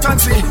and see, wait and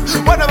see.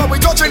 Whenever we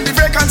touching the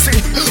vacancy,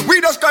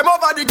 we just climb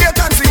over the gate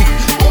and see.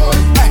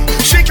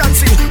 She can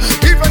see,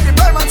 even the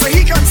blind man say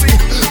he can see.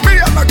 Me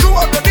and my crew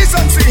of the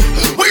decency,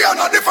 we are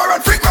on a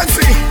different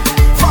frequency.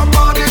 From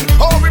morning,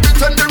 oh we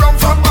pretend the rum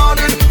from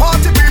morning.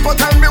 Party people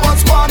tell me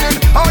what's morning.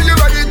 Are you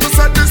ready to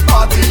set this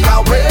party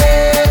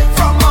away?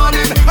 From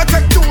morning, I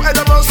take 2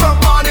 edibles from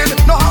morning.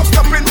 No half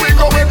stopping, we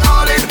going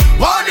all in.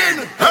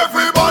 Morning,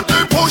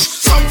 everybody push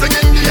something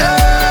in the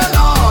air,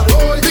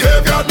 Lord.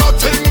 Behavior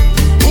nothing,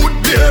 good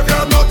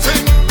behavior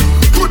nothing,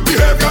 good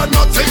behavior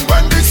nothing.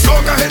 When this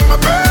song I hit my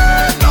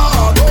brain,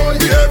 Lord.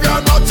 Behavior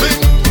nothing,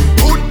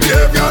 good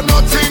behavior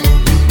nothing,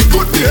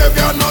 good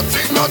behavior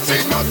nothing,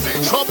 nothing, nothing.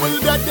 Trouble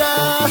get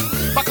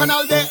there, back on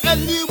all day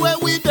anywhere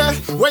we there.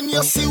 When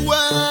you see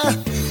where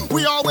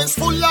we always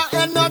full of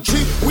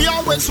energy, we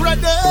always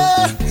ready.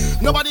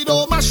 Nobody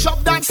don't mash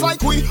up dance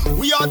like we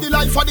are the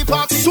life of the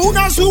party. Soon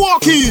as we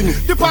walk in,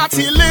 the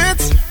party lit,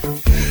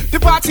 the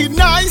party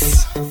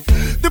nice,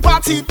 the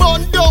party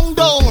burn down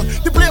down.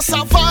 The place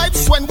have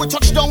vibes when we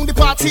touch down the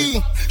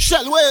party.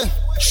 Shall we?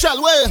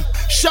 Shall we?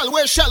 Shall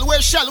we? Shall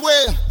we? Shall we?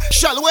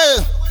 Shall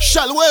we?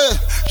 Shall we?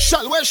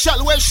 Shall we?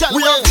 Shall we? Shall we?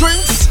 We have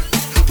drinks,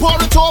 pour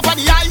it over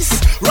the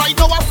ice. Right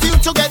now I feel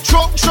to get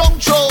drunk,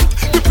 drunk, drunk.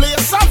 The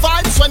place have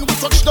vibes when we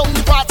touch down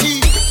the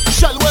party.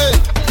 Shall we?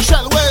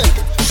 Shall we?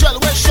 Shall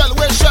we? Shall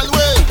we? Shall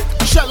we?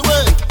 Shall we?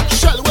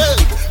 Shall we?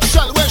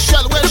 Shall we?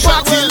 Shall we? The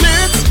party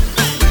lit,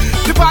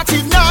 the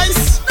party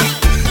nice,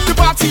 the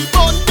party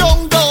burn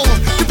down down.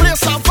 The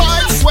place have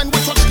vibes when we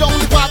touch down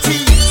the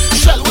party.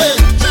 Shall we?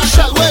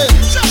 Shall we?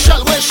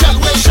 Shall we? Shall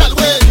we? Shall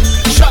we?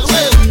 Shall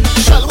we?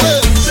 Shall we?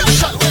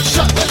 Shall we?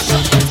 Shall we?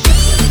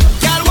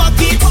 Girl,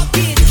 walk it,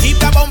 keep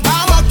the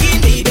bumper walking,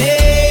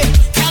 baby.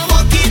 Girl,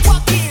 walk it,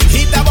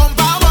 keep the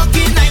bumper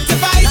walking.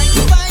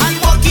 95.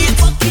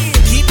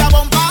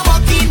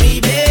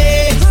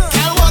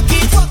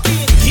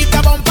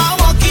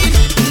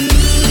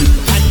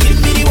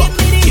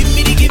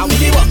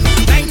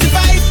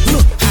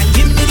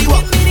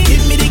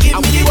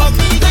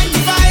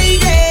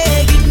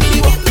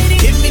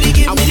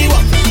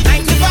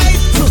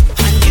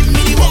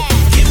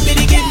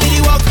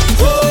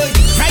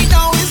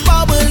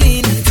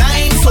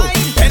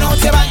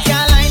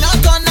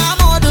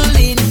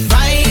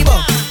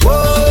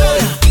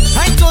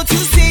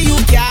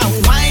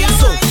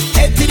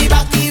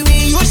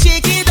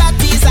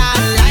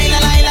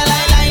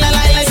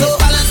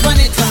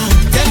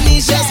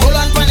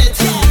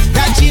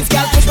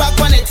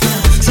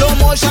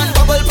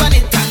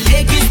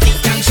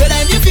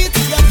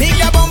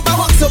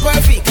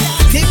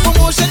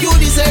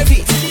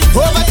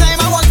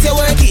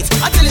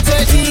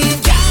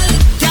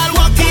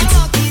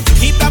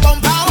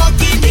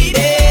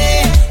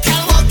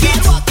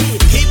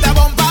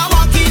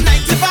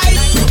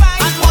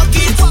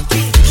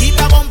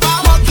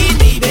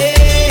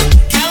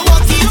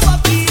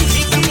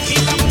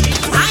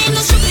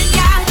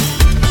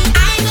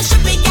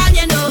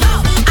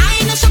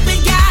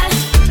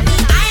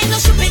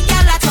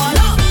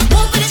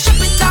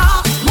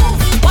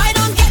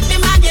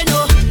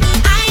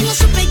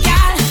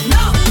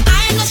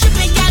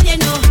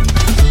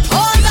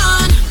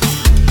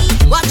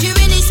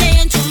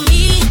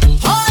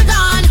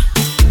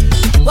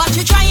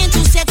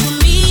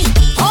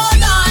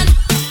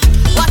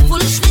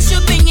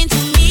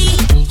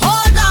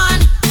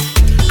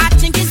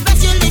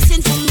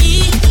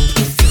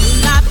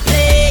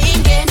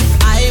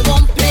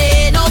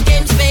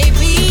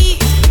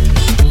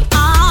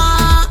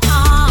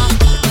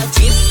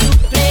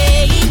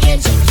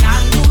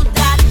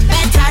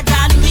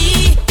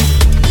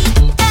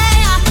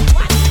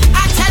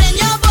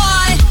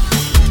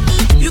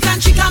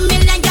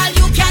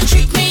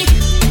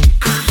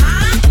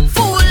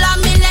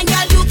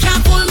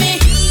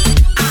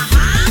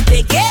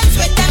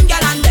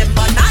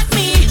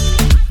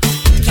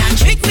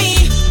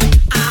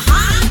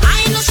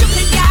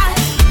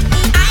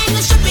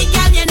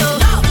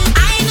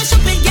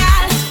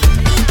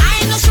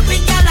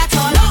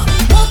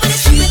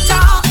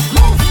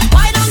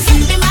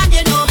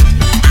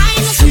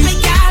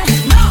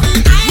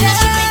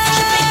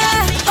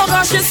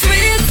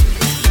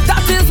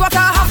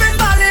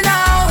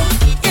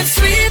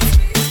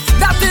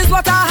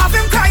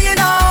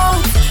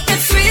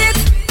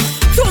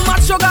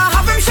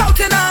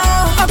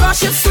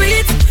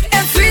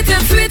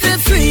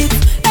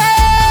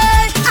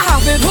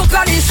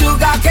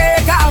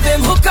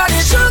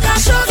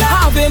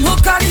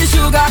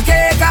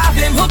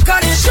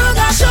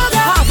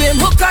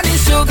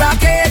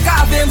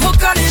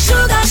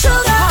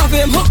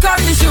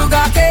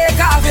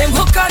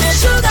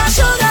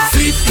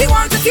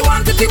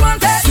 he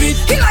want it. Sweet,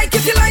 he like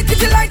it, he like it,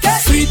 he like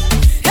it. Sweet,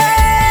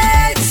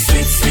 hey,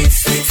 sweet, sweet,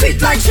 sweet,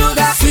 sweet like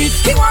sugar. Sweet,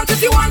 he want it,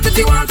 he want it,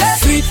 he want it.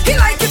 Sweet, he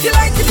like it, he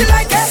like it, he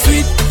like it.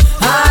 Sweet,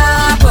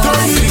 ah, boy.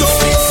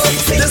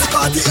 This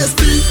party is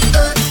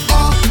B-A-R-E-V-I-B-E-S.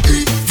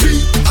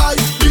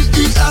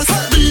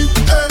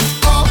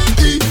 B-A-R-E-V-I-B-E-S.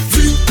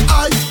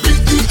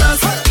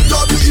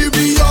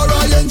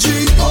 W-E-B-R-I-N-G.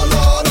 Oh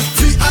Lord,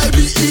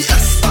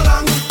 V-I-B-E-S.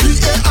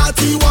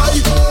 B-A-R-T-Y.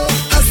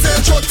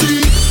 S-H-O-T.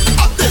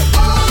 Up there,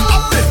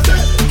 up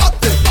there, up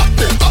there, up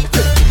there, up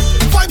there.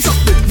 Vibes up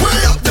there, way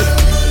up there.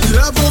 The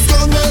level's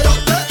gone way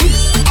up there.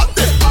 Up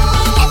there,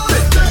 up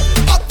there,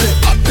 up there,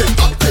 up there,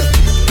 up there.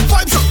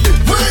 Vibes up there,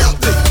 way up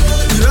there.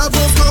 The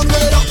level's gone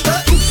way up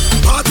there.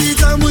 Party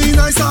time, we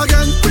nice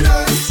again.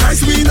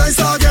 Nice, we nice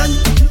again.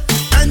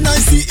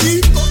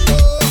 N-I-C-E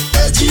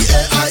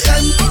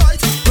H-E-A-I-N.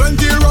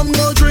 20 rum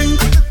go drink.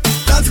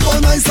 That's go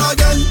nice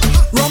again.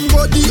 Rum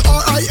go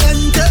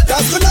D-R-I-N-K.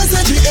 That's go nice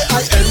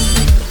H-E-A-I-N.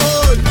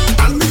 Oh,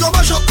 and we go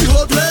mash up the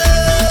whole place.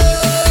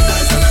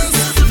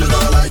 If you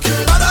don't like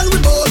it, and then we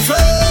both face.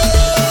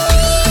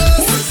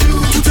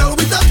 To tell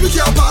me that we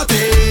can't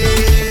party.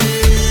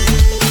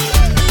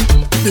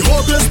 The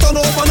whole place turn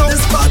over now.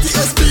 This party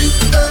is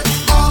B-A-R-E-V-I-B-E-S.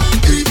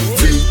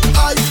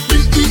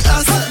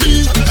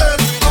 B-A-R-E-V-I-B-E-S.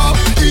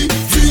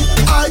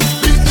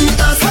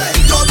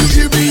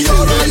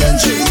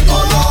 W-E-B-R-I-N-G.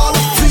 Oh Lord,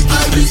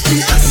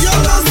 V-I-B-E-S.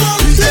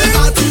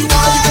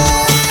 B-A-R-T-Y.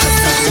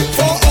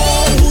 For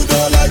all who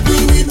don't like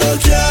we don't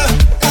care.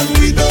 And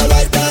we don't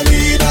like them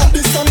either.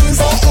 This song is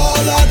for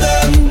all of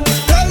them.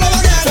 Tell them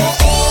again. For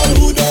all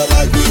who don't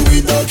like we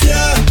don't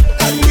care.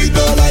 And we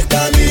don't like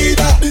them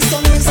either. This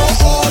song is for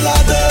all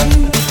of them.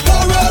 For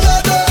all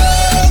of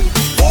them.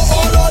 For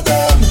all of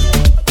them.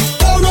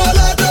 For all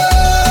of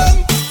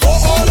them. For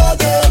all of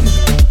them.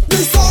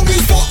 This song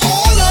is for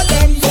all of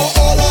them. For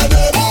all of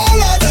them.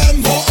 All of them.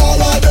 For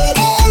all of them.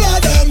 All of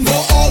them.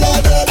 For all of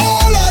them.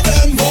 All of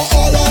them. For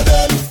all of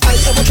them. I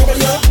ever trouble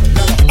you?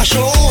 I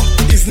sure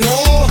is no.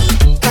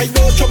 I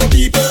don't trouble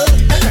people.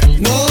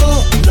 No,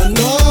 no,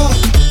 no.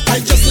 I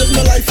just live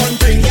my life and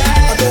thing.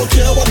 I don't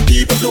care what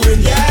people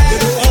doing. They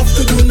don't have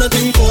to do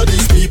nothing for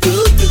these people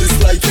to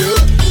dislike you.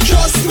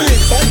 Trust me,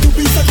 buy 2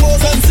 pieces of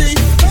clothes and see.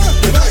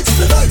 The bags,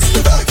 the bags,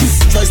 the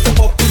bags. Try step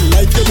up in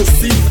life, you will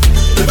see.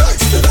 The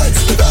bags, the bags,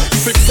 the bags.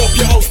 Fix up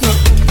your house now.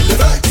 The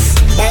bags,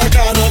 buy a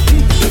car now.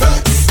 The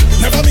bags.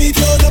 Never meet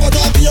you, never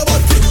talk to you,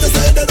 but quick to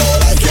say they don't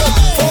like you.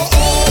 For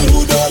all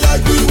who don't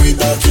like we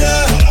don't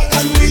care.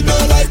 And we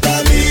don't like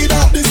them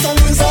either. This song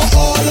is for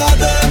all of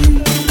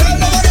them. Tell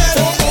them again.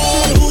 For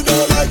all who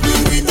don't like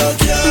we don't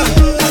care.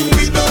 And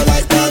we don't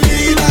like them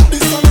either.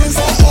 This song is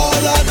for all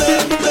of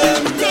them.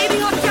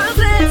 Baby, hot girl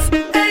flex.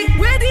 Hey,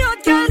 where the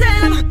hot girl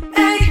them?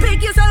 Hey,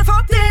 pick yourself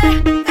up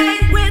there. Hey,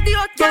 where the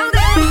hot girl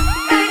them?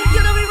 Hey, you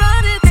know we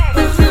run it.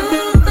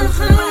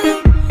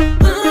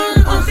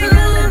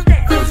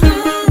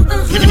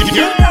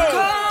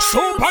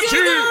 So punchy.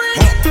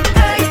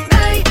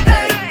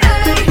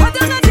 Why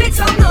don't I take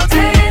some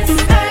notice?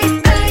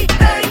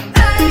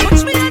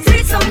 Watch me and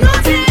take some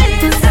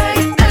notice.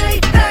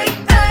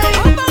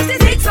 How about they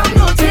take some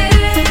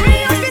notice?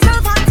 Free up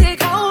yourself and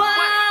take a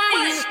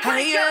wine.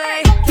 Hey,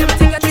 you ever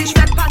take a dish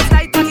that pants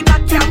tight, body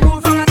back can't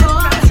move wrong at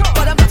all.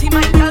 But I'm not in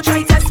my girl,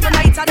 try test me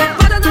night and then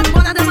but I'm not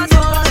one of them at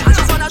all. I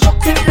just wanna shock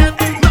to the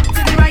left, knock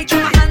to the right,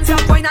 throw my hands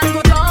up, point and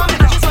go down.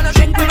 I just wanna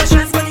drink with a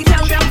chance, but the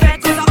girl them fed,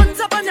 'cause I hunt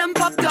up and them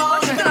pop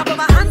down. When I put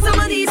my hands on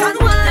my knees and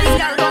wine,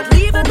 girl not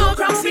leaving no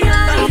crumbs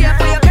behind. Yeah,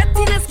 for your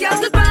pettiness, girl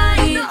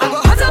goodbye. I go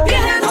hot up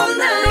your head all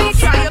night.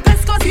 Try your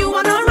best 'cause you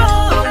wanna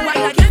roll. Why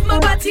not give my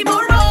body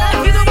more roll?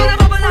 If you don't wanna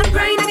bubble and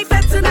grind any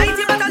fed tonight,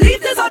 you better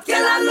leave this hot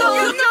girl alone.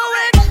 You know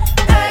it.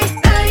 Hey,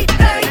 hey,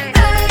 hey,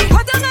 hey.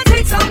 Why don't I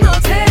take some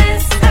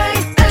notice? Hey,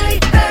 hey,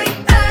 hey,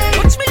 hey.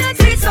 Watch me and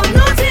take some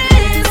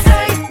notice.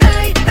 Hey,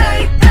 hey, hey,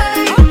 hey.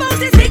 How about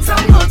they take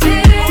some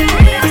notice?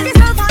 Free up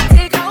yourself and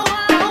take a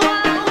while.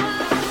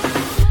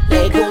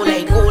 Let go,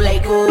 let go, let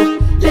go,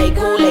 let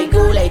go, let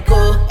go, let go.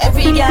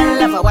 Every girl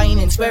have a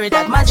whining spirit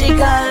that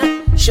magical.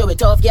 Show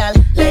it off, girl.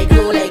 Let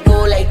go, let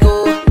go, let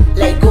go,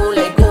 let go,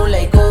 let go,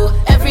 let go.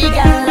 Every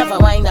girl have a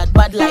wine that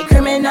bad like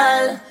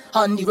criminal.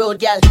 On the road,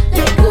 girl.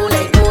 Let go,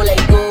 let go,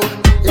 let go,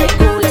 let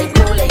go, let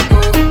go, let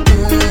go.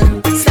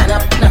 Stand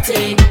up,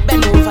 nothing.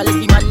 Bend over, let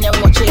the man them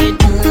watch it.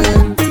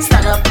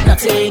 Stand up,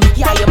 nothing.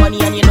 Yeah, your money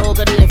and you know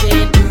good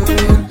living.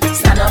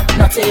 Stand up,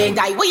 nothing.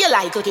 Die what you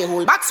like, okay,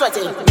 hold back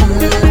sweating.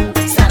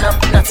 Stand up,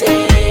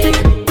 nothing.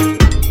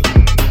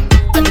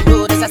 On the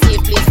road is a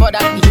safe place for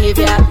that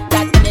behavior.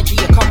 That energy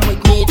you come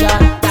with major.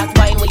 That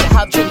wine where you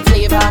have drink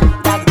flavor.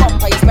 That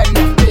bumper you spend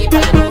that paper.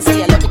 You know say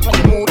you love it when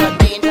you move on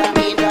danger,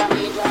 danger,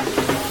 danger.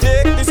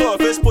 Take this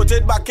office, put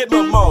it back in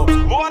my mouth.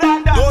 More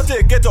than that. Don't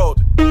take it out.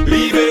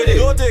 Leave it.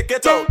 Don't take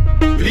it out.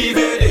 Leave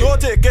it. Don't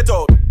take it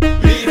out.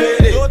 Leave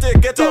it. Don't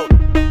take it out.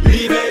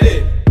 Leave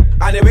it.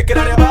 And they wicked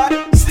on your bad,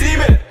 steam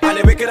it. And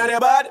they wicked on your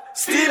bad,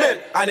 steam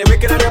it. And they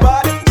wicked on your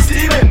bad,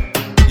 steam it.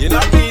 You're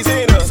not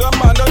easy, you know. Some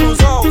man don't lose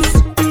house.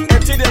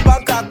 Empty their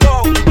bank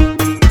account.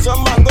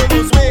 Some man go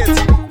lose weight.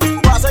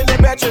 Passing the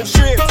bedroom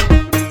straight.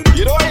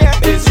 You don't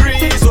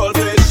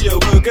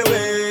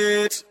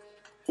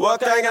What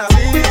kind of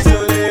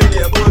diesel in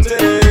you put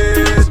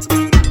it?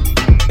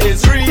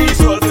 It's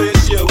real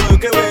fish you're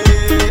working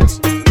with.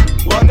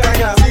 What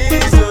kind of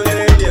diesel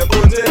in you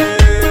put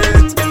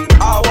it?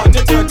 I want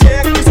you to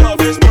take this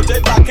fish, put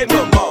it back in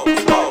my mouth.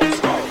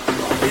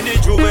 In the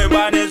Juve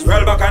man is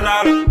well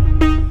bacchanal.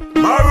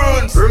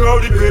 Maroons, bring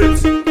out the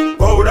beats.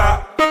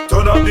 Powder,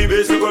 turn up the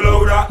bass, look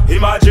louder.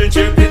 Imagine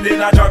chipping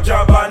in a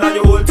chop and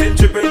your whole thing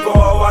chipping for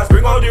hours.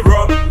 Bring out the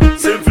rum,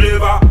 same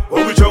flavor.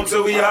 When we chunk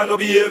so we have no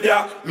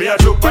behavior. Me a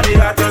choke on the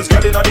haters,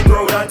 scaling on the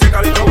crowd and take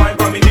a little wine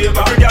from me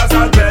neighbor. Bring your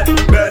salt, bed.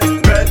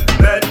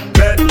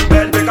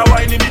 Take a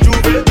wine in the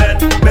Juve, bed.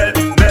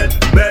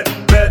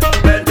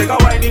 Take a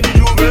wine in the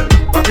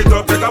Juve. Cock it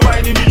up, take a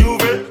wine in the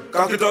Juve.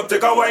 Cock it up,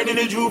 take a wine in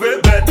the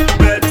Juve, bed.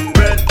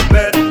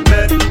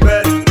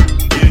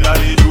 Inna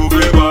the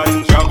Juve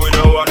man, jam we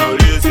no want no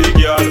lazy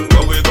girl.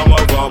 When we come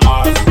over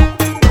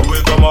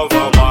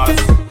mass,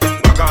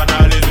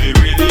 Bacchanal is the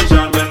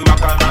religion. When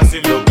Bacchanal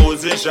in the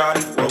position,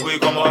 when we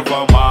come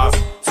over mass,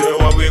 say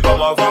when we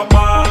come over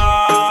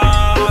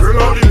mass. Bring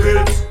out the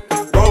hits,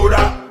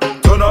 powder,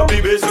 turn up the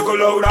bass, look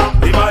louder.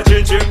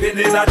 Imagine chipping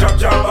in a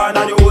chop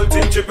and your whole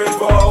team chipping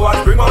for hours.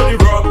 Bring out the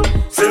rum,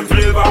 same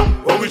flavor.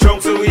 When we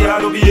chunk so we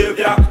have no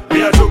behavior.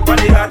 Me a choke on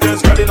the haters,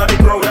 scaling on the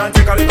crowd and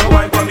take a little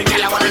wine from me.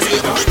 Girl, I wanna see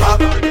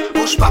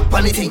push back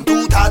on the thing,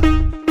 do that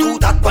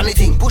on the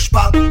thing, push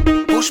back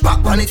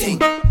on the thing.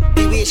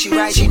 The way she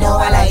ride, she know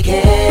I like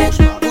it.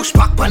 Push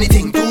back on the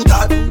thing, do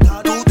that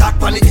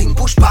on the thing,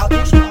 push back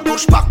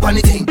on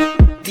the thing.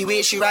 The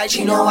way she ride,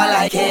 she know I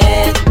like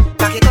it.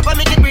 Back it up and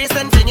make it brace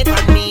and fling it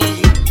on me,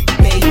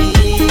 baby.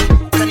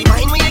 Can you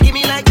mind when you give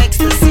me like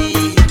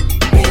ecstasy,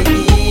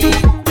 baby?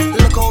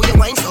 Look how you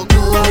wine so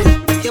good.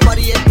 Your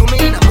body it put me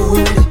in a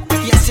mood.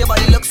 Yes, your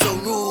body looks so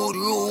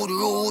rude.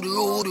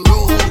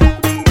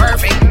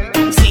 Perfect.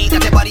 See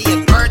that your body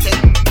is worth it.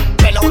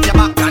 Bend out your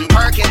back and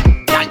work it.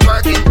 Y'all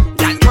twerk it.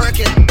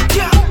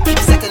 Yeah. Keep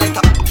setting it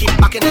up, keep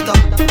backing it up.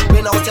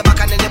 Bend out your back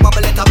and then you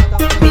bubble it up.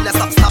 Me nah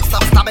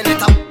stop, stabbing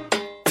it up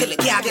till it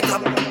can't get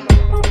up.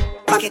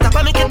 Back it up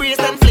and make it brace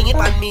and fling it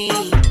on me,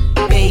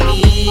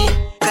 baby.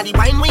 Can you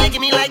wine when you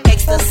give me like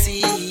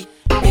ecstasy,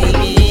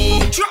 baby?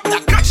 Drop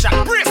that cut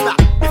shot, brace that.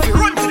 If you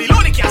run to the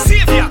load, it can't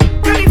save ya.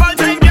 Carnival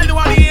time, girl, do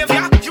I behave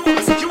ya? You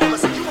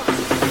want me.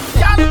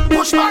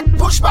 Girl,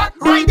 push back,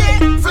 right there.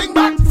 Fling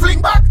back,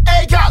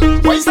 hey girl,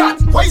 where's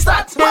that? Way,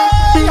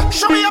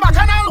 show me your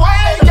bacchanal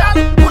way, girl.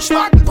 Push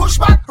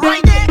back,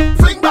 right there.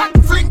 Fling back,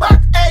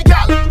 hey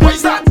girl,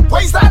 where's that?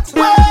 Way,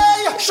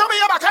 show me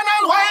your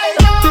bacchanal way.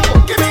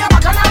 Give me a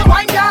bacchanal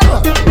wine,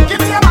 girl. Give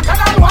me a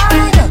bacchanal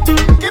wine.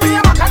 Give me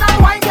a bacchanal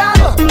wine,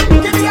 girl.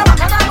 Give me a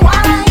bacchanal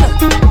wine.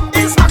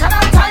 It's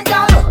bacchanal time,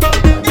 girl.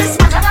 It's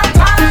bacchanal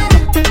time.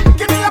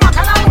 Give me a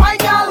bacchanal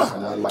wine, girl.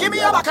 Give me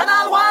a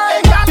bacchanal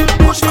wine, girl.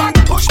 Push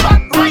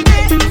back, right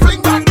there.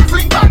 Fling back,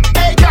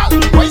 hey girl.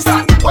 Where's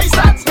that? Way,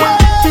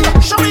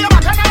 show me your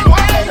bacchanal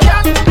way,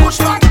 girl. Push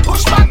back,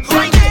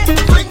 right there.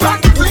 Fling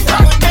back,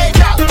 hey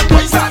girl.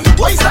 Where's that?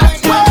 Way.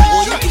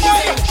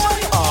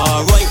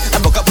 Alright, I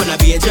woke up when I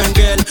be a young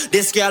girl.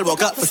 This girl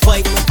woke up for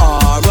spite.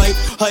 Alright,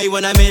 hey,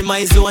 when I'm in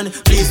my zone,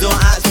 please don't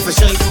ask me for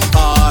shit.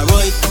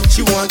 Alright,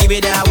 she won't give me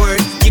that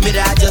word, give me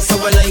that just so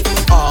I like.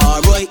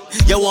 Alright,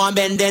 you want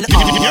bend then.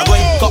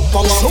 Alright, cup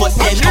on one foot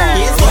then.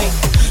 Yes, right.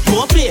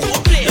 Don't play.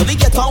 Let me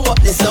get on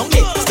what this song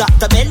is. Start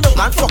to bend up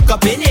and fuck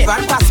up in it.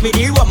 Run past me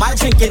the rum, I'm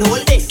drinking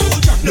whole day.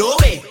 No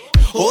way.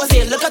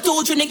 Jose, look at two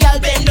trini girl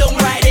bend down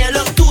right there.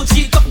 Look 2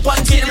 3 cup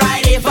punching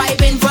right there.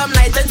 Vibing from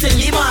night until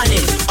the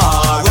morning.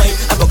 Alright,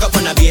 I woke up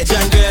on a beach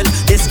young girl.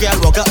 This girl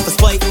woke up for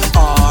spite.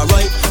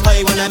 Alright,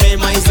 hey, when I'm in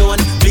my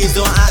zone, please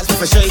don't ask me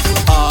for shit.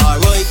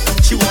 Alright,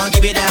 she won't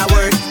give me that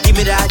word, give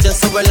me that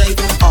just so I like.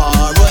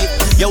 Alright,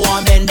 you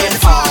want bend then.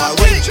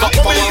 Alright, cup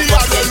on one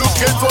foot then.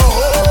 Looking for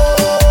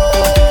hoes.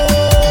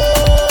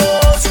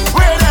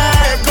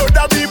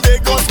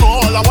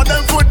 I want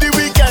them for the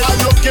weekend. I'm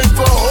looking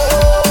for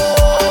hoes.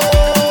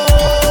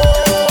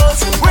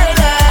 Where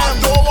them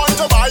don't want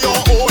to buy your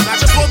own. I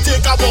just want to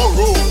take a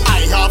borrow.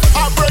 I have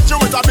a bridge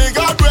with a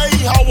bigger gray.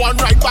 I want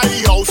right by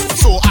the house.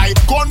 So I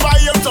go and buy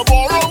him to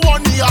borrow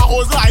one. The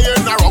hoes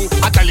lying around.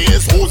 I tell you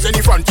it's hoes in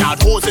the front yard,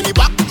 hoes in the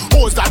back,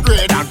 hoes that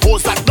red and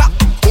hoes that black,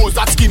 hoes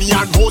that skinny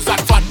and hoes that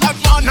fat. And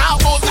man, now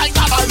hoes like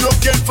that. I'm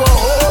looking for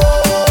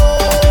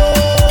hoes.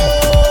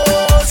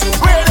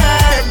 Where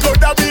them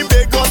could I be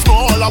big or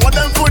small? I want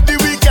them for the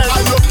weekend.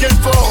 I'm looking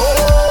for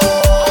hoes.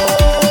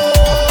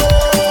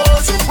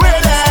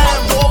 Where them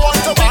don't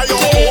want to buy your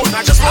own.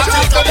 I just want to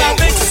take a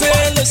big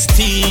sail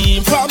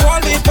steam from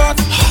all the pot.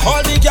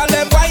 All the girl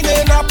them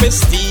winding up is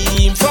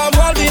steam from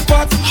all the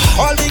pot.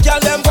 All the girl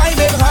them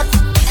winding hot.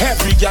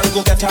 Every girl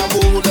go get a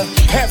bowl.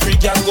 Every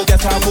girl go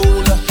get a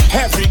bowl.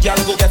 Every girl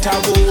go get a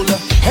bowl.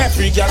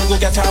 Every girl go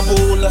get a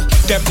bowl.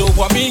 Them don't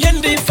want me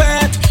in the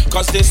fat,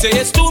 cause they say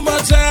it's too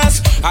much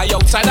ass. I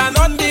outside and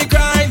on the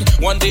grind.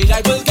 One day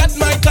I will get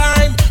my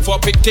time. For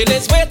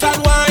pigtails, wait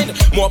and wine.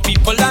 More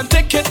people than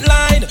ticket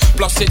line.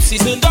 Plus it's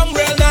seasoned down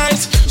real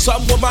nice.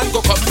 Some woman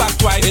go come back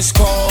twice. It's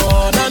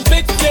corn and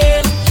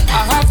pigtail.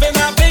 I have been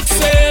a big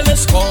sale.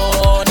 It's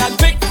corn and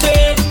pigtail.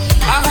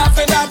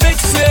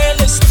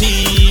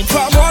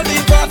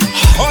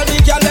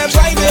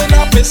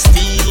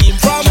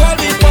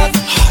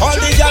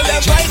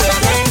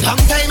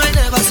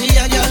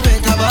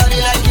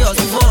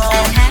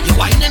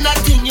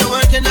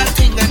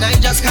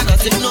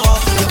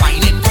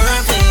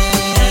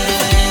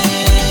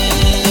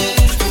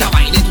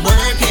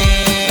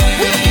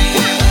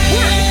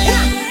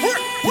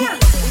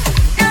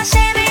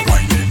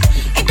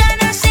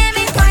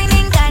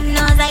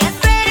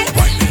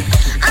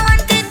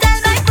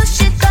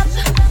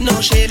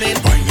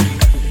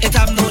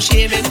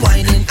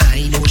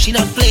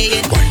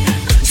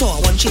 So I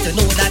want you to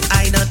know that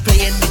I not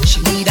playing. When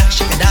she need that,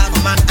 she can have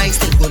a man, I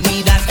still go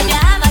need that. If you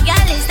have a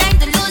girl, it's time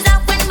to lose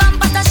up when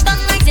bumper touch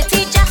down like the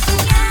teacher.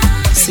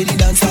 See the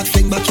dance start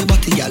fling back your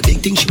body, y'all.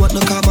 Big thing she want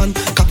no carbon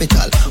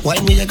capital.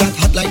 Wine me you got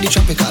hot like the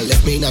tropical.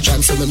 Left me in a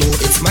trance so me know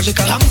it's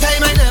magical. Long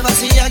time I never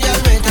see a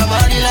girl with a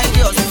body like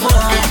yours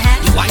before.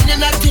 You whining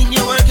that thing,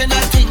 you working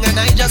that thing, and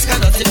I just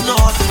cannot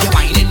ignore. You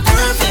whining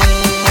perfect.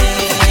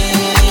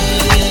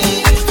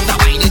 The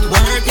wine it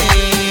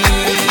working.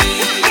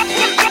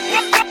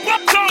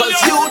 Cause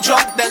you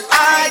drunk, then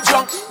I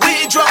drunk.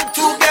 We drunk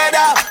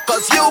together.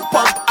 Cause you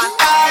pump and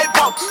I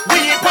pump.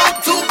 We pump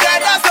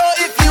together. So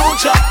if you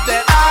jump,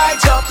 then I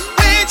jump.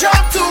 We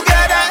jump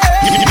together.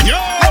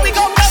 Let me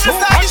go back to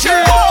the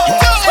show.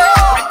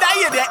 When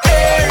I in the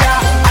area,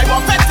 I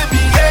want better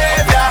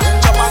behavior.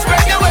 Jump and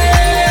spread your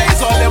wings,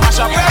 so they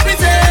mash up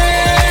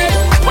everything.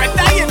 When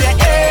I in the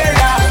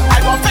area, I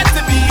want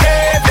better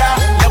behavior.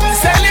 Let me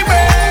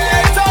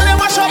celebrate, so they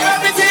mash up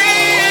everything.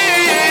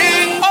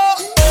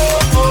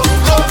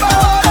 Jump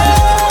on it,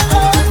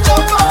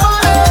 jump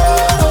on it,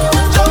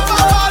 jump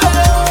on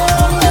it.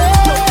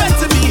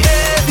 Better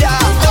behavior.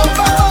 Jump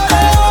on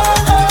it,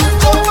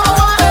 jump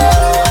on it,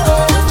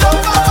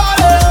 jump on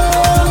it.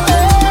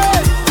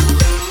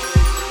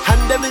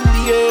 Hand them in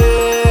the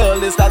air,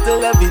 they start to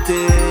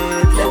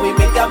levitate. Let me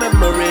make a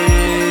memory.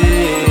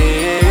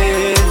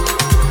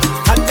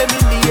 Hand them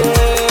in the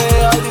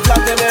air, all the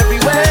flag them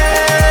everywhere.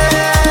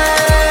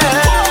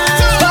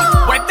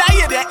 When I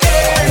in the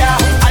area,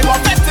 I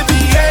want better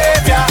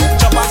behavior.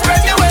 Jump and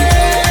spread your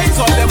wings,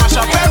 so they mash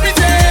up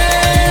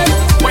everything.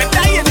 When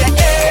I in the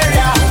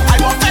area, I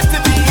want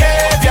better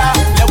behavior.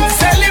 Let me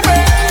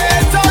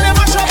celebrate, so they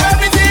mash up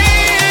everything.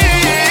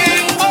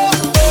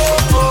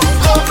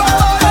 Jump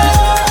on it,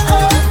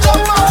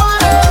 jump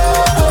on it,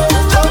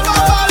 jump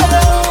on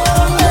it.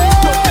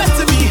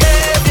 Better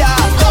behavior.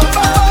 Jump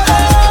on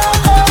it,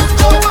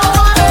 jump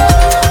on it,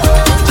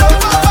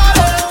 jump on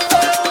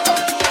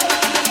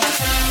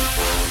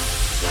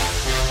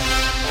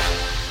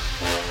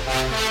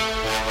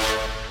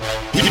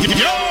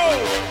Yo,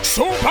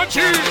 Super G.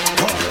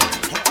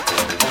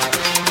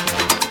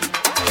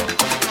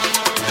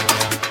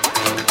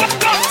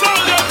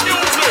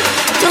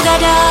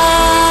 Together,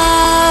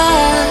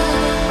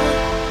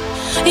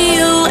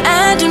 you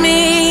and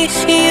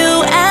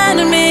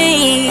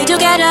me,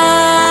 together,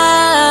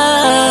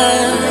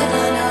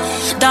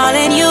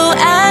 darling, you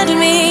and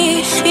me,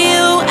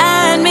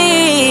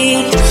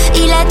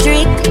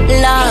 electric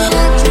love,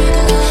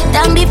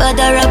 don't be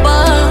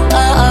vulnerable,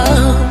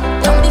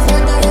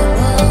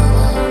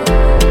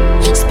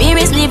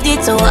 spirits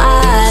lifted so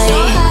high,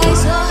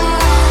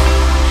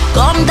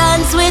 come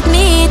dance with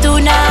me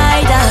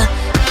tonight.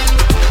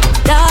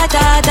 Da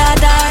da da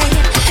da,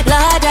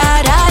 la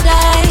da da da,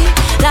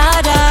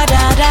 la da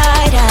da da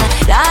da,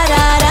 la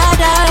da da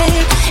da,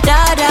 da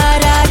da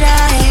da da,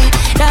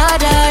 da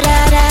da da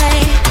da,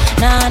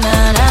 na na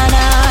na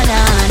na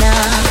na na.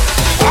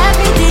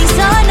 Everything's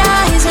so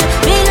nice,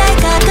 feel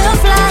like I could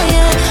fly.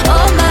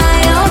 Oh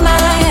my,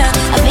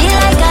 I feel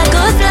like I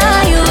could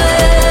fly away.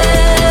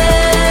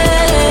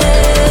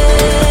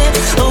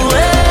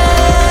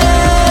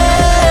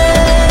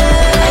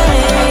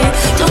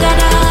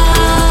 Together.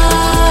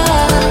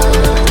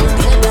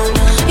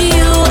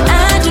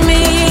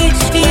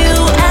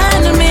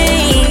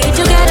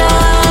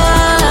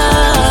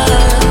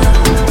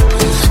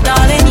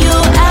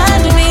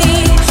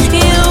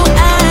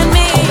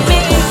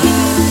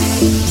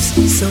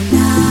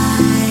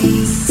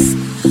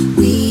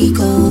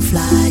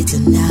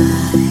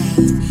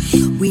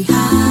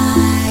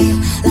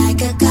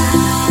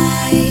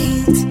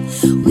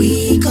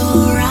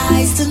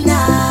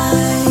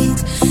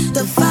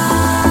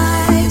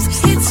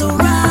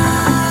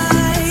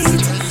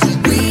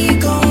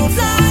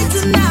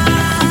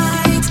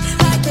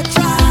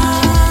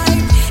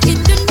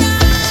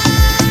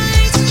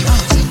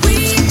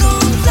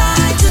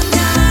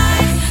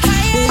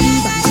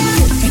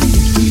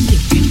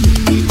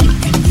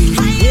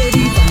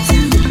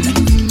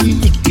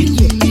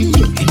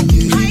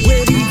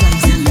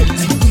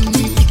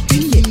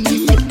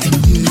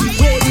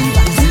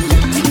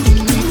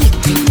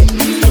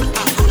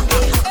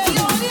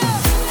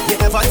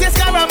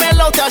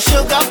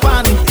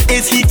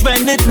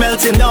 it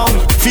melting down.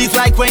 Feels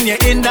like when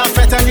you're in the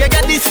fret and you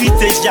get the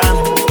sweetest jam.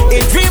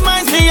 It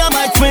reminds me of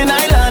my twin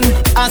island.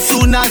 As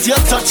soon as you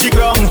touch the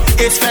ground,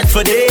 it's fed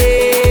for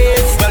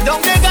days. Well,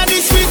 don't they got the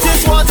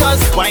sweetest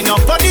waters? Wine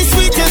up for the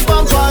sweetest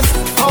bumpers.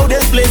 How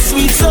this place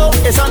sweet so,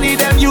 it's only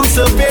them used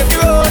to pave the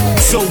road.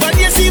 So when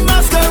you see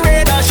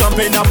masqueraders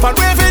jumping up and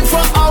raving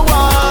for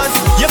hours,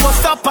 you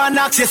must stop and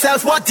ask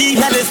yourself, what the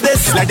hell is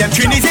this? Like them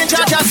Trinis in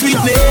charge of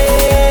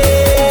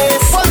sweetness.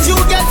 Once you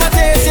get a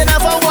taste, you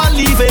never want to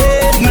leave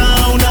it.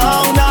 Now,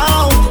 now,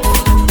 now,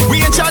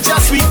 we in charge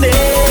of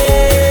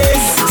sweetness.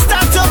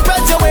 Start to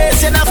bend your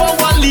waist, you never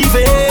want to leave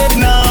it.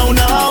 Now,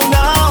 now,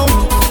 now,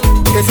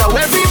 it's how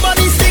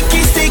everybody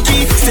sticky,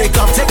 sticky. Stick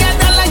up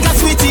together like a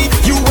sweetie.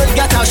 You will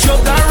get a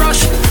sugar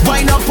rush.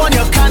 Wind up on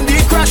your Candy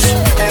Crush.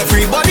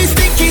 Everybody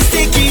sticky,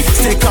 sticky.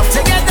 Stick up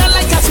together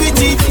like a sweetie.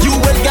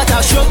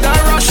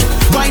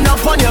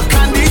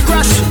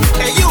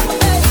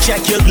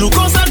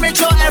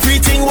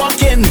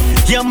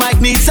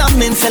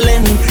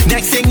 insulin.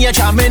 Next thing you're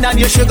jamming and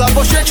your sugar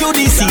go straight through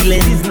the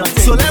ceiling.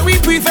 So let me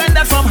prevent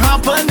that from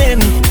happening.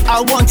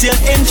 I want you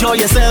to enjoy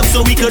yourself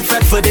so we could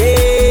fret for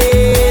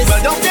days.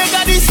 But don't take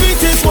out the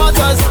sweetest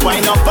waters,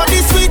 wind up on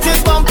the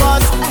sweetest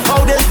bumpers.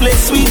 How this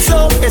place sweet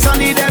so, it's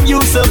only them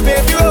used to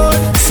pave the road.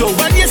 So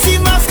when you see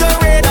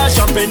masqueraders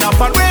jumping up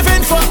and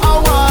raving for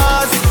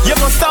hours, you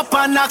must stop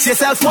and ask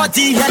yourself, what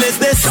the hell is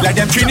this? Like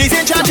them Trinities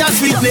in charge of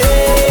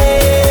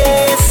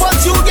sweetness.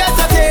 Once you get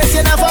a taste,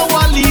 you never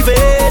want to leave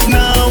it.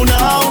 No,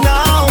 no,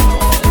 no.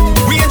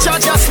 We in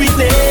charge of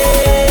sweetness.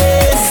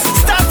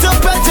 Start to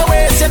bend your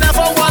waist, you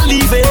never want to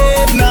leave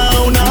it.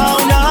 No, no,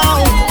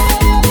 no.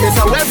 It's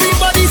how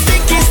everybody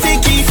sticky,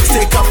 sticky.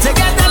 Stick up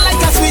together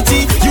like a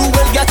sweetie. You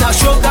will get a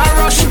sugar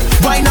rush.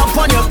 Wind up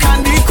on your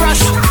Candy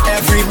Crush.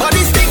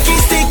 Everybody sticky,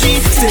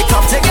 sticky. Stick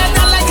up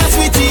together like a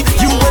sweetie.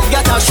 You will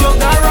get a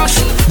sugar rush.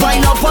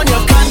 Wind up on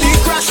your Candy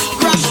Crush.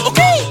 Crush.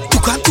 Okay.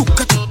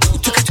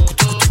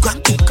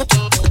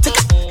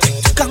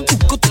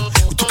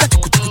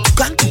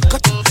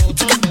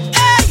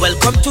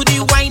 Welcome to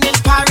the whining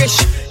parish.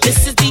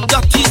 This is the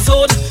dirty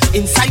zone.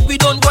 Inside we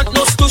don't want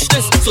no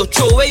stushness, so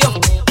throw away your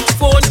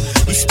phone.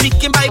 We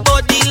speaking by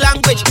body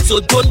language, so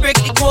don't break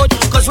the code.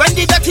 Cause when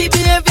the dirty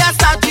behavior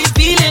start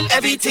revealing,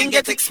 everything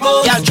gets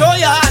exposed. Yeah, throw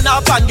your hand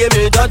up and give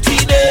me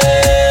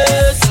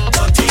dirtiness.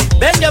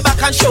 Bend your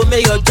back and show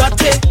me your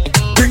dirty.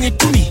 Bring it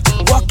to me,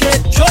 walk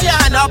it. Throw your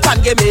hand up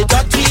and give me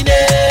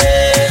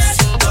dirtiness.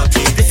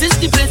 This is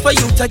the place for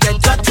you to get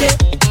dirty.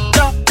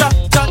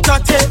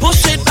 Dirty.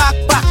 Push it back,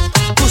 back.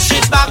 Push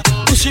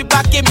it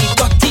back, give me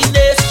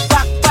dirtiness.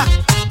 Back,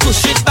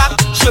 push it back.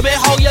 Show me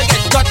how you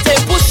get dirty.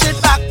 Push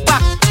it back,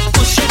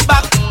 push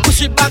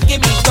it back,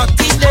 give me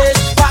dirtiness.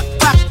 Back,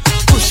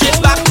 push it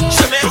back.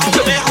 Show me how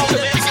you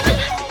get.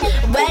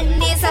 When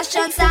the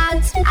session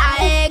starts,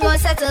 I go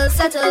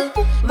settle.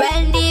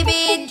 When the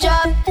beat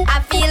drop,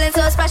 I'm feeling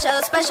so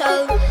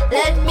special.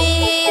 Let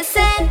me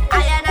say,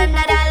 I am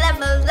another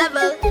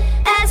level.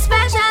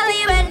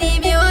 Especially when the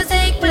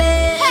music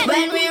plays.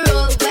 When we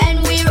roll,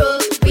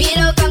 we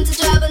don't come to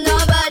trouble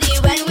nobody.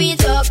 When we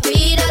talk,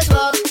 we just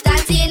walk.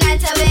 Dancing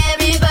night of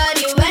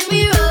everybody. When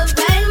we roll,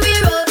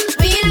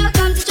 we don't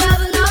come to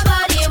trouble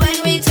nobody. When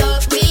we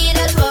talk, we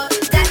just walk.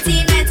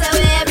 Dancing night of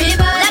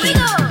everybody. Let me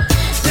go.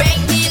 Bring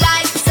the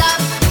lights up,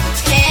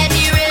 hear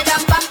the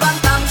rhythm, bum bum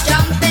bum,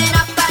 jumping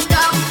up and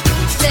down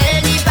till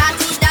the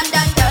party done.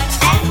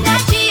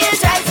 Energy is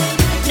rising,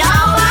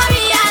 now I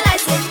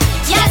realize it.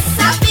 Yes,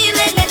 I'm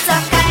feeling it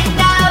some kind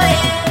of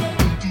way.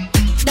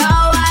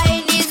 Now I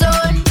in the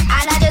zone,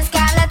 and I just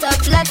can't let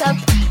up.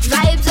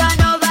 Vibes on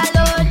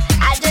overload,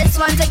 I just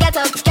want to get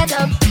up.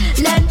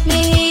 Let me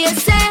hear you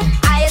say,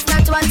 I is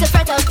not one to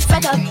fret up.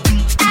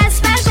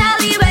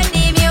 Especially when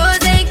the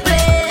music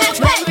plays.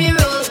 When we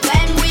roll,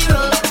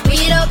 we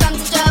don't come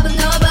to trouble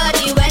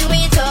nobody. When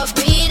we talk,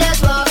 we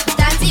just walk.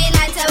 Dancing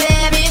night of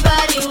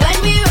everybody. When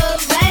we roll,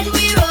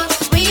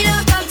 we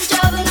don't come to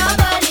trouble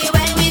nobody.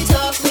 When we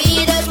talk,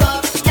 we just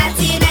walk.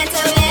 Dancing night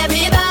of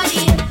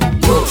everybody.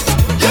 Woo,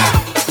 yeah.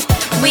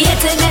 We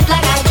hitting it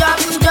like a drum.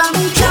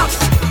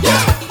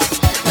 Yeah.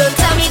 Don't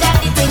tell me that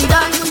the thing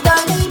done.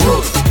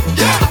 Woo,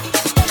 yeah.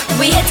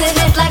 We hitting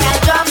it like a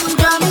drum.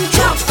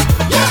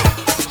 Yeah.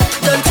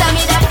 Don't tell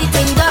me that the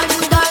thing done.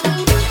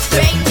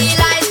 Bring the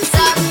lights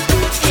up,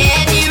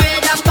 hear the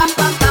rhythm, pump,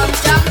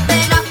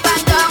 jumping up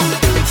and down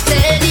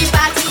till the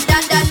party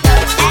done.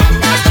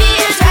 Energy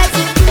is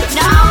rising,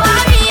 now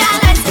I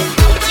realize it.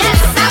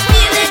 Yes, I'm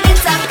feeling it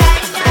some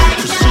kind.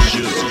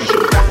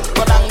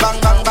 Badang bang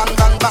bang bang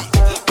bang bang.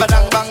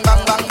 Badang bang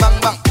bang bang bang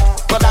bang.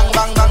 Badang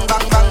bang bang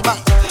bang bang bang.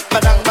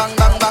 Badang bang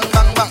bang bang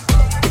bang bang.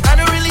 I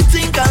don't really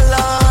think a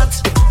lot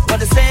what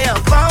to say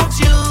about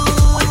you.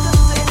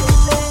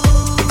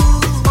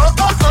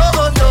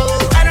 Oh no,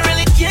 I don't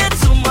really care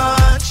too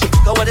much.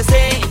 Cause what they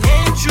saying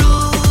ain't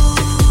true.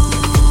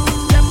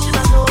 Them should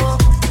I know.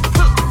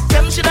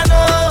 Them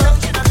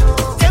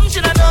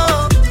should I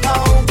know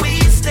how we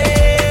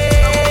stay.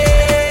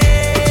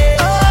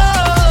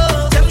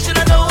 Oh, them should I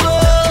know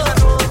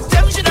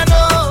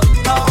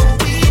how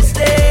we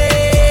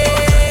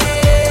stay.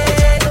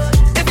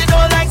 If you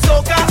don't like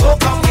soca, oh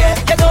come here.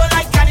 You don't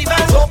like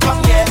carnival, oh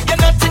come here. You're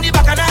not in the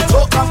bacchanal,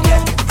 oh come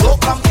here.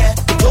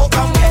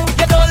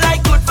 You don't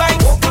like good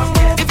vibes, oh come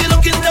here. If you're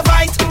looking to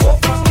fight, oh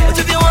come here. But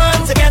if you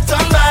want to get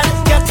on bad,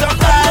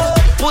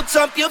 put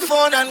up your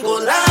phone and go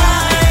live.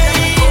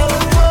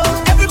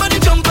 Everybody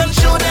jump and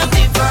show them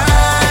the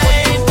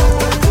vibe.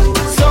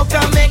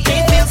 Soca make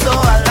me feel so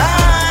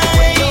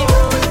alive.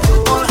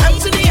 All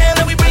hands in the air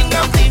and we bring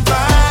up the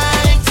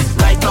vibes.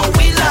 Right now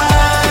we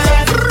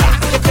live.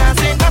 You can't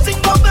say nothing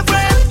about my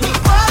friend.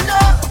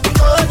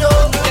 Oh no.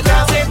 You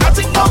can't say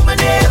nothing about my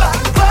neighbor.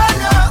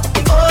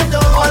 Oh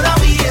no. All of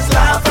we is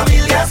La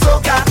Familia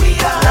Soca. We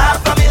are La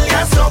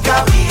Familia Soca.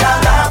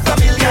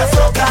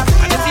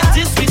 And if you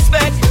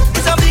disrespect,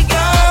 it's a big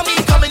army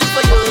coming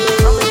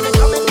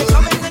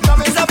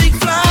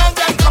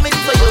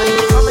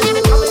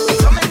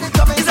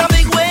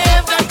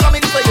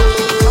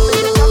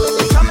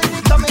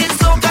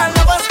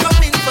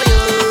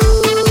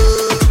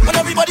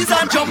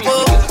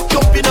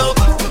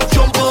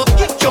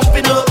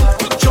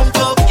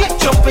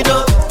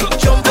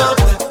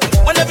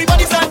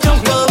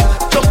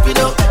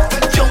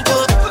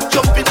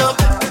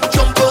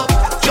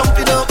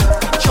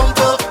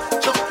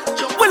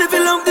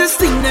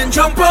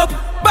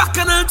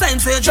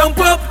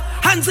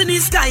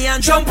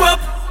and jump up.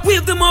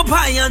 Wave them up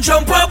high and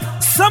jump up.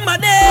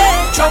 Somebody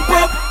jump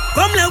up.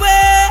 Come the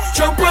way,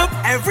 jump up.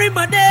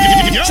 Everybody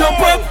jump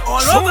up.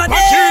 All over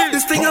there.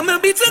 This thing I'm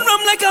beating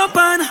rum like a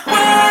pan.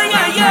 Why,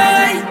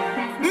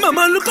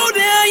 Mama, look out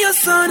there, your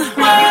son.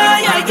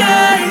 Why,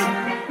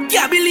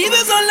 can't believe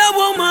it's all a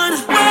woman.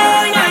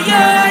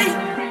 Why,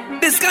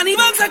 this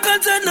carnival's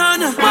second to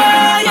none.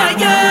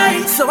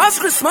 Why, so as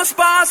Christmas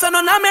pass and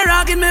on a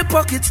mirror in my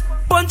pocket,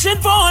 punching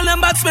for all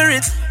them bad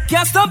spirits.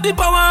 Can't stop the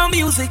power of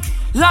music.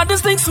 Lord,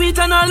 this thing sweet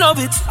and I love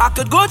it. I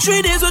could go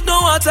 3 days with no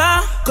water.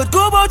 Could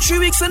go about 3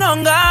 weeks in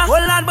hunger. Oh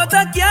Lord, but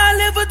I can't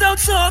live without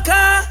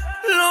soca.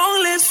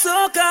 Long live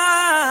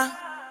soca.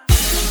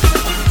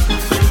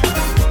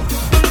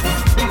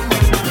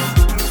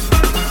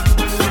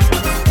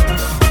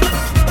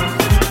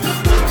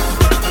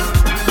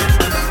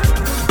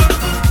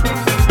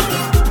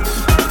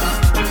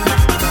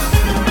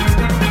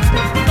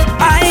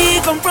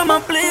 I come from a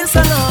place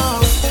of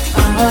love.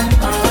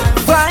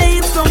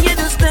 Vibes don't get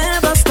this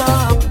never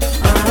stop.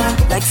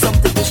 Like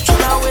something is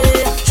trigger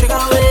away.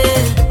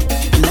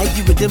 Like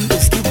the rhythm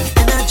is giving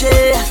energy.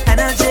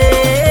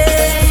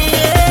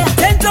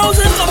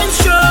 10,000 coming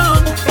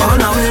strong. All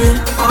the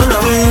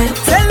way.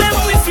 Tell them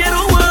if you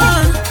don't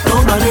want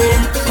nobody.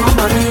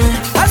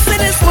 I say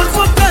this one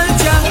for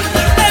culture.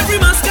 Every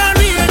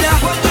masquerade.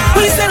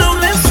 We say long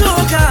live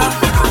soca.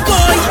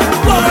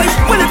 Boy,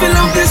 we live in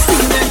long this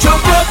thing and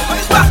jump up.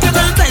 Back in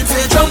the time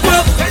say jump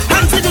up.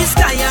 Hands in the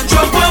sky and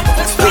jump up.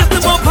 Wave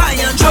them up high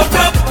and jump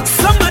up.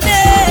 Somebody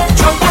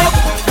jump up.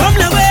 Come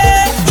the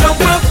way,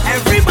 jump up.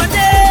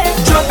 Everybody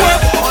jump up.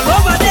 All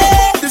over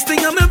there. This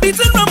thing I'm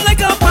beating rum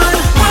like a pan.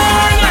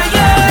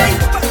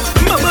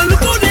 Mama,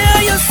 look out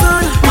there, your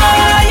son.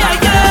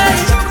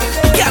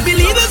 Can't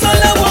believe it's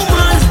all a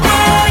woman.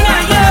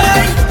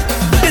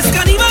 This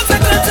carnival's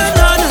second to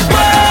none.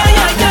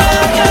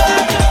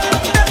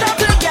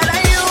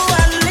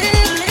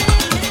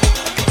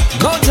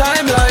 No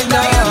time like now.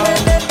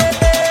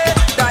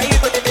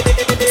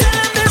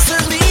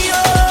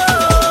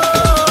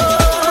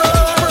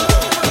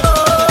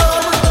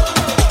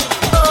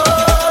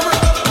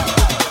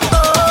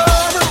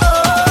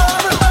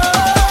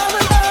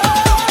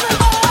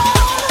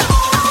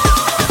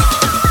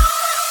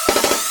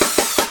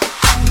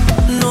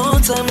 No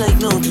time like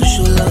now to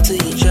show love to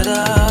each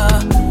other.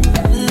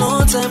 No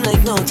time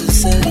like now to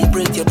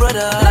celebrate your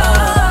brother.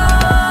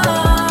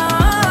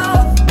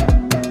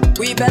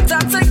 We better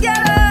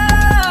together.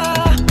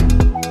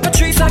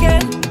 Patrice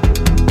again.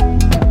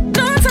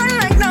 No time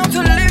like now to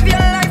live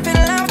your life in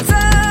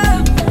laughter.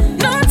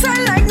 No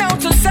time like now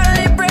to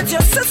celebrate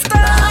your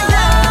sister.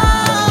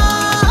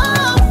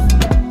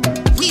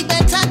 We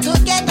better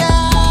together.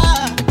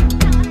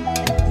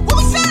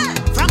 Who's that?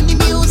 From the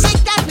music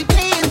that we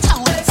play in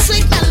town,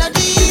 sweet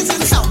melodies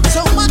and sound,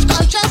 so much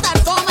cultures that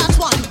form as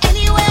one.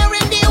 Anywhere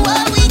in the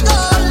world we go,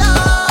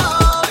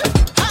 Lord.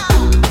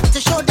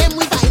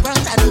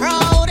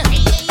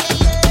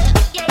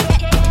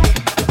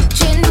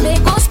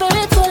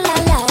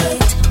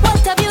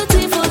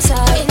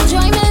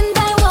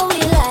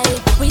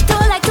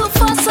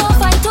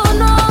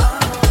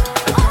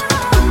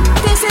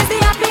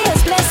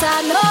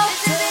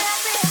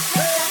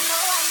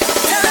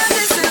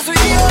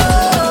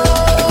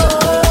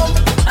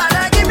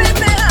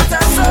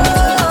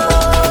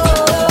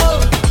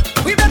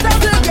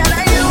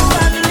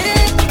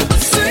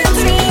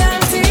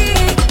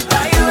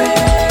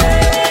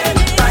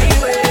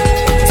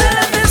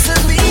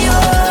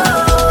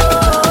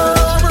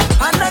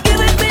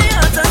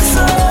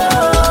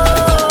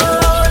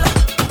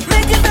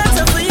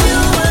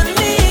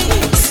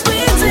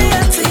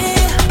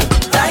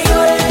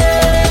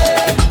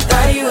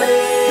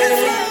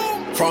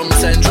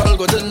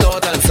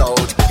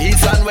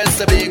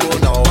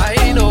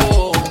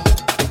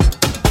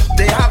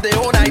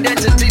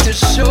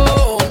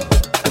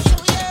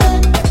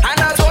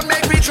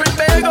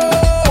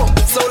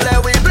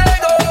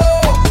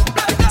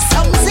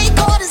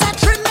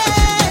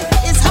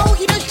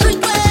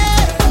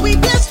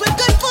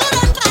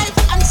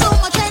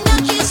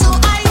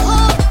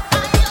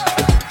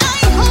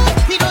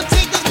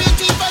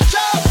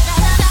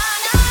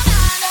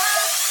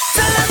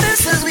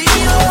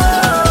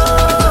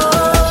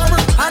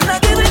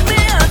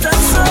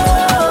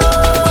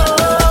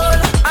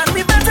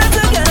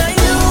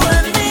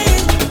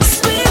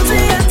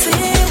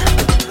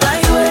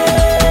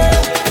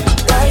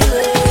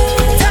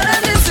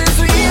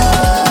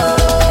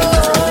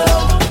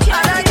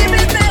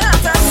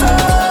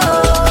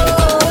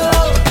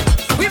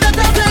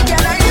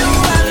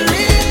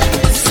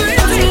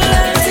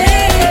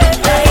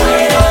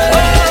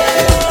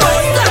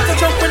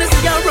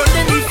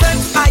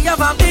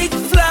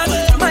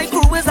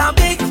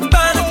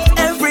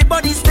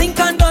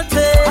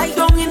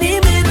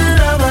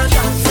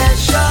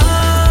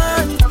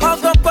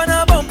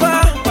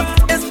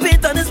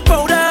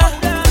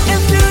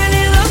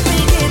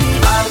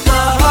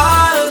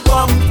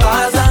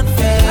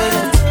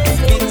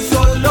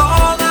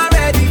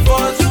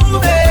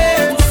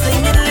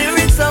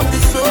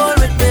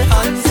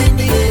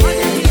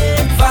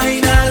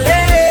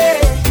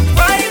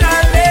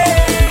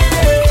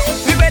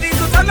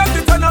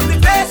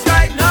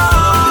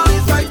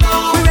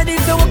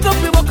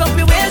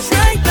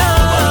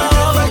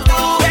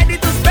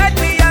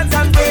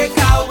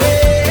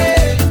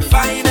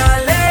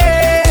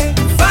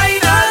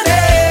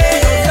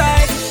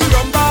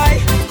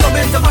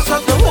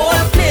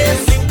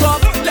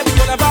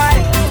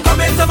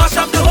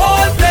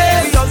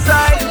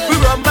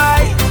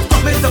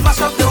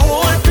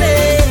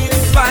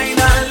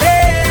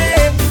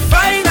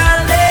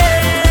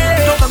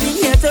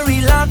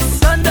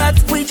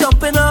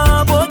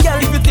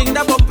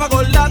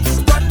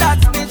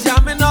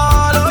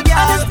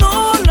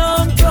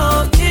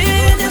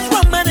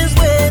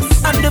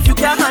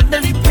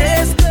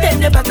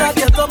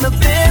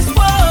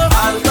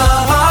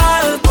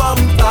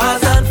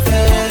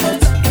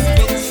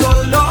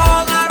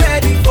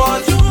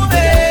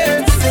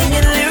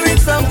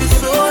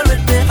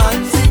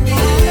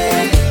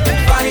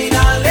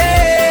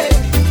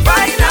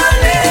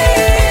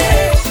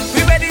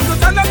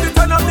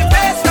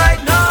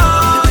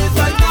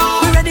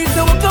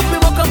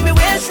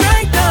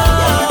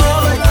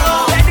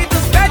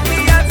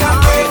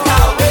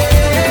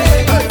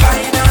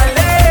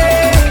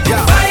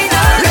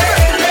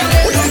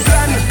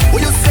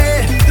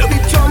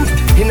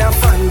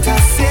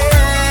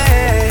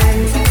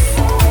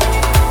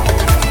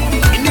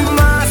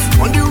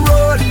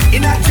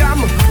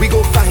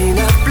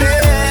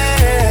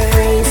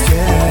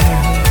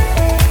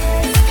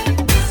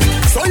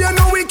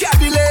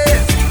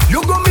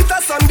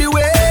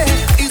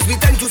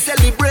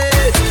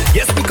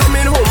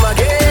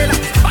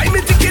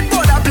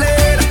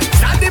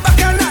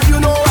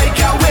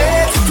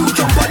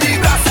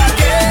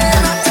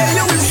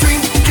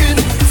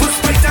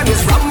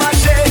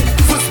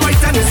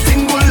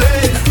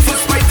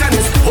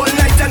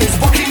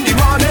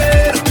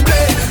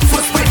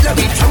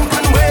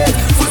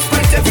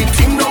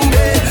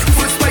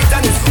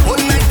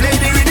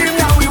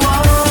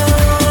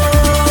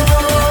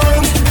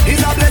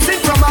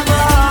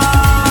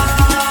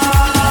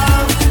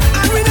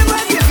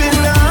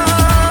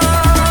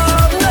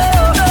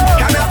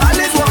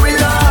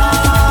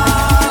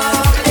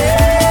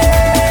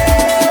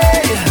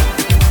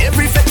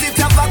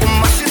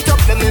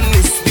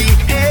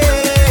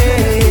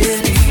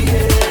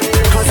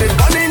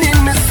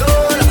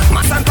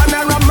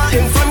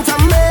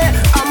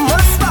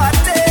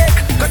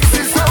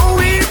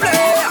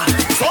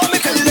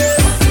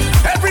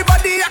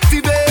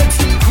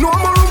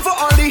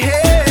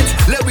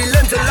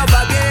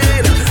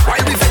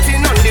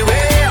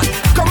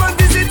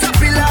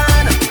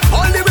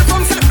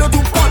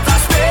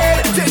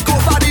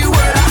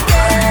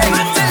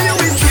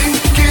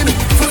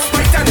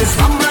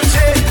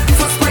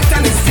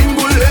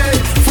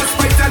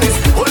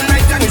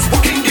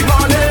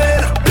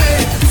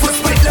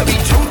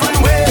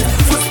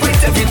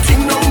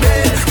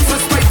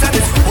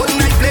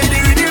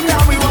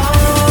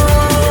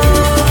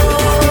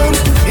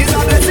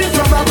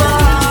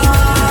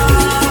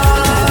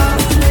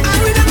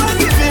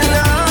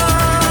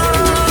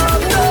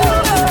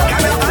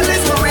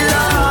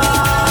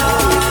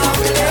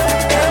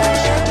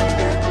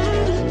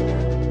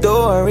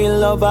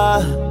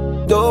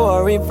 lover, don't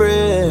worry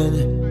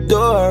friend,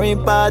 don't worry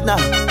partner,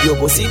 you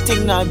go see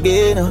thing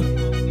again.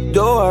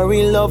 Don't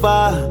worry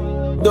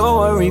lover, don't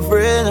worry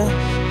friend,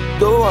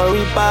 don't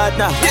worry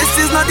partner. This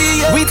is not the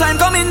year, we time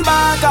coming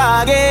back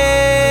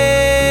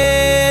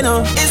again.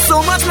 It's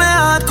so much my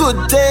heart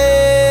could take.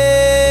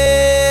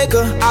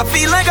 I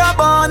feel like I'm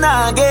born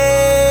again.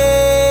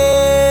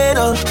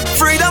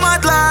 Freedom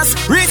at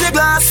last, raise a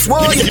glass.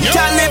 Whoa, you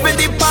can't live in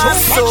the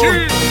past. So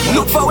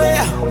look for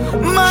where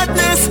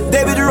madness,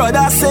 David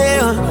Rudder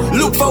say.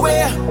 Look for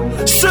where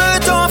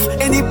shirt off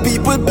any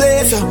people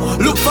place.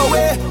 Look for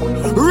where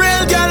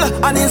real girl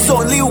and it's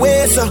only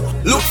ways.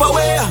 Look for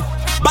where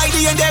by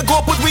the end they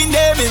go put we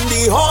name in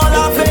the Hall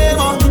of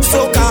Fame.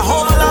 Soca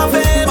Hall of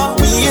Fame,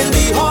 we in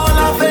the Hall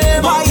of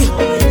Fame. Why?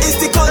 It's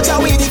the culture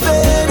we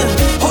defend.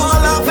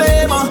 Hall of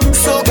Fame,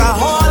 Soca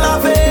Hall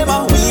of Fame,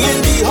 we in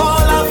the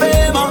Hall of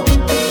Fame.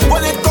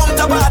 When it comes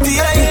to party,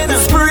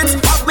 spirit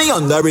have me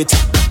under it.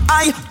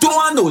 I don't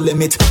want no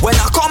limit. When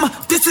I come,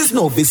 this is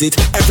no visit.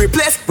 Every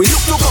place we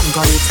look to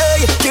conquer it.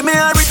 Hey, give me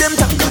a rhythm,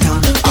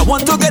 tam-ka-tam. I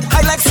want to get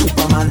high like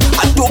Superman.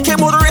 I don't care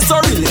about race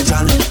or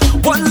religion.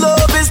 One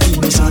love is the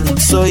mission.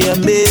 So yeah,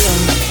 man,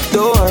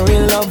 don't worry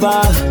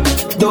lover,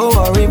 don't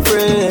worry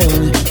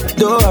friend,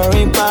 don't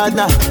worry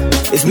partner.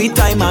 It's me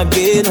time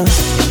again.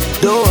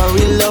 Don't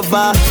worry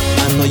lover,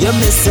 I know you're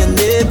missing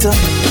it.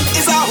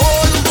 It's a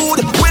whole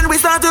mood when we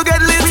start to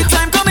get lit. We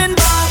time coming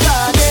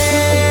back again.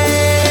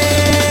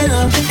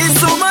 It's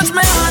so much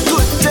my heart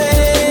could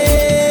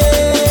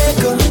take.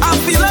 I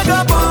feel like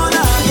I'm born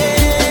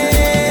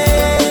again.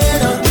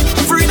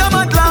 Freedom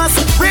at last,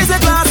 raise a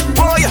glass.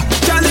 Boy,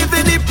 can't live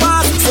in the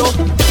past. So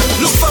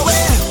look for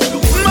where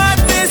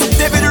madness,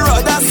 David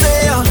Rudder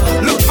say.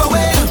 Look for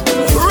where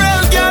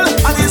real girl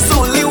and it's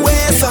only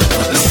ways.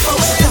 Look for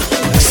where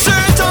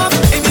shirt off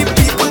any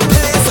people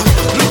place.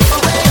 Look for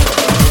where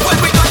when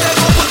we got that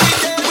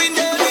open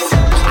window.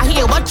 I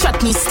hear what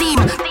chutney steam.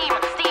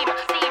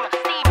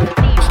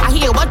 I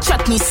hear what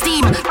chutney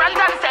steam.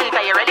 Brandon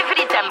Selva, you ready for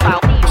the tempo?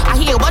 I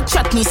hear what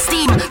chutney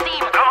steam.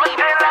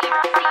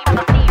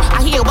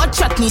 I hear what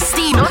chutney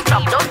steam. Don't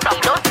stop, don't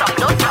stop, don't stop,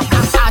 don't stop.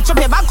 I chop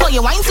your back, call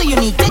your wine so you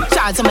need take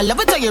charge. I'ma love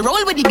it till you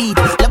roll with the beat.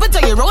 Love it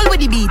till you roll with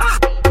the beat.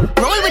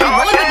 Roll with the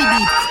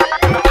beat.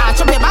 I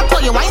chop your back,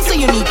 call your wine so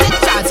you need take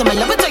charge. I'ma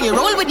love it till you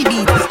roll with the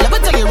beat. Love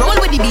it till you roll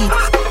with the beat.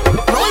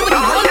 Roll with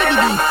the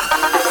beat.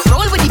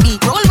 Roll with the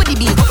beat. Roll with the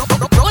beat.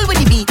 Roll with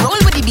the beat.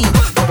 Roll with the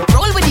beat.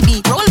 Roll with the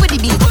beat. Roll with the beat. Roll with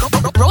the beat.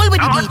 Roll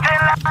with the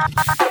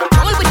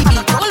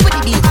beat. Roll with the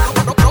beat. Roll with the beat.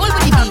 Roll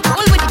with the beat.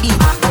 Roll with the beat.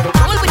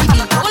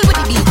 Roll with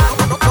the beat.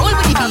 Roll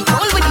with the beat.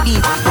 Roll with the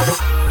beat.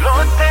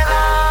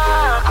 Lotela,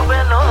 come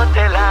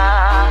lotela.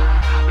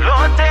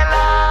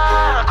 Lotela,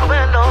 come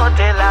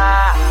lotela.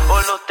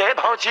 Oh lote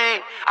bhauji,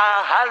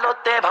 aha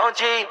lote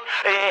bhauji.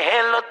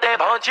 Eh lote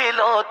bhauji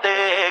lote,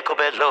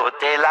 come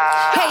lotela.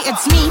 Hey,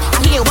 it's me.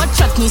 I hear what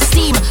chutney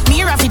steam.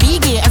 Me, Rafi B,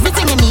 get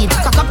everything you need.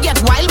 Cock up,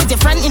 get wild with your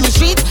friend in the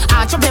street.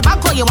 I chop your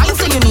back, call your wine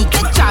so you need.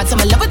 Get charged,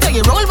 I'ma love it till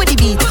you roll with the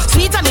beat.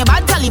 Sweet on your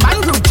bad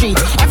Taliban group treat.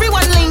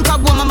 Everyone link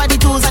up, woman by the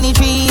tools and the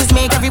trees.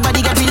 Make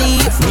everybody get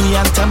relief. Me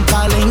and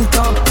Tempa link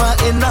up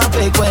in a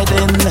big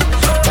wedding.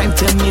 Time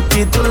to meet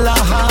the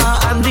Tulaha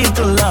and the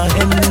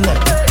Tulahin.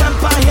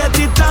 Tempa hit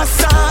the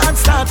tassa and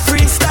start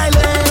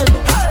freestyling.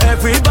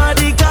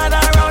 Everybody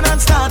gather around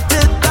and start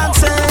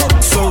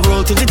dancing. So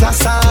roll to the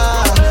tassa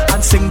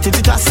and sing to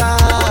the tassa.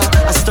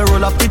 As to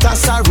roll up the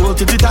tassa, roll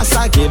to the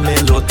tassa. Give me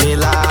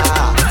Lotela.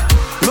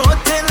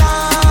 Lotela,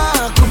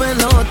 come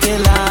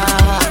Lotela.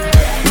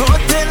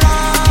 Lotela,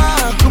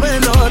 come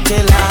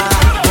Lotela.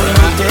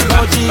 Lote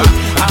bauji,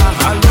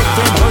 aha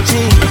lote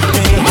bauji.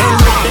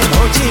 Lote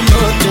bauji,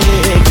 lote,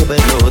 come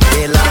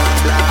Lotela.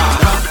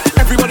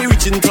 Everybody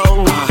reaching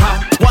tongue.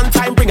 One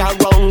time bring out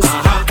wrongs.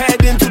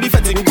 Head into the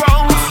fetting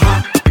grounds.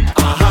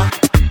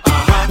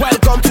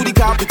 Welcome to the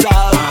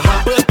capital.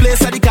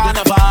 Birthplace of the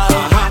carnival.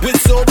 With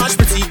so much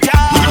pretty girls.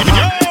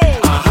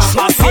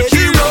 I say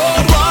the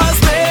road was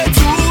made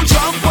to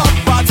jump up.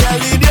 I'm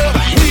telling you,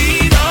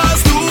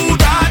 leaders do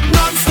that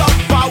non-stop.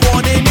 I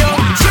warning you.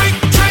 Drink,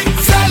 drink,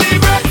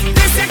 celebrate.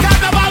 This year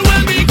carnival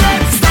will be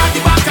great. Start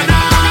the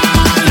bacchanal.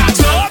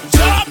 Jump,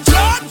 jump,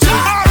 jump,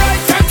 jump.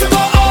 Alright, time to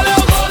go all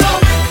out.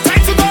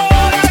 Time to go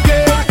all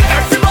again.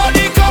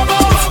 Everybody come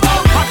out.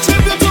 A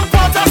tribute to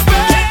Port of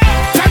Spain.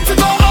 Time to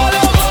go all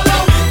out.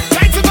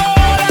 Time to go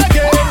all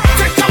again.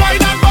 Take a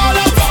wine and ball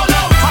out.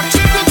 A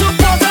tribute to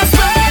Port of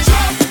Spain.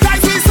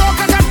 Guys, we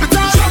soca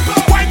capital.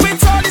 Wine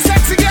with all the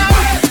sexy girls.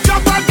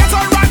 Jump and get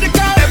all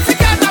radical. Every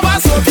carnival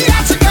so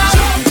theatrical.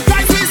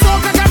 Guys, we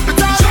soca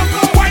capital.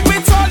 Wine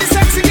with all the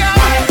sexy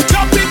girls.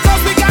 Jump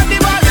because we got the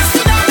ball. It's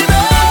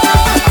phenomenal.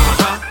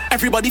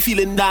 Everybody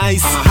feeling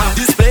nice.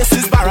 This place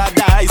is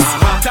paradise.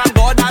 Thank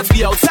God that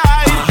we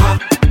outside.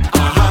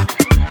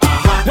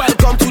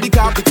 Welcome to the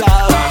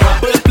capital.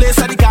 Birthplace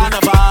of the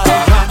carnival.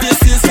 This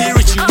is the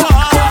ritual.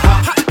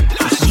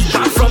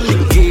 From the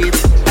gate,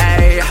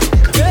 ay,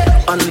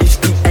 unleash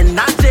the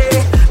energy,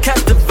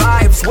 catch the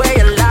vibes where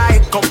you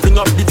like, come bring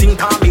up the thing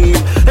for me.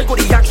 Hey, go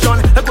the action,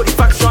 hey, go the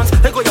factions,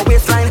 hey, go your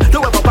waistline,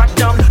 don't ever back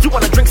down, you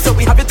wanna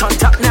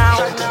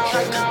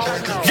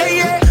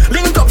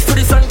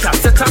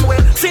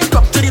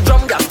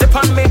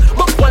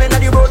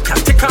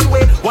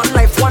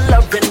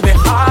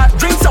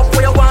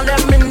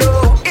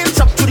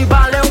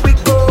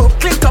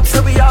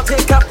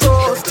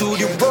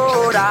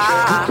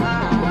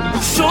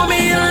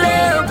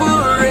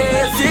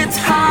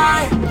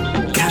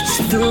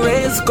the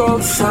rays,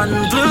 gold sun,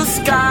 blue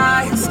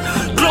skies.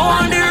 Glow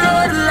on the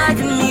road like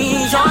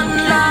neon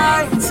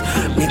lights.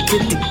 Make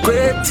it the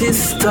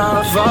greatest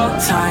of all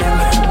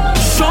time.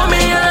 Show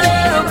me a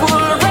level,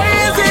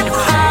 raise it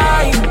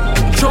high.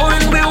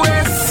 Join me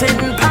west in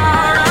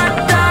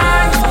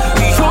paradise.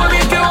 You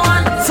make you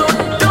want, so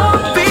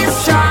don't be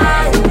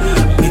shy.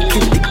 Make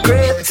it the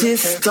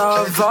greatest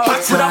of all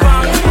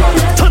time.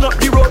 Turn up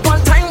the road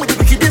one time with the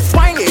wickedest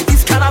wine. Yeah,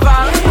 this carnival.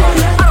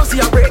 I don't see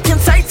a break in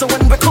sight, so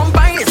when we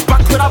combine, it's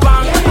back with a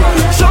bang.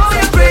 Show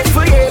you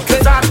grateful, yeah,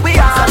 cause that we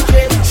are.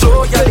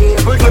 Show your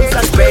label,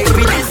 yeah,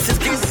 baby,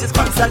 this is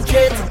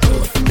concentrate.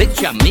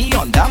 Picture me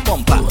on that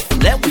bumper.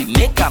 Let we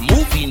make a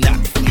movie now.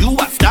 You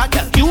a star,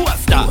 girl, you a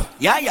star.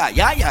 Yeah, yeah,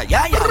 yeah, yeah,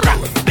 yeah,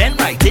 yeah. Bend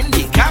right in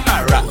the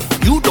camera.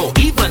 You don't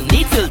even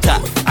need filter.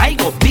 I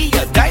go be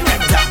a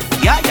director.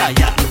 Yeah, yeah,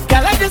 yeah.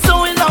 Girl, I just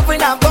so in love with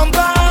that bumper.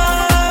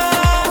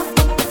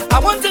 I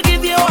want to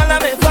give you all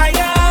of my fire.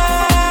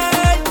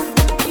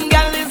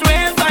 Girl, it's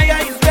real fire,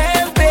 it's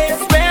real bass.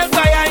 Real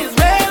fire, it's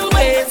real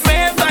waste.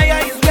 Real fire,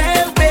 it's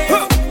real bass.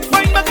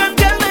 Bring back and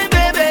tell me,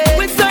 baby,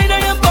 which side of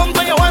your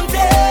bumper you want it?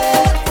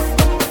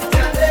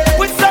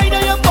 Which side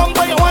of your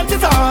bumper you want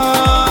it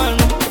on?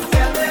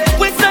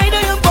 Which side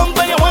of your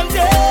bumper you want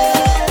it?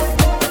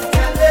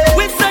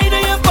 Which side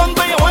of your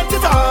bumper you want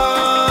it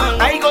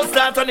on? I go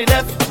start on the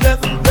left,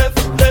 left, left,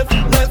 left,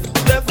 left,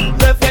 left,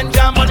 left, then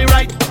jam on the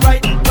right,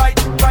 right, right,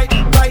 right,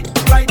 right,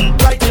 right,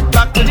 right, then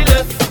back to the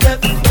left,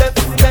 left, left,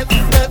 left,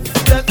 left,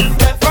 left,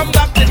 left, from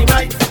back to the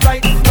right,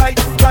 right, right,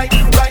 right,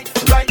 right,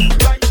 right,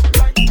 right,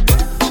 right.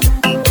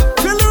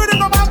 Feel the rhythm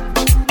come up.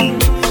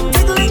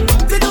 Tickling,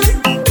 tickling,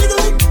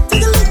 tickling,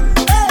 tickling.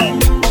 Hey.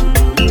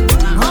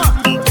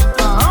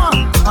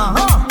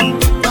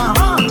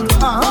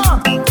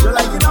 You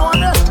like it now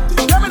and then?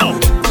 Let me know.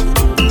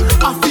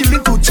 I feel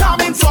into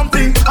jamming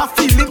something. I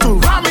feel into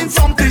ramming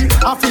something.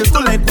 I feel to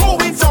let go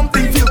in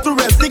something. Feel to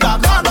rest the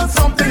garden on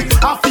something.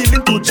 I feel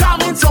into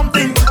jamming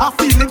something. I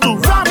feel into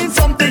ramming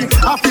something.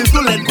 I feel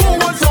to let go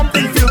on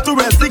something. Feel to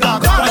rest the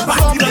garden on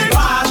something.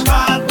 Bad,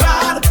 bad,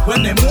 bad.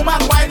 When the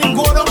woman whining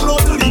go down low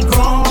to the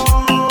ground.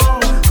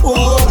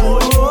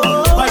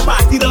 Oh, my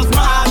party does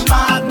mad,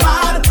 mad,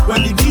 mad.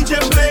 When the DJ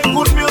play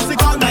good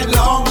music all night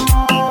long.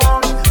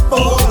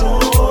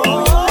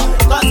 Oh,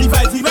 cause the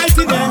vibes is right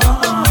in there.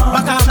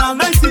 Bacchanal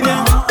nice in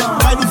there.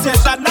 By the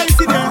session nice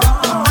in there.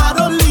 I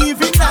don't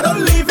leave it,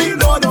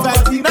 no, the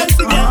vibes is nice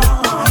in there.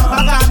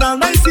 Bacchanal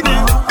nice in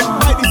there.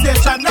 By the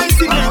session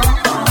nice in there.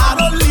 I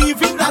don't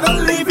leave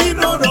it,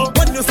 no, no.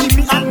 When you see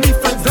me and me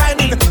friends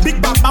rhyming,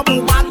 big bamba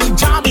boom and we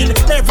jamming.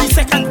 Every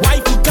second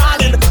wife we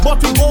calling,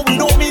 but we go, we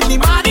don't mean the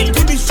morning.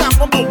 Give me sham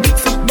from the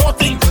mix it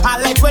nothing. I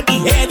like when the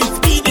head is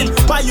speeding,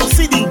 but you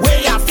see the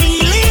way I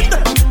feel it.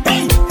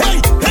 Hey,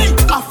 hey, hey,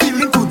 I feel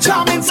into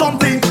jamming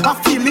something. I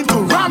feel into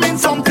ramming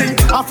something.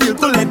 I feel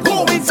to let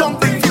go in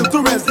something. Feel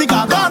to rest the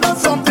garden on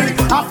something.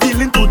 I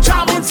feel into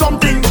jamming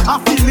something. I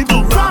feel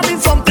into ramming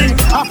something.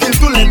 I feel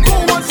to let go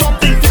on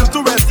something. Feel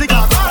to rest the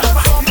garden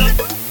on something.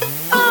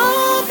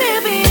 Oh,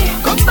 baby,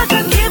 come back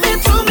and give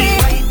it to me.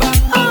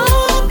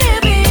 Oh,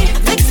 baby,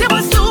 fix it,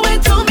 what's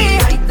doing to me.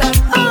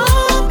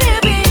 Oh,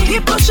 baby,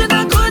 keep pushing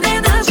that good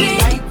energy.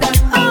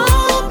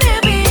 Oh,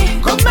 baby,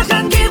 come back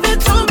and give it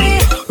to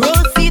me.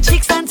 Rosy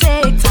cheeks and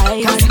take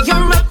time. Can you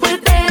rock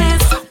with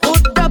this?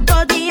 Put the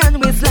body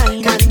and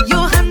waistline. Can you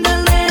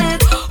handle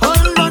it?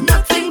 All or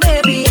nothing,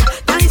 baby.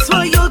 That's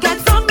what you get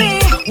from me.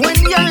 When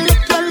you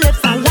lick your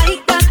lips, I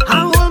like that. I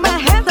hold my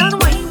head and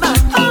wind back.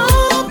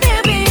 Oh,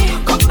 baby,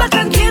 come back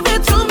and give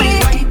it to me.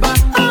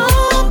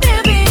 Oh,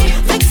 baby,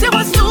 fix it,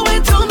 what's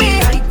doing to me.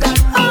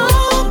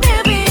 Oh,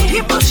 baby,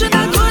 keep pushing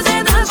that good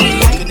energy.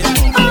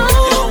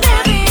 Oh,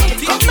 baby,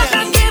 come back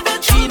and give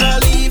it to me. She not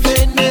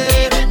leaving me,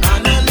 and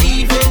I'm not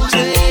leaving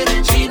Jay.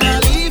 She not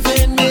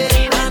leaving me,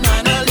 and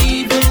I'm not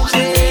leaving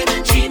Jay.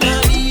 She not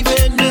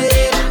leaving me,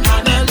 and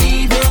I'm not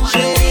leaving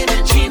Jay.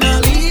 She not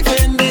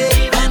leaving me,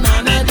 and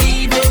I'm not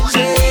leaving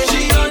Jay.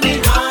 She only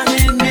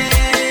haunting me.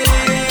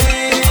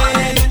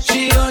 She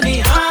only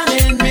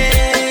haunting me.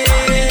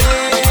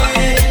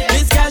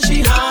 This girl she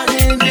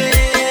haunting me.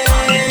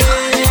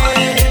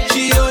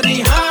 She only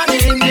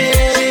haunting me.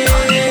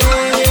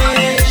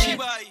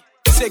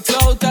 6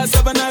 out of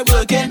 7 I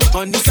working.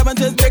 On the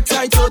 7th is big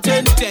side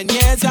toting. 10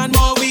 years and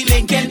more we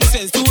linking.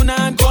 Since 2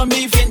 9 call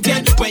me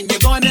fainting. When you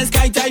gonna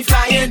skydive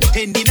flying.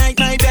 In the night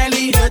my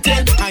belly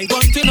hurting. I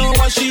want to know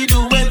what she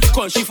doing.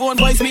 Call she phone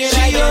voice me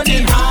like She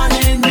only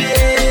haunting me.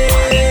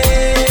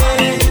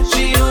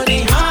 She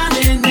only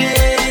haunting me.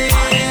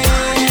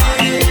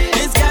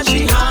 This girl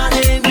she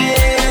haunting me.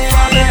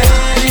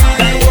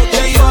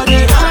 She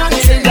only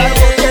haunting me.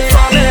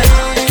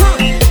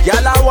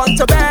 Y'all I want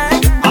to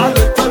beg. A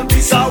little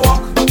piece of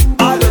walk,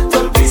 a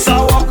little piece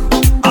of walk,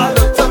 a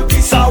little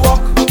piece of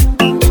walk.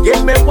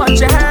 Give me what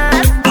you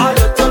have. A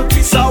little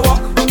piece of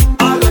walk,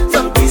 a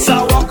little piece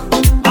of walk,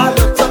 a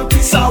little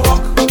piece of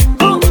walk.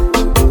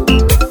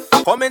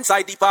 I come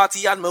inside the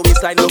party and my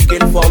waistline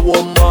looking for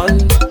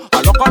woman.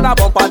 I look on the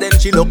bumper, then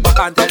she look back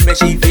and tell me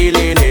she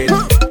feeling it.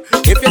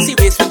 If you see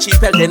waist when she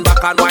pelting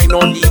back and wine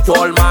on the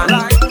tall man,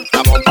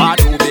 the bumper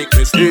don't make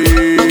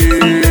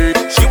mistake.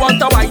 She want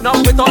to wine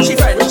up with all she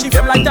friends. She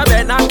feel like the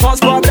men and cause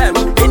problem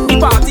in the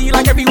party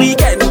like every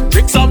weekend.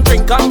 Drink some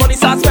drink and money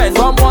start spend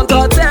from 1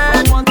 to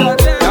 10.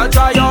 Girl,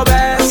 try your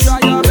best. I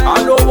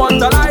don't want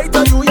to lie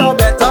to you, you're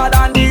better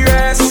than the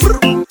rest.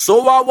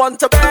 So I want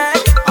to beg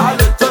a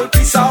little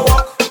piece of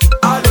work,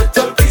 a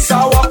little piece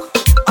of work,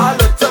 a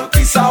little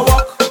piece of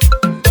work.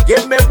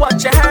 Give me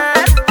what you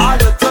have, a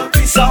little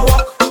piece of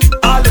work,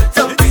 a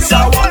little piece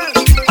of work,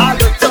 a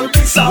little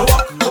piece of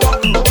work.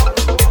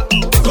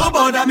 Don't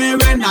bother me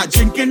when I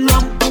drinking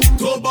rum.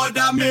 Don't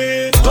bother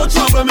me. Don't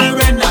trouble me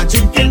when I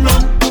drinking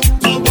rum.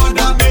 Don't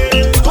bother me.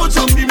 Don't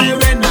trouble me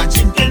when I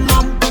drinking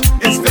rum.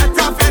 It's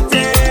better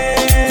fete.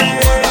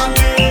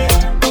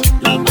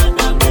 Don't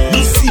bother me.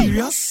 You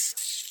serious?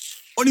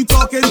 Only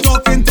talking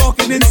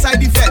inside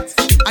the fet.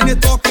 And you're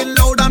talking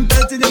loud and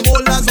belting the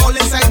boulders all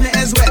inside my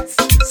ass wet.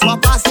 So I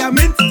pass your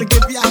mint to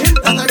give you a hint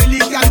that I really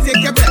can't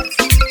take your breath.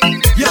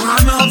 Your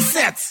hand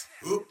upset.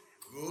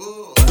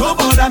 Don't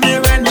bother me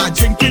when I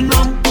drinking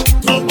rum.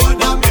 Don't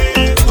bother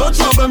me. Don't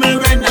trouble me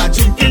when I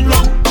drinking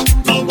rum.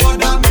 Don't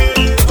bother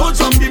me. Don't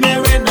trouble me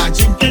when I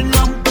drinking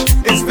rum.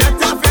 It's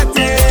better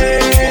fete.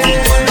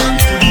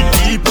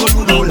 People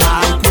who don't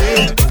like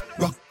me,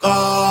 rock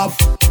off.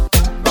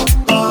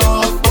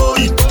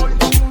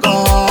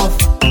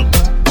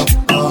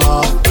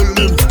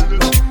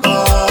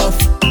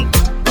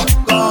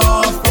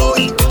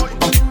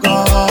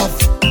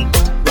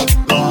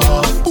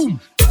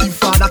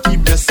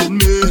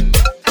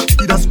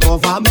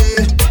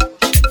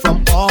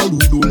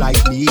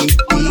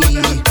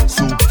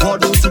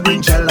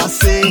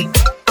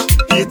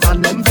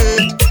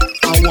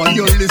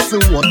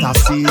 What I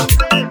see,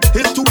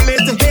 it's too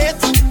late to hate,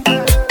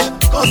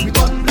 cause we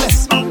got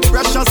blessed.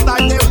 Precious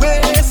time they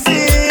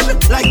wasting,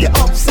 like they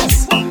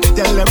obsessed.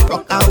 Tell them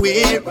rock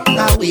away, rock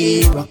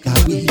away, rock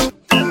away.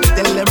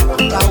 Tell them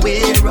rock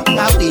away, rock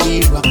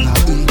away, rock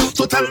away.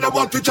 So tell them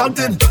what we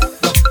chanting.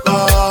 Rock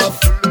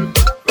off,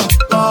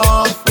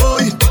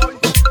 boy,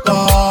 rock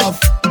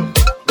off,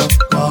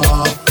 rock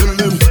off. Tell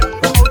them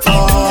rock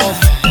off,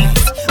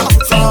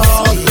 rock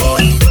off,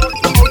 boy.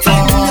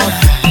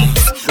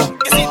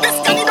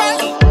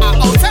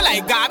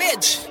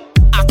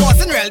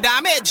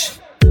 Damage.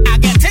 I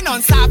getting on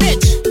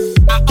savage.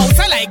 I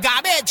outside like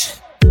garbage.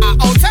 I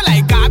outside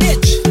like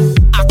garbage.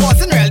 I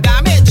causing real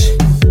damage.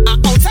 I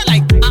outside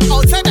like.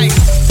 Outside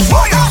nice.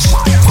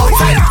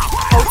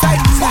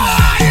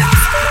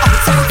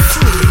 Outside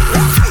sweet.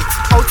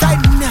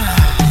 Outside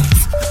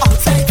nice.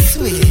 Outside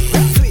sweet.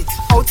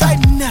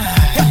 Outside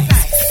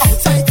nice.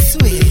 Outside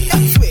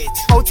sweet.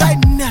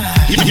 Outside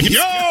nice.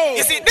 Yo!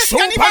 You see this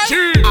cannibal? I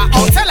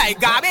outside like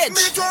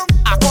garbage.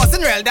 I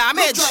causing real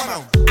damage.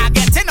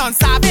 On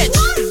savage,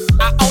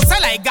 I outside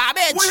like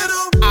garbage.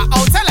 I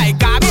outside like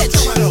garbage.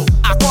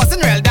 I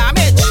causing real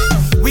damage.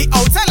 We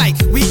outside like.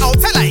 It's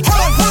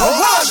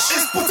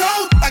put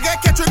out. I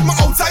get catch with my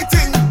outside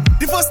thing.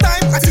 The first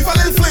time I see a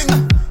little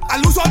fling. I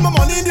lose all my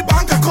money in the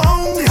bank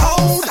account, the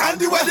house and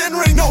the wedding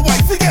ring. No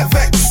wife to get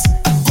vexed.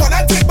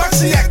 Gonna take back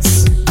the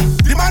ex.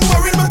 The man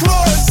wearing my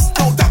clothes.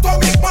 No, that don't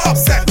make me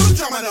upset.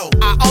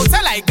 I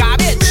outside like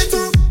garbage.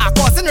 I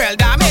causing real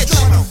damage.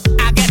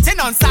 I getting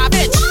on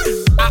savage.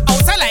 I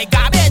outside like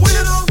garbage.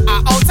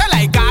 I outside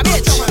like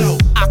garbage.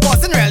 I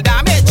causing real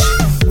damage.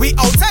 We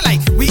outside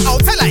like.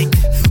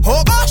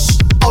 Oh gosh.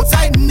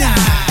 Outside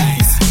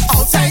nice.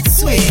 Outside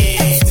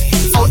sweet.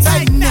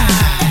 Outside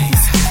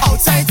nice.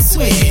 Outside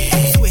sweet.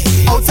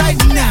 Outside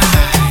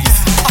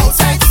nice.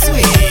 Outside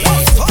sweet.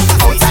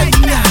 Outside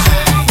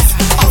nice.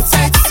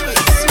 Outside sweet.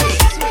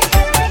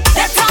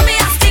 They tell me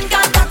I stink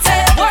and dirty.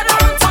 Word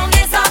around town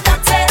is all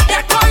dirty.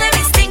 They calling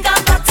me stink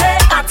and dirty.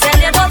 I tell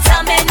you don't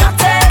tell me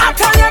nothing. I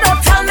tell you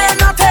don't tell me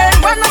nothing.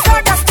 When I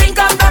start to stink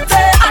and dirty,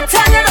 I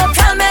tell you don't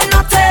tell me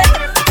nothing.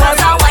 Cause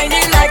I'm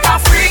whining like a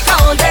freak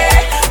all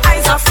day.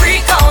 I's a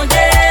freak all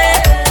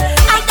day.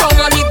 I'm down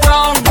on the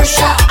ground,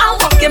 busha. I'm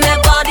walking my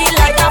body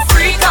like a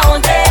freak all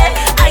day.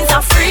 I's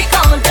a freak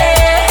all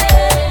day.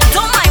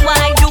 Don't mind what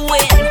I'm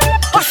doing.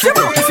 What's your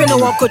mouth if you know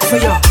what good for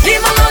you?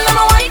 Leave me alone, let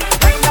me wine.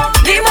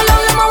 Leave me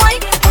alone, let me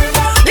wine.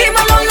 Leave me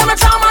alone, let me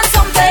charm on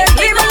something.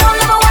 Leave me alone,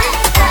 let me wine.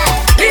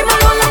 Leave me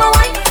alone, let me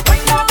wine.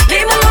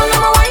 Leave me alone, let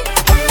me wine.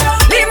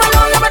 Leave me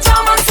alone, let me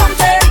charm on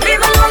something.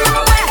 Leave me alone, let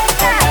me wine.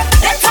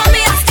 They tell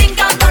me I stink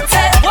and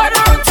dirty. Word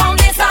around town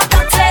is all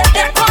dirty.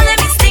 They calling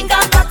me stink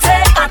and dirty.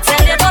 I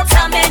tell you don't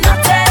tell me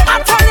nothing. I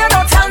tell you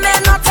don't tell me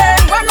nothing.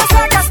 When I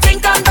say I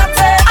stink and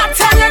dirty, I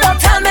tell you don't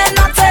tell me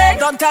nothing.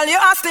 Don't tell you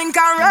I stink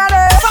and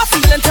ready. If I'm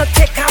feeling to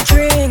take a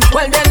drink,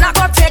 well then I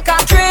go take a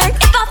drink.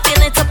 If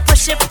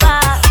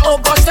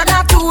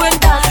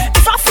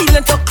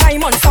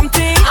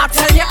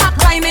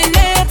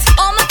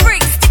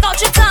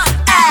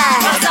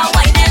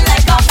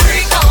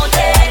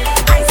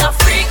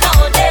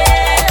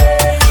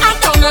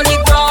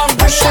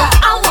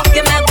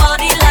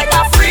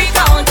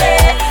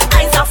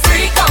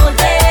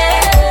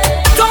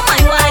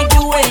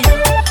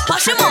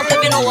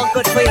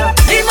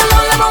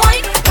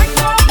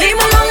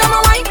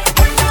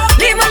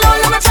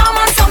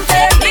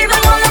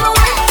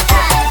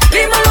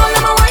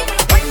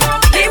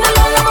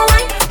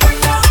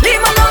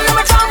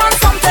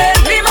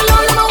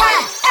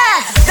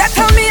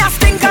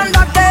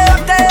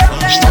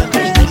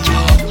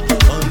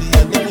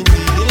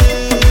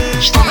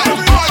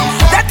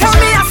They tell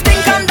me I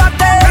stink on that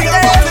day.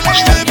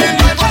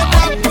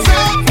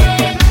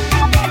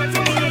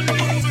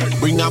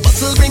 Bring a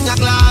bottle, bring a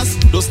glass.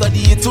 Don't study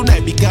it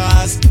tonight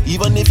because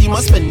even if you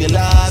must spend your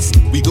last,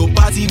 we go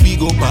party to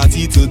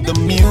the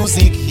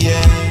music,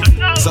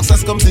 yeah.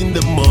 Success comes in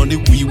the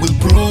morning, we will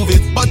prove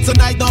it. But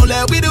tonight, don't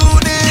let we do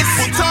this.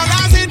 Put all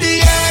eyes in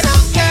the air.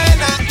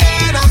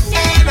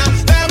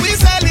 Then we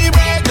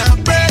celebrate now,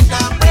 break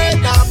now.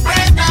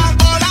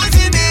 All eyes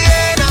in the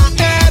air.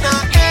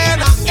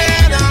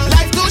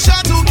 Life too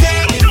short to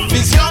care.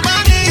 It's your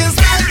money, it's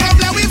life. Come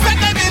play, we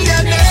fake a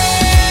millionaires.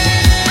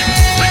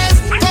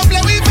 Come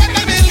play, we fake a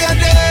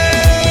millionaires.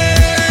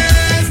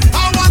 I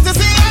want to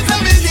see us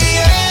in the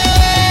air.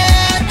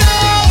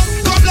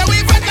 Come play, we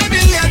fake a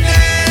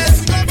millionaires.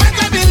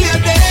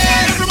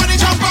 Everybody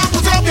jump up,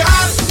 put up your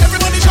hands.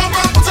 Everybody jump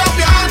up, put up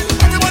your hands.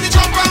 Everybody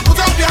jump up, put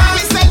up your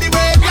hands. We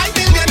celebrate like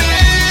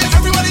millionaires.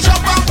 Everybody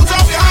jump up, put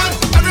up your hands.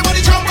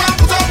 Everybody jump up,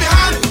 put up your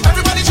hands.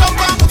 Everybody jump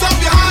up, put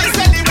up your hands. We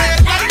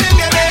celebrate like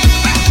millionaires.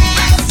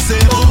 Say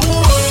oh,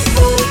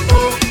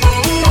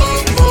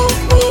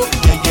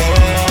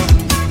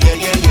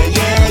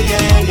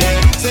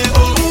 yeah. Say oh,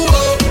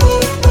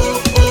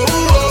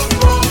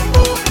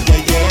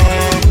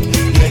 yeah.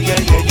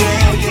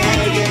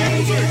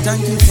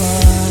 Thank you,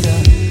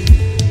 Father,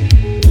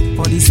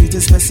 for the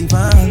sweetest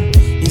festival.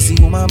 It's the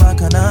Uma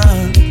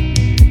Bacchanal.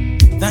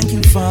 Thank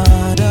you,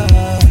 Father,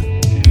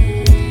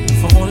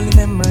 for only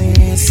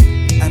memories.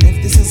 And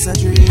if this is a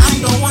dream, I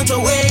don't want to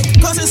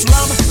wait, cause it's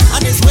rum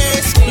and it's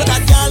waste. Look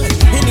at y'all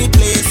in the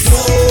place.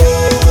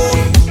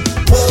 Whoa.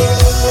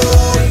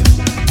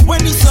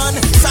 When the sun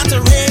starts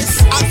to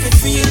race, I can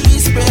feel the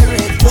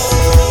spirit.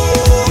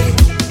 Whoa.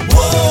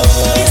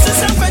 Is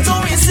this a fact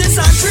or is this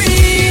a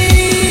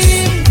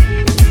dream?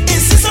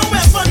 Is this a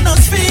weapon not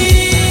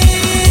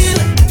feel?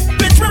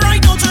 Bitch, we're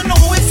right now to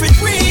know if it's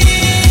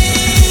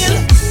real.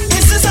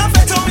 Is this a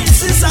fact or is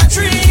this a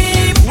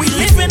dream? We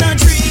live in a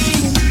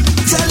dream.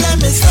 Tell them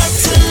it's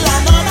fact till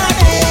another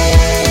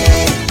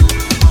day.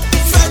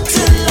 Fact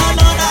till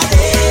another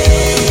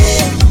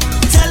day.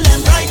 Tell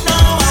them right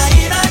now I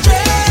in a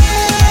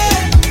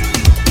dream.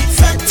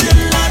 Fact till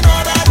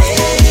another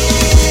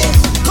day.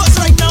 Cause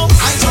right now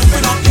I'm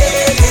jumping up,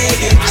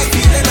 yeah. I'm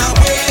feeling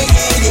away,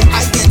 yeah.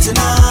 I'm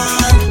getting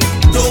on.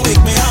 Don't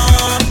wake me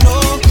up,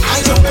 no.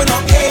 I'm jumping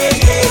up,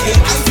 yeah.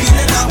 I'm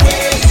feeling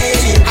away,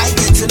 yeah. I'm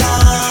getting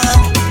on.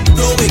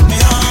 Don't wake me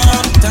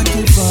up. Thank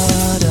you,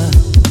 Father,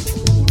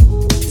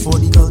 for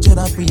the culture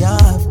that we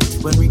have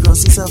when we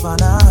cross the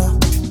savannah.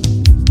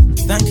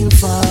 Thank you,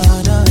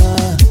 Father,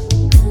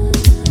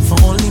 for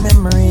only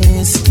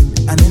memories.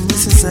 And in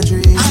this is a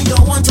dream. I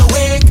don't want to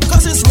wake,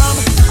 cause it's rum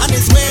and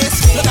it's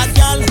waste. Look at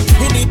y'all in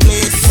the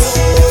place.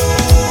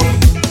 Whoa.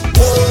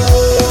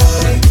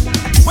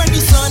 When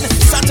the sun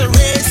starts to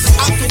race,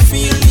 I can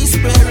feel the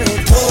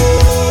spirit.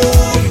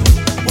 Whoa.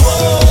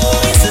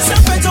 Is this a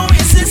fact or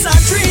is this a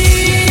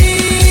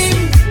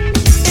dream?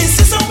 Is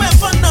this a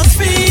weapon not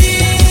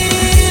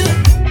feel?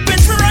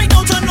 Bitch, we're right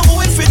now to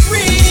know if it's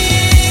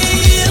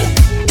real.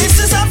 Is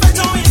this a fact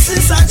or is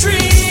this a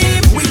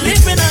dream? We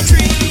live in a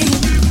dream.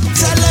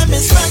 Tell them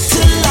it's fact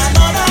till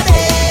another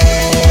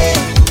day.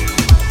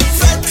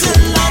 Fact till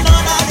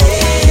another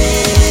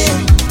day.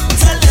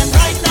 Tell them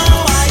right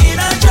now I in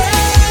a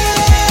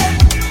dream.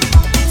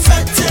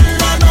 Fact till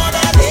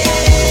another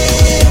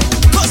day.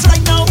 Cause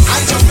right now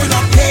I'm jumping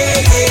up,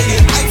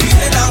 yeah. I'm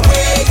feeling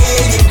away,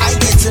 yeah. I'm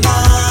getting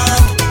on.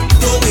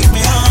 Don't wake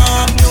me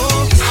up, no.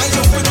 I'm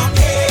jumping up,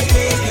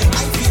 yeah.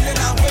 I'm feeling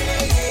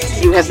away,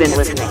 yeah. You have been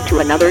listening to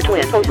another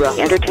Twin Cobra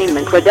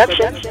Entertainment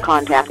production.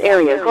 Contact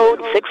area code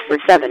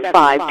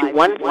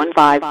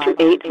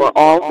 6475211528 for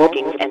all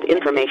bookings and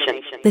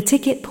information.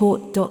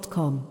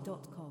 theticketport.com